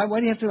there, why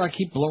do you have to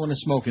keep blowing the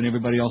smoke in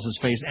everybody else's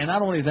face? And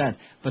not only that,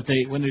 but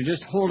when they're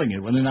just holding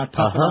it, when they're not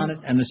puffing on it,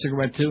 and the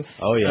cigarette too.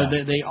 Oh yeah.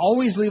 They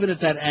always leave it at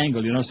that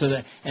angle, so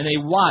that, and they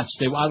watch.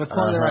 They out of the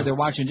corner of their eye, they're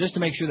watching just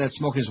to make sure that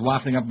smoke is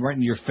wafting up right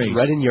in your face.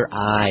 Right in your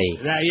eye.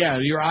 Yeah,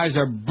 your eyes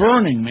are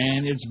burning,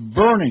 man. It's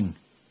burning.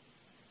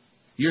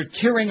 You're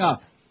tearing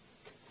up.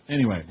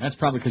 Anyway, that's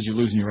probably because you're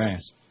losing your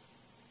ass.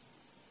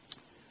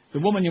 The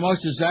woman you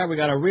most desire, we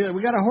got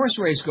a horse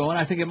race going.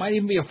 I think it might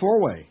even be a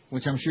four-way,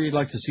 which I'm sure you'd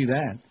like to see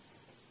that.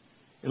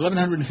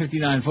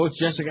 1,159 votes.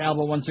 Jessica Alba,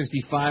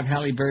 165.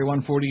 Halle Berry,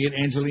 148.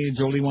 Angelina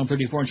Jolie,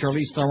 134. And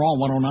Charlize Theron,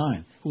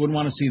 109. Who wouldn't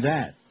want to see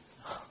that?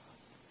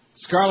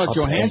 Scarlett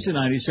Johansson,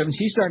 97.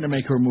 She's starting to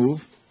make her move.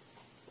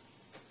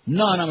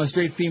 None. I'm a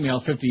straight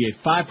female, 58.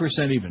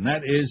 5% even.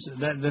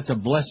 That's a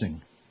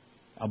blessing.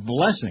 A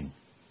blessing.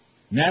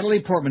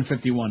 Natalie Portman,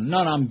 51.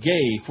 None. I'm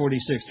gay,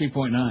 46.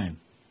 3.9.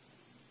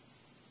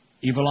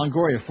 Eva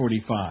Longoria,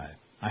 45.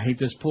 I hate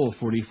this poll,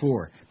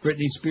 44.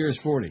 Britney Spears,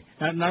 40.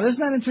 Now, doesn't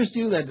that interest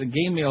you that the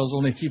gay male is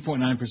only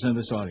 3.9% of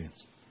this audience?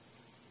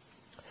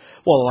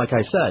 Well, like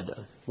I said,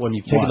 when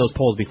you've taken those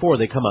polls before,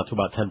 they come out to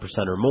about 10%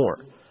 or more.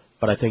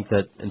 But I think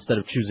that instead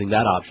of choosing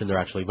that option, they're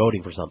actually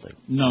voting for something.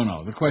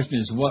 No. The question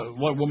is,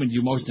 what woman do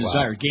you most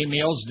desire? Gay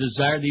males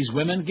desire these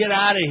women? Get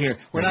out of here.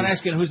 We're not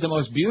asking who's the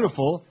most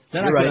beautiful.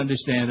 Then I can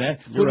understand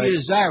that. Who do you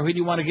desire? Who do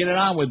you want to get it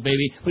on with,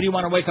 baby? Who do you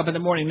want to wake up in the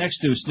morning next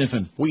to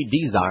sniffing? We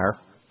desire.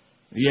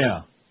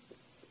 Yeah.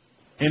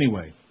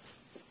 Anyway.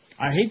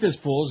 I hate this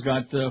poll's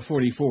got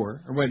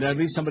 44. Or wait, at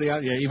least somebody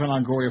out. Yeah, Eva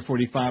Longoria,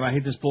 45. I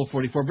hate this poll,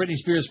 44. Britney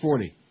Spears,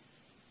 40.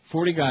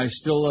 40 guys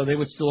still. They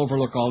would still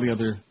overlook all the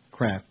other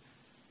crap.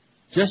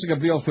 Jessica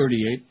Biel,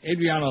 38.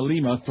 Adriana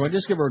Lima, so I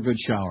just give her a good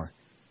shower.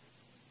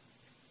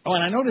 Oh,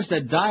 and I noticed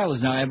that Dial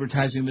is now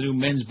advertising the new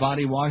men's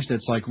body wash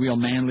that's like real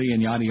manly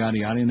and yada, yada,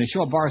 yada. And they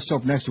show a bar of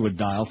soap next to it,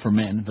 Dial, for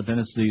men, but then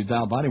it's the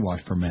Dial body wash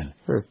for men.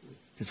 Sure.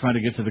 They're trying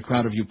to get to the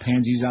crowd of you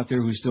pansies out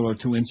there who still are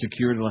too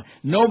insecure to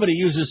nobody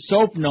uses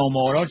soap no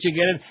more, don't you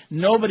get it?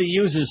 Nobody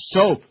uses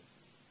soap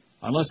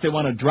unless they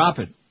want to drop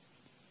it.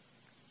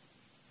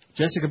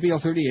 Jessica Biel,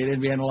 38.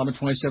 Indiana, 11,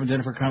 27.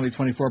 Jennifer Connelly,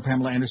 24.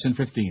 Pamela Anderson,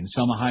 15.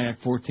 Selma Hayek,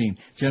 14.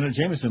 Jenna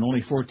Jameson,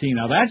 only 14.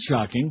 Now, that's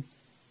shocking.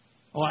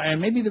 Oh, and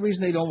maybe the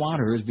reason they don't want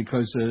her is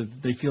because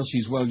they feel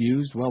she's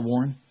well-used,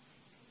 well-worn.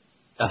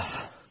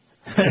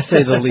 To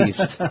say the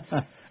least.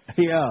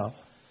 Yeah.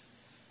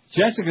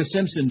 Jessica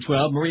Simpson,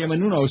 12. Maria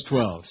Menounos,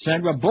 12.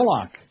 Sandra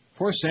Bullock.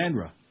 Poor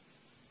Sandra.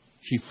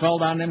 She fell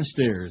down them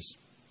stairs.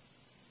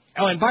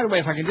 Oh, and by the way,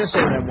 if I can just say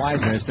that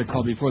wise ass that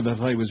called before, that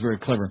play was very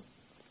clever.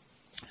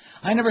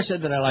 I never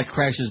said that I liked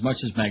Crash as much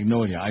as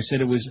Magnolia. I said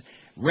it was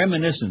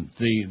reminiscent,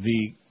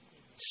 the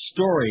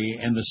story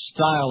and the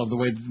style of the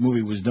way the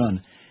movie was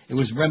done. It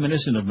was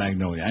reminiscent of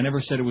Magnolia. I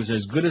never said it was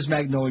as good as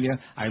Magnolia.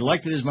 I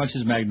liked it as much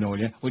as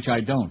Magnolia, which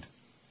I don't.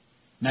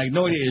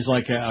 Magnolia is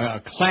like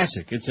a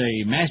classic. It's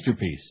a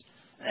masterpiece.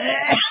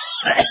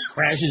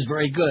 Crash is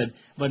very good,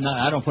 but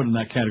I don't put it in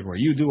that category.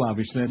 You do,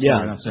 obviously. That's what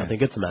I'm saying. I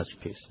think it's a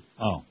masterpiece.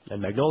 Oh. And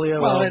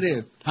Magnolia, well, it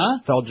is. Huh?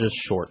 Fell just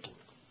short.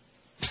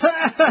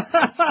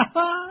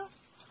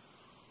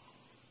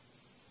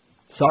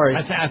 Sorry.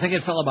 I think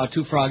it fell about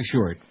 2 frogs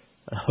short.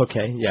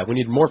 Okay, yeah, we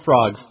need more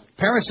frogs.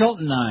 Paris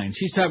Hilton, 9.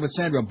 She's tied with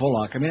Sandra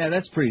Bullock. I mean,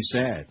 that's pretty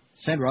sad.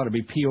 Sandra ought to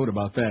be PO'd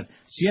about that.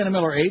 Sienna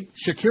Miller, 8.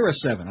 Shakira,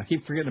 7. I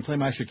keep forgetting to play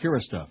my Shakira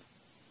stuff.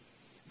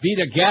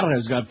 Vida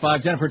Guerra's got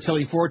 5. Jennifer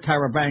Tilly, 4.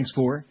 Tyra Banks,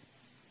 4.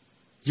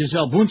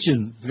 Giselle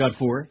Bundchen's got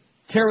 4.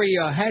 Terry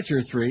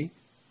Hatcher, 3.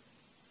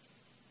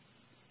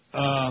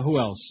 Who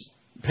else?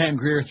 Pam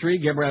Grier, 3.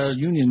 Gabrielle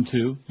Union,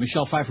 2.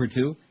 Michelle Pfeiffer,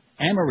 2.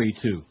 Anne-Marie,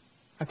 2.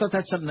 I thought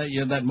that's something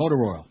that motor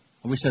oil.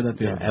 We said that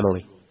the other day.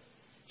 Emily.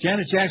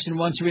 Janet Jackson,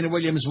 1. Serena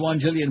Williams, 1.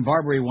 Jillian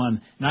Barberie,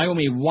 1.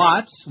 Naomi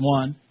Watts,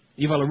 1.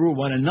 Eva LaRue,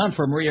 1. And none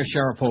for Maria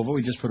Sharapova.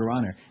 We just put her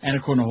on there. Anna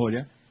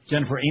Kourniholia.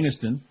 Jennifer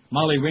Aniston.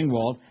 Molly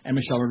Ringwald. And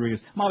Michelle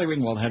Rodriguez. Molly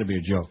Ringwald had to be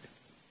a joke.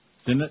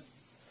 Didn't it?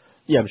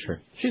 Yeah, I'm sure.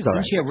 She's all right.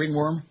 Didn't she have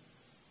ringworm?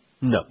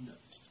 No.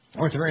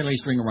 Or at the very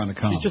least, ring around the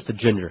column. She's just a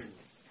ginger.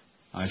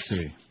 I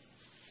see.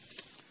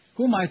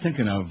 Who am I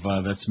thinking of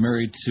that's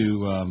married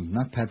to,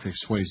 not Patrick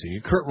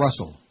Swayze, Kurt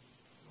Russell?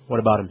 What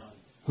about him?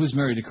 Who's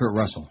married to Kurt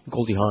Russell?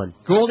 Goldie Hawn.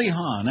 Goldie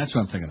Hawn, that's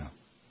what I'm thinking of.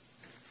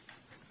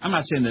 I'm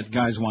not saying that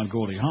guys want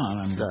Goldie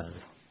Hawn.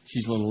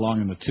 She's a little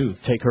long in the tooth.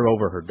 Take her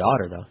over her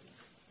daughter, though.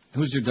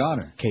 Who's your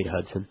daughter? Kate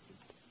Hudson.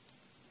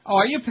 Oh,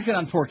 are you picking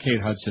on poor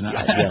Kate Hudson?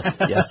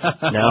 Yes.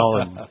 Now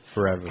and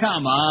forever.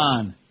 Come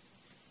on.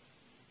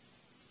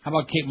 How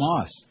about Kate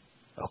Moss?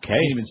 Okay.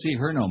 Can't even see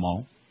her no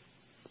more.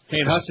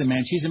 Kate Hudson,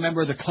 man, she's a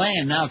member of the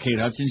Klan now, Kate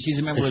Hudson. She's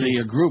a member of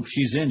the group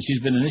she's in. She's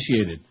been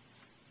initiated.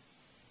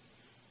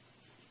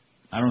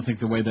 I don't think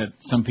the way that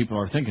some people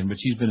are thinking, but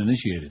she's been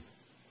initiated.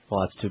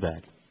 Well, that's too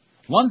bad.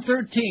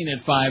 113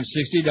 at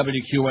 560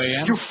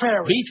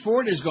 WQAM. Beach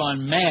Ford has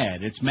gone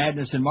mad. It's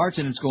madness in March,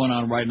 and it's going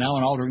on right now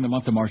and all during the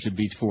month of March at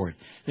Beach Ford.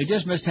 They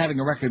just missed having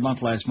a record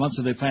month last month,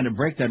 so they plan to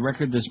break that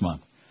record this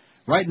month.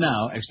 Right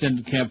now,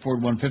 extended cab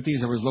Ford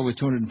 150s are as low as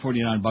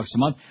 $249 a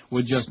month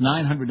with just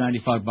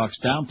 $995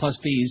 down plus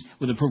fees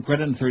with approved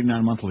credit and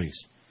 39-month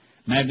lease.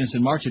 Madness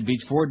in March at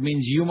Beach Ford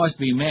means you must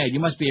be mad. You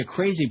must be a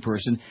crazy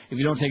person if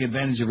you don't take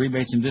advantage of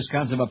rebates and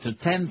discounts of up to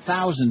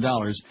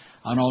 $10,000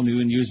 on all new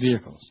and used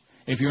vehicles.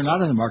 If you're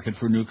not in the market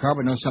for a new car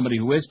but know somebody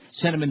who is,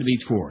 send them into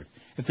Beach Ford.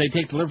 If they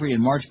take delivery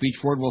in March, Beach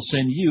Ford will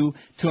send you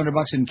 $200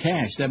 in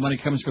cash. That money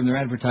comes from their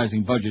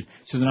advertising budget,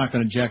 so they're not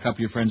going to jack up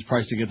your friend's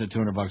price to get the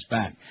 $200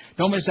 back.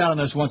 Don't miss out on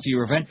this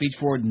once-a-year event. Beach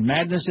Ford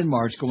Madness in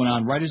March going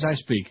on right as I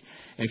speak.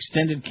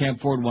 Extended cab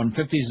Ford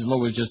 150s as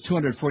low as just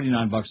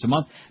 $249 a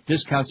month.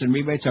 Discounts and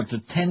rebates up to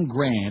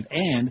 $10,000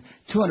 and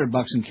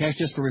 $200 in cash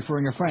just for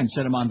referring a friend.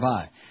 Send them on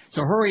by.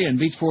 So hurry in.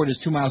 Beach Ford is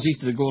 2 miles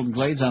east of the Golden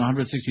Glades on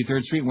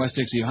 163rd Street and West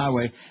Dixie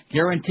Highway.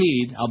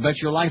 Guaranteed, I'll bet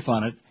your life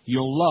on it,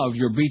 you'll love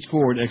your Beach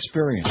Ford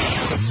experience.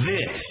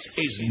 This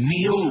is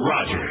Neil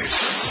Rogers.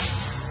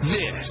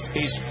 This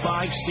is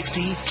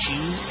 560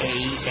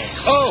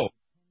 QAM. Oh!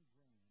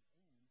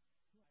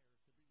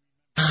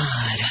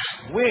 God.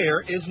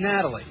 Where is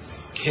Natalie?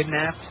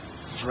 Kidnapped?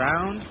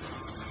 Drowned?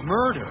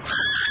 Murdered?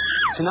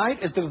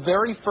 Tonight is the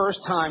very first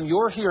time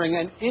you're hearing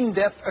an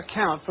in-depth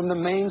account from the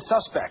main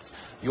suspect,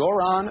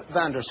 Joran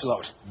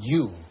Vandersloot.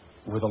 You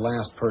were the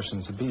last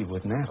person to be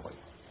with Natalie.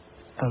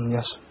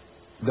 Yes.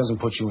 It doesn't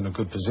put you in a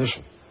good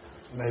position.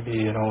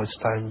 Maybe, it's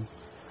time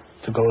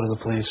to go to the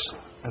police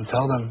and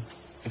tell them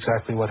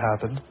exactly what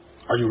happened.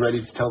 Are you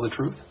ready to tell the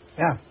truth?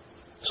 Yeah.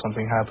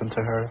 Something happened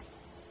to her.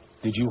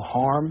 Did you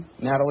harm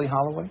Natalie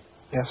Holloway?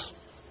 Yes.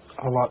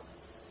 A lot.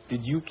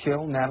 Did you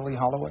kill Natalie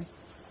Holloway?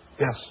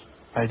 Yes,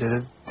 I did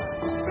it.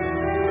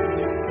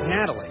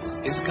 Natalie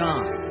is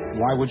gone.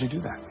 Why would you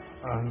do that?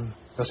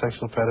 A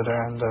sexual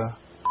predator and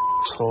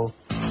soul.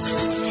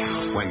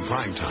 When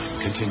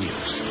primetime continues.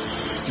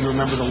 Do you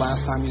remember the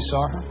last time you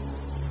saw her?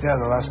 Yeah,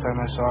 the last time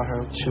I saw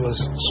her, she was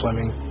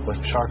swimming with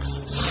sharks.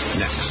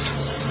 Next.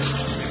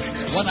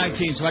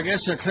 119. So I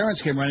guess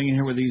Clarence came running in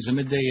here with these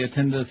midday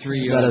 10 to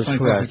 3. That is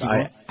correct.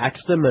 I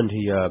axed him and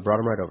he brought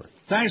him right over.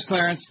 Thanks,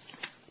 Clarence.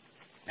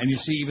 And you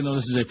see, even though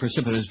this is a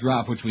precipitous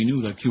drop, which we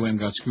knew that QM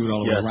got screwed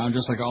all the way around,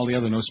 just like all the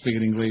other no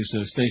spigot English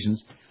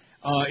stations,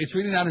 it's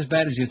really not as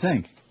bad as you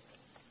think.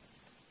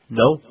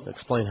 No?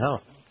 Explain how.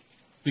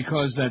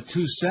 Because that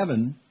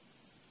 2.7,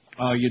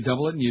 you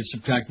double it and you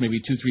subtract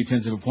maybe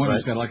 2/3 of a point. Right.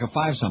 It's got like a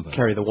 5 something.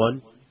 Carry the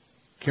 1.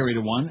 Carry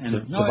the 1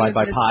 and divide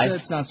by pi.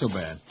 It's not so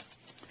bad.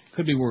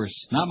 Could be worse.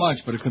 Not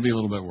much, but it could be a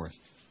little bit worse.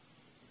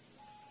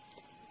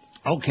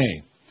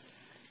 Okay.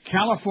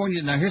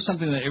 California. Now here's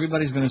something that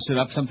everybody's going to sit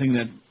up. Something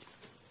that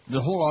the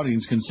whole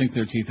audience can sink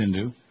their teeth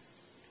into.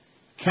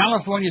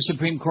 California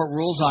Supreme Court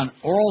rules on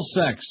oral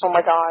sex. Oh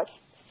my God.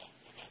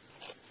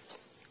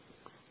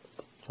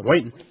 I'm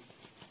waiting.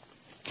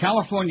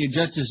 California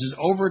justices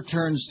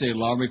overturned state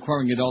law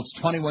requiring adults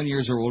 21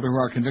 years or older who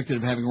are convicted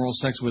of having oral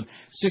sex with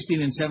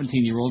 16 and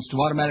 17-year-olds to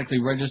automatically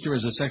register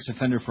as a sex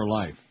offender for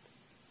life.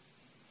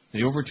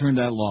 They overturned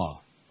that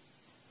law.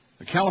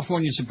 The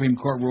California Supreme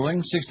Court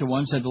ruling,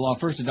 6-1, said the law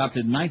first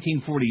adopted in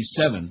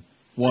 1947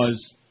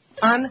 was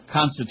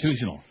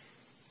unconstitutional.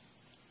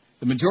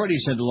 The majority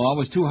said the law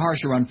was too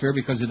harsh or unfair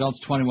because adults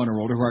 21 or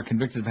older who are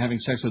convicted of having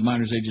sex with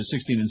minors ages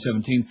 16 and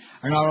 17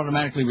 are not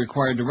automatically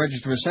required to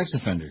register as sex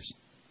offenders.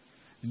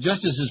 The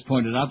justices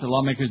pointed out that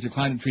lawmakers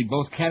declined to treat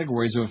both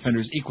categories of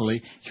offenders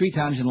equally 3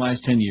 times in the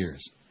last 10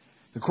 years.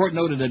 The court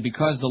noted that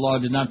because the law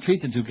did not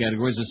treat the 2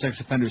 categories of sex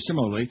offenders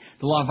similarly,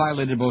 the law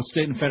violated both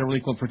state and federal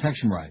equal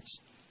protection rights.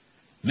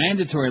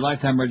 Mandatory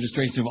lifetime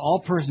registration of all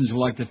persons who,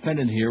 like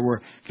defendant here,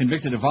 were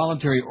convicted of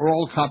voluntary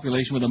oral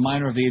copulation with a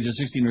minor of the age of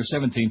 16 or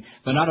 17,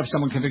 but not of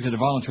someone convicted of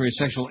voluntary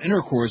sexual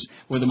intercourse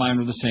with a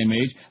minor of the same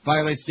age,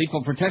 violates the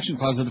Equal Protection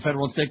Clause of the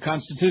federal and state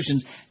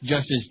constitutions.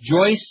 Justice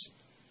Joyce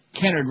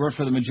Kennard wrote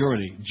for the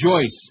majority.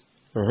 Joyce.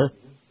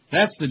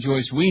 That's the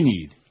Joyce we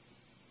need,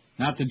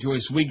 not the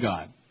Joyce we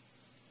got.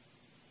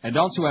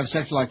 Adults who have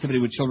sexual activity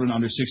with children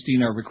under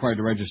 16 are required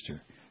to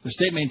register. The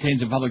state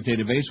maintains a public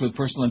database with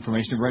personal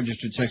information of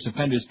registered sex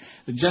offenders.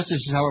 The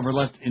justices, however,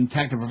 left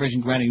intact a provision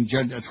granting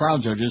trial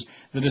judges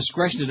the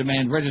discretion to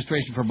demand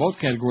registration for both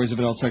categories of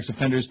adult sex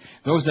offenders,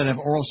 those that have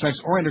oral sex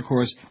or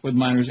intercourse with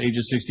minors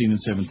ages 16 and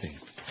 17.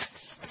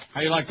 How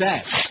do you like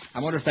that? I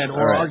wonder if they had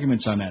oral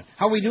arguments on that.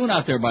 How are we doing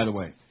out there, by the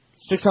way?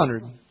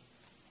 600.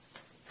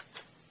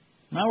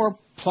 Now we're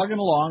plugging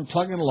along,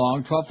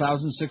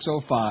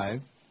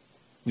 12,605.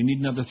 We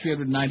need another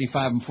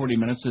 395 in 40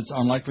 minutes. It's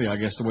unlikely, I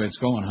guess, the way it's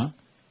going, huh?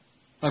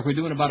 Like we're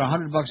doing about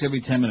 $100 every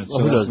 10 minutes.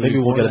 Well, who knows? Maybe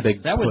we'll get a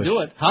big That would push, do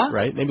it, huh?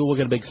 Right? Maybe we'll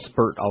get a big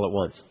spurt all at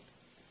once.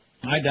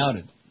 I doubt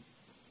it.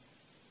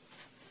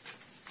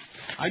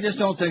 I just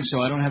don't think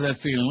so. I don't have that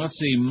feeling. Let's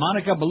see.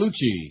 Monica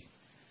Bellucci.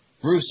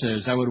 Bruce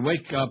says, I would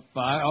wake up...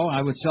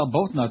 I would sell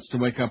both nuts to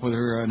wake up with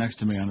her next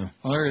to me.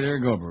 There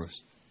you go, Bruce.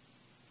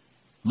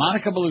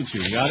 Monica Bellucci.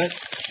 You got it?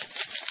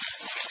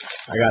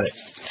 I got it.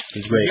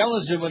 He's great. Miguel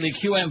is with the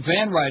QM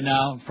van right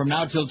now. From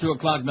now till 2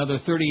 o'clock, another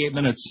 38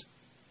 minutes.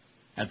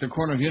 at the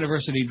corner of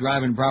University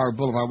Drive and Broward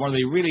Boulevard, one of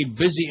the really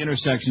busy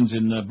intersections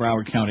in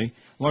Broward County,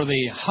 one of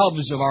the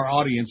hubs of our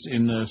audience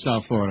in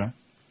South Florida.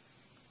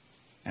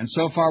 And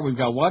so far we've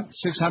got what,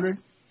 600?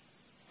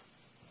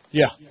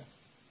 Yeah.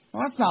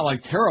 Well, that's not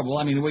like terrible.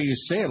 I mean, the way you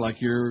say it, like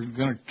you're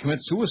going to commit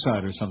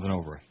suicide or something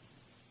over it.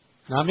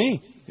 Not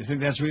me. You think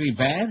that's really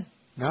bad?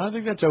 No, I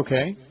think that's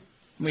okay.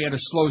 We had a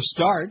slow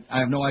start. I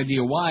have no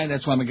idea why.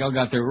 That's why Miguel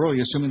got there early,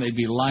 assuming they'd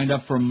be lined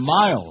up for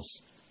miles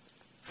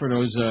for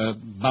those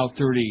about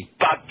 30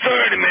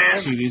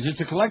 man. CDs. It's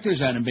a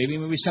collector's item, baby.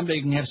 Maybe someday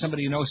you can have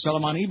somebody you know sell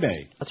them on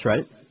eBay. That's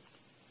right.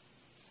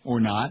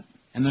 Or not.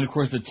 And then, of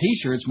course, the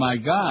T-shirts, my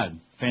God,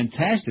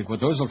 fantastic what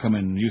those will come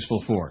in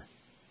useful for.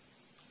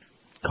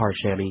 Car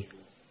chamois.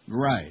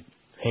 Right.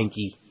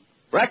 Hanky.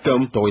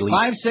 Rectum. Doily.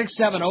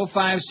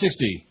 5670560.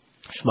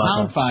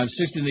 Pound Schmata.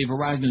 560, the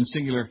Verizon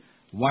Singular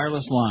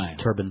wireless line.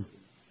 Turban.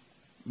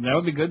 That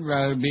would be good.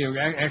 Be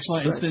an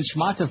excellent instant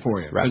schmata for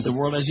you. Wrap Because the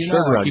world, as you sugar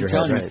know, I on keep your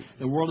telling head, right. you,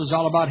 the world is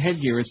all about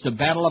headgear. It's the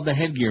battle of the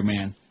headgear,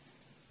 man.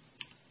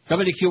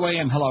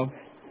 WQAM, hello.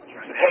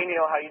 Hey,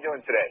 Neil, how you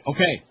doing today?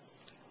 Okay.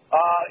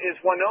 Is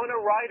Winona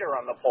Ryder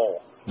on the poll?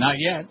 Not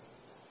yet.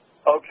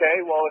 Okay,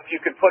 well, if you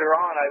could put her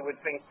on, I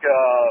would think...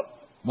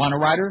 Want a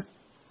rider?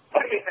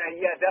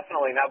 Yeah,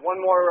 definitely. Now,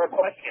 one more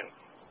question.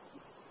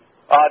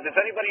 Does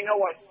anybody know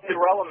why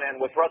Cinderella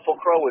Man with Russell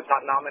Crowe was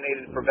not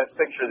nominated for Best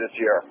Picture this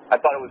year? I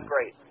thought it was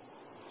great.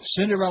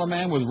 Cinderella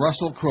Man with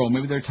Russell Crowe.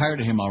 Maybe they're tired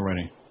of him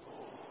already.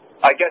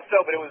 I guess so,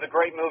 but it was a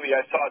great movie.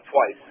 I saw it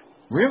twice.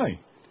 Really?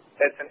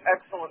 It's an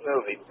excellent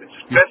movie. It's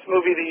the best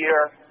movie of the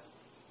year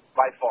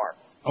by far.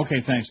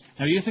 Okay, thanks.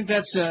 Now, do you think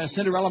that's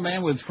Cinderella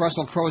Man with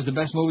Russell Crowe is the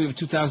best movie of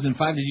 2005?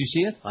 Did you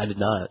see it? I did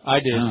not.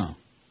 I did. Oh.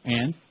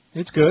 And?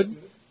 It's good.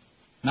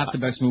 Not the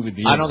best movie of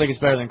the year. I don't think it's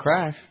better than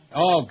Crash.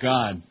 Oh,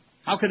 God.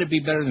 How could it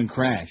be better than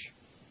Crash?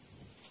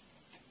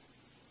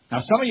 Now,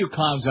 some of you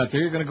clowns out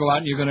there, you're going to go out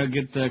and you're going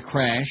to get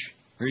Crash,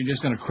 or you're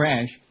just going to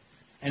crash,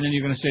 and then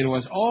you're going to say to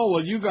us, oh,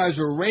 well, you guys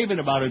were raving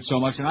about it so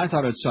much, and I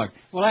thought it sucked.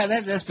 Well,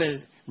 that's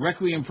the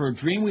Requiem for a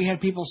Dream. We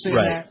had people say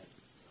right. that.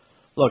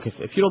 Look,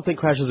 if you don't think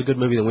Crash is a good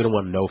movie, then we don't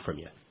want to know from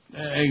you.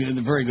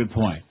 A very good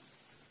point.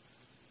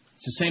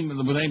 It's the same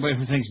with anybody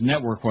who thinks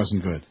Network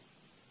wasn't good.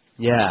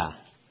 Yeah.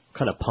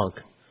 Kind of punk.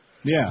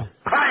 Yeah.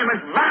 Crime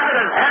is bad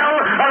as hell,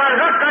 and I'm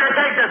not going to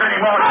take this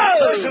anymore.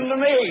 Listen to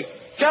me.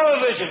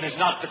 Television is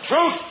not the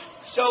truth.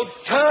 So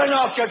turn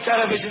off your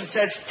television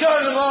sets.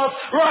 Turn them off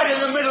right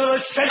in the middle of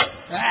the set.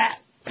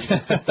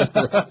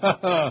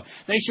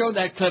 They showed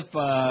that clip,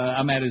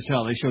 I'm Mad as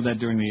Hell. They showed that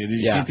during the... Did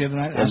you see it the other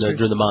night? And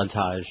during the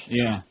montage.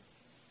 Yeah.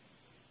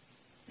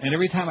 And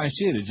every time I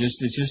see it,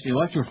 it's just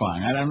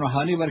electrifying. I don't know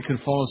how anybody could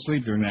fall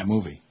asleep during that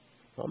movie.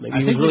 Well, maybe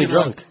he was really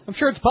drunk. I'm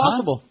sure it's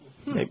possible.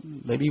 Huh?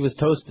 Maybe he was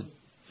toasted.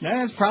 Yeah,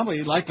 that's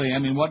probably likely. I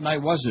mean, what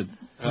night was it?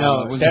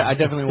 No, I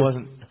definitely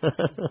wasn't.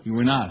 You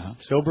were not, huh?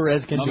 Sober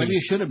as can be. Maybe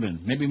you should have been.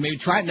 Maybe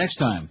try it next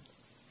time.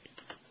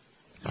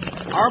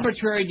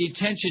 Arbitrary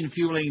detention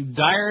fueling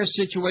dire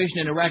situation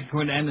in Iraq,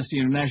 according to Amnesty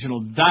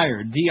International.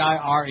 Dire,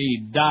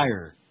 D-I-R-E,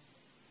 dire.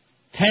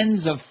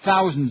 Tens of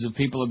thousands of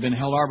people have been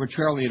held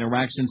arbitrarily in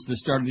Iraq since the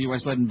start of the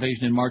U.S.-led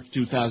invasion in March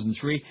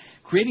 2003,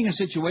 creating a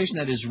situation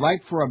that is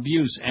ripe for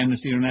abuse,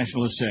 Amnesty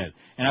International has said.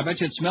 And I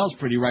bet you it smells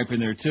pretty ripe in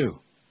there, too.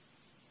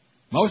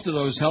 Most of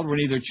those held were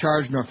neither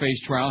charged nor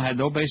faced trial, had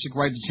no basic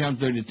right to challenge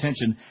their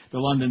detention. The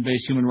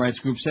London-based human rights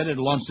group said it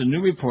launched a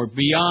new report,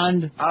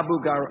 Beyond Abu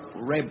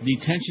Ghraib,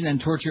 Detention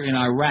and Torture in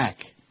Iraq.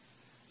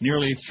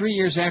 Nearly 3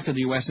 years after the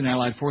U.S. and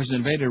allied forces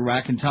invaded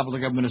Iraq and toppled the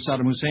government of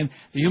Saddam Hussein,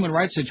 the human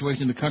rights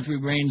situation in the country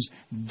remains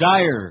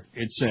dire,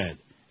 it said.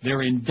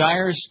 They're in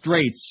dire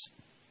straits.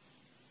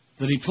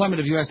 The deployment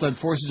of U.S.-led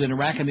forces in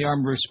Iraq and the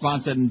armed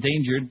response that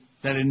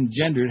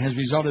engendered has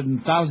resulted in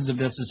thousands of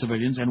deaths of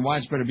civilians and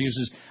widespread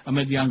abuses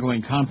amid the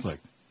ongoing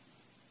conflict.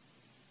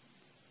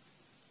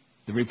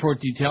 The report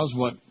details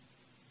what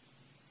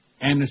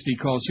Amnesty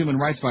calls human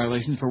rights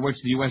violations for which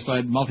the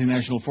U.S.-led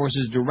multinational force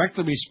is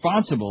directly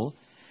responsible,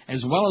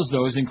 as well as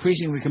those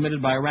increasingly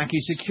committed by Iraqi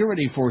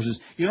security forces.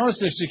 You notice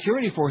the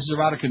security forces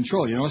are out of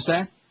control. You notice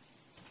that?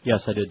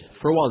 Yes, I did.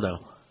 For a while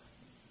now.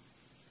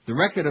 The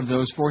record of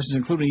those forces,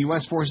 including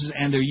U.S. forces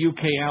and their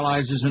UK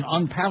allies, is an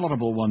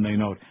unpalatable one, they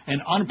note.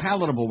 An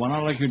unpalatable one.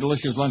 Unlike your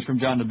delicious lunch from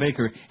John the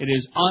Baker, it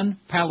is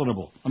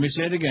unpalatable. Let me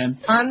say it again.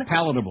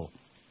 Unpalatable.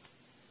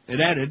 It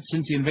added,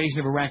 since the invasion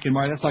of Iraq in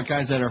March, that's like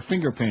guys that are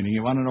finger painting.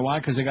 You want to know why?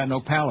 Because they got no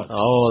palate.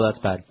 Oh, that's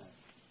bad.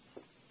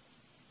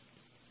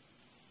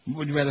 What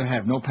would you rather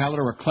have, no palate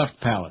or a cleft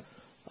palate?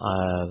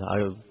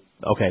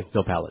 Okay,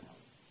 no palate.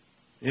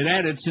 It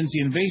added, since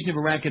the invasion of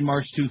Iraq in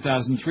March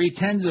 2003,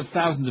 tens of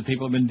thousands of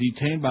people have been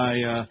detained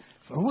by,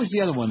 who was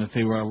the other one that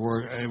they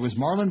were? It was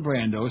Marlon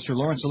Brando, Sir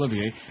Laurence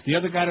Olivier. The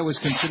other guy that was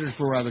considered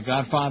for The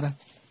Godfather?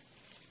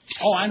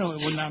 Oh, I know,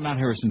 not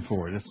Harrison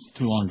Ford. That's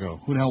too long ago.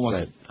 Who the hell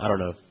was it? I don't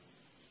know.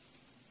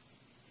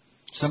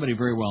 Somebody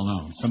very well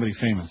known. Somebody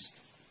famous.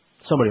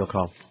 Somebody will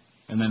call.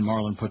 And then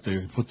Marlon put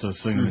the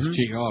thing in his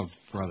cheek. Oh,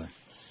 brother.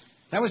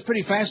 That was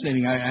pretty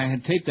fascinating. I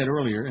had taped that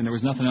earlier, and there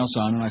was nothing else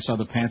on, and I saw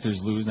the Panthers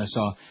lose, and I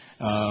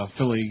saw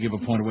Philly give a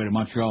point away to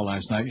Montreal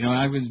last night. You know,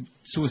 I was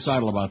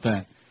suicidal about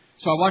that.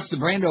 So I watched the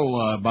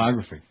Brando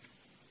biography.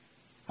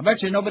 I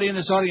bet you nobody in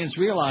this audience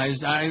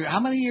realized, how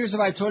many years have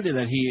I told you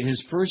that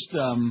his first,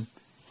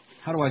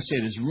 how do I say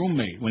it, his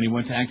roommate when he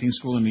went to acting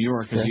school in New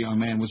York as a young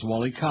man was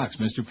Wally Cox,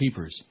 Mr.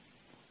 Peepers.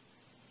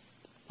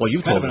 Well,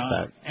 you told us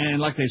that. And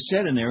like they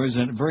said in there, it was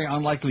a very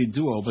unlikely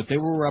duo, but they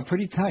were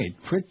pretty tight,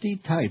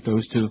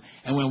 those two.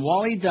 And when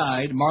Wally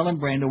died, Marlon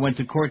Brando went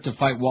to court to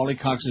fight Wally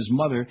Cox's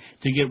mother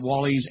to get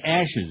Wally's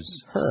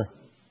ashes. Huh.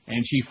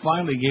 And she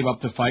finally gave up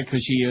the fight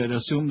because she had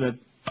assumed that,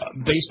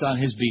 based on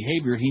his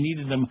behavior, he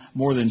needed them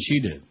more than she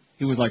did.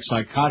 He was like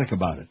psychotic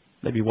about it.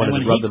 Maybe he wanted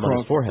to rub them on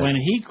his forehead. When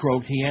he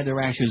croaked, he had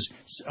their ashes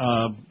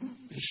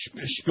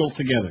spilled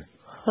together.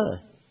 Huh.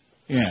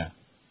 Yeah.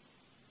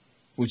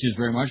 Which is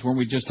very much, weren't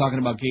we just talking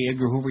about gay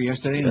Edgar Hoover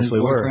yesterday and Yes, his we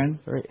boyfriend?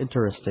 were. Very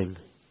interesting.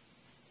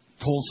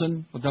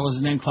 Tolson? What that was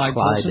his name? Clyde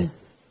Tolson?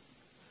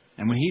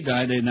 And when he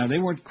died, they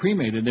weren't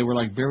cremated. They were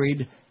like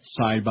buried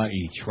side by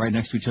each, right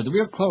next to each other,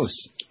 real close.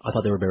 I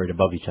thought they were buried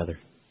above each other.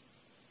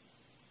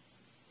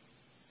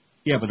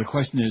 Yeah, but the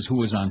question is, who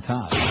was on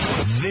top?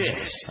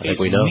 This is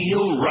we know.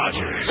 Neil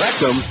Rogers.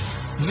 Rectum.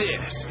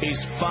 This is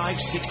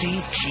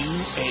 560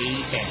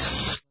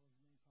 QAM.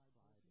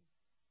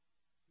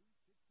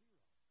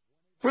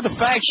 We're the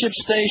flagship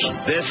station.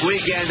 This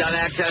weekend on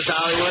Access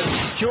Hollywood.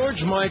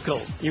 George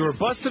Michael, you were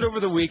busted over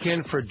the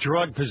weekend for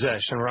drug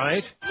possession,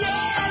 right?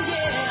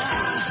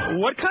 Yeah.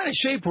 What kind of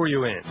shape were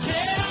you in?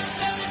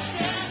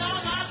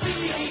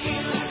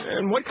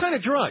 And what kind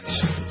of drugs?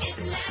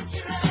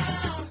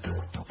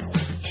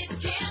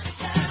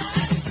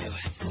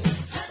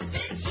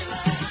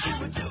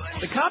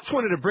 The cops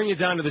wanted to bring you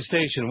down to the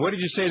station. What did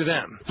you say to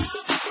them?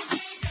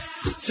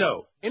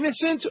 So,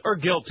 innocent or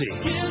guilty?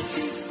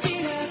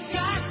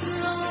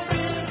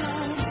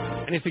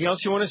 Anything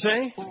else you want to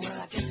say?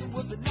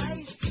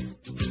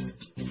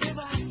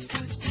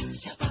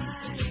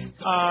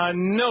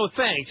 No,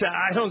 thanks.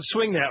 I don't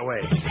swing that way.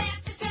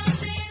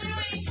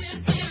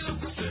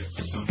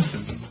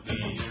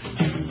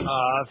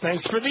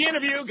 Thanks for the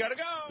interview. Gotta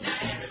go.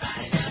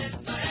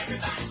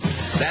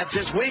 That's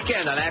this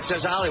weekend on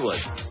Access Hollywood.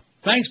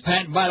 Thanks,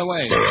 Pat. By the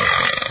way,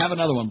 have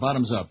another one.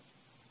 Bottoms up.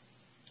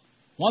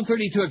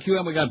 132 at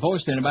QM. We got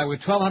votes standing by with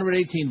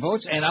 1,218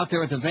 votes, and out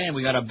there at the van,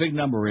 we got a big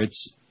number.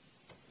 It's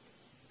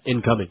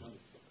incoming.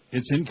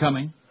 It's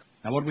incoming.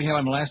 Now, what do we have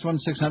on the last one?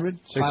 600?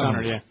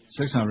 600, yeah.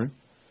 600.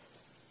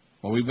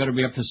 Well, we better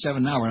be up to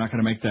 7 now. We're not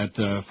going to make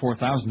that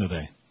 4,000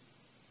 today.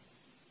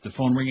 The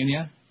phone ringing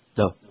yet?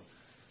 No.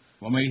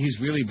 Well, maybe he's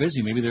really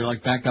busy. Maybe they're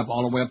like backed up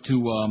all the way up to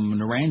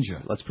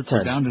Naranja. Let's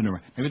pretend. Or down to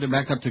Naranja. Maybe they're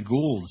backed up to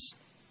Gould's.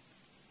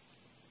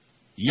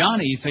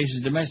 Yanni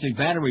faces domestic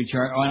battery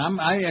charge.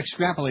 I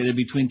extrapolated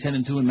between 10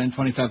 and 2 and men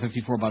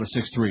 25-54, about a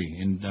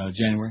 6-3 in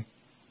January.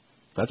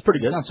 That's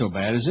pretty good. Not so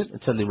bad, is it?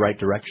 It's in the right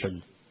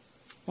direction.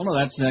 Well, no,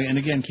 that's and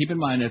again, keep in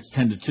mind that's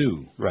 10 to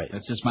 2. Right.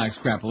 That's just my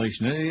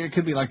extrapolation. It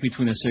could be like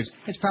between a 6.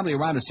 It's probably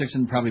around a 6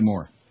 and probably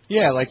more.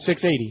 Yeah, like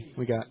 680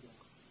 we got.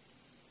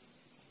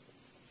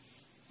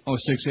 Oh,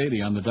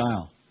 680 on the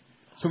dial.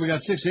 So we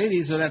got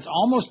 680, so that's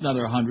almost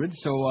another 100.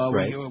 So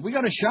right. we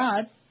got a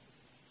shot.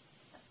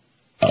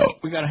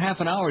 We got a half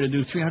an hour to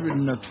do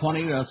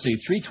 320. Let's see,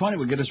 320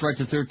 would get us right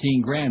to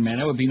 13 grand, man.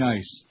 That would be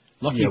nice.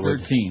 Lucky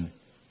 13.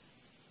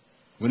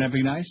 Wouldn't that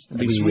be nice?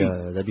 That'd be sweet.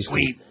 That'd be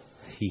sweet.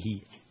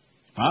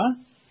 Huh?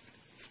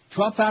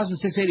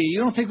 12,680. You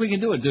don't think we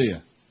can do it, do you?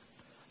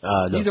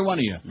 No. Neither one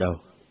of you.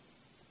 No.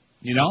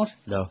 You don't?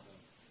 No.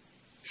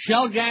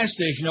 Shell gas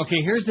station.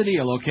 Okay, here's the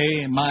deal,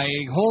 okay? My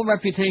whole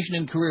reputation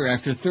and career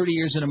after 30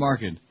 years in the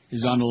market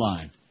is on the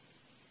line.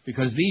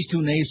 Because these two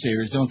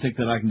naysayers don't think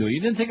that I can do it.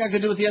 You didn't think I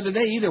could do it the other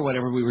day either,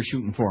 whatever we were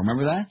shooting for.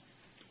 Remember that?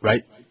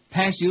 Right.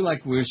 Past you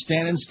like we were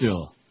standing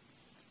still.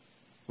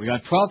 We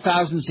got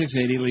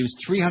 12,680, leaves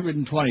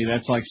 320.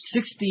 That's like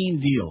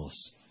 16 deals.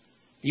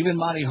 Even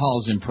Monty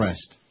Hall's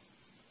impressed.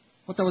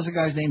 What was the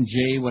guy's name?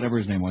 Jay, whatever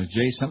his name was.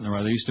 Jay something or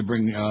other. They used to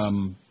bring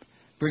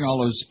all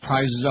those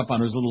prizes up on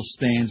those little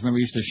stands. Remember,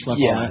 he used to schlep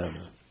all that?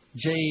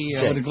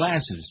 Jay with the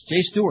glasses.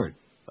 Jay Stewart.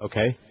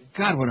 Okay.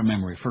 God, what a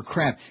memory. For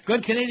crap.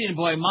 Good Canadian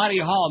boy, Monty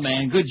Hall,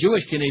 man. Good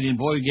Jewish Canadian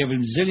boy who gave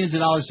him zillions of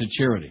dollars to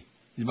charity.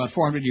 He's about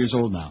 400 years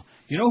old now.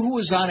 You know who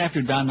was on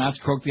after Don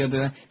Knotts croaked the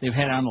other day? They've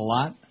had on a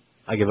lot.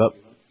 I give up.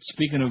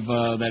 Speaking of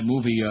that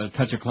movie,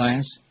 Touch of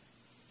Class,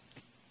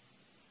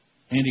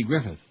 Andy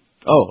Griffith.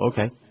 Oh,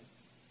 okay.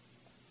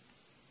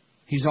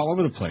 He's all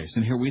over the place,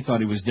 and here we thought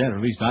he was dead, or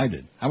at least I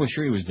did. I was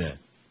sure he was dead.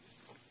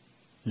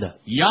 No.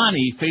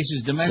 Yanni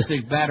faces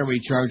domestic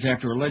battery charge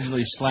after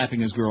allegedly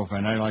slapping his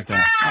girlfriend. I like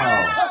that.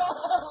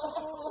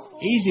 Oh.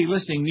 Easy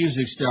listening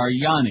music star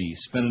Yanni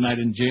spent a night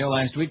in jail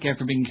last week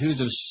after being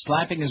accused of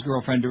slapping his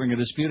girlfriend during a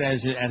dispute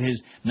at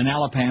his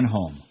Manalapan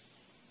home.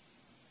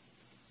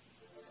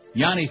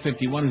 Yanni,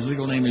 51, whose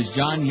legal name is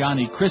John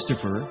Yanni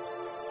Christopher.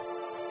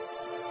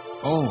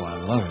 Oh, I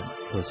love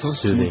it. It's so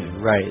soothing.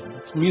 Right.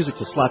 It's music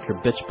to slap your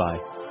bitch by.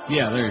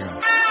 Yeah, there you go.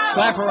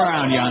 Slap her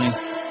around, Yanni.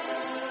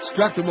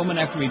 struck the woman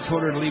after he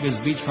told her to leave his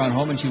beachfront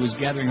home and she was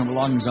gathering her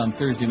belongings on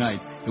Thursday night.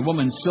 The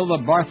woman, Silva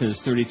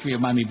Barthes, 33,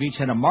 of Miami Beach,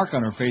 had a mark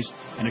on her face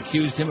and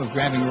accused him of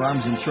grabbing her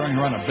arms and throwing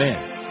her on a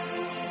bed.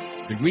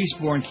 The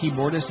Greece-born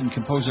keyboardist and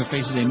composer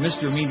faces a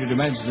misdemeanor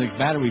domestic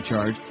battery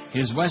charge.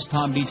 His West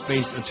Palm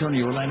Beach-based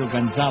attorney, Orlando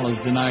Gonzalez,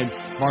 denied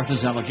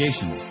Barthes'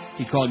 allegations.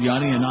 He called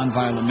Yanni a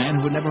nonviolent man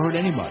who would never hurt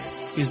anybody.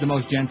 He's the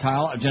most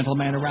gentle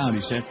man around,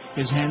 he said.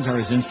 His hands are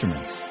his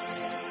instruments.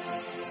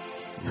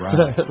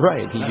 Right.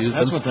 Right. He used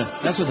that's them.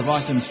 That's what the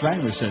Boston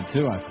Strangler said,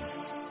 too, I think.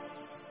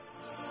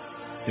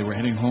 They were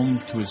heading home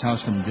to his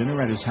house from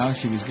dinner. At his house,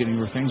 she was getting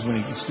her things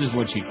when this is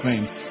what she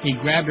claimed. He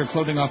grabbed her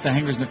clothing off the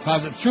hangers in the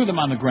closet, threw them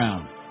on the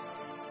ground.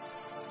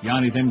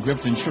 Yanni then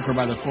gripped and shook her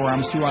by the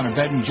forearms, threw her on her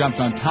bed, and jumped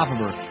on top of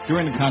her.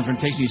 During the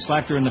confrontation, he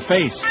slapped her in the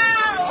face.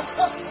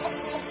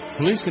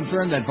 Police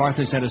confirmed that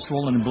Barthes had a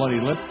swollen and bloody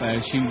lip.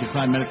 As she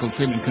declined medical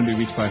treatment, couldn't be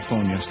reached by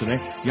phone yesterday.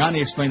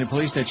 Yanni explained to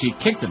police that she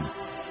kicked him.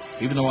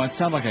 Even though it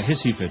sounded like a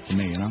hissy fit to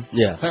me, you know?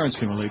 Yeah. Clarence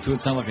can relate to it.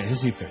 It sounded like a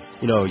hissy fit.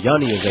 You know,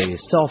 Yanni is a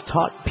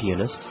self-taught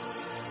pianist.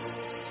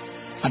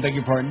 I beg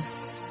your pardon?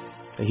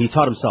 He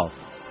taught himself.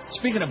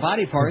 Speaking of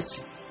body parts,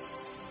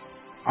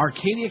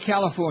 Arcadia,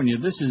 California.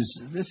 This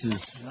is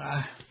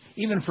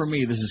even for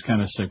me, this is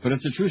kind of sick, but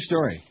it's a true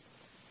story.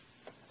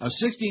 A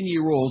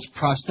 16-year-old's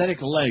girl's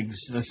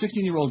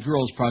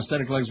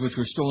prosthetic legs, which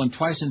were stolen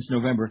twice since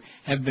November,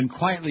 have been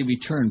quietly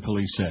returned,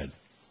 police said.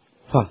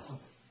 Huh.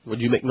 Would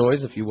you make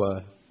noise if you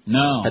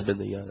No. had been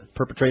the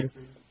perpetrator?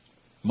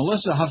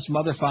 Melissa Huff's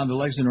mother found the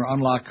legs in her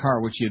unlocked car,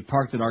 which she had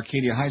parked at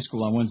Arcadia High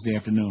School on Wednesday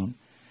afternoon.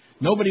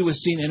 Nobody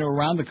was seen in or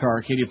around the car.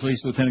 Arcadia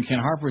Police Lieutenant Ken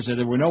Harper said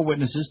there were no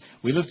witnesses.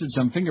 We lifted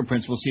some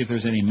fingerprints. We'll see if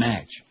there's any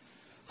match.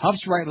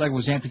 Huff's right leg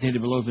was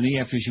amputated below the knee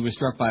after she was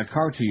struck by a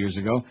car 2 years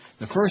ago.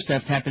 The first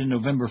theft happened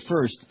November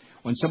 1st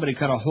when somebody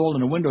cut a hole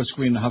in a window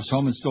screen in the Huff's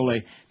home and stole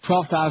a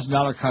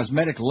 $12,000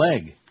 cosmetic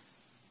leg.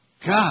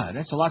 God,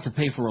 that's a lot to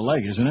pay for a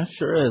leg, isn't it?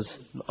 Sure is.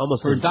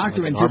 Almost for a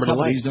doctor like and two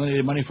companies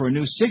donated money for a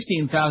new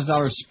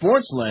 $16,000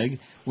 sports leg,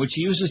 which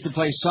he uses to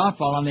play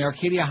softball on the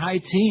Arcadia High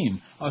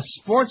team. A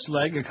sports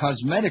leg, a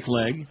cosmetic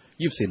leg.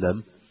 You've seen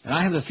them. And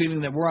I have the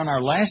feeling that we're on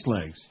our last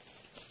legs.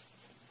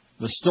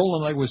 The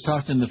stolen leg was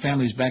tossed in the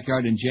family's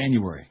backyard in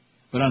January.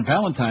 But on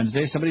Valentine's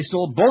Day, somebody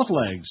stole both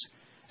legs.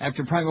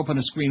 After prying open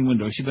a screen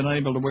window, she'd been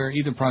unable to wear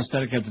either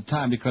prosthetic at the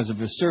time because of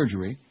her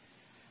surgery.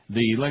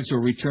 The legs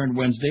were returned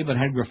Wednesday, but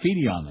had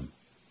graffiti on them.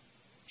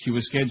 She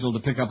was scheduled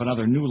to pick up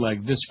another new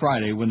leg this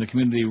Friday when the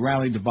community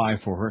rallied to buy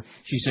for her.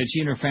 She said she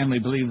and her family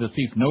believe the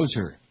thief knows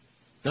her.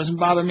 Doesn't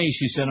bother me,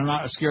 she said. I'm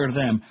not scared of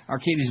them.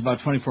 Arcadia's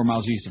about 24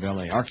 miles east of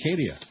L.A.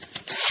 Arcadia.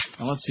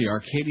 Now, let's see.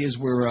 Arcadia's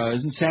where,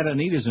 isn't Santa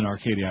Anita's in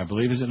Arcadia, I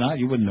believe. Is it not?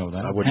 You wouldn't know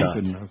that. I would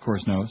Hank not. Of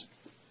course, knows.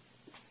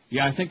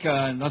 Yeah, I think,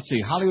 let's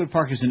see. Hollywood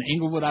Park is in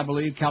Inglewood, I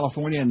believe,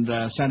 California, and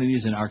Santa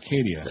Anita's in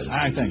Arcadia.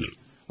 I think.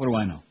 What do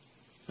I know?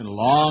 It's been a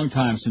long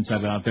time since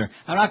I've been out there.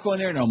 I'm not going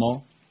there no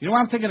more. You know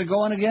where I'm thinking of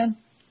going again?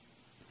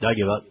 I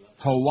give up.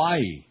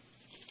 Hawaii.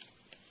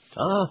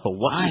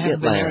 Hawaii. I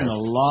haven't been there in a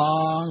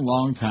long,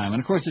 long time.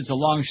 And, of course, it's a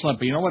long schlep.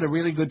 But you know what a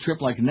really good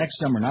trip like next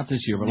summer, not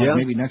this year, but like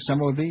maybe next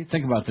summer would be?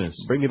 Think about this.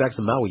 Bring me back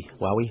some Maui.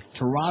 Wowie.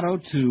 Toronto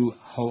to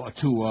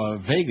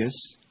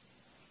Vegas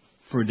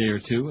for a day or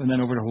two, and then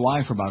over to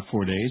Hawaii for about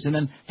 4 days, and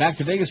then back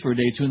to Vegas for a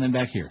day or two, and then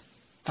back here.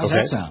 How's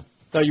that sound?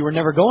 Thought you were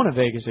never going to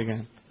Vegas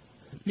again.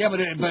 Yeah, but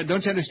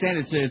don't you understand?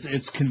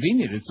 It's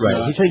convenient. It's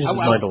right. He changes his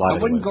mind a lot.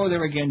 I wouldn't go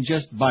there again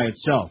just by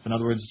itself. In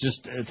other words,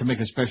 just to make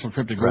a special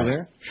trip to go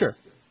there. Sure.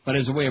 But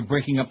as a way of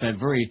breaking up that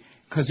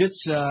because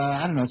it's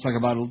I don't know, it's like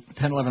about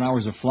 10, 11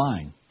 hours of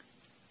flying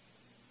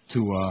to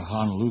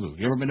Honolulu.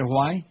 You ever been to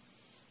Hawaii?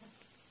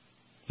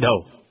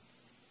 No.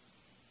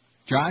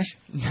 Josh?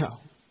 No.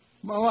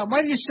 Well,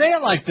 why do you say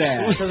it like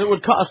that? Because it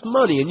would cost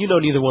money, and you know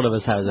neither one of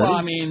us has any. Well,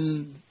 I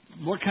mean,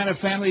 what kind of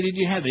family did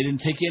you have? They didn't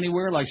take you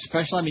anywhere, like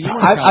special? I mean, you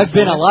were I've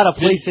been a lot of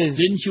places.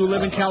 Didn't you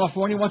live in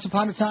California once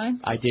upon a time?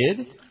 I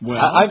did. Well,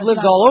 I've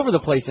lived all over the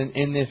place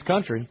in this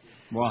country.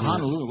 Well,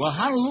 Honolulu. Well,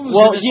 Honolulu's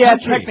well, in this yeah,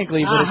 country.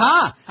 technically. But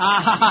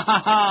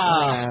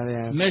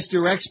yeah.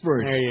 Mr.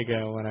 Expert. There you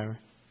go, whatever.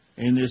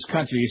 In this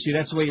country. You see,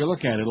 that's the way you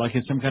look at it, like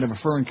it's some kind of a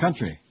foreign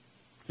country.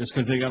 Just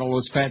because they got all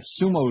those fat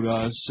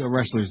sumo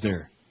wrestlers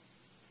there.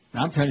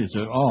 Now, I'm telling you,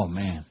 oh,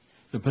 man.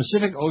 The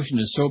Pacific Ocean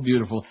is so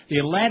beautiful. The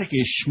Atlantic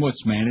is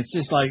schmutz, man. It's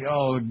just like,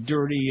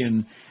 dirty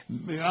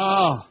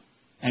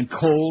and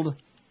cold.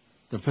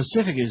 The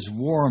Pacific is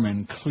warm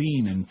and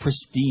clean and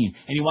pristine.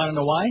 And you want to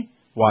know why?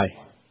 Why?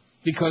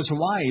 Because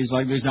Hawaii is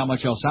like there's not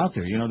much else out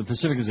there. You know, the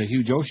Pacific is a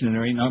huge ocean and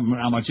there ain't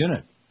not much in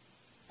it.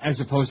 As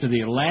opposed to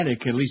the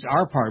Atlantic, at least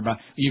our part,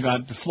 you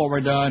got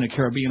Florida and the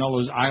Caribbean, all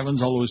those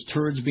islands, all those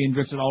turds being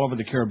drifted all over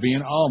the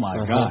Caribbean. Oh, my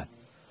God.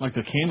 Like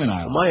the Cayman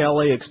Islands. My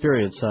L.A.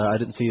 experience, I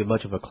didn't see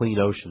much of a clean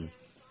ocean.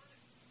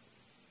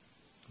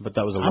 But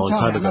that was a long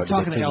time ago. I'm not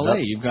talking to L.A.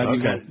 You've got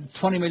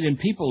 20 million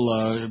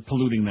people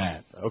polluting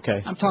that.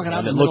 Okay. I'm talking out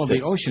in the middle of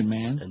the ocean,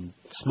 man. And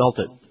smelt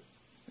it.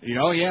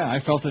 Oh, yeah, I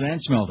felt it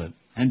and smelled it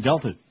and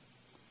dealt it.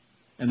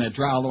 And that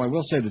drive, although I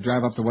will say the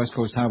drive up the West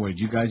Coast Highway,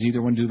 do you guys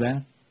either one do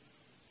that?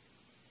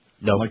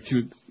 No. Like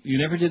you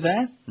never did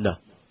that? No.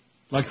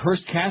 Like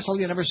Hearst Castle,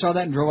 you never saw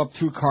that and drove up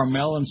through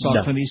Carmel and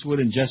saw Clint Eastwood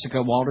and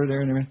Jessica Walter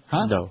there and everything?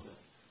 Huh? No.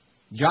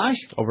 Josh?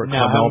 Over at No, I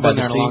Carmel haven't by been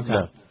the there in a long sea?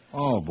 time. No.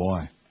 Oh,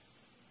 boy.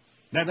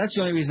 That's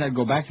the only reason I'd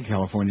go back to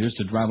California, just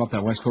to drive up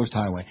that West Coast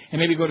Highway. And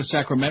maybe go to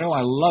Sacramento.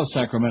 I love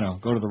Sacramento.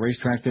 Go to the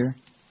racetrack there.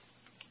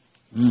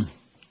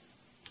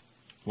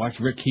 Watch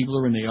Rick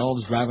Keebler and the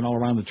Elves driving all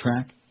around the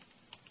track.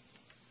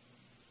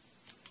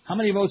 How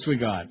many votes we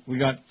got? We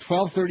got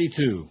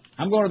 1232.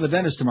 I'm going to the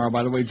dentist tomorrow,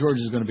 by the way. George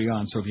is going to be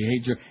on, so if you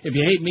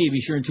hate me,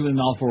 be sure and tune in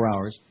all 4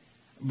 hours.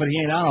 But he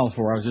ain't on all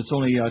 4 hours. It's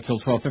only till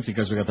 12:50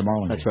 because we got the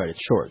Marlin. That's right. It's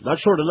short. Not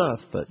short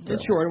enough, but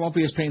it's short. It won't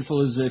be as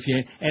painful as if you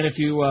hate. And if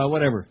you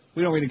whatever,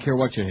 we don't really care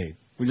what you hate.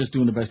 We're just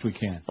doing the best we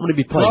can. I'm going to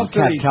be playing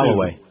Cat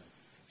Calloway.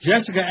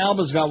 Jessica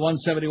Alba's got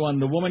 171.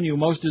 The Woman You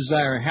Most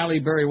Desire, Halle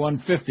Berry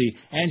 150.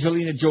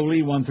 Angelina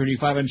Jolie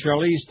 135, and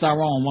Charlize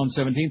Theron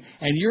 117.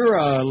 And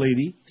your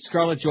lady,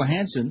 Scarlett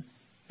Johansson,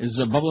 is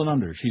bubbling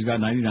under. She's got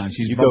 99.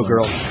 She's you bubbling, go,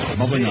 girl.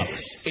 Bubbling up.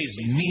 This is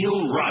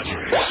Neil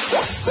Rogers.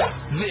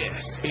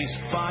 This is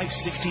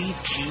 560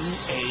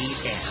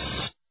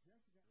 QAM.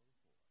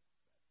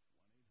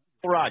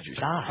 Rogers.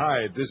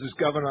 Hi, this is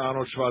Governor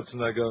Arnold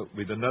Schwarzenegger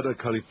with another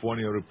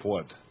California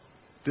report.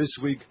 This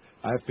week,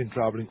 I've been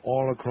traveling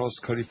all across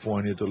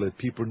California to let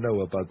people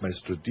know about my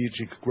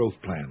strategic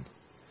growth plan.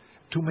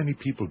 Too many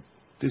people.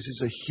 This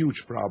is a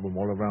huge problem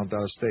all around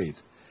our state.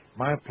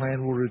 My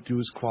plan will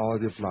reduce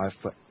quality of life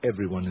for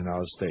everyone in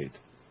our state.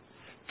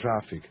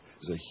 Traffic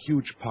is a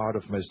huge part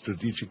of my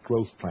strategic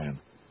growth plan.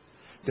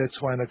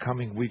 That's why in the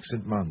coming weeks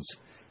and months,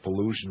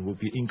 pollution will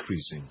be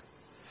increasing.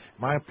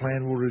 My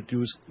plan will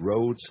reduce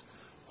roads,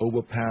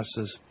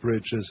 overpasses,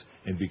 bridges,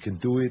 and we can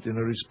do it in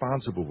a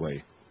responsible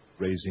way,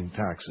 raising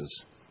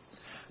taxes.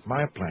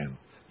 My plan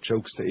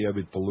chokes the air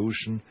with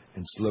pollution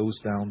and slows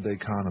down the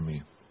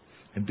economy.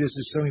 And this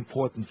is so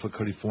important for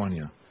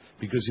California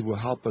because it will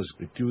help us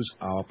reduce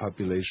our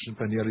population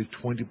by nearly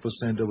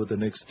 20% over the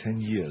next 10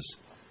 years.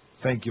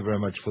 Thank you very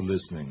much for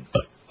listening.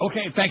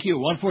 Okay, thank you.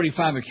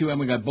 145 at QM.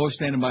 We got Bo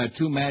standing by.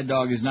 2 Mad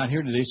Dog is not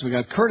here today, so we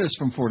got Curtis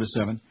from 4 to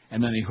 7,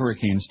 and then the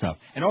hurricane stuff.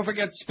 And don't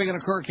forget, speaking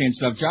of hurricane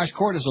stuff, Josh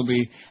Cordes will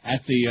be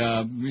at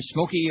the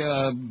Smoky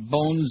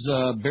Bones,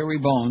 Berry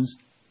Bones,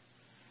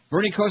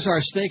 Bernie Kosar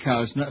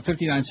Steakhouse,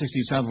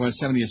 5960 Southwest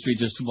 70th Street,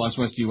 just 2 blocks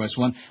west of US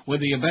 1, with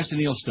the Best of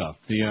Neil stuff.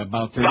 The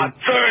About 30 man.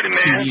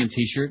 CD and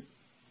T-shirt.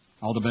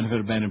 All the benefit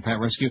of Band and Pat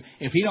Rescue.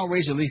 If he don't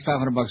raise at least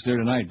 $500 there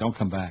tonight, don't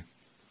come back.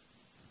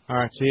 All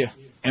right, see ya.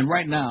 And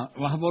right now,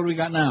 well, what do we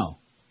got now?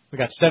 We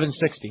got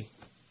 760.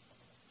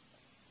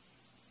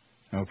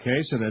 Okay,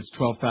 so that's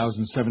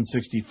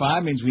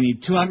 12,765. Means we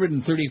need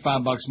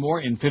 $235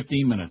 more in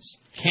 15 minutes.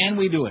 Can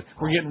we do it?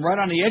 We're getting right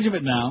on the edge of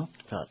it now.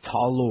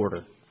 Tall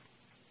order.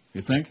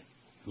 You think?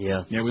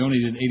 Yeah. Yeah, we only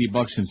did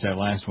 $80 since that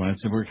last one.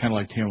 So we're kind of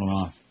like tailing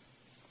off.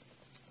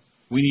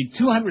 We need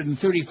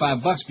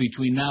 $235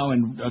 between now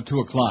and 2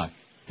 o'clock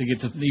to get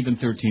to even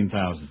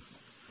 13,000.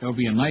 That would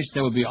be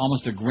that would be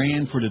almost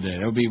 $1,000 for today.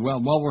 That would be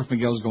well worth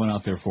Miguel's going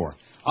out there for.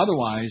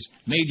 Otherwise,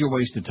 major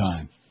waste of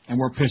time, and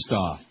we're pissed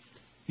off.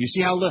 You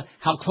see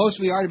how close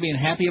we are to being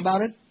happy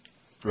about it?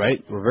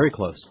 Right, we're very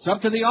close. It's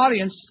up to the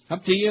audience,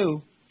 up to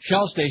you.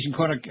 Shell Station,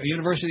 corner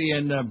University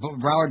and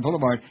Broward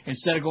Boulevard.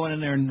 Instead of going in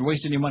there and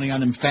wasting your money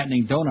on them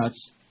fattening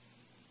donuts,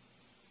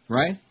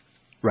 right?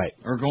 Right.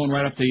 Or going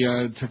right up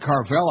to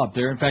Carvel up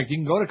there. In fact, you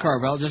can go to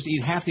Carvel, just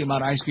eat half the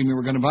amount of ice cream you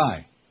were going to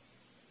buy.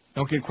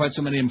 Don't get quite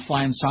so many of them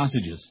flying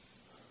sausages.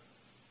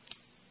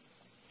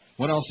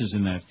 What else is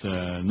in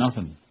that?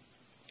 Nothing.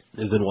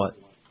 Is in what?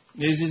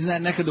 Is in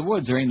that neck of the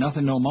woods. There ain't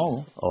nothing no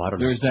mo. Oh, I don't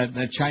know. There's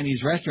that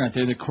Chinese restaurant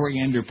there, the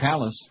Coriander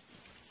Palace.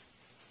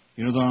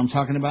 You know the one I'm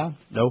talking about?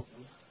 No.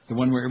 The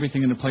one where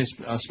everything in the place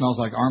smells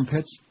like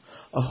armpits?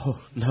 Oh,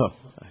 no.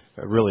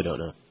 I really don't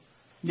know.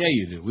 Yeah,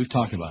 you do. We've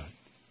talked about it.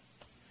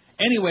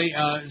 Anyway,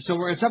 so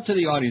it's up to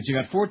the audience.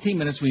 You got 14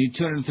 minutes. We need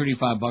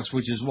 $235,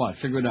 which is what?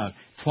 Figure it out.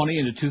 20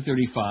 into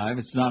 235.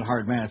 It's not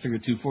hard math. I figure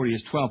 240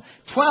 is 12.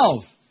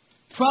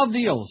 12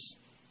 deals.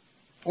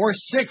 Or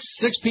 6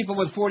 people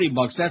with $40.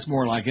 That's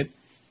more like it.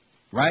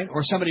 Right?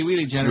 Or somebody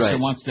really generous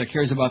that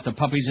cares about the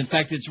puppies. In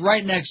fact, it's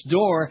right next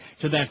door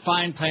to that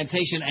fine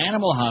plantation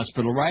animal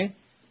hospital, right?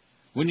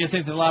 Wouldn't you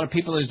think that a lot of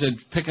people, as they're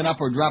picking up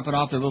or dropping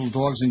off their little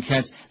dogs and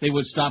cats, they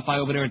would stop by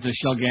over there at the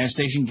Shell gas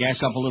station,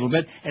 gas up a little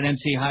bit, and then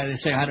say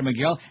hi to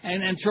Miguel,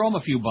 and throw him a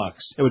few bucks?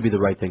 It would be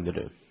the right thing to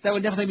do. That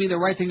would definitely be the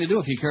right thing to do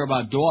if you care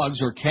about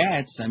dogs or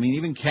cats. I mean,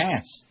 even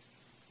cats.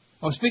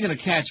 Oh, speaking of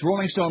cats,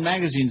 Rolling Stone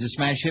magazine's a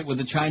smash hit with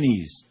the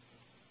Chinese.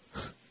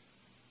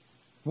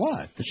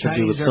 What? The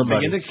Chinese are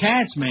big into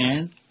cats,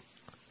 man.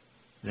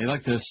 They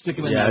like to stick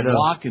them in that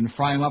wok and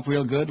fry them up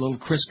real good, a little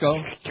Crisco.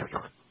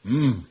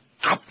 Mmm.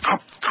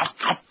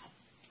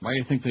 Why do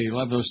you think they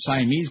love those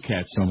Siamese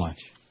cats so much?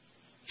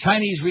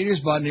 Chinese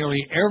readers bought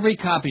nearly every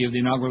copy of the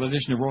inaugural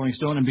edition of Rolling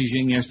Stone in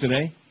Beijing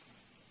yesterday.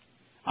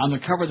 On the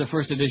cover of the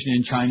first edition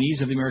in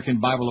Chinese of the American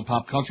Bible of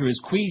Pop Culture is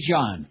Qui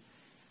Zhan,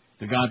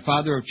 the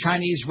godfather of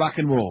Chinese rock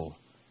and roll.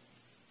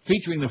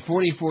 featuring the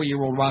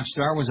 44-year-old rock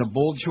star, was a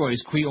bold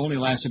choice. Cui only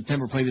last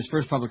September played his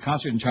first public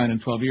concert in China in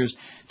 12 years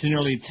to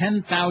nearly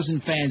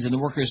 10,000 fans in the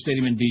Workers'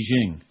 Stadium in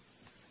Beijing.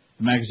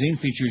 The magazine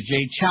features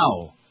Jay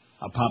Chou,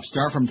 a pop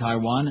star from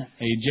Taiwan,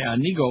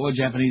 Nigo, a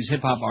Japanese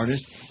hip-hop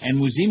artist, and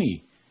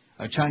Muzimi,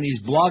 a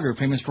Chinese blogger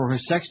famous for her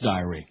sex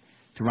diary,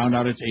 to round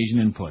out its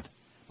Asian input.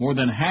 More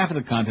than half of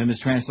the content is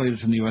translated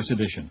from the U.S.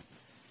 edition.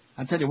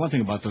 I'll tell you one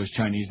thing about those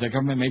Chinese. Their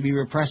government may be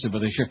repressive, but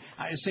they sure...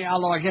 I say,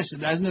 although I guess,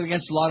 isn't it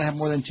against the law to have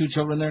more than 2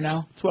 children there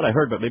now? That's what I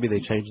heard, but maybe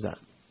they changed that.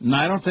 No,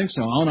 I don't think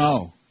so. Oh,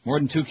 no. More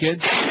than 2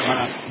 kids?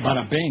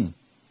 Bada bing.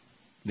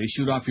 They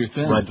shoot off your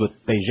thing. Rhymes with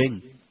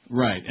Beijing.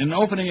 Right. An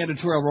opening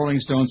editorial, Rolling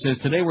Stone says,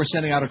 today we're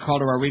sending out a call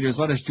to our readers.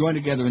 Let us join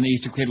together in the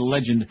East to create a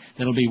legend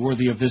that'll be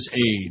worthy of this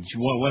age.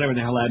 Whatever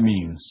the hell that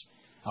means.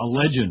 A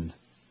legend.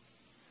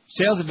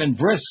 Sales have been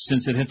brisk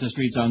since it hit the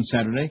streets on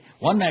Saturday.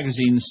 One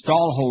magazine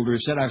stall holder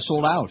said, I've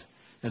sold out.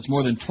 That's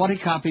more than 20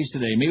 copies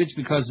today. Maybe it's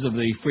because of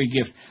the free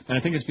gift, but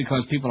I think it's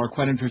because people are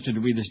quite interested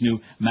to read this new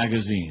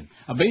magazine.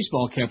 A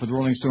baseball cap with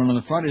Rolling Stone on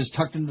the front is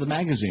tucked into the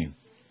magazine.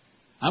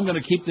 I'm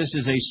going to keep this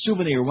as a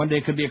souvenir. One day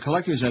it could be a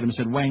collector's item,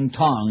 said Wang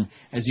Tong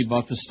as he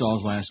bought the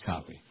stall's last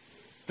copy.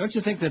 Don't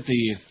you think that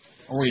the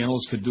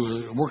Orientals could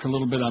work a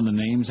little bit on the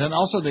names? And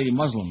also the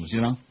Muslims, you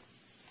know?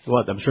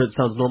 What? I'm sure it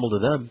sounds normal to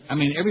them. I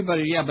mean,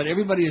 everybody, yeah, but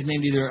everybody is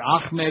named either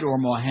Ahmed or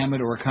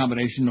Mohammed or a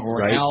combination, or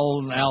right.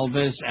 Al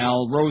this,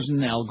 Al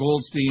Rosen, Al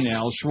Goldstein,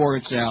 Al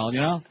Schwartz, Al, you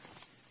know?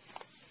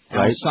 Al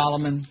Right.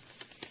 Solomon.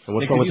 And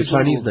what's wrong with the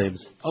Chinese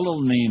names? A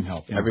little name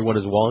help. You know? Everyone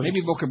is Wong? Maybe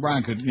Booker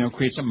Brown could,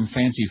 create something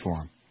fancy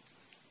for him.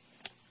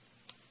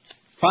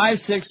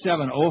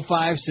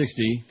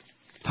 567-0560,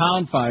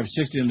 pound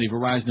 560 on the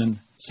Verizon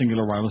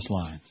singular wireless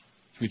lines.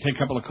 Should we take a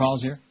couple of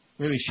calls here?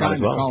 Really shying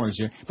the callers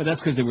here, but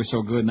that's because they were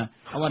so good. And I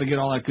want to get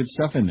all that good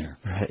stuff in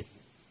there. Right.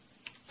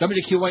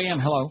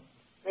 WQAM, hello.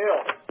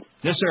 Neil.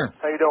 Yes, sir.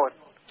 How you doing?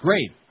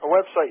 Great. A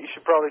website you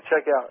should probably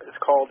check out. It's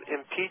called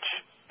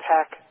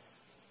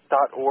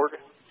impeachpac.org.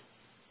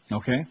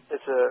 Okay.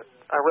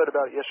 I read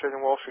about it yesterday in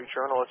the Wall Street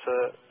Journal. It's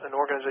an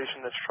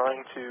organization that's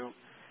trying to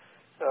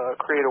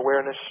create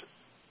awareness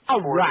for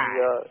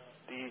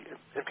the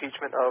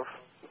impeachment of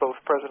both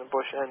President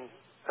Bush and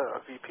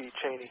VP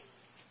Cheney.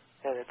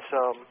 And it's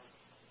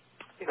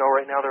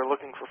right now they're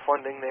looking for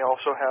funding. They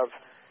also have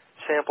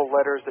sample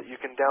letters that you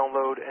can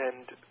download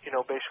and,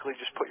 basically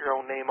just put your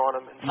own name on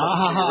them.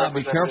 And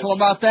be careful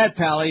about that,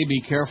 Pally.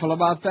 Be careful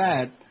about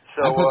that.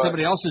 So, I put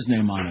somebody else's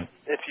name on it.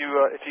 If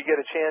you get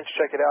a chance,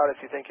 check it out.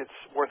 If you think it's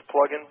worth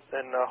plugging,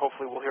 then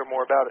hopefully we'll hear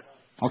more about it.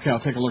 Okay,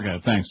 I'll take a look at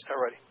it. Thanks.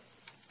 Alrighty.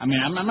 I mean,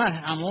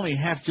 I'm only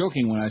half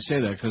joking when I say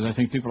that, because I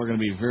think people are going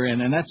to be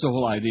and that's the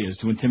whole idea, is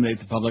to intimidate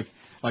the public.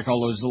 Like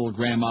all those little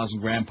grandmas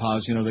and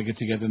grandpas, they get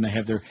together and they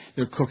have their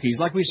cookies,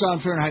 like we saw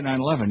in Fahrenheit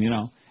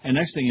 9/11, And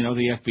next thing you know,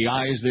 the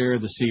FBI is there,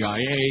 the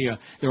CIA,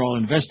 they're all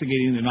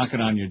investigating, they're knocking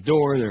on your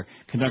door, they're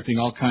conducting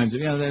all kinds of,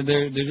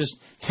 they're just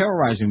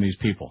terrorizing these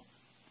people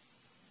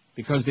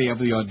because they have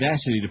the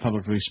audacity to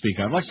publicly speak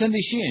out. Like Cindy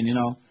Sheehan,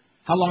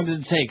 how long did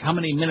it take? How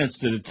many minutes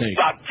did it take?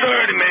 About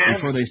 30, man.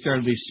 Before they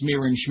started the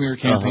smear and schmear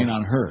campaign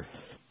on her.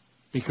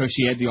 Because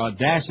she had the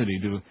audacity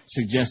to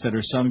suggest that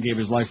her son gave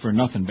his life for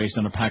nothing based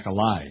on a pack of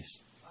lies.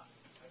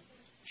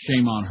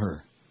 Shame on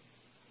her.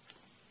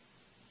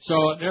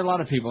 So there are a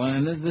lot of people,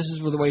 and this is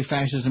the way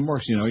fascism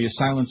works. You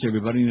silence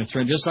everybody in a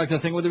thread, just like the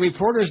thing with the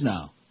reporters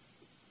now.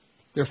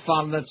 They're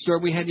following that story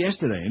we had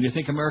yesterday, and you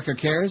think America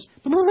cares?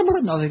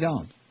 No, they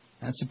don't.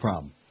 That's the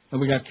problem.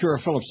 And we got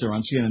Kira Phillips there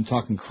on CNN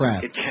talking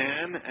crap. It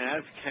can,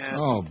 as can.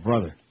 Oh,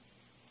 brother.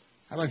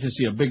 I'd like to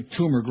see a big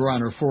tumor grow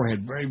on her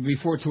forehead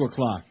before 2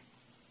 o'clock.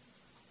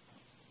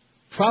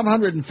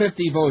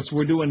 1,250 votes.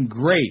 We're doing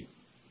great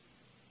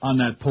on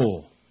that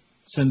poll.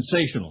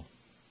 Sensational.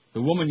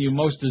 The woman you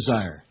most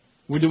desire.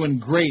 We're doing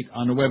great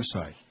on the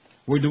website.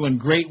 We're doing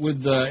great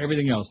with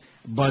everything else.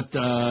 But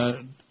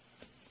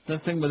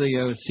that thing with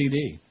the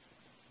CD.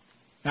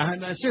 Now,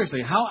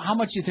 seriously, how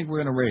much do you think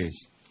we're going to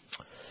raise?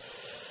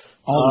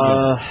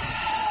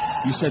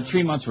 You said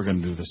 3 months we're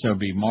going to do this. That would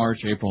be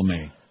March, April,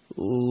 May.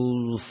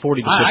 40 to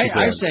 50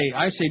 grand.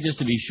 I say just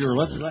to be sure,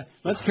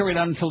 let's carry it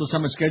on until the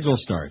summer schedule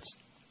starts.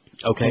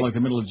 Okay. Until like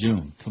the middle of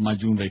June, till my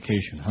June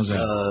vacation. How's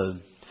that?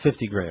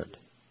 50 grand.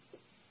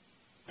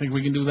 Think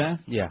we can do that?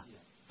 Yeah.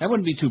 That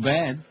wouldn't be too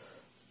bad.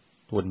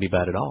 Wouldn't be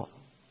bad at all.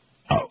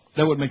 Oh.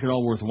 That would make it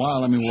all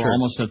worthwhile. I mean, we're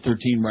almost at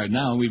 13 right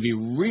now. We'd be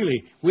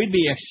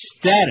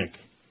ecstatic.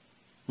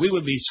 We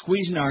would be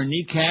squeezing our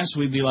kneecaps.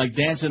 We'd be like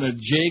dancing a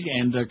jig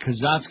and a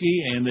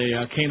Kazatsky and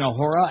a Kena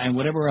Hora and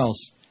whatever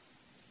else.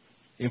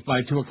 If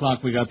by 2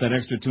 o'clock we got that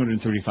extra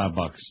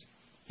 $235.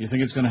 You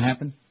think it's going to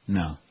happen?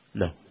 No.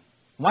 No.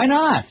 Why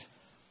not?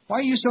 Why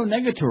are you so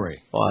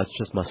negatory? Well, that's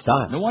just my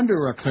style. No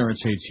wonder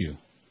Clarence hates you.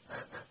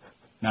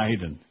 No, he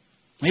didn't.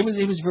 He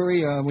was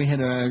very. We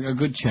had a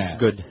good chat.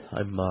 Good.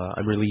 I'm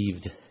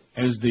relieved.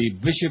 As the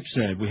bishop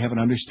said, we have an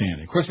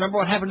understanding. Of course, remember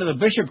what happened to the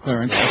bishop,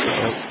 Clarence?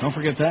 Don't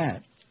forget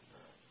that.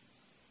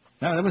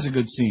 No, that was a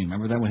good scene.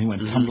 Remember that when he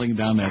went tumbling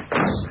down that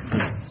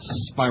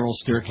spiral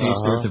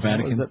staircase there at the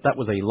Vatican? That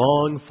was a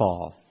long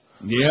fall.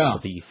 Yeah.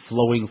 With the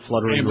flowing,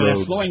 fluttering That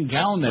robes. flowing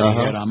gown that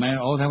he had on, man.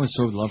 Oh, that was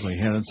so lovely.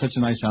 Yeah, that's such a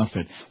nice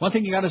outfit. One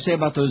thing you got to say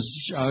about those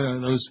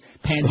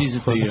pansies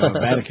at the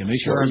Vatican, they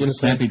sure are good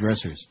snappy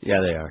dressers.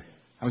 Yeah, they are.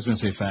 I was going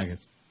to say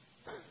faggots.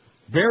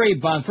 Barry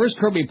Bonds. First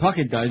Kirby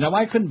Puckett died. Now,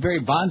 why couldn't Barry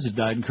Bonds have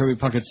died and Kirby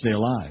Puckett stay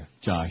alive,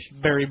 Josh?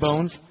 Barry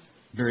Bones?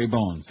 Barry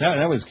Bones.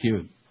 That was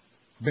cute.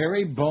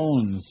 Barry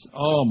Bones.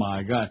 Oh,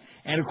 my God.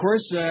 And, of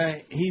course,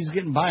 he's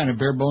getting by on a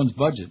bare bones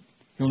budget.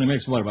 He only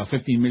makes, about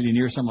 $15 million a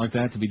year, something like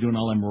that, to be doing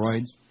all them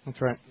roids. That's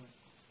right.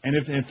 And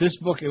if this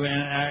book, and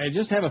I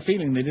just have a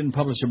feeling they didn't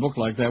publish a book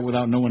like that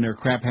without knowing their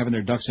crap, having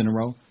their ducks in a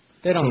row.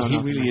 They don't know. He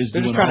really is.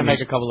 They're just trying to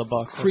make a couple of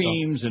bucks.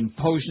 Creams and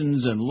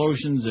potions and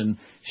lotions and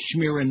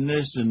smearing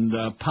this and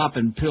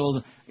popping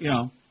pills.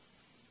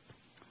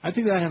 I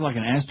think that have like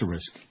an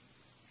asterisk.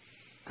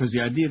 Because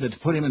the idea that to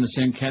put him in the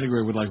same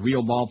category with like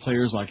real ball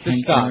players like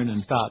Hank Aaron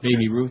and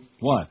Baby Ruth.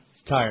 What?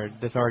 It's tired,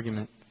 this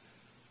argument.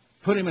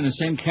 Put him in the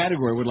same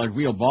category with like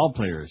real ball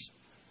players.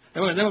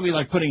 That would be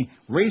like putting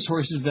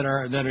racehorses that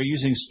are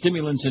using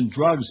stimulants and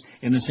drugs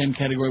in the same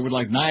category with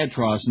like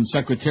Niatros and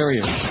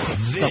Secretariat,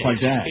 stuff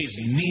like that. This is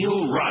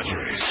Neil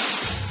Rogers.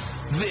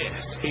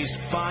 This is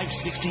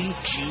 560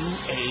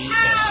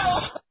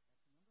 QAM.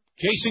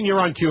 Jason,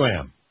 you're on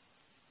QAM.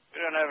 We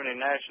don't have any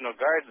National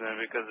Guardsmen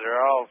because they're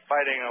all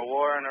fighting a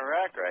war in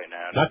Iraq right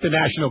now. Not the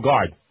National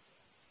Guard.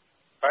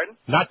 Pardon?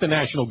 Not the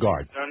National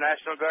Guard. No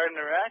National Guard in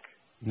Iraq?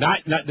 Not.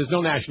 There's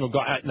no National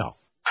Guard. No.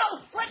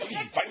 Finally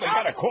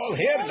got a call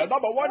here. The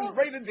number one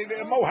rated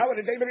Mo Howard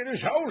and David in his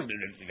show.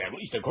 At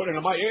least according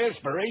to my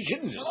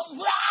aspirations.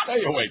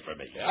 Stay away from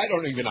me. I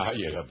don't even know how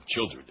you have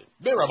children.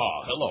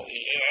 Miramar, hello.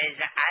 Yes,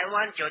 I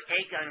want to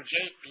take on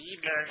Jay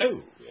Fiedler.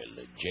 Oh,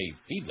 well, Jay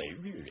Fiedler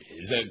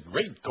is a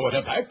great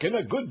quarterback and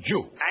a good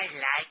Jew. I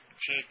like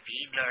Jay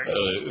Fiedler.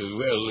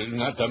 Well,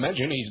 not to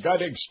mention he's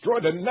got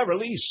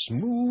extraordinarily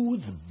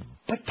smooth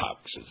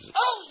buttocks.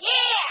 Oh,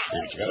 yeah!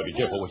 You gotta be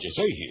careful what you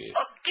say here.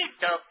 Okay,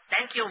 Doc.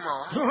 Thank you,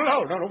 Mo.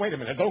 No, wait a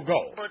minute. Don't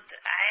go. But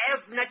I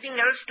have nothing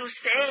else to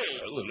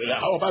say. Well,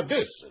 how about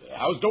this?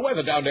 How's the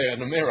weather down there in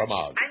the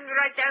Miramar? I'm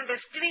right down the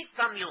street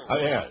from you. Oh,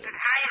 yeah.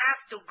 I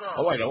have to go.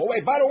 Oh,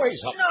 wait. By the way,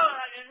 something.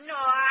 No,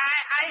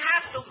 I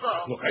have to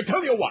go. Look, I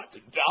tell you what.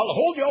 I'll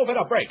hold you over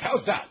the break.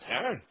 How's that,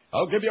 huh?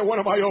 I'll give you one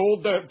of my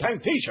old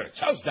tank T-shirts.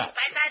 How's that?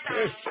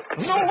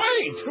 No,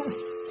 wait.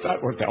 That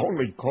was the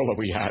only caller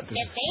we had. The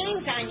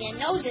veins on your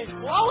nose is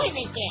glowing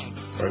again.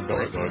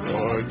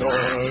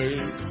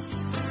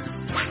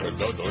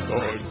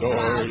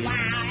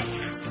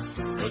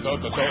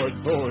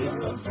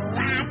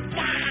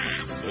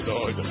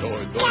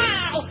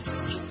 Wow!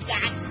 You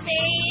got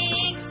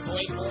big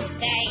wiggle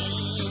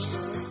veins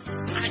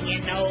on your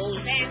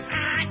nose and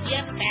on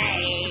your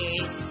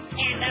face,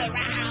 and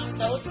around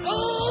those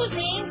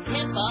oozing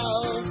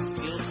pimples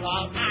you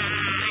call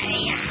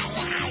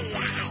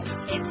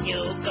If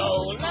you go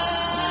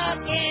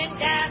look in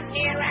the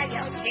mirror,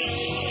 you'll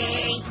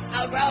see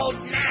a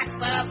roadmap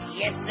of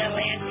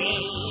Ypsilanti.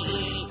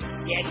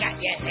 You got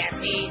your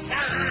hippies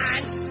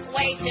on,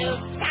 way too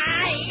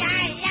high.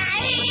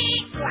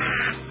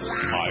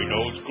 My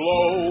nose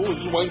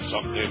glows when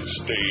something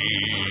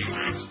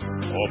stings.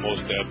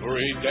 Almost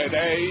every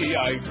day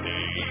I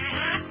think.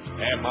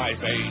 And my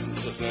veins,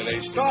 they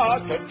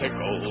start to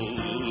tickle.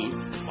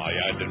 My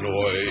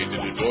adenoid,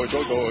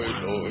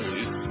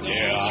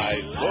 yeah, I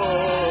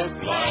look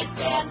like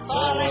I'm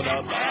falling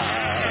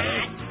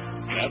apart.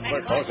 That's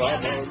because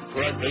I'm a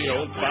friendly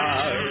old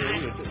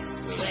fire.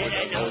 With a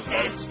nose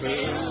that's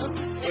filled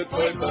with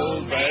purple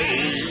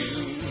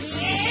veins.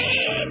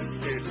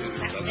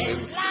 Something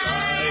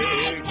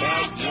like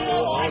that you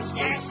want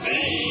to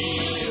see.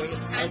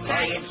 A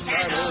science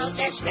channel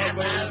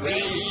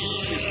discovery.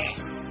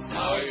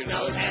 My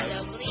nose has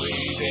a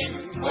bleeding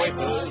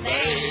purple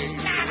veins.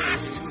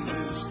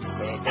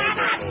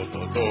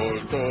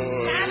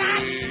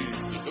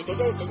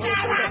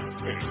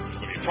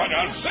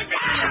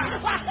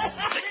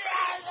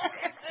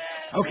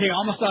 Okay,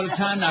 almost out of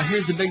time. Now,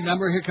 here's the big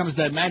number. Here comes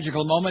that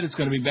magical moment. It's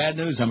going to be bad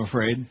news, I'm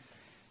afraid.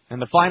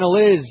 And the final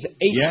is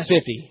 850. Yes?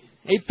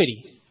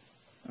 850.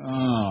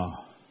 Oh,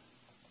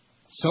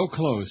 so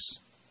close.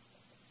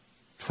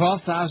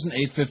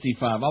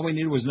 12,855. All we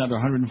needed was another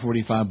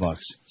 $145.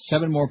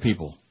 7 more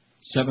people.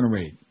 7 or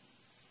 8.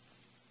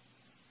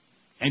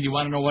 And you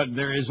want to know what?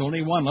 There is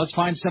only one. Let's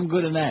find some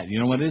good in that. You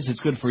know what it is? It's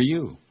good for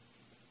you.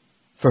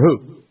 For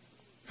who?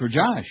 For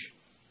Josh.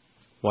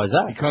 Why is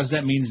that? Because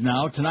that means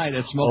now, tonight,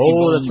 at Smoky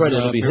Bones, that's right.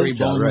 It'll be Barry his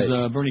job, Bones,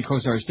 right. Bernie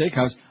Kosar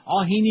Steakhouse,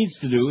 all he needs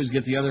to do is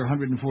get the other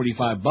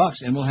 $145,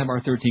 and we'll have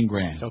our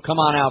 $13,000. So come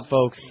on out,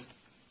 folks.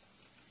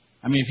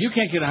 I mean, if you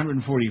can't get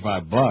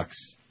 $145,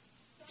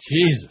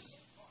 Jesus.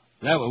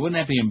 Wouldn't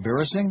that be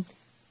embarrassing?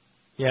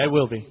 Yeah, it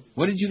will be.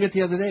 What did you get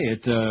the other day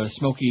at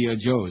Smoky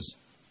Joe's?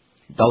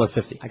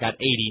 $1.50. I got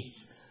 80.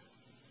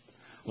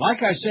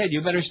 Like I said,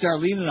 you better start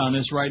leaning on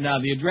this right now.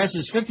 The address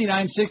is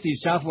 5960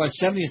 Southwest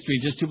 70th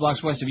Street, just 2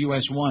 blocks west of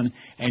US 1.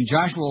 And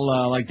Josh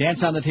will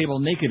dance on the table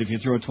naked if you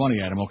throw 20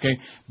 at him, okay?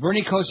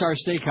 Bernie Kosar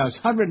Steakhouse,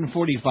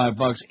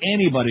 $145.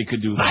 Anybody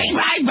could do that.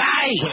 Bye.